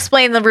 doesn't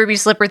explain the ruby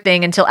slipper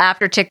thing until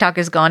after TikTok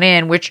has gone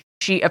in, which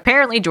she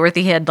apparently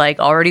Dorothy had like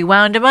already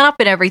wound him up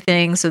and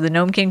everything. So the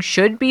Gnome King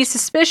should be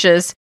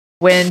suspicious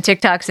when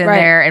TikTok's in Right.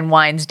 there and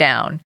winds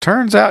down.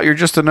 Turns out you're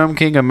just a Gnome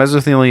King of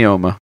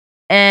mesothelioma.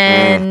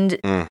 And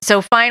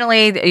so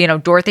finally,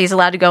 Dorothy's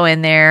allowed to go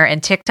in there,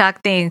 and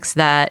TikTok thinks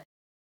that,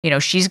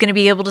 she's going to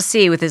be able to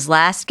see with his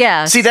last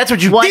guess. See, that's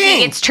what you he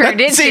think. gets turned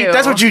into. See,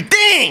 that's what you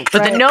think.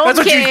 But the Gnome That's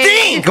what you King-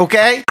 think,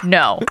 okay?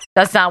 No,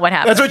 that's not what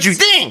happens. That's what you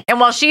think. And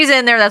while she's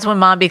in there, that's when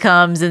Mom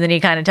becomes, and then he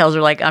kind of tells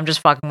her, like, I'm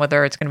just fucking with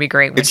her. It's going to be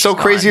great. When It's so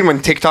she's crazy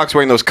when TikTok's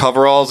wearing those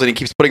coveralls and he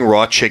keeps putting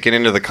raw chicken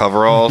into the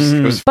coveralls.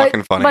 It was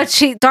fucking funny.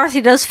 But Dorothy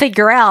does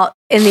figure out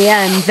in the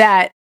end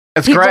that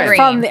It's people great.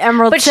 from the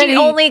Emerald But City. she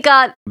only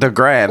got The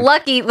grand.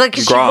 lucky, like,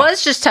 'cause she Gras.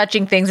 was just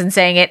touching things and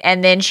saying it,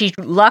 and then she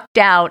lucked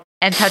out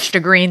and touched a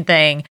green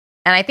thing.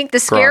 And I think the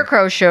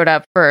Scarecrow showed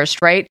up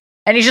first, right?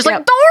 And he's just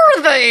like,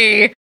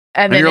 Dorothy!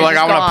 And then you're it's like,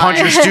 just I want gone. to punch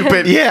your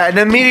stupid, Yeah, and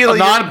immediately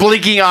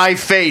non-blinking eye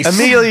face.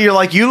 Immediately, you're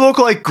like, you look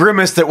like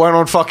Grimace that went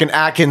on fucking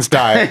Atkins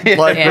diet.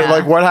 Like, Yeah.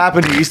 like what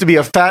happened? You used to be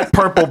a fat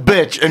purple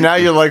bitch, and now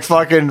you're like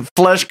fucking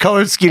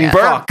flesh-colored skinny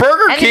fuck.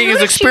 Burger And King who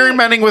is is she-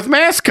 experimenting with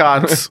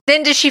mascots.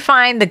 Then does she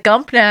find the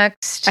Gump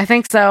next? I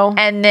think so.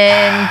 And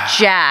then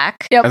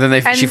Jack. And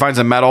then she finds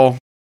a medal.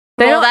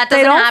 That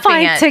doesn't don't happen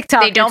find yet.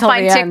 TikTok They don't until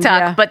find the end, TikTok,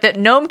 yeah. but the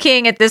Gnome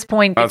King at this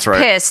point That's gets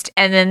right. pissed,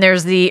 and then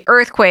there's the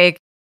earthquake,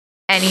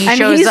 and he And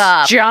shows he's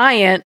up,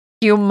 giant.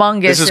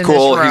 humongous. This is in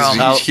cool. This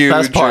room. He's huge.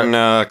 best part. And,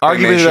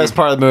 Arguably the best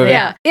part of the movie.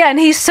 Yeah, and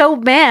he's so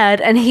mad,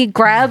 and he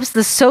grabs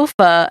the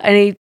sofa,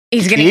 and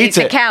he's gonna He eat eats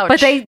the it. couch.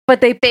 But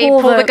they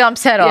pull the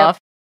Gump's head Yep. off.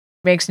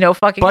 Makes no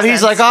fucking But sense.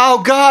 he's like, oh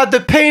god, the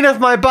pain of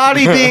my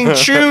body being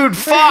chewed.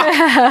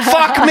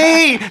 Fuck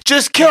me.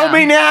 Just kill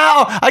me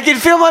now. I can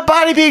feel my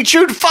body being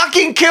chewed.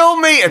 Fucking kill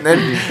me. And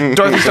then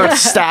Dorothy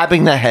starts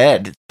stabbing the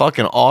head. It's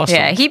fucking awesome.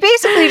 Yeah, he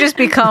basically just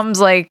becomes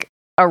like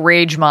a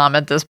rage mom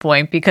at this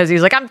point because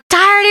he's like, I'm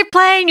tired of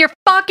playing your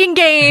fucking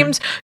games.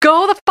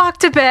 Go the fuck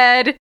to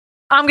bed.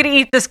 I'm gonna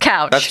eat this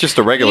couch. That's just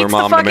a regular Eats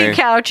mom the to fucking me.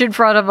 couch in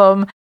front of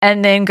him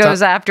and then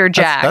goes after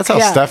Jack. That's how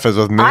Steph is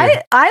with me.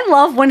 I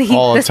love when he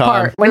all the this time.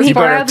 part when you he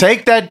better grabs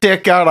take that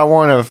dick out. I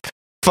want to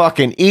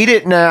fucking eat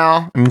it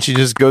now. And she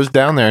just goes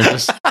down there and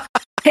just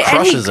and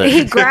crushes he, it.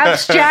 he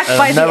grabs Jack And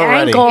by I'm the never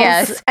ready. ankles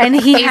Yes. and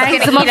he He's hangs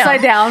gonna him eat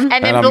upside down.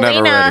 And then And I'm never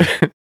Belina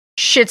ready.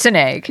 shits an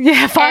egg.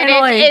 Yeah,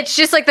 finally. And it's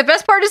just like the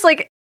best part is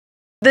like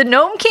the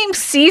Gnome King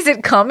sees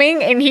it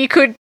coming and he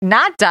could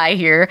not die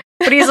here,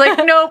 but he's like,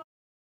 nope.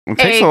 It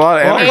takes a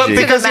lot of Well, energy.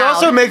 but because he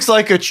also makes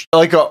like a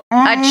choking.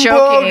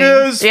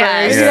 bogus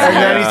Yes. face, Yeah. and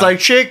then he's like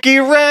chicky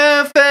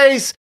red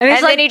face. And,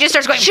 then he just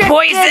starts going,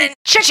 poison,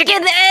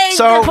 chicken egg,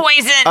 So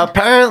poison.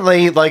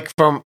 apparently, like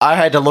I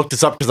had to look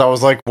this up because I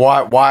was like,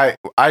 why?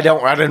 I've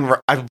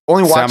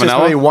only watched this Salmonella?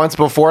 movie once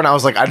before, and I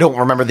was like, I don't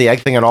remember the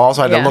egg thing at all,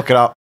 so I had Yeah. to look it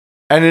up.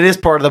 And it is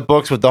part of the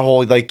books with the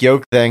whole like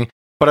yolk thing.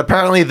 But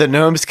apparently, the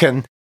gnomes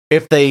can,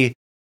 if they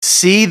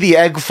see the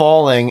egg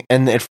falling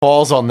and it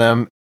falls on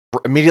them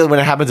immediately when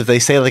it happens, if they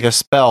say like a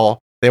spell,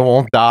 they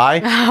won't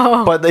die.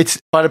 Oh.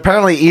 But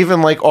apparently,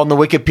 even like on the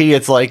Wikipedia,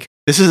 it's like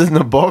this is in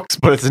the books,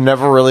 but it's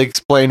never really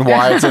explained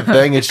why it's a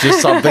thing. It's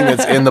just something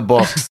that's in the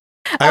books.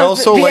 I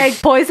also the like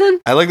egg poison.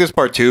 I like this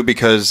part too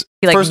because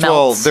He, like, first of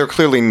all, melts. they're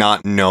clearly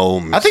not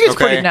gnomes. I think it's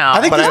okay? pretty.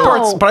 I think But this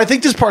part's, but I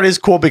think this part is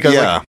cool because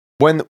Yeah.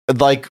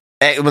 like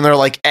when they're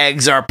like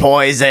eggs are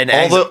poison,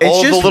 all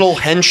the little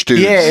hench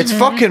dudes. yeah, it's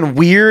fucking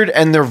weird,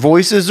 and their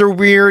voices are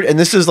weird, and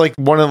this is like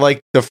one of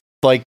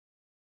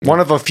one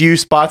of a few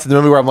spots in the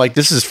movie where I'm like,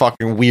 this is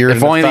fucking weird. If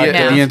and the only fact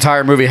that- the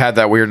entire movie had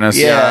that weirdness.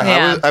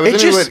 Yeah, I was It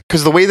into just- it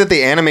because the way that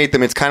they animate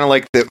them, it's kind of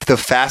like the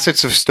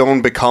facets of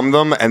stone become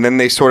them, and then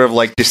they sort of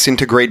like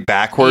disintegrate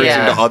backwards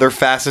Yeah. into other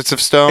facets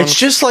of stone. It's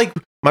just like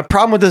my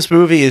problem with this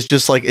movie is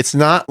just like it's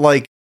not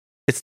like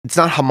it's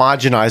not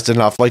homogenized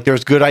enough. Like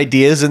there's good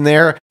ideas in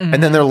there,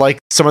 and then they're like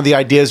some of the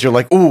ideas you're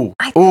like, ooh,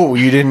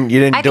 you didn't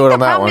do it on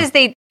that one. The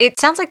problem is it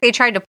sounds like they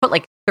tried to put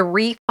like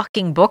 3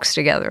 fucking books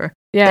together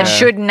Yeah. that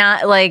should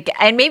not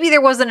and maybe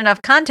there wasn't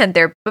enough content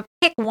there, but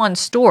pick one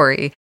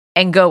story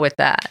and go with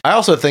that. I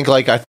also think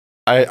like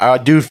I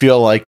do feel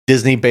like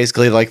Disney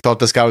basically like thought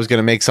this guy was going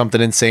to make something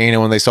insane,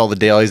 and when they saw the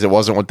dailies, it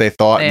wasn't what they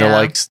thought, and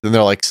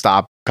they're like,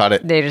 stop, cut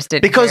it. They just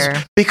didn't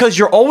because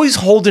you're always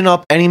holding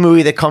up any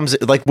movie that comes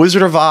like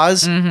Wizard of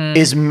Oz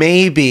is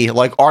maybe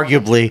like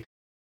arguably.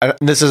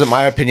 This isn't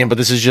my opinion, but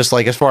this is just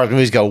like as far as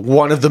movies go,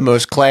 one of the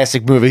most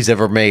classic movies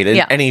ever made in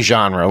any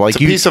genre. Like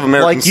It's a piece of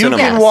American you cinema.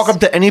 can walk up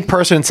to any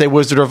person and say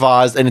Wizard of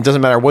Oz, and it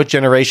doesn't matter what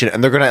generation,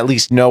 and they're going to at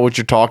least know what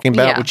you're talking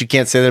about, which you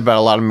can't say that about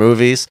a lot of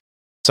movies.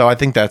 So I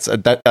think I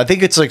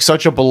think it's like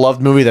such a beloved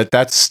movie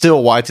that's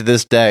still why to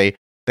this day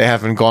they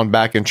haven't gone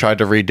back and tried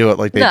to redo it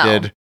like they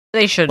did.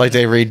 They should like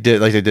they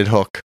did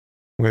Hook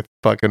with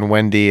fucking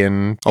Wendy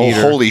and Oh,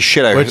 Peter. holy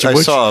shit, I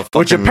saw a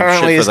which fucking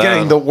apparently shit for is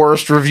getting that. the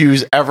worst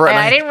reviews ever. Yeah, and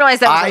I didn't realize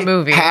that was a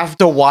movie. I have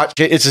to watch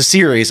it. It's a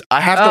series.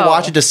 I have to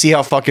watch it to see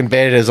how fucking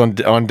bad it is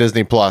on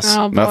Disney Plus.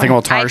 Oh, boy. Nothing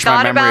will tarnish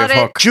my memory of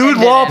Hook. Jude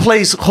Law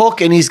plays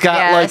Hook, and he's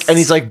got and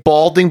he's like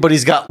balding, but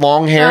he's got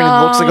long hair, and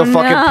he looks like a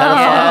fucking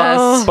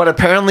pedophile. Yes. But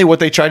apparently,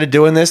 what they tried to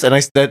do in this, and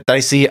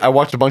I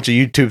watched a bunch of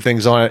YouTube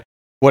things on it.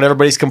 What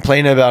everybody's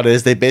complaining about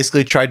is they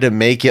basically tried to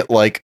make it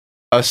like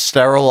a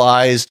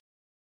sterilized,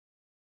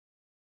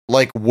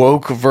 like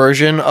woke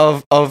version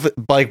of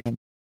like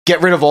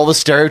get rid of all the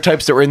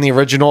stereotypes that were in the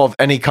original of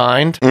any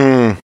kind.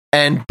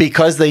 And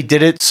because they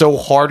did it so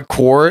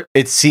hardcore,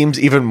 it seems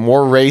even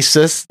more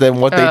racist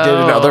than what they did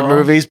in other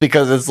movies,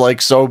 because it's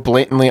like so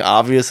blatantly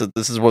obvious that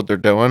this is what they're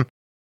doing.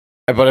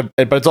 But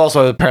it's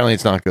also apparently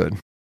it's not good.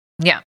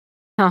 Yeah.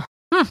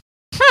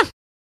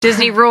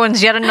 Disney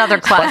ruins yet another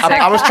classic.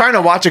 I was trying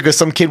to watch it because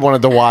some kid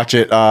wanted to watch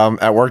it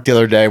at work the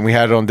other day, and we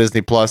had it on Disney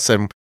Plus,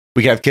 and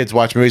we could have kids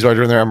watch movies while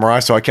doing their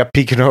MRI. So I kept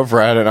peeking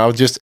over at it, and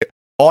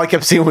all I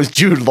kept seeing was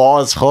Jude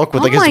Law's Hook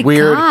with like his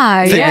weird,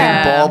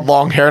 thinning, bald,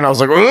 long hair, and I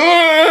was like,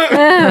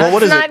 well,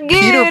 what is not it?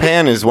 good. Peter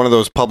Pan is one of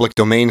those public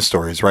domain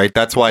stories, right?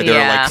 That's why there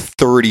are like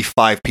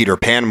 35 Peter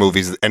Pan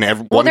movies, and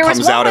one there was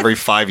comes one out with- every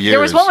 5 years. There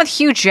was one with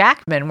Hugh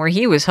Jackman where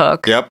he was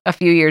Hook a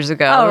few years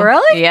ago. Oh,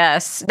 really?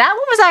 Yes. That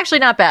one was actually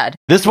not bad.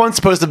 This one's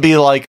supposed to be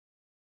like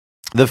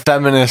the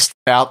feminist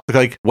out,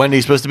 like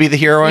Wendy's supposed to be the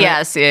hero in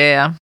Yes,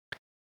 yeah.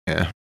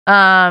 Yeah.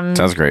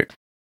 Sounds great.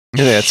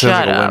 Yeah, it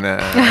sounds Shut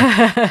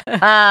like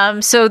a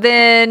win. So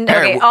then,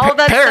 okay, all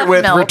that Pair stuff it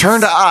with melts.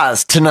 Return to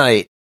Oz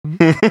tonight.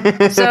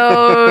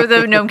 So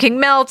the Gnome King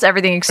melts,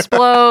 everything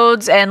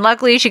explodes, and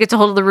luckily she gets a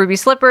hold of the ruby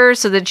slippers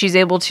so that she's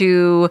able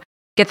to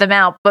get them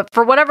out. But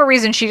for whatever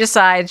reason, she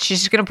decides she's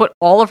just going to put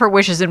all of her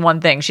wishes in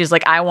one thing. She's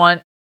like, I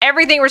want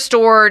everything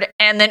restored,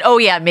 and then, oh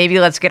yeah, maybe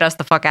let's get us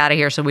the fuck out of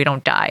here so we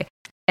don't die.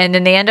 And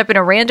then they end up in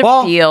a random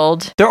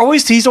field.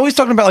 He's always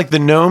talking about like the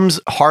gnomes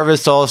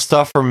harvest all this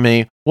stuff from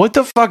me. What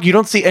the fuck? You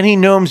don't see any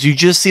gnomes. You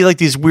just see like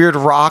these weird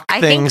rock I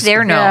think things.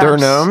 they're gnomes. They're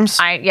gnomes.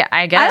 I guess.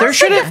 I don't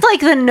think it's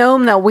like the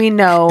gnome that we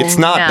know. It's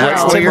not. No.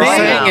 That's What you're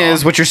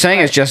right. saying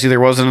is, Jesse, there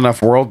wasn't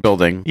enough world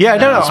building. Yeah,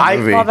 no.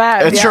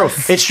 that, It's true.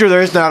 It's true.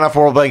 There is not enough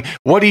world building.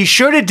 What he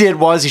should have did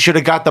was he should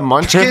have got the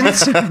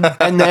Munchkins,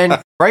 and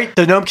then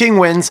the Gnome King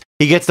wins.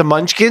 He gets the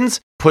Munchkins,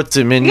 puts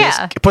him in,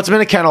 puts him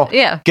in a kennel.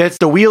 Yeah. Gets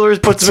the Wheelers,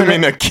 puts them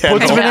in a kennel.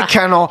 puts them in a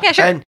kennel. Yeah,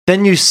 sure. And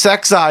then you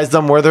sexize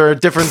them where they're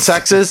different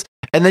sexes.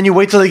 And then you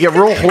wait till they get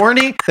real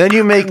horny. Then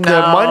you make the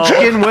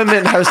Munchkin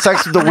women have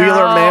sex with the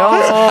Wheeler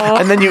males.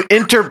 And then you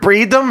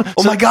interbreed them.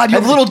 Oh my God, you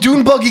have little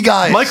dune buggy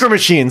guys. Micro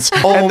Machines.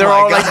 Oh and they're my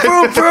all God. like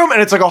boom, boom.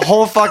 And it's like a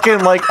whole fucking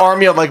like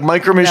army of like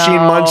Micro Machine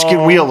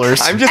Munchkin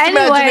Wheelers. I'm just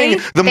imagining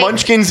the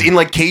Munchkins in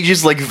like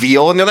cages like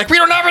veal, and they're like, we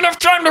don't have enough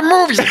time to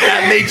move. He's like,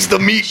 that makes the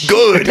meat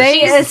good.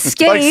 They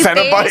escaped.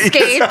 They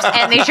escaped,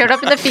 and they showed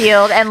up in the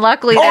field, and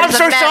luckily Oh, there's I'm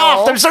so a metal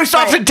soft. I'm so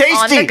soft and tasty.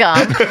 on the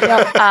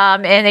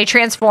gun. And they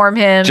transform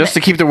him. Just to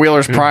keep the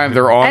Wheelers primed,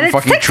 they're on And it's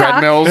fucking TikTok.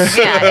 treadmills.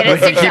 Yeah, and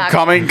it's they keep TikTok.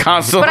 coming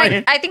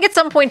constantly. But I think at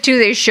some point too,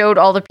 they showed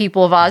all the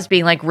people of Oz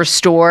being like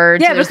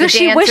restored. Yeah, So there's because the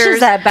she wishes dancers.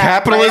 that back.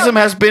 Capitalism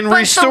has been But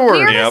restored. the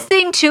weirdest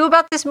thing too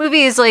about this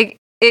movie is like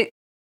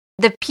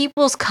the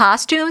people's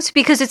costumes,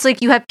 because it's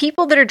like you have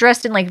people that are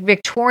dressed in like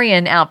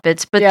Victorian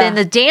outfits, but then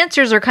the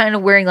dancers are kind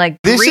of wearing like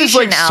This is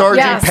Grecian like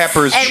Sergeant outfits.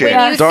 Pepper's And shit.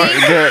 when you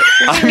think-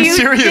 I'm you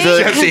serious,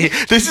 think-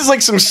 Jesse. This is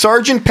like some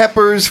Sergeant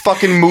Pepper's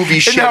fucking movie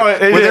shit. No, where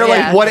they're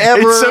yeah. like,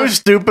 whatever. It's so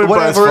stupid, but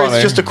it's Whatever. funny.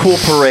 It's just a cool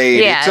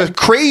parade. Yeah. It's a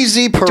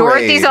crazy parade.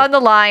 Dorothy's on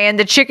the lion,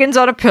 the chicken's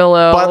on a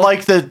pillow. But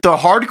like the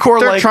hardcore,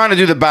 They're like trying to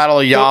do the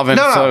Battle of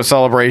Yavin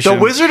celebration. The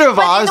Wizard of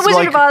But in Oz, the Wizard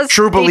like of Oz,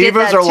 true they did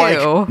believers that are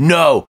too. like,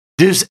 no,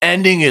 this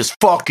ending is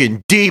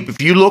fucking deep.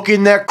 If you look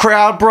in that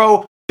crowd,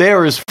 bro,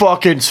 there is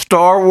fucking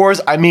Star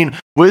Wars. I mean,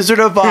 Wizard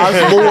of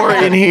Oz lore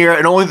in here,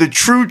 and only the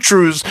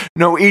trues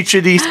know each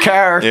of these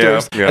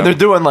characters. Yeah, yeah. And they're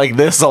doing like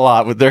this a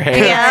lot with their hands.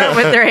 Yeah,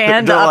 with their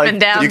hand They're up like- and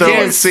down. You They're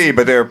can't like- see,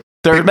 but they're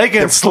making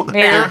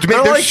Yeah.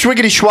 they're like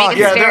schwiggity schwag.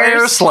 yeah, they're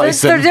air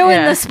slicing They're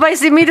doing the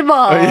spicy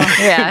meatball.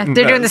 Yeah,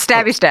 they're doing the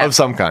stabby stab of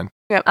some kind.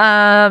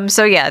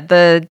 So yeah,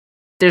 the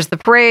there's the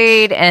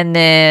parade, and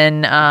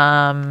then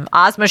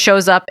Ozma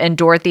shows up, and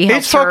Dorothy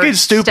helps It's fucking her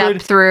stupid.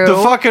 step through. The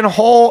fucking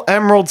whole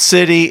Emerald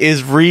City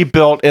is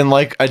rebuilt in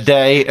like a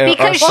day.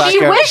 Because she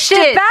wished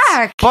it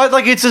back. But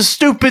like, it's a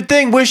stupid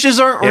thing. Wishes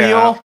aren't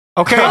real.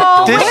 Okay.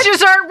 Oh,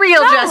 wishes aren't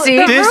real, Jesse.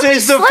 This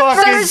is the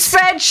fucking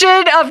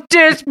suspension of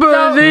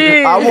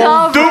disbelief. I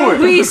won't do it.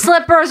 Ruby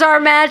slippers are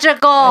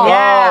magical.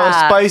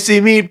 Oh,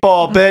 spicy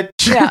meatball, bitch.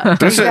 Yeah.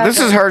 This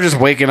is her just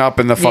waking up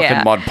in the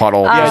fucking mud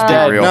puddle. Yeah,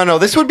 That's real. No,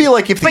 this would be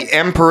like if the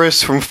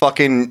Empress from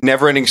fucking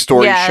Neverending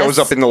Story Yes, shows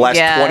up in the last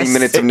yes. 20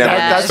 minutes of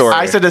Neverending Story.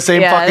 I said the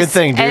same Yes, fucking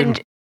thing,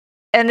 dude.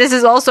 And this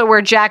is also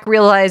where Jack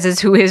realizes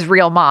who his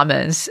real mom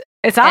is.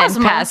 It's and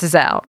Ozma. passes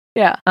out.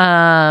 Yeah.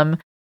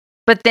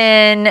 But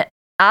then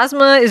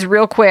Ozma is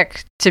real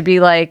quick to be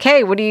like,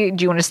 "Hey, do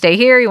you want to stay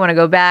here? You want to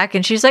go back?"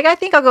 And she's like, "I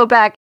think I'll go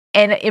back."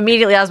 And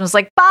immediately Ozma's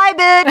like, "Bye,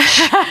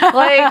 bitch!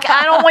 Like,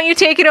 I don't want you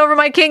taking over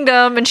my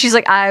kingdom." And she's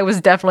like, "I was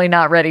definitely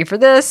not ready for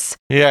this."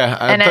 Yeah.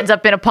 And ends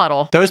up in a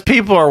puddle. Those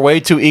people are way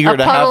too eager A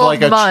to have puddle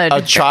like of mud.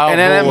 a child. And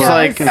then Em's ruler.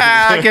 like,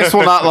 I guess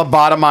we'll not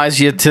lobotomize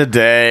you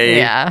today.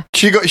 Yeah.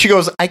 She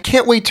goes, I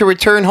can't wait to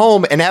return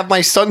home and have my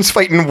sons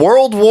fight in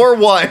World War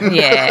One.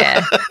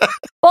 Yeah.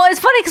 Well,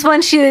 it's funny because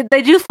when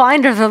they do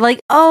find her, they're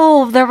like,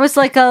 "Oh, there was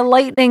like a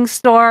lightning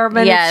storm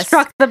and it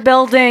struck the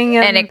building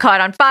and it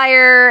caught on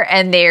fire,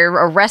 and they're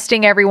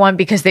arresting everyone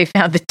because they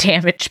found the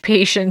damaged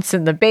patients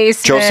in the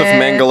basement." Joseph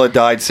Mengele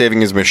died saving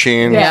his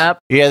machine. Yep.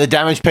 Yeah, the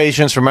damaged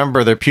patients,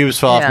 remember, their pubes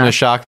fell off Yeah. from the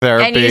shock And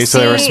therapy, you so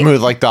they were see-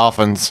 smooth like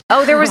dolphins.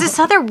 Oh, there was this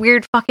other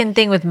weird fucking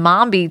thing with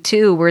Mombi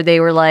too, where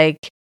they were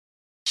like,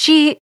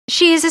 she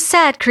is a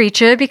sad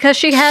creature because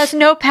she has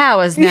no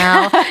powers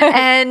now,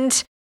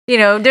 and you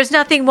know, there's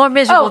nothing more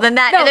miserable than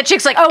that. And the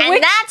chick's like,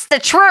 and that's the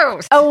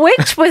truth. A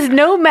witch with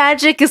no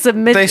magic is a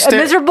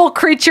miserable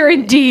creature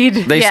indeed.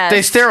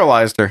 They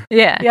sterilized her.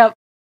 Yeah. Yep.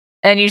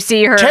 And you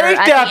see her. Take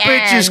at that the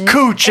bitch's end,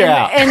 cooch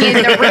out. And in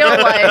the real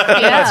life,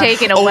 being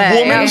taken away.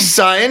 A woman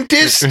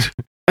scientist?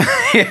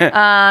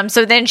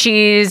 So then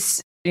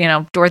she's,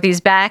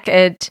 Dorothy's back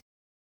at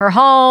her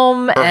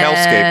home. Her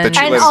hellscape that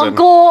she and lives in.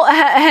 Uncle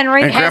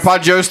Henry And Grandpa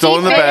Joe's still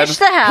in the bed. finished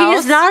the house. He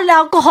is not an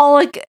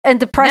alcoholic and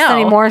depressed No.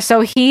 anymore,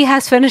 so he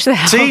has finished the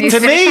house. See,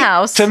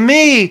 to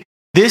me,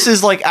 this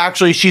is like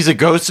actually she's a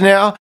ghost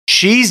now.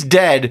 She's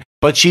dead,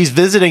 but she's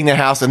visiting the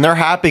house, and they're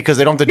happy because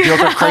they don't have to deal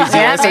with her crazy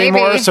Yeah, ass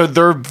anymore. maybe.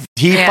 So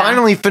he Yeah.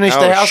 finally finished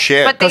Oh, the house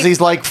shit. But they- because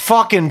he's like,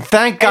 fucking,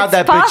 thank God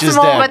that bitch is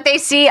possible, dead.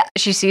 but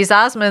she sees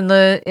Ozma in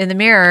the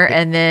mirror,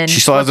 and then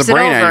She still has a flips it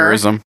brain over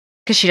aneurysm.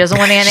 because she doesn't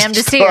want Aunt Em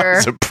to see Still her.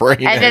 has a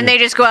brain And then they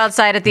just go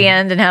outside at the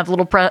end and have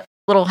little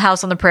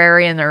house on the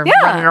prairie, and they're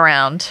running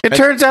around. It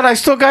turns out I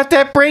still got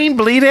that brain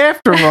bleed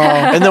after all.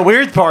 And the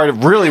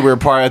really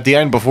weird part at the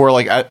end, before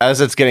like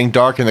as it's getting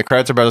dark and the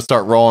credits are about to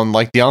start rolling,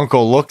 like the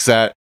uncle looks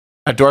at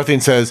Dorothy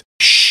and says,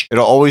 "Shh,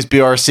 it'll always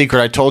be our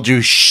secret. I told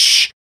you,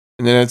 shh."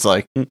 And then it's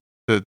like it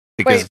gets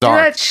Wait, do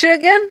dark. that shit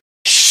again?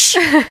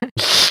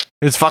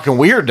 It's fucking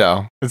weird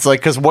though. It's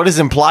like, because what is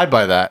implied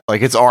by that?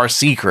 Like, it's our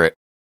secret.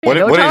 Don't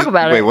talk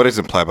about it. What is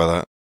implied by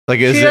that? Like,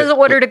 She is it doesn't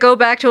want her to go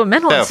back to a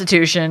mental Yeah.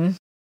 institution.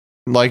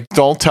 like,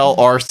 don't tell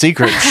our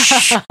secret?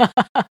 Shh.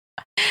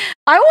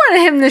 I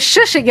wanted him to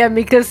shush again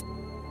because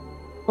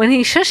when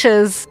he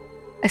shushes,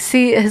 I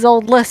see his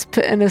old lisp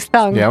in his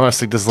tongue. Yeah, I'm gonna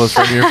stick this list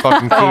right in your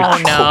fucking cooch.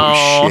 Oh, no.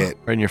 Oh, shit.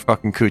 Right in your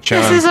fucking cooch.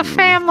 This is a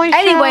family show.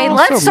 Anyway,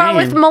 let's so start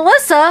with mean.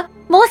 Melissa.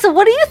 Melissa,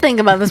 what do you think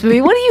about this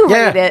movie? What do you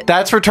rate it?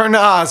 That's Return to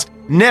Oz,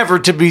 never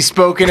to be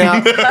spoken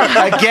out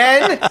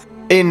again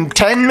in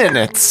 10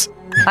 minutes.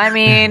 I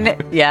mean,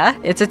 yeah,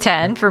 it's a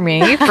 10 for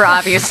me for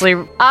obvious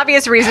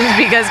reasons,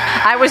 because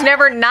I was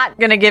never not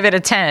going to give it a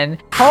 10.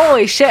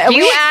 Holy shit.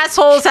 You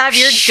assholes have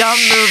your dumb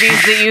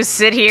movies that you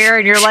sit here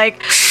and you're like,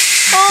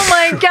 oh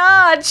my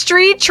God,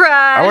 street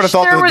trash. I would've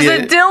thought there that was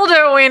the- a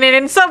dildo in it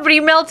and somebody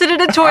melted in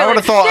a toilet.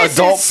 would've thought this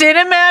adult- is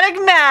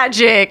cinematic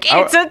magic.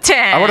 It's a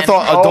 10. I would have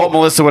thought adult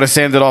Melissa would have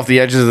sanded off the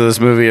edges of this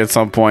movie at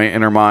some point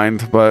in her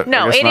mind, but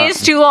No, I guess it not.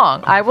 is too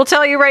long. I will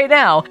tell you right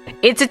now,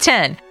 it's a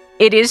 10.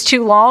 It is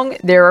too long.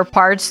 There are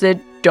parts that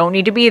don't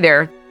need to be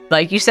there.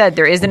 Like you said,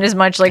 there isn't as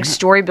much like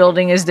story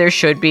building as there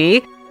should be.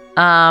 Is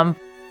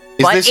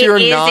but this it your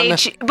is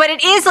non- but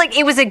it is like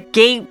it was a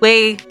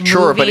gateway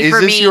Sure, movie but is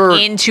for this me your-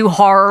 into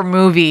horror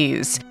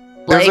movies.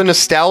 There's a Like,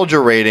 nostalgia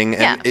rating,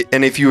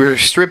 and if you were to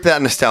strip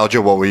that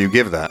nostalgia, what would you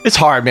give that? It's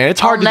hard, man.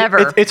 It's hard. I'll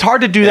never. It's hard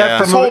to do Yeah. that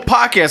for This whole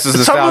podcast is Some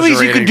nostalgia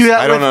movies you could ratings. do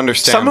that I with. don't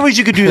understand. Some movies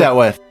you could do that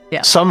with.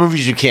 Yeah. Some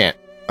movies you can't.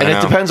 And I it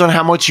know. depends on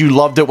how much you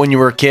loved it when you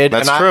were a kid.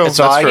 That's and true.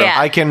 So That's I, true. Yeah.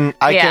 I can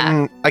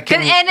and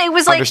it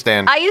was like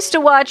understand. I used to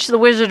watch The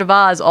Wizard of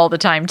Oz all the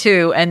time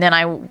too, and then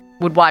I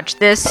would watch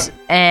this,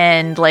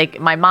 and like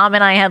my mom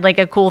and I had like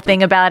a cool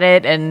thing about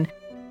it, and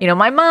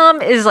my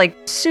mom is like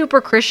super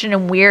Christian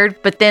and weird,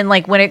 but then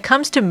like when it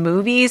comes to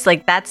movies,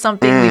 like that's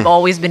something we've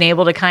always been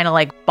able to kind of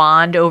like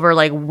bond over,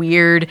 like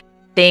weird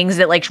things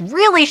that like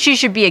really she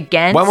should be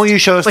against. When will you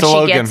show us but the she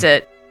Logan? gets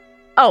it.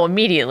 Oh,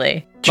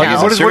 immediately.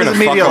 Like, what is You're gonna fuck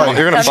media him like? up.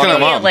 You're gonna fuck him up.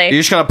 Immediately. You're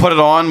just gonna put it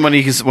on when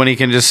he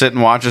can just sit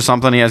and watch or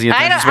something. He has the I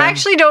attention span?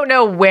 actually don't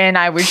know when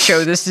I would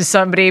show this to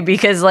somebody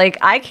because, like,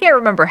 I can't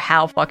remember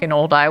how fucking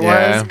old I was.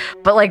 Yeah.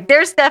 But, like,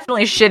 there's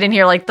definitely shit in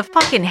here, like the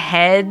fucking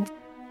head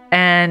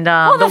and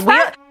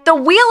the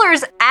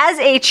Wheelers. As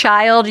a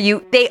child,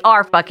 they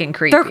are fucking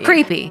creepy. They're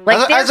creepy.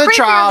 Like, they're as a creepier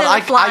child, than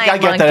the flying I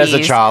get that as a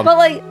monkeys. child. But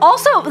like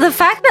also the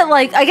fact that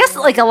like I guess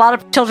like a lot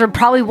of children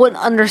probably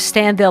wouldn't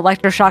understand the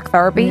electroshock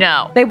therapy.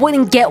 No. They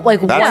wouldn't get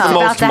like That's what's the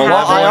about most to happen.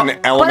 malevolent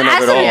element But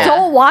of as it an all.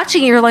 adult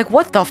watching it, you're like,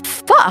 what the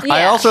fuck?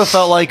 I also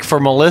felt like for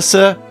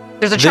Melissa,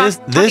 There's a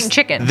talking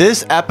chicken.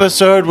 This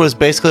episode was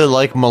basically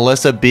like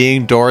Melissa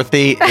being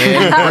Dorothy in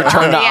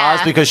Return to Yeah.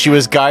 Oz because she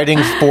was guiding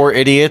 4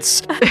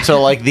 idiots to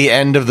like the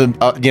end of the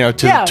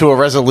to a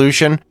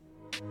resolution.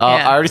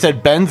 I already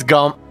said Ben's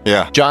Gump.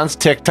 Yeah. John's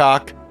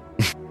TikTok.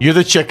 You're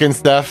the chicken,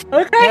 Steph.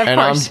 Okay, of and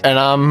course.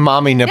 I'm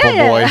mommy nipple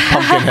boy,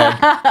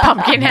 Pumpkinhead.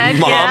 Pumpkinhead.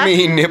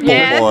 Mommy nipple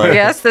boy.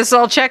 Yes, this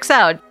all checks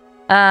out.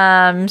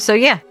 So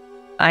yeah,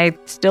 I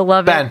still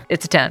love it.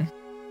 It's a 10.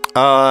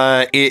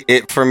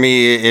 It for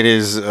me, it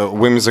is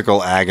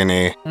whimsical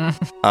agony.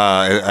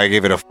 I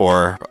gave it a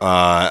 4.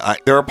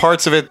 There are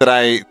parts of it that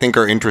I think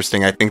are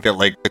interesting. I think that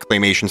like the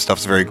claymation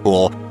stuff's very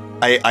cool.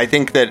 I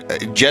think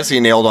that Jesse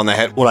nailed on the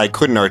head what I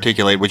couldn't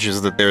articulate, which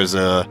is that there's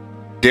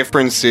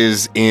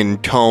differences in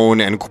tone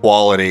and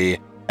quality,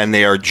 and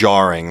they are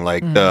jarring.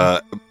 Like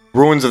the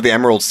Ruins of the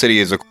Emerald City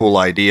is a cool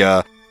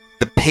idea.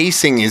 The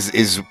pacing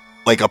is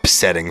like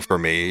upsetting for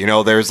me. You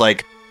know, there's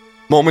like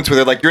moments where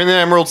they're like, you're in the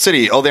Emerald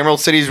City. Oh, the Emerald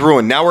City's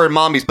ruined. Now we're at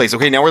Mommy's place.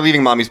 Okay, now we're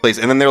leaving Mommy's place.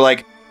 And then they're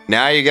like,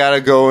 now you gotta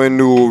go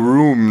into a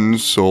room and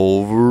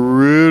solve a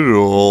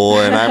riddle.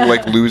 And I'm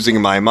like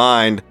losing my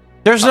mind.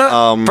 There's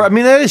not. I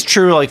mean, that is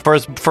true. Like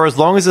for as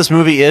long as this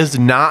movie is,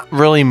 not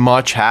really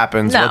much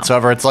happens No.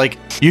 whatsoever. It's like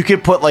you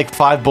could put like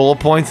 5 bullet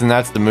points, and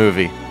that's the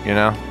movie. You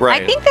know,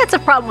 I think that's a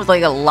problem with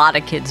like a lot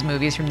of kids'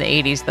 movies from the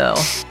 80s, though.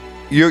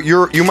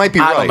 You might be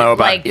right. I don't know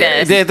about Like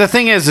this. The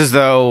thing is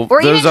though, Or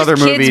even those just other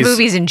kids'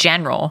 movies. in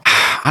general.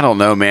 I don't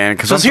know, man.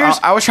 Because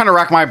I was trying to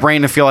rack my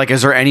brain to feel like,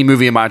 is there any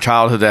movie in my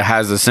childhood that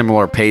has a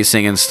similar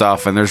pacing and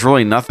stuff? And there's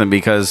really nothing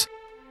because,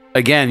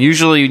 again,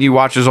 usually when you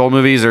watch those old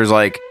movies, there's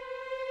like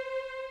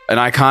an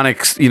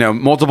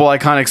iconic, multiple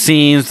iconic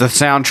scenes. The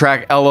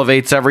soundtrack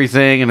elevates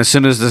everything, and as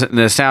soon as the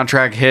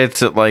soundtrack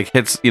hits, it like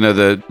hits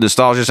the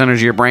nostalgia centers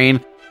of your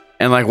brain.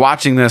 And like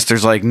watching this,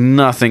 there's like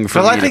nothing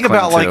for me I to think cling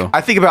about to.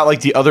 I think about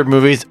like the other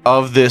movies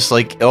of this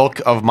like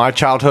ilk of my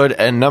childhood,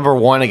 and number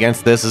 1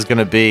 against this is going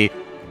to be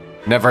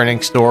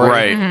Neverending Story,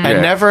 Right. And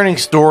Yeah. Neverending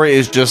Story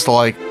is just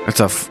like it's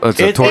a tour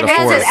de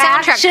force.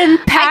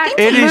 Action-packed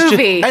It is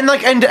movie.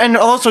 and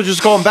also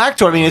just going back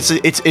to it. I mean,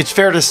 it's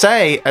fair to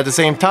say at the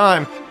same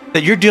time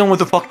that you're dealing with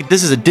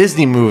this is a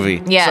Disney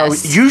movie.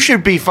 Yes. So you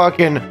should be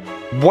fucking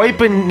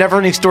wiping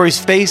Neverending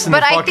Story's face in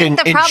But the I fucking think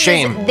the in problem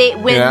shame. is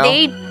when you know?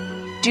 they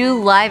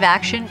do live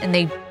action and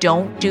they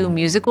don't do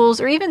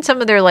musicals or even some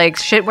of their like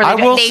shit where I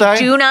they, will they say-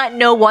 do not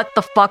know what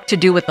the fuck to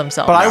do with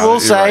themselves. But I will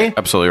say,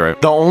 absolutely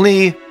right. The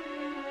only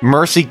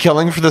mercy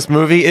killing for this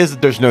movie is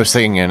that there's no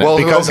singing in it. Well,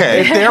 because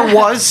okay. if there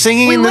was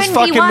singing We in this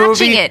wouldn't be fucking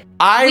watching movie, it.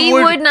 I We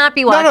would would not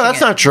be watching No,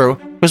 that's it. not true.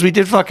 Because we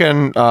did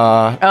fucking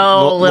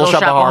Little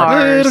Shop of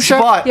Horrors.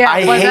 But Yeah,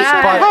 I was hate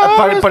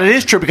that? but it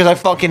is true because I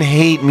fucking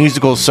hate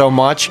musicals so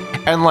much.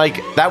 And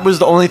like that was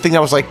the only thing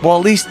that was like, well,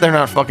 at least they're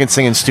not fucking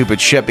singing stupid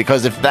shit.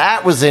 Because if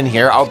that was in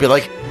here, I would be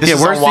like, this is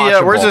where's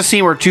unwatchable. the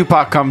scene where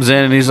Tupac comes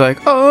in and he's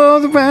like,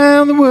 all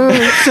around the world.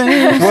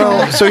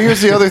 Well, so here's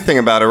the other thing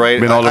about it, right?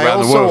 Been all I around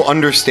the also world.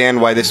 understand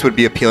why this would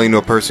be appealing to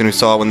a person who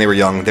saw it when they were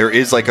young. There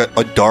is like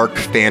a dark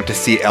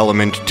fantasy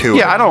element to it.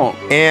 Yeah, I don't.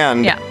 And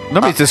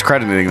Nobody's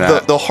discrediting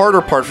that. The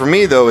harder part for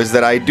me, though, is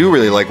that I do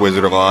really like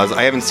Wizard of Oz.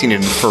 I haven't seen it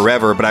in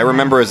forever, but I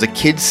remember as a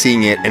kid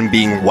seeing it and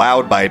being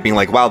wowed by it, being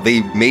like, wow,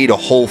 they made a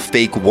whole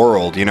fake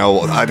world,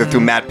 either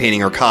through matte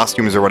painting or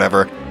costumes or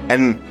whatever.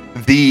 And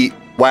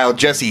while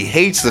Jesse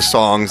hates the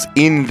songs,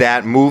 in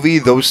that movie,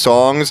 those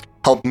songs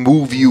help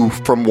move you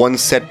from one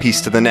set piece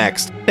to the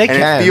next. They and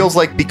can. it feels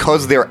like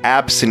because they're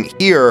absent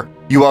here,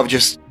 you have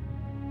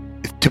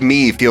to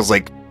me, it feels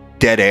like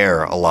dead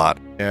air a lot.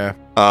 Yeah.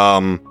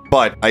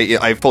 But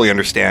I fully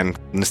understand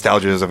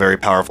nostalgia is a very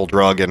powerful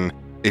drug, and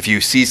if you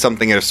see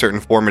something at a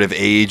certain formative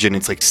age and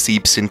it's like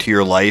seeps into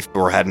your life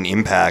or had an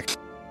impact,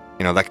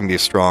 that can be a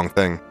strong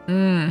thing.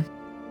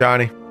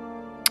 Johnny.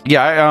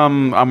 Yeah,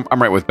 I'm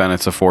right with Ben.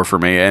 It's a 4 for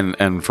me,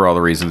 and for all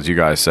the reasons you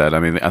guys said. I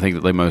mean, I think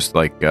that the most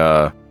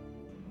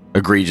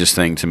egregious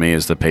thing to me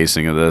is the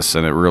pacing of this,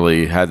 and it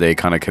really had they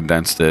kind of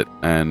condensed it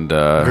and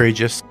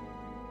egregious.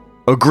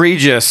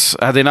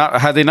 Had they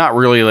not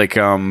really like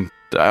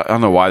I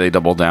don't know why they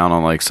doubled down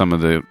on like some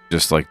of the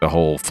just like the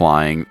whole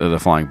flying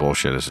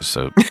bullshit is just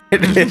so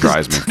it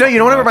drives me. No, you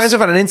know what it reminds me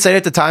of on an insight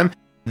at the time?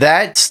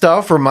 That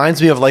stuff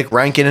reminds me of like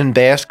Rankin and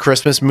Bass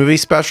Christmas movie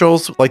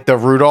specials, like the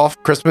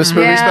Rudolph Christmas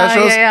movie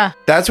specials. Yeah.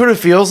 That's what it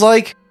feels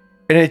like.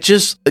 And it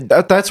just,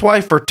 that's why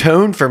for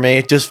tone for me,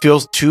 it just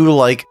feels too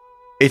like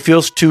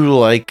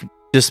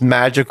just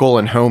magical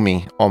and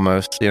homey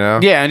almost, you know?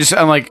 Yeah,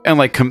 and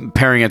like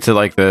comparing it to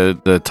like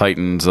the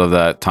Titans of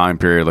that time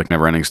period, like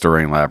Neverending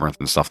Story and Labyrinth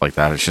and stuff like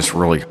that. It's just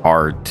really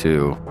hard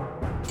to.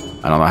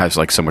 I don't know. I have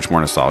like so much more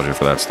nostalgia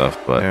for that stuff,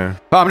 but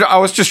I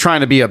was just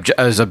trying to be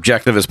as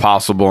objective as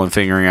possible and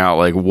figuring out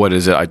like what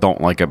is it I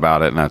don't like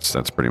about it, and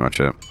that's pretty much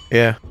it.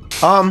 Yeah.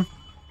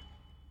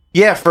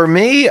 Yeah. For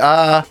me,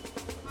 I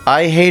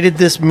hated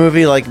this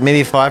movie like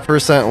maybe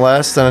 5%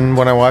 less than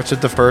when I watched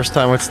it the first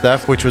time with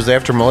Steph, which was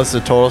after Melissa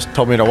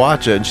told me to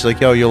watch it, and she's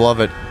like, "Yo, you'll love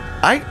it."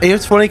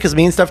 It's funny because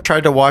me and Steph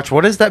tried to watch.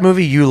 What is that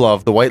movie you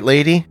love? The White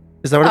Lady.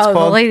 Is that what it's called?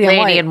 The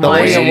Lady in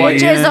White.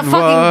 Which is a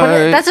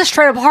fucking. That's a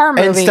straight up horror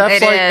movie. And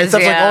Steph's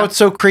like, oh, it's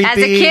so creepy. As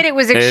a kid, it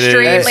was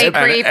extremely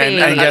creepy.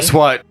 And guess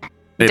what?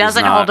 It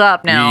doesn't is not. hold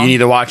up now. You need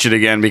to watch it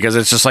again because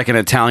it's just like an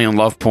Italian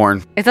love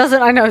porn. It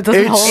doesn't. I know it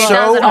doesn't hold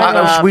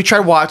up. We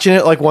tried watching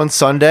it like one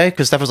Sunday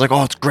because Steph was like,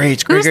 "Oh, it's great,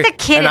 it's great." Who's the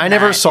kid And in I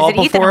never that? saw Is it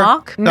it Ethan before.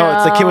 Hawke? No,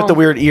 it's the kid with the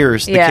weird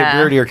ears. The Yeah. kid,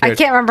 weird ear kid. I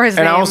can't remember his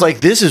And name. I was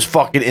like, "This is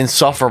fucking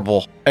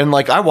insufferable." And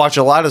like, I watch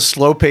a lot of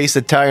slow paced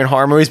Italian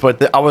horror movies,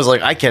 but I was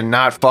like, I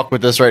cannot fuck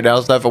with this right now,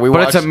 Steph. And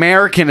But it's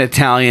American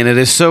Italian. It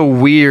is so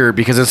weird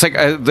because it's like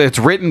it's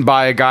written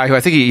by a guy who I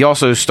think he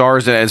also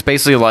stars in it. It's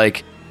basically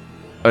like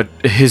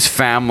his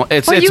family.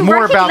 It's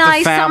more about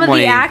the family. Some of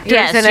the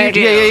actors in it.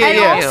 Yeah. And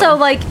also,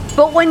 like,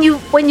 but when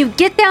you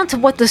get down to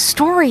what the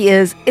story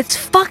is, it's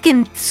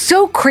fucking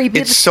so creepy.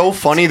 It's so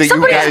funny that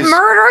Somebody's you guys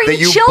murdering that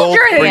you children.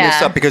 both bring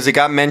this Yeah. up because it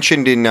got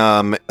mentioned in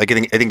like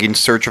I think in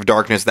Search of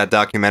Darkness, that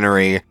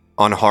documentary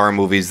on horror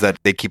movies that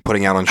they keep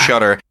putting out on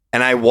Shudder.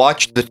 And I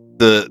watched the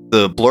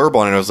blurb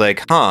on it. And I was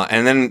like, huh.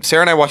 And then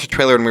Sarah and I watched the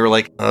trailer and we were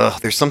like, ugh,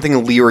 there's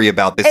something leery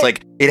about this.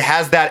 Like it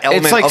has that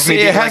element It's like of me it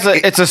being has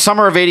like, it's a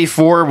summer of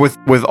 '84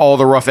 with all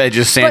the rough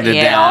edges sanded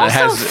down. It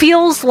also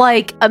feels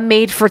like a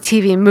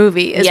made-for-TV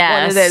movie. Is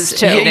what it is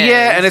too.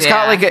 Yeah, and it's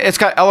got like it's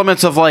got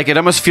elements of like it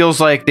almost feels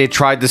like they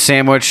tried to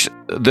sandwich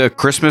the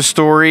Christmas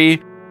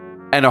Story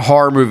and a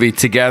horror movie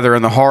together,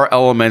 and the horror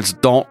elements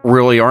aren't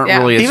really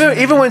as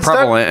even when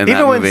prevalent Steph, in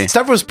that movie. when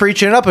Steph was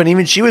preaching it up, and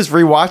even she was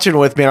rewatching it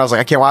with me, and I was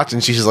like, I can't watch it.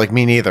 And she's just like,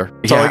 me neither.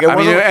 So Yeah, like, it I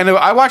mean, wasn't- and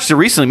I watched it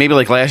recently, maybe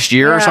like last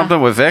year or Yeah.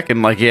 something with Vic,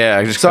 and like,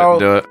 I just couldn't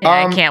do it.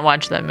 Yeah, I can't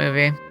watch that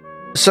movie.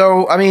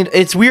 So, I mean,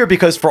 it's weird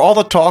because for all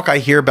the talk I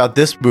hear about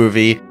this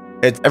movie,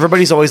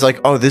 everybody's always like,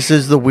 oh, this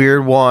is the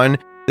weird one.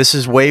 This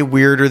is way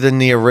weirder than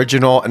the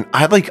original. And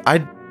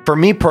for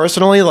me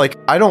personally, like,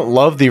 I don't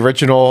love the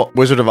original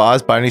Wizard of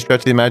Oz by any stretch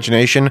of the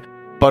imagination.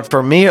 But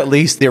for me, at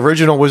least, the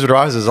original Wizard of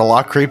Oz is a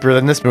lot creepier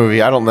than this movie.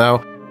 I don't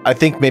know. I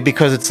think maybe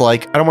because it's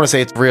like, I don't want to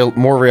say it's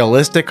more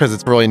realistic because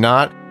it's really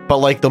not. But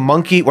like the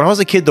monkey, when I was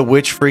a kid, the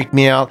witch freaked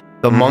me out.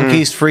 The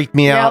monkeys freaked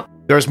me out.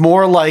 There's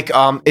more like,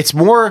 it's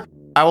more,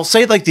 I will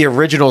say like the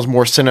original is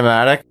more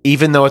cinematic,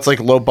 even though it's like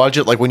low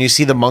budget. Like when you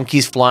see the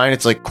monkeys flying,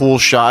 it's like cool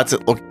shots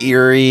that look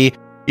eerie.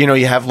 You know,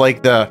 you have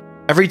like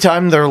every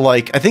time they're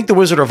like, I think the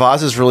Wizard of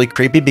Oz is really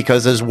creepy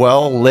because as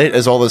well lit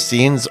as all the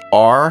scenes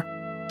are,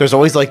 there's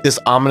always like this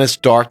ominous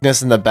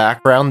darkness in the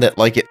background that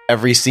like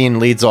every scene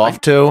leads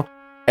off to.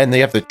 And they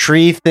have the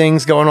tree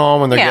things going on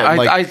when they're getting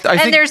like... I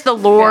and think, there's the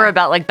lore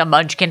about like the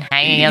Munchkin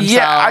hanging himself.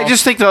 yeah, I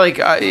just think that like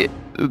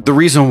the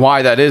reason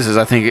why that is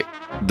I think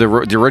the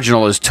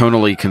original is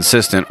tonally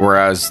consistent,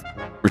 whereas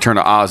Return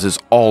to Oz is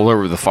all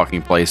over the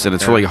fucking place, and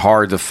it's really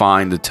hard to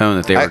find the tone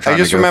that they were trying I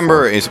just to go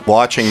remember for. is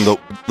watching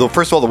the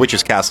first of all, the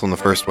Witch's Castle in the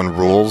first one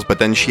rules, but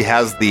then she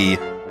has the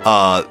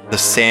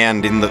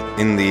sand in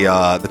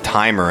the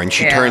timer, and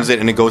she turns it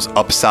and it goes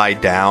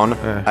upside down.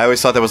 I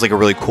always thought that was like a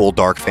really cool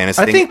dark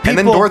fantasy thing. And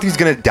then Dorothy's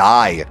gonna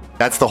die.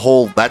 That's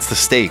the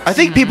stake. I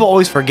think people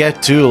always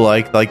forget too,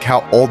 like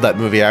how old that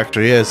movie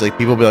actually is. Like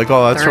people be like,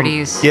 "Oh, that's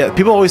 30s. from." Yeah,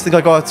 people always think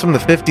like, "Oh, it's from the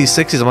 50s,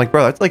 60s." I'm like,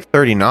 bro, that's like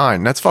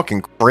 39. That's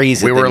fucking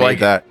crazy. We that they were made like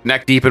that.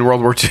 neck deep in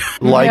World War II.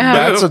 Like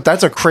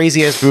that's a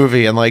crazy ass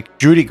movie, and like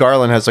Judy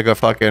Garland has like a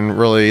fucking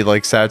really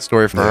like sad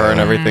story for her and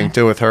everything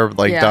too, with her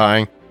like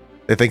dying.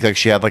 They think like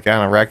she had like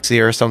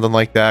anorexia or something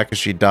like that because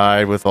she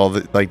died with all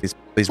the like these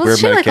weird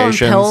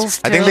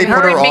medications. I think they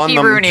put her on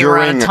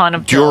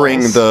them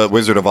during the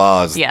Wizard of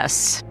Oz.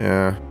 Yes.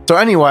 Yeah. So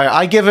anyway,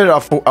 I give it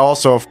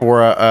also a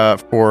 4 out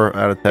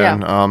of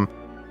 10. Yeah.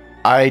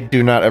 I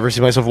do not ever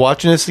see myself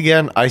watching this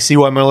again. I see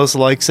why Melissa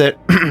likes it.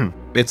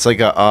 It's like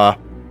a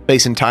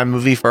space and time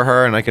movie for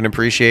her, and I can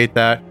appreciate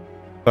that.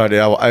 But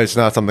it's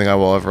not something I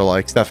will ever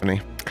like.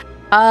 Stephanie.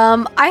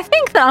 I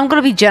think that I'm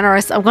going to be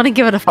generous. I'm going to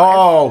give it a 5.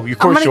 Oh, of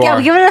course you are.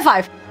 I'm giving it a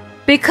 5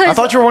 because I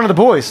thought you were one of the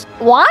boys.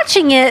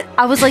 watching it,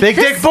 I was like, Big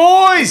dick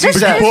boys. You This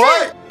said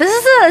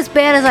isn't as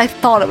bad as I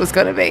thought it was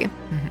going to be.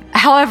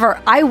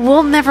 However, I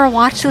will never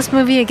watch this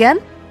movie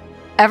again,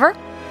 ever.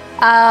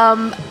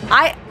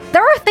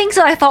 There are things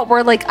that I thought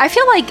were like, I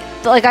feel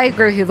like I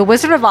agree with you. The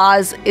Wizard of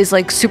Oz is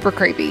like super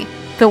creepy.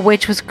 The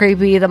witch was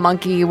creepy. The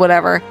monkey,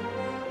 whatever.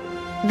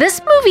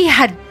 This movie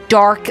had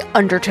dark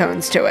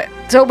undertones to it.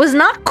 So it was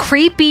not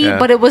creepy,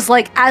 but it was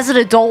like, as an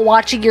adult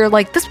watching, you're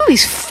like, this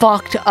movie's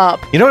fucked up.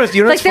 You know what?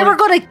 Like they were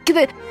going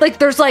to, like,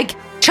 there's like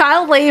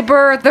child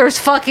labor. There's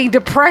fucking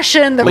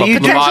depression. There's But you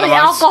do- potentially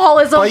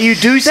alcoholism. But you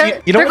do see-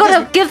 you know they're what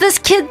going to give this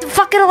kid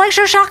fucking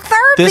electroshock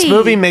therapy. This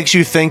movie makes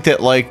you think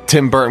that like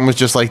Tim Burton was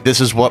just like, this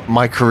is what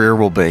my career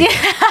will be.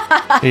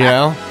 You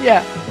know?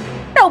 Yeah.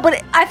 No,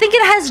 but I think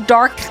it has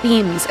dark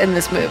themes in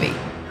this movie.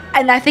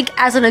 And I think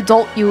as an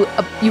adult, you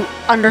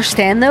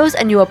understand those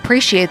and you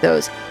appreciate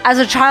those. As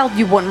a child,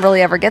 you wouldn't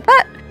really ever get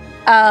that.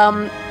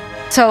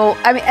 So,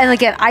 I mean, and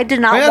again, I did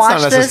not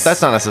watch this.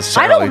 That's not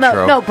necessarily I don't know.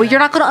 true. No, but you're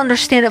not going to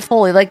understand it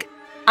fully. Like,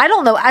 I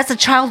don't know. As a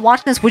child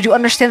watching this, would you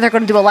understand they're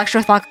going to do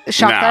electroshock therapy?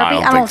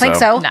 I don't think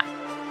so. No.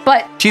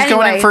 But She's anyway,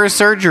 going in for a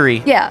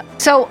surgery. Yeah.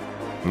 So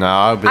No,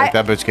 I'd be like,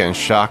 that bitch getting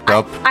shocked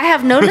up. I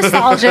have no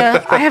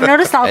nostalgia. I have no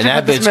nostalgia And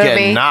that for this bitch movie.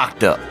 getting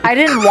knocked up. I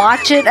didn't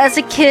watch it as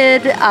a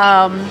kid.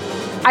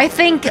 I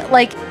think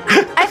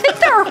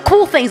there are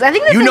cool things. I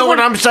think that You they know what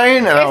would- I'm saying?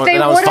 And I if they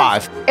was would've-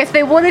 5. If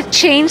they would have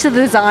changed the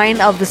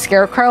design of the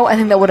Scarecrow, I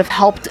think that would have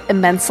helped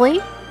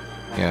immensely.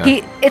 Yeah.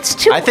 It's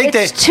too. I think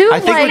it's they- too I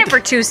think like. with- for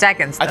 2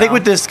 seconds. I think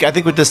with this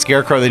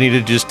Scarecrow, they need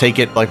to just take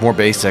it like more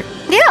basic.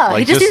 Yeah, Like,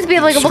 he just needs to be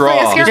like look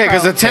like a Scarecrow. Yeah,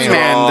 because the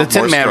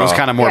Tin Man was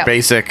kind of more Yeah.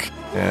 basic.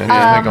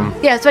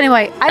 Yeah. So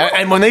anyway, I don't.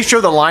 And when they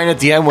show the line at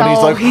the end when he's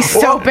Oh, like, he's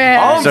so bad.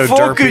 I'm So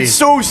fucking derpy.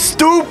 so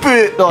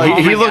stupid. Like,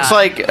 He looks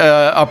like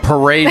a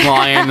parade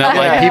lion that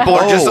like people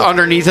are just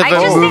underneath of I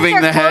him just moving think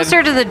the they're head.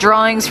 closer to the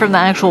drawings from the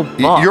actual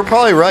book. You're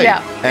probably right.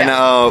 Yeah. And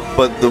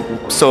but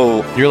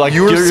you're like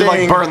you were you're like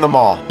saying, burn them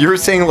all. You were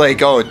saying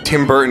like, oh,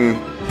 Tim Burton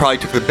probably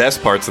took the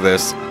best parts of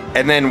this.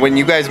 And then when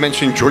you guys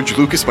mentioned George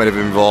Lucas might have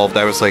been involved,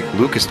 I was like,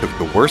 Lucas took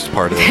the worst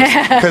part of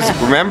this.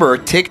 Because remember,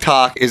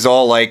 TikTok is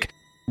all like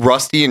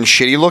rusty and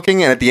shitty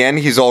looking, and at the end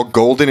he's all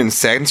golden and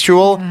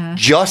sensual,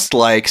 just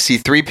like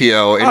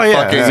C-3PO in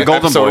fucking Golden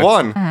episode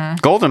Boy. 1.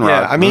 Goldenrod.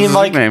 Yeah, I mean,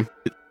 like, and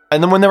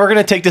then when they were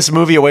gonna take this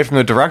movie away from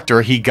the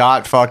director, he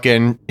got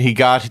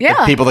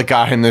the people that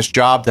got him this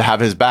job to have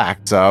his back.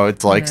 So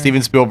it's like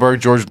Steven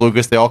Spielberg, George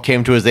Lucas, they all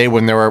came to his aid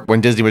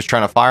when Disney was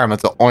trying to fire him.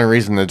 That's the only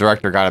reason the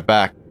director got it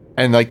back.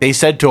 And like they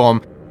said to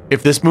him,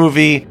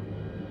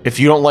 if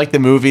you don't like the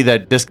movie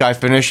that this guy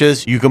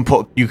finishes, you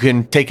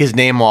can take his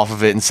name off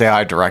of it and say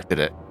I directed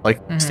it. Like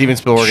Steven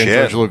Spielberg and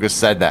George Lucas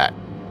said that.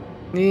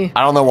 I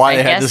don't know why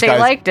they had this guy.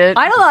 liked it.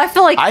 I don't know. I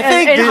feel like I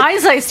think in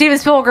hindsight, Steven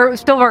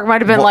Spielberg might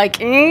have been like,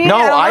 No, I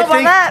don't know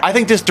about that. I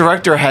think this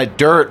director had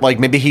dirt. Like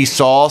maybe he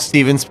saw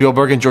Steven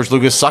Spielberg and George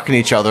Lucas sucking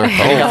each other. No,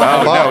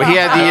 he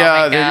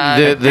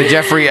had the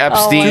Jeffrey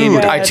Epstein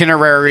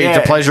itinerary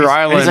to Pleasure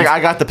Island. He's like, I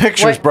got the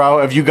pictures, bro,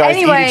 of you guys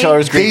Anyway, eat each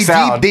other's Greek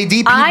salad. They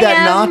DP'd I that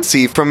am-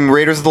 Nazi from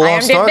Raiders of the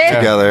Lost Ark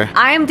together.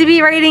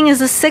 IMDb rating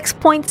is a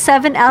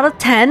 6.7 out of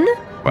 10.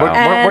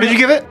 Wow. What did you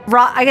give it?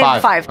 I gave it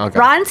 5. Okay.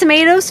 Rotten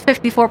Tomatoes,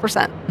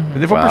 54%.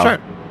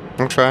 54%.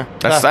 Okay.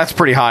 That's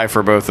pretty high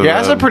for both of them. Yeah,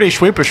 that's a pretty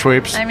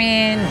sweeps. I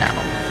mean, no.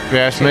 If you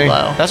ask me.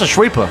 low. That's a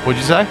sweeper, would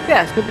you say?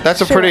 Yeah,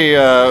 That's a pretty,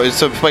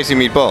 it's a spicy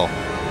meatball.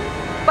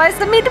 Spice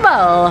the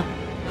meatball.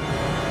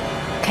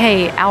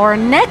 Okay, our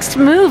next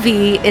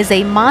movie is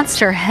a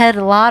Monster Head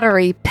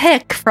Lottery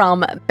pick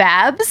from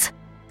Babs.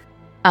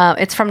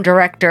 It's from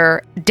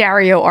director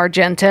Dario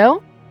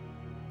Argento,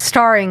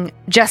 starring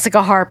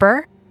Jessica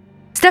Harper,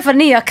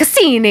 Stefania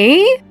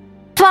Cassini,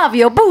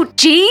 Flavio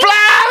Bucci.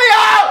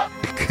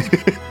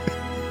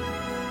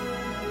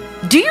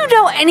 Do you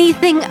know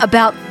anything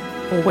about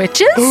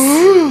witches?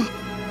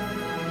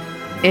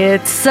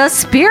 It's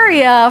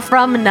Suspiria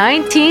from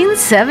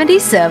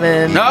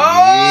 1977.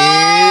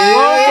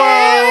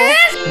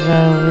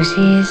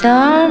 Roses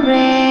are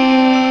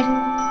red,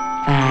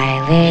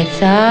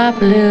 violets are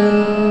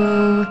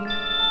blue,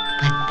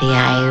 but the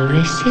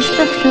iris is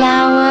the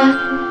flower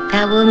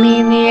that will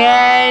mean the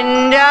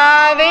end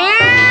of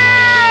it.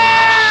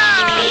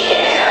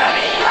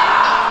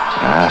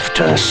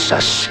 After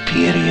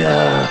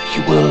Suspiria,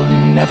 you will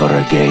never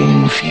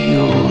again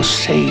feel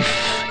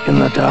safe in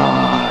the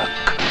dark.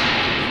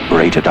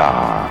 Rated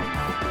R.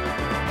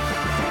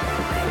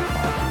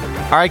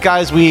 All right,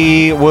 guys,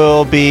 we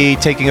will be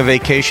taking a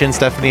vacation,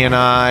 Stephanie and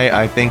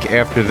I. I think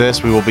after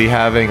this, we will be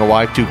having a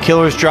Y2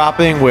 Killers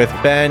dropping with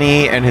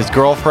Benny and his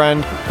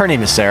girlfriend. Her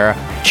name is Sarah.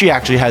 She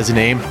actually has a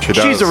name.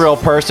 She's a real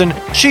person.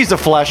 She's a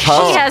flesh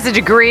hug. She has a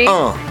degree.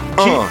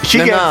 She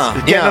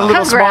gets getting a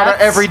little smarter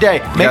every day,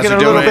 making a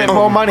little bit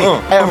more money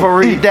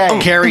every day.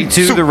 Carry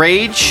to the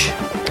rage.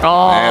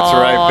 Oh, That's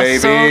right, baby.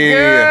 So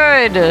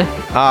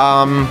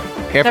good.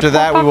 After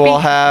that, we will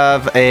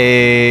have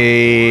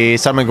a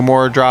Sodom and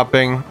Gomorrah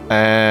dropping,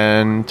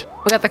 and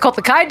We got the Cult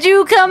of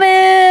Kaiju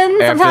coming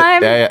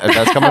sometime. yeah,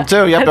 that's coming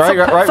too. Yep,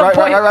 At some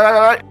point.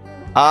 right.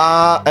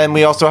 And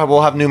we also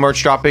will have new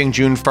merch dropping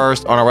June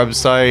 1st on our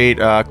website,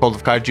 Cult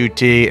of Kaiju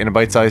Tea and a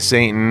Bite-Sized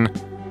Satan.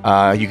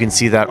 You can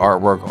see that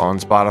artwork on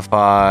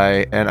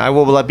Spotify, and I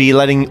will be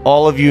letting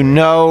all of you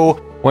know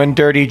when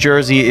Dirty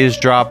Jersey is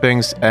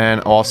dropping,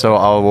 and also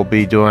I will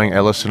be doing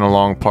a listen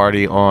along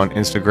party on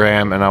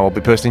Instagram, and I will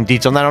be posting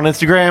deets on that on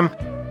Instagram.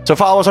 So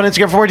follow us on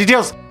Instagram for more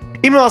details.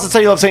 Email us at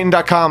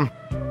sayoulovesatan.com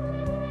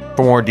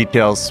for more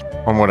details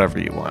on whatever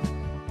you want.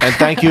 And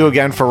thank you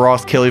again for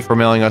Ross Killy for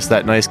mailing us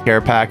that nice care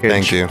package.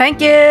 Thank you.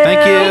 Thank you. Thank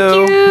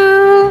you. Thank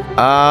you.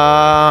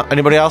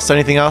 Anybody else?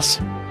 Anything else?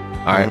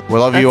 All right. We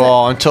love you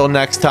all. Until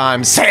next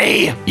time,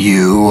 say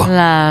you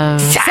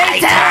love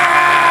Satan!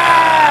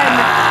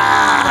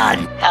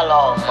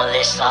 Hello,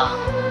 Melissa.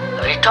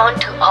 Return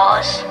to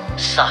Oz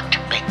sucked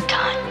big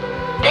time.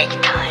 Big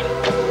time.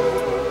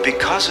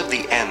 Because of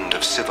the end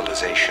of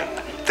civilization,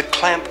 the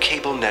Clamp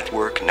Cable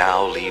Network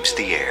now leaves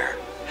the air.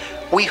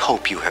 We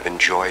hope you have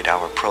enjoyed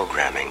our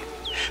programming,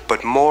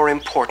 but more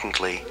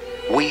importantly,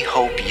 we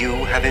hope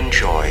you have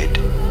enjoyed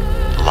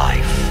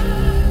life.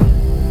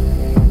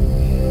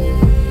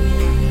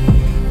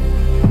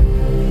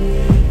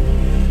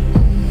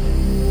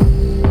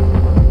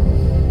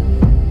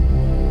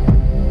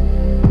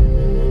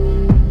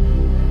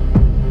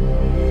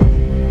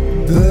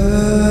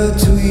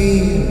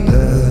 Between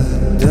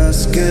the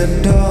dusk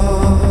and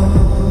dawn,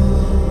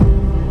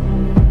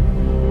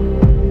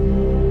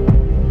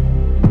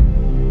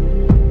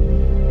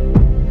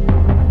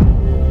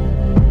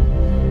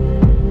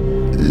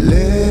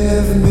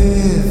 live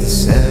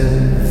myths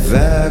and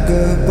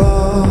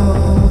vagabonds,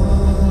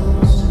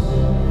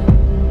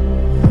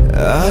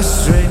 a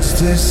strange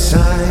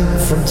design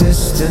from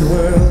distant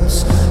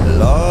worlds,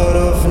 Lord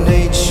of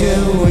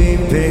nature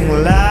weeping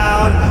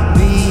loud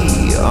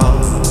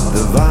beyond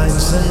the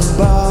vines and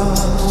bogs.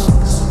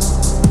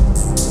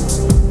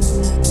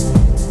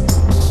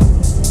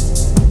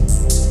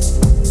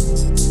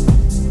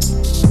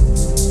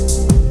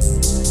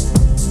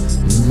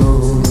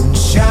 Moon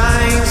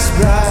shines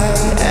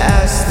bright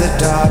as the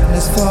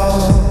darkness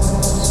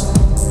falls.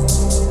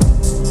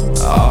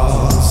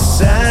 All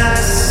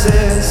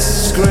senses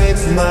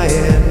scrape my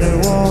inner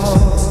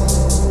wall.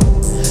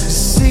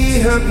 See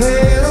her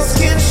pale skin